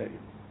believe it's today.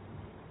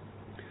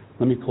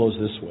 Let me close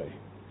this way.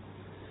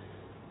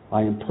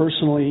 I am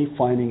personally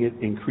finding it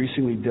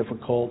increasingly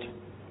difficult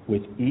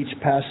with each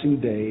passing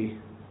day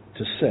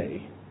to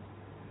say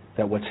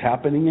that what's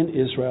happening in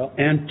Israel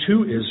and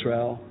to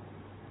Israel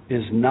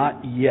is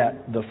not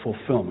yet the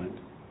fulfillment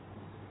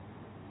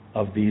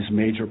of these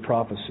major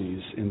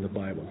prophecies in the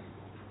Bible.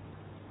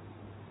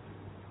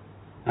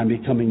 I'm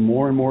becoming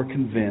more and more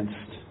convinced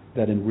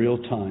that in real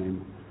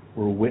time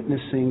we're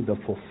witnessing the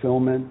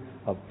fulfillment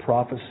of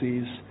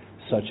prophecies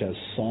such as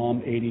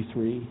Psalm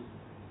 83,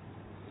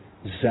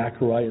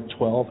 Zechariah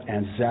 12,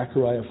 and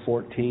Zechariah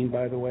 14,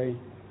 by the way,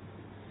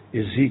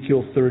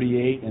 Ezekiel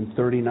 38 and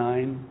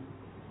 39,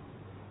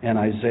 and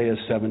Isaiah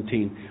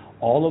 17.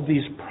 All of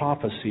these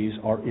prophecies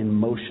are in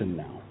motion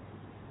now.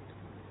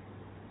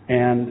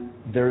 And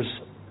there's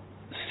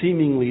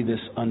seemingly this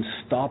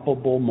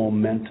unstoppable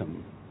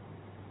momentum.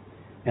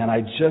 And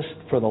I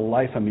just, for the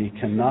life of me,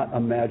 cannot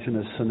imagine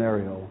a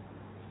scenario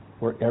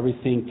where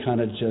everything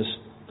kind of just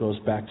goes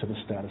back to the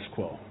status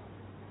quo.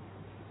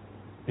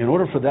 In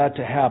order for that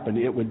to happen,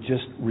 it would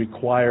just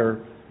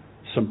require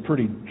some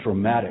pretty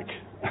dramatic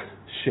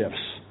shifts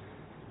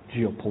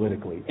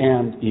geopolitically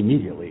and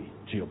immediately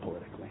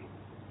geopolitically.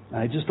 And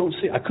I just don't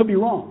see it. I could be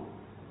wrong.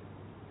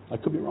 I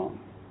could be wrong.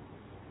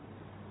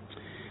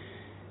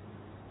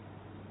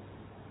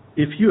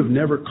 If you have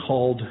never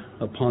called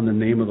upon the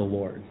name of the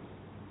Lord,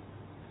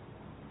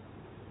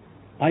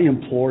 I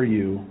implore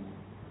you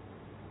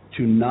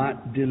to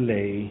not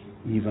delay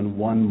even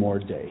one more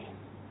day.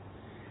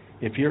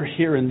 If you're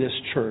here in this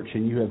church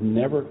and you have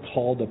never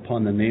called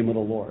upon the name of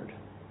the Lord,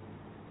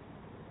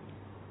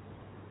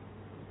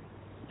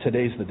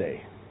 today's the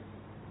day.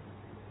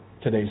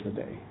 Today's the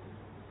day.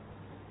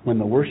 When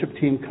the worship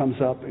team comes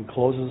up and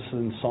closes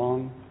in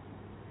song,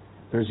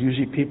 there's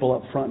usually people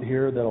up front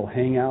here that'll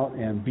hang out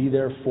and be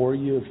there for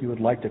you if you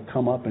would like to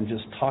come up and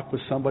just talk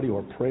with somebody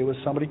or pray with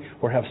somebody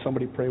or have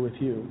somebody pray with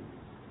you.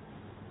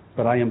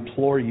 But I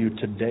implore you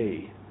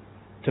today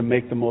to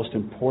make the most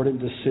important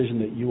decision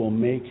that you will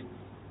make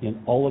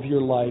in all of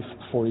your life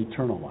for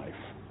eternal life.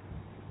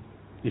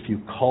 If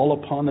you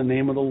call upon the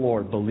name of the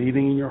Lord,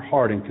 believing in your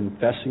heart and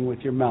confessing with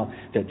your mouth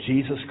that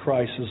Jesus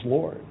Christ is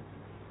Lord,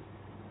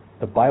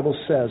 the Bible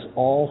says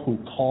all who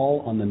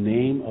call on the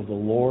name of the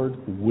Lord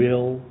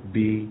will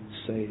be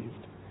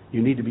saved.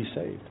 You need to be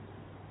saved.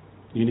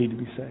 You need to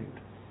be saved.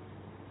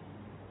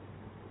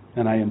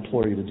 And I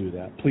implore you to do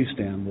that. Please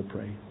stand, we'll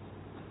pray.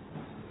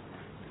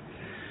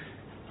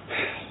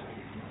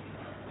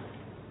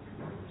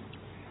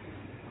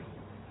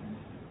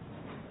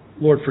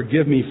 Lord,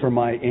 forgive me for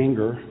my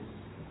anger.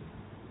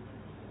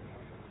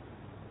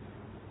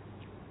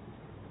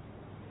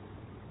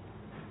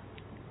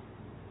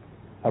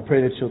 I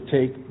pray that you'll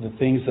take the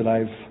things that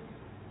I've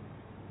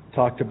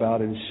talked about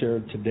and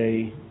shared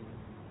today,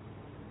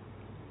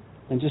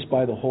 and just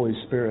by the Holy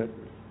Spirit,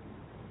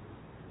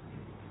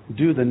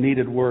 do the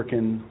needed work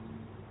in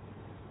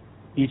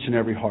each and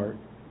every heart,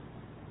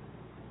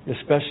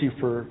 especially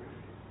for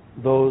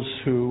those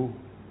who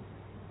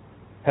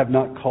have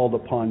not called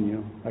upon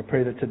you. I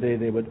pray that today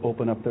they would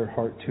open up their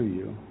heart to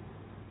you,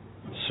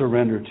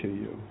 surrender to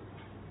you,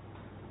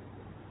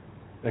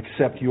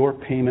 accept your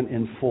payment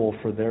in full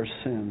for their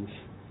sins,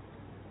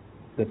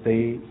 that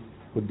they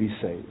would be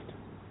saved.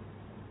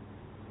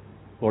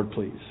 Lord,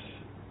 please,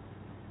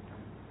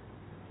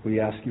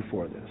 we ask you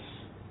for this.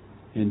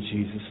 In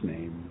Jesus'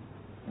 name,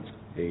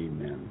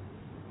 amen.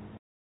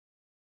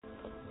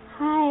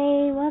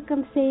 Hi,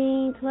 welcome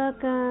saints,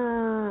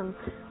 welcome.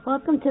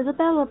 Welcome to the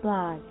Bella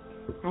Blog.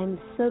 I'm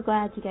so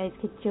glad you guys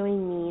could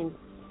join me, and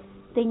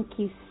thank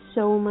you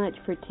so much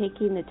for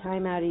taking the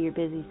time out of your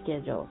busy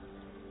schedule.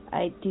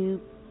 I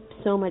do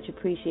so much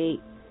appreciate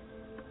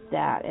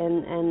that,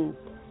 and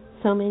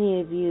so many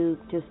of you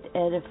just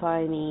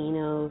edify me,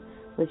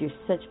 with your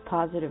such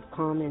positive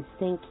comments.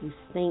 Thank you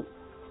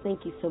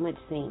so much,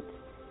 saints.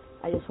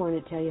 I just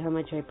wanted to tell you how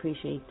much I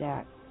appreciate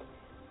that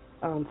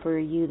for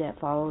you that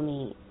follow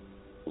me.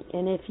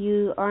 And if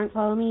you aren't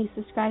following me,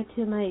 subscribe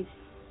to my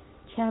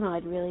channel.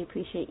 I'd really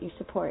appreciate your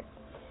support.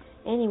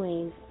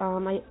 Anyways,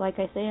 like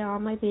I say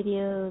on my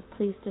videos,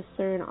 please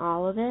discern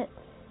all of it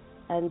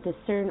and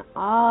discern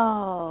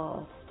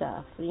all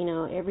stuff,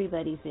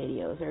 everybody's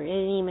videos or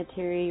any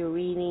material you're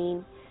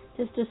reading.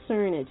 Just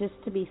discern it, just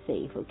to be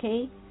safe,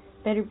 okay?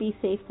 Better be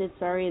safe than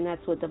sorry, and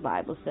that's what the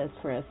Bible says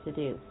for us to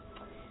do.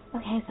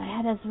 Okay, so I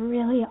had this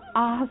really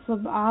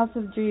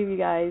awesome dream, you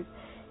guys,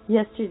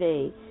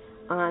 yesterday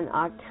on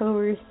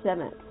October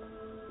 7th.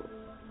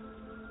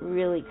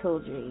 Really cool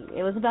dream.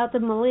 It was about the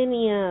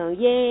millennium.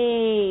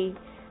 Yay!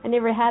 I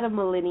never had a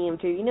millennium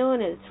dream. You know,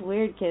 and it's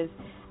weird because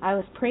I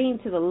was praying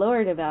to the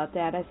Lord about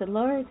that. I said,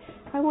 Lord,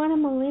 I want a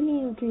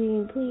millennium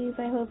dream. Please,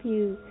 I hope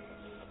you...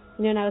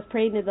 You know, and I was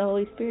praying to the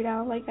Holy Spirit.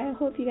 I was like, I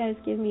hope you guys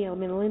give me a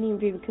millennium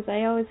dream, because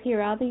I always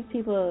hear all these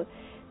people,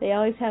 they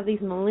always have these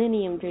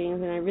millennium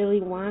dreams, and I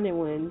really wanted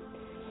one.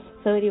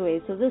 So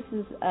anyway, so this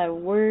is a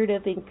word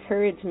of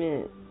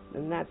encouragement,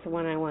 and that's the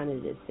one I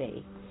wanted to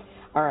say.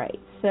 All right,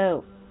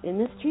 so in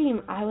this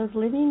dream, I was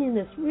living in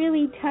this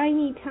really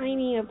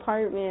tiny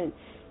apartment,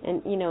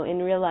 and, you know, in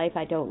real life,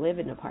 I don't live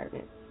in an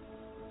apartment.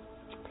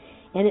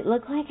 And it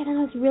looked like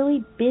a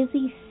really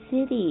busy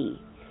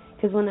city.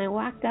 Because when I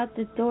walked out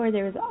the door,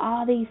 there was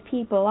all these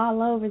people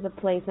all over the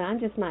place, and I'm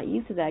just not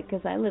used to that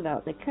because I live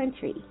out in the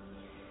country.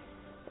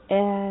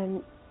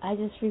 And I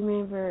just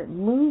remember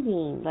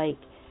moving, like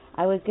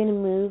I was going to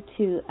move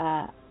to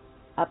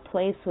a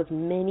place with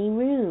many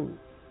rooms.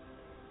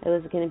 It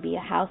was going to be a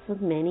house with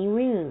many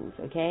rooms,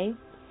 okay?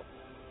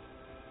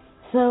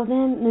 So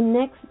then the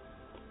next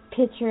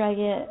picture I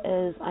get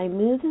is I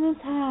moved to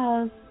this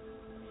house,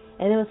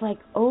 and it was like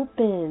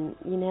open,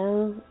 you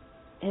know,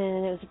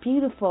 and it was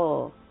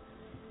beautiful.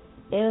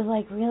 It was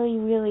like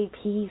really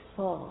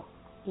peaceful,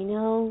 you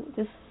know,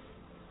 just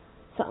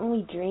something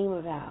we dream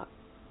about.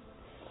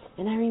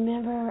 And I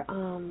remember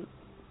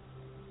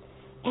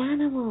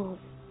animals,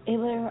 they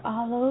were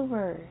all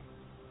over.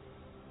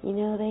 You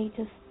know, they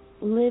just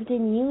lived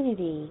in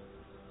unity.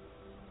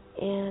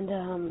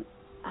 And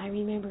I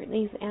remember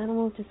these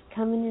animals just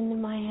coming into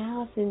my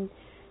house and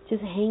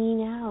just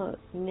hanging out,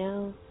 you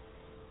know.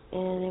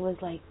 And it was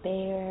like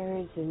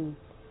bears and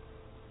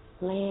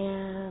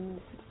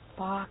lambs,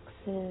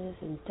 foxes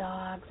and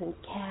dogs and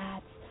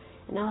cats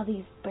and all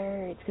these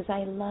birds, because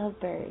I love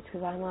birds,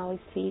 because I'm always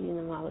feeding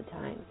them all the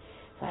time.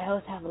 So I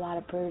always have a lot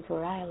of birds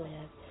where I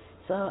live.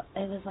 So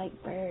it was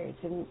like birds,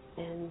 and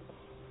it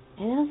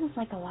was just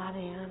like a lot of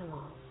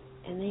animals,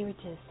 and they were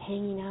just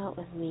hanging out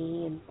with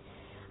me. And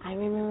I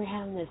remember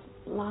having this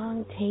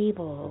long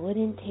table, a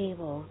wooden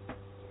table,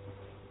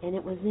 and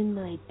it was in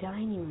my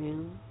dining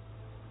room,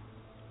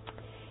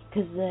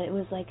 because it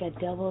was like a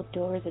double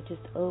doors that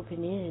just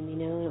open in, you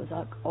know, and it was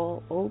like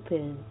all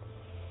open.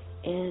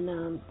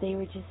 And they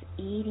were just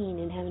eating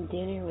and having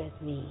dinner with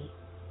me.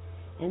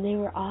 And they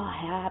were all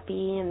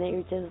happy, and they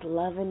were just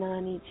loving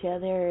on each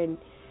other. And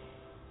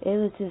it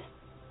was just,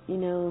 you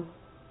know,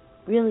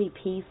 really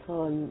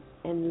peaceful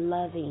and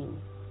loving.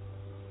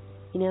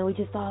 You know, we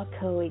just all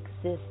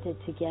coexisted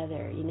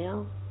together, you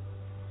know.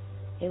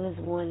 It was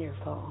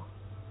wonderful.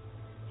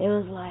 It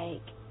was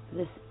like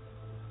this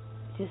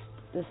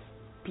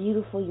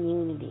beautiful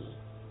unity,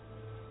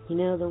 you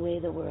know, the way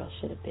the world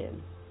should have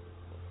been.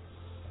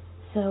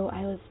 So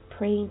I was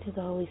praying to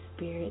the Holy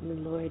Spirit and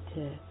the Lord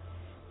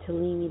to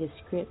lead me to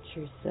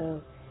Scripture.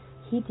 So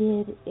He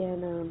did,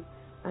 and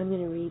I'm going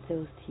to read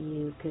those to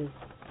you, because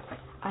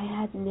I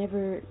had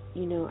never,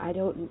 you know,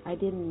 I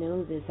didn't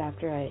know this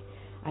after I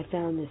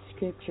found this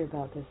Scripture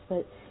about this.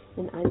 But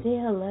in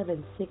Isaiah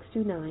 11:6-9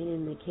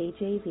 in the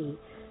KJV,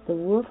 the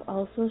wolf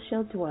also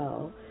shall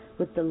dwell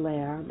with the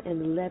lamb,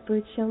 and the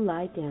leopard shall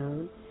lie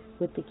down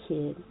with the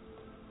kid,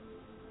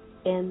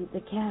 and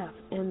the calf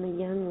and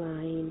the young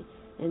lion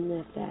and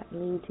the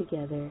fatling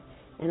together,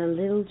 and a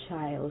little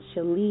child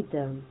shall lead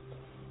them.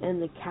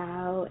 And the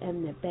cow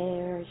and the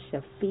bear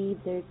shall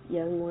feed their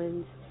young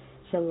ones,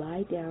 shall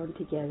lie down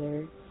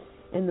together,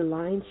 and the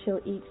lion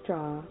shall eat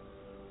straw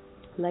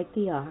like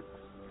the ox,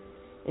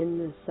 and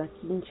the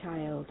sucking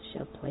child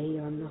shall play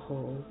on the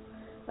hole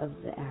of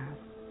the ass,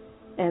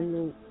 and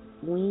the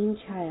weaned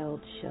child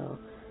shall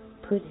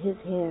put his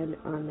hand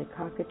on the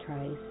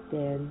cockatrice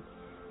den.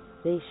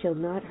 They shall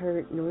not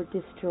hurt nor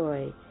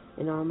destroy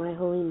in all my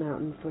holy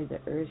mountain, for the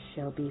earth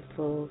shall be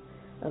full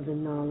of the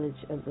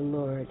knowledge of the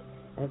Lord,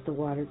 as the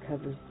water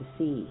covers the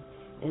sea.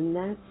 And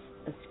that's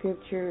a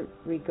scripture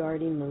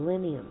regarding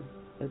millennium,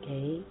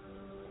 okay?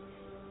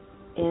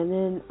 And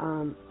then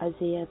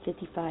Isaiah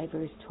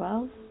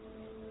 55:12,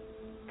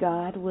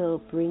 God will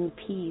bring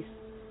peace,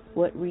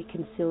 what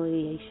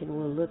reconciliation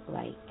will look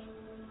like.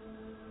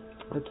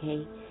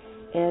 Okay,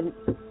 and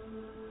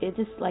it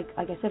just, like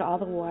I said, all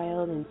the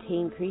wild and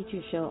tame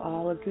creatures shall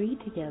all agree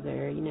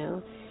together, you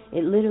know.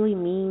 It literally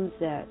means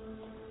that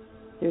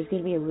there's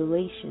going to be a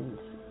relations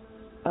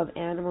of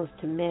animals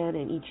to man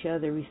and each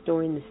other,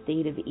 restoring the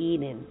state of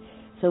Eden.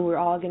 So we're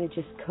all going to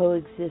just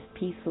coexist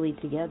peacefully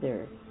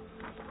together.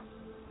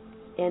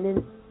 And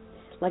then,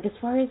 like as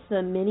far as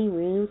the many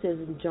rooms, as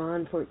in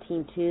John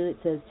 14:2, it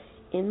says,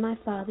 "In my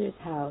Father's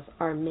house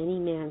are many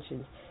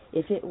mansions.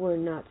 If it were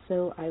not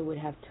so, I would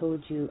have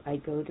told you, I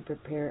go to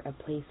prepare a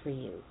place for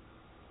you."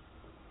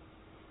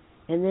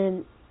 And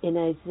then in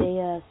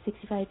Isaiah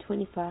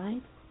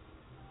 65:25,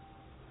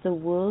 the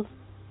wolf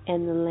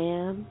and the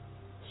lamb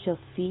shall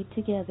feed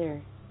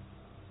together,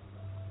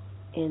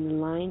 and the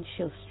lion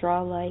shall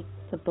straw like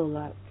the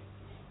bullock,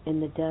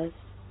 and the dust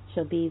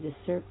shall be the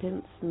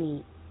serpent's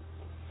meat.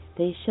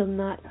 They shall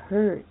not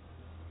hurt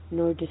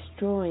nor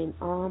destroy in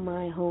all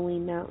my holy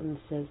mountains,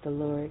 says the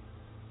Lord.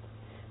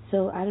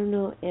 So I don't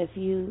know if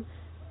you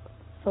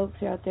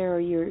folks out there, or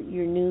you're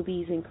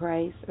newbies in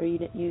Christ, or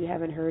you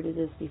haven't heard of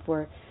this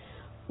before.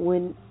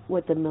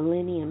 What the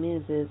millennium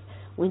is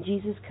when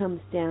Jesus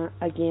comes down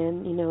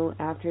again,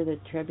 after the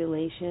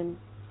tribulation,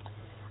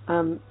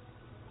 and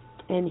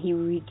he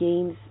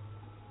regains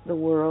the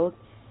world.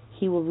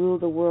 He will rule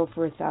the world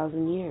for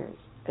 1,000 years,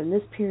 and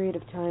this period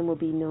of time will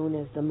be known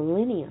as the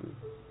millennium.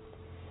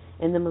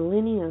 And the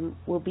millennium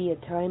will be a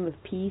time of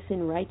peace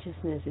and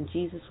righteousness, and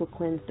Jesus will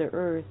cleanse the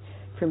earth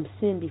from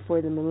sin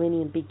before the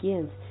millennium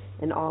begins,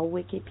 and all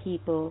wicked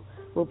people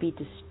will be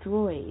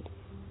destroyed,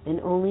 and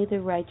only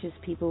the righteous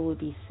people will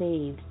be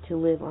saved to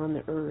live on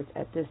the earth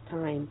at this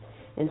time,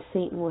 and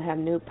Satan will have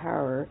no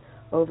power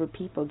over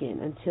people again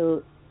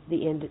until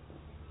the end of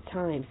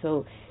time.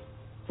 So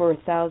for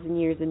 1,000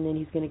 years, and then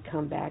he's going to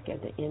come back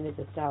at the end of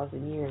the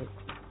 1,000 years.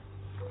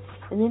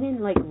 And then in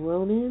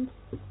Romans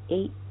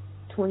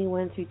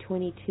 8:21 through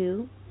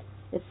 22,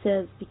 it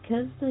says,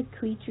 because the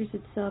creatures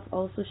itself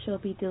also shall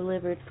be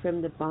delivered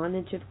from the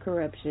bondage of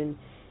corruption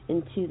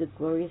into the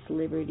glorious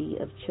liberty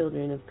of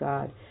children of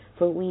God.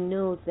 For we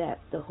know that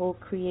the whole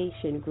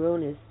creation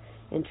groaneth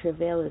and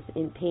travaileth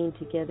in pain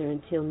together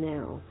until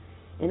now.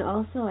 And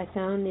also I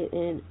found it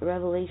in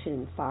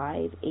Revelation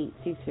 5:8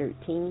 through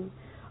 13.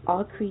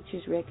 All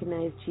creatures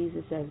recognize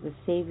Jesus as the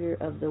Savior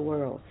of the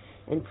world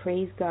and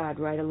praise God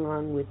right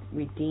along with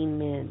redeemed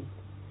men.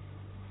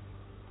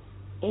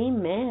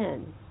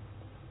 Amen.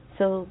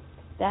 So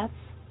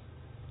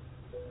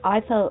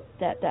I felt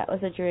that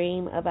was a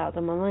dream about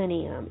the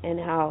millennium, and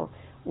how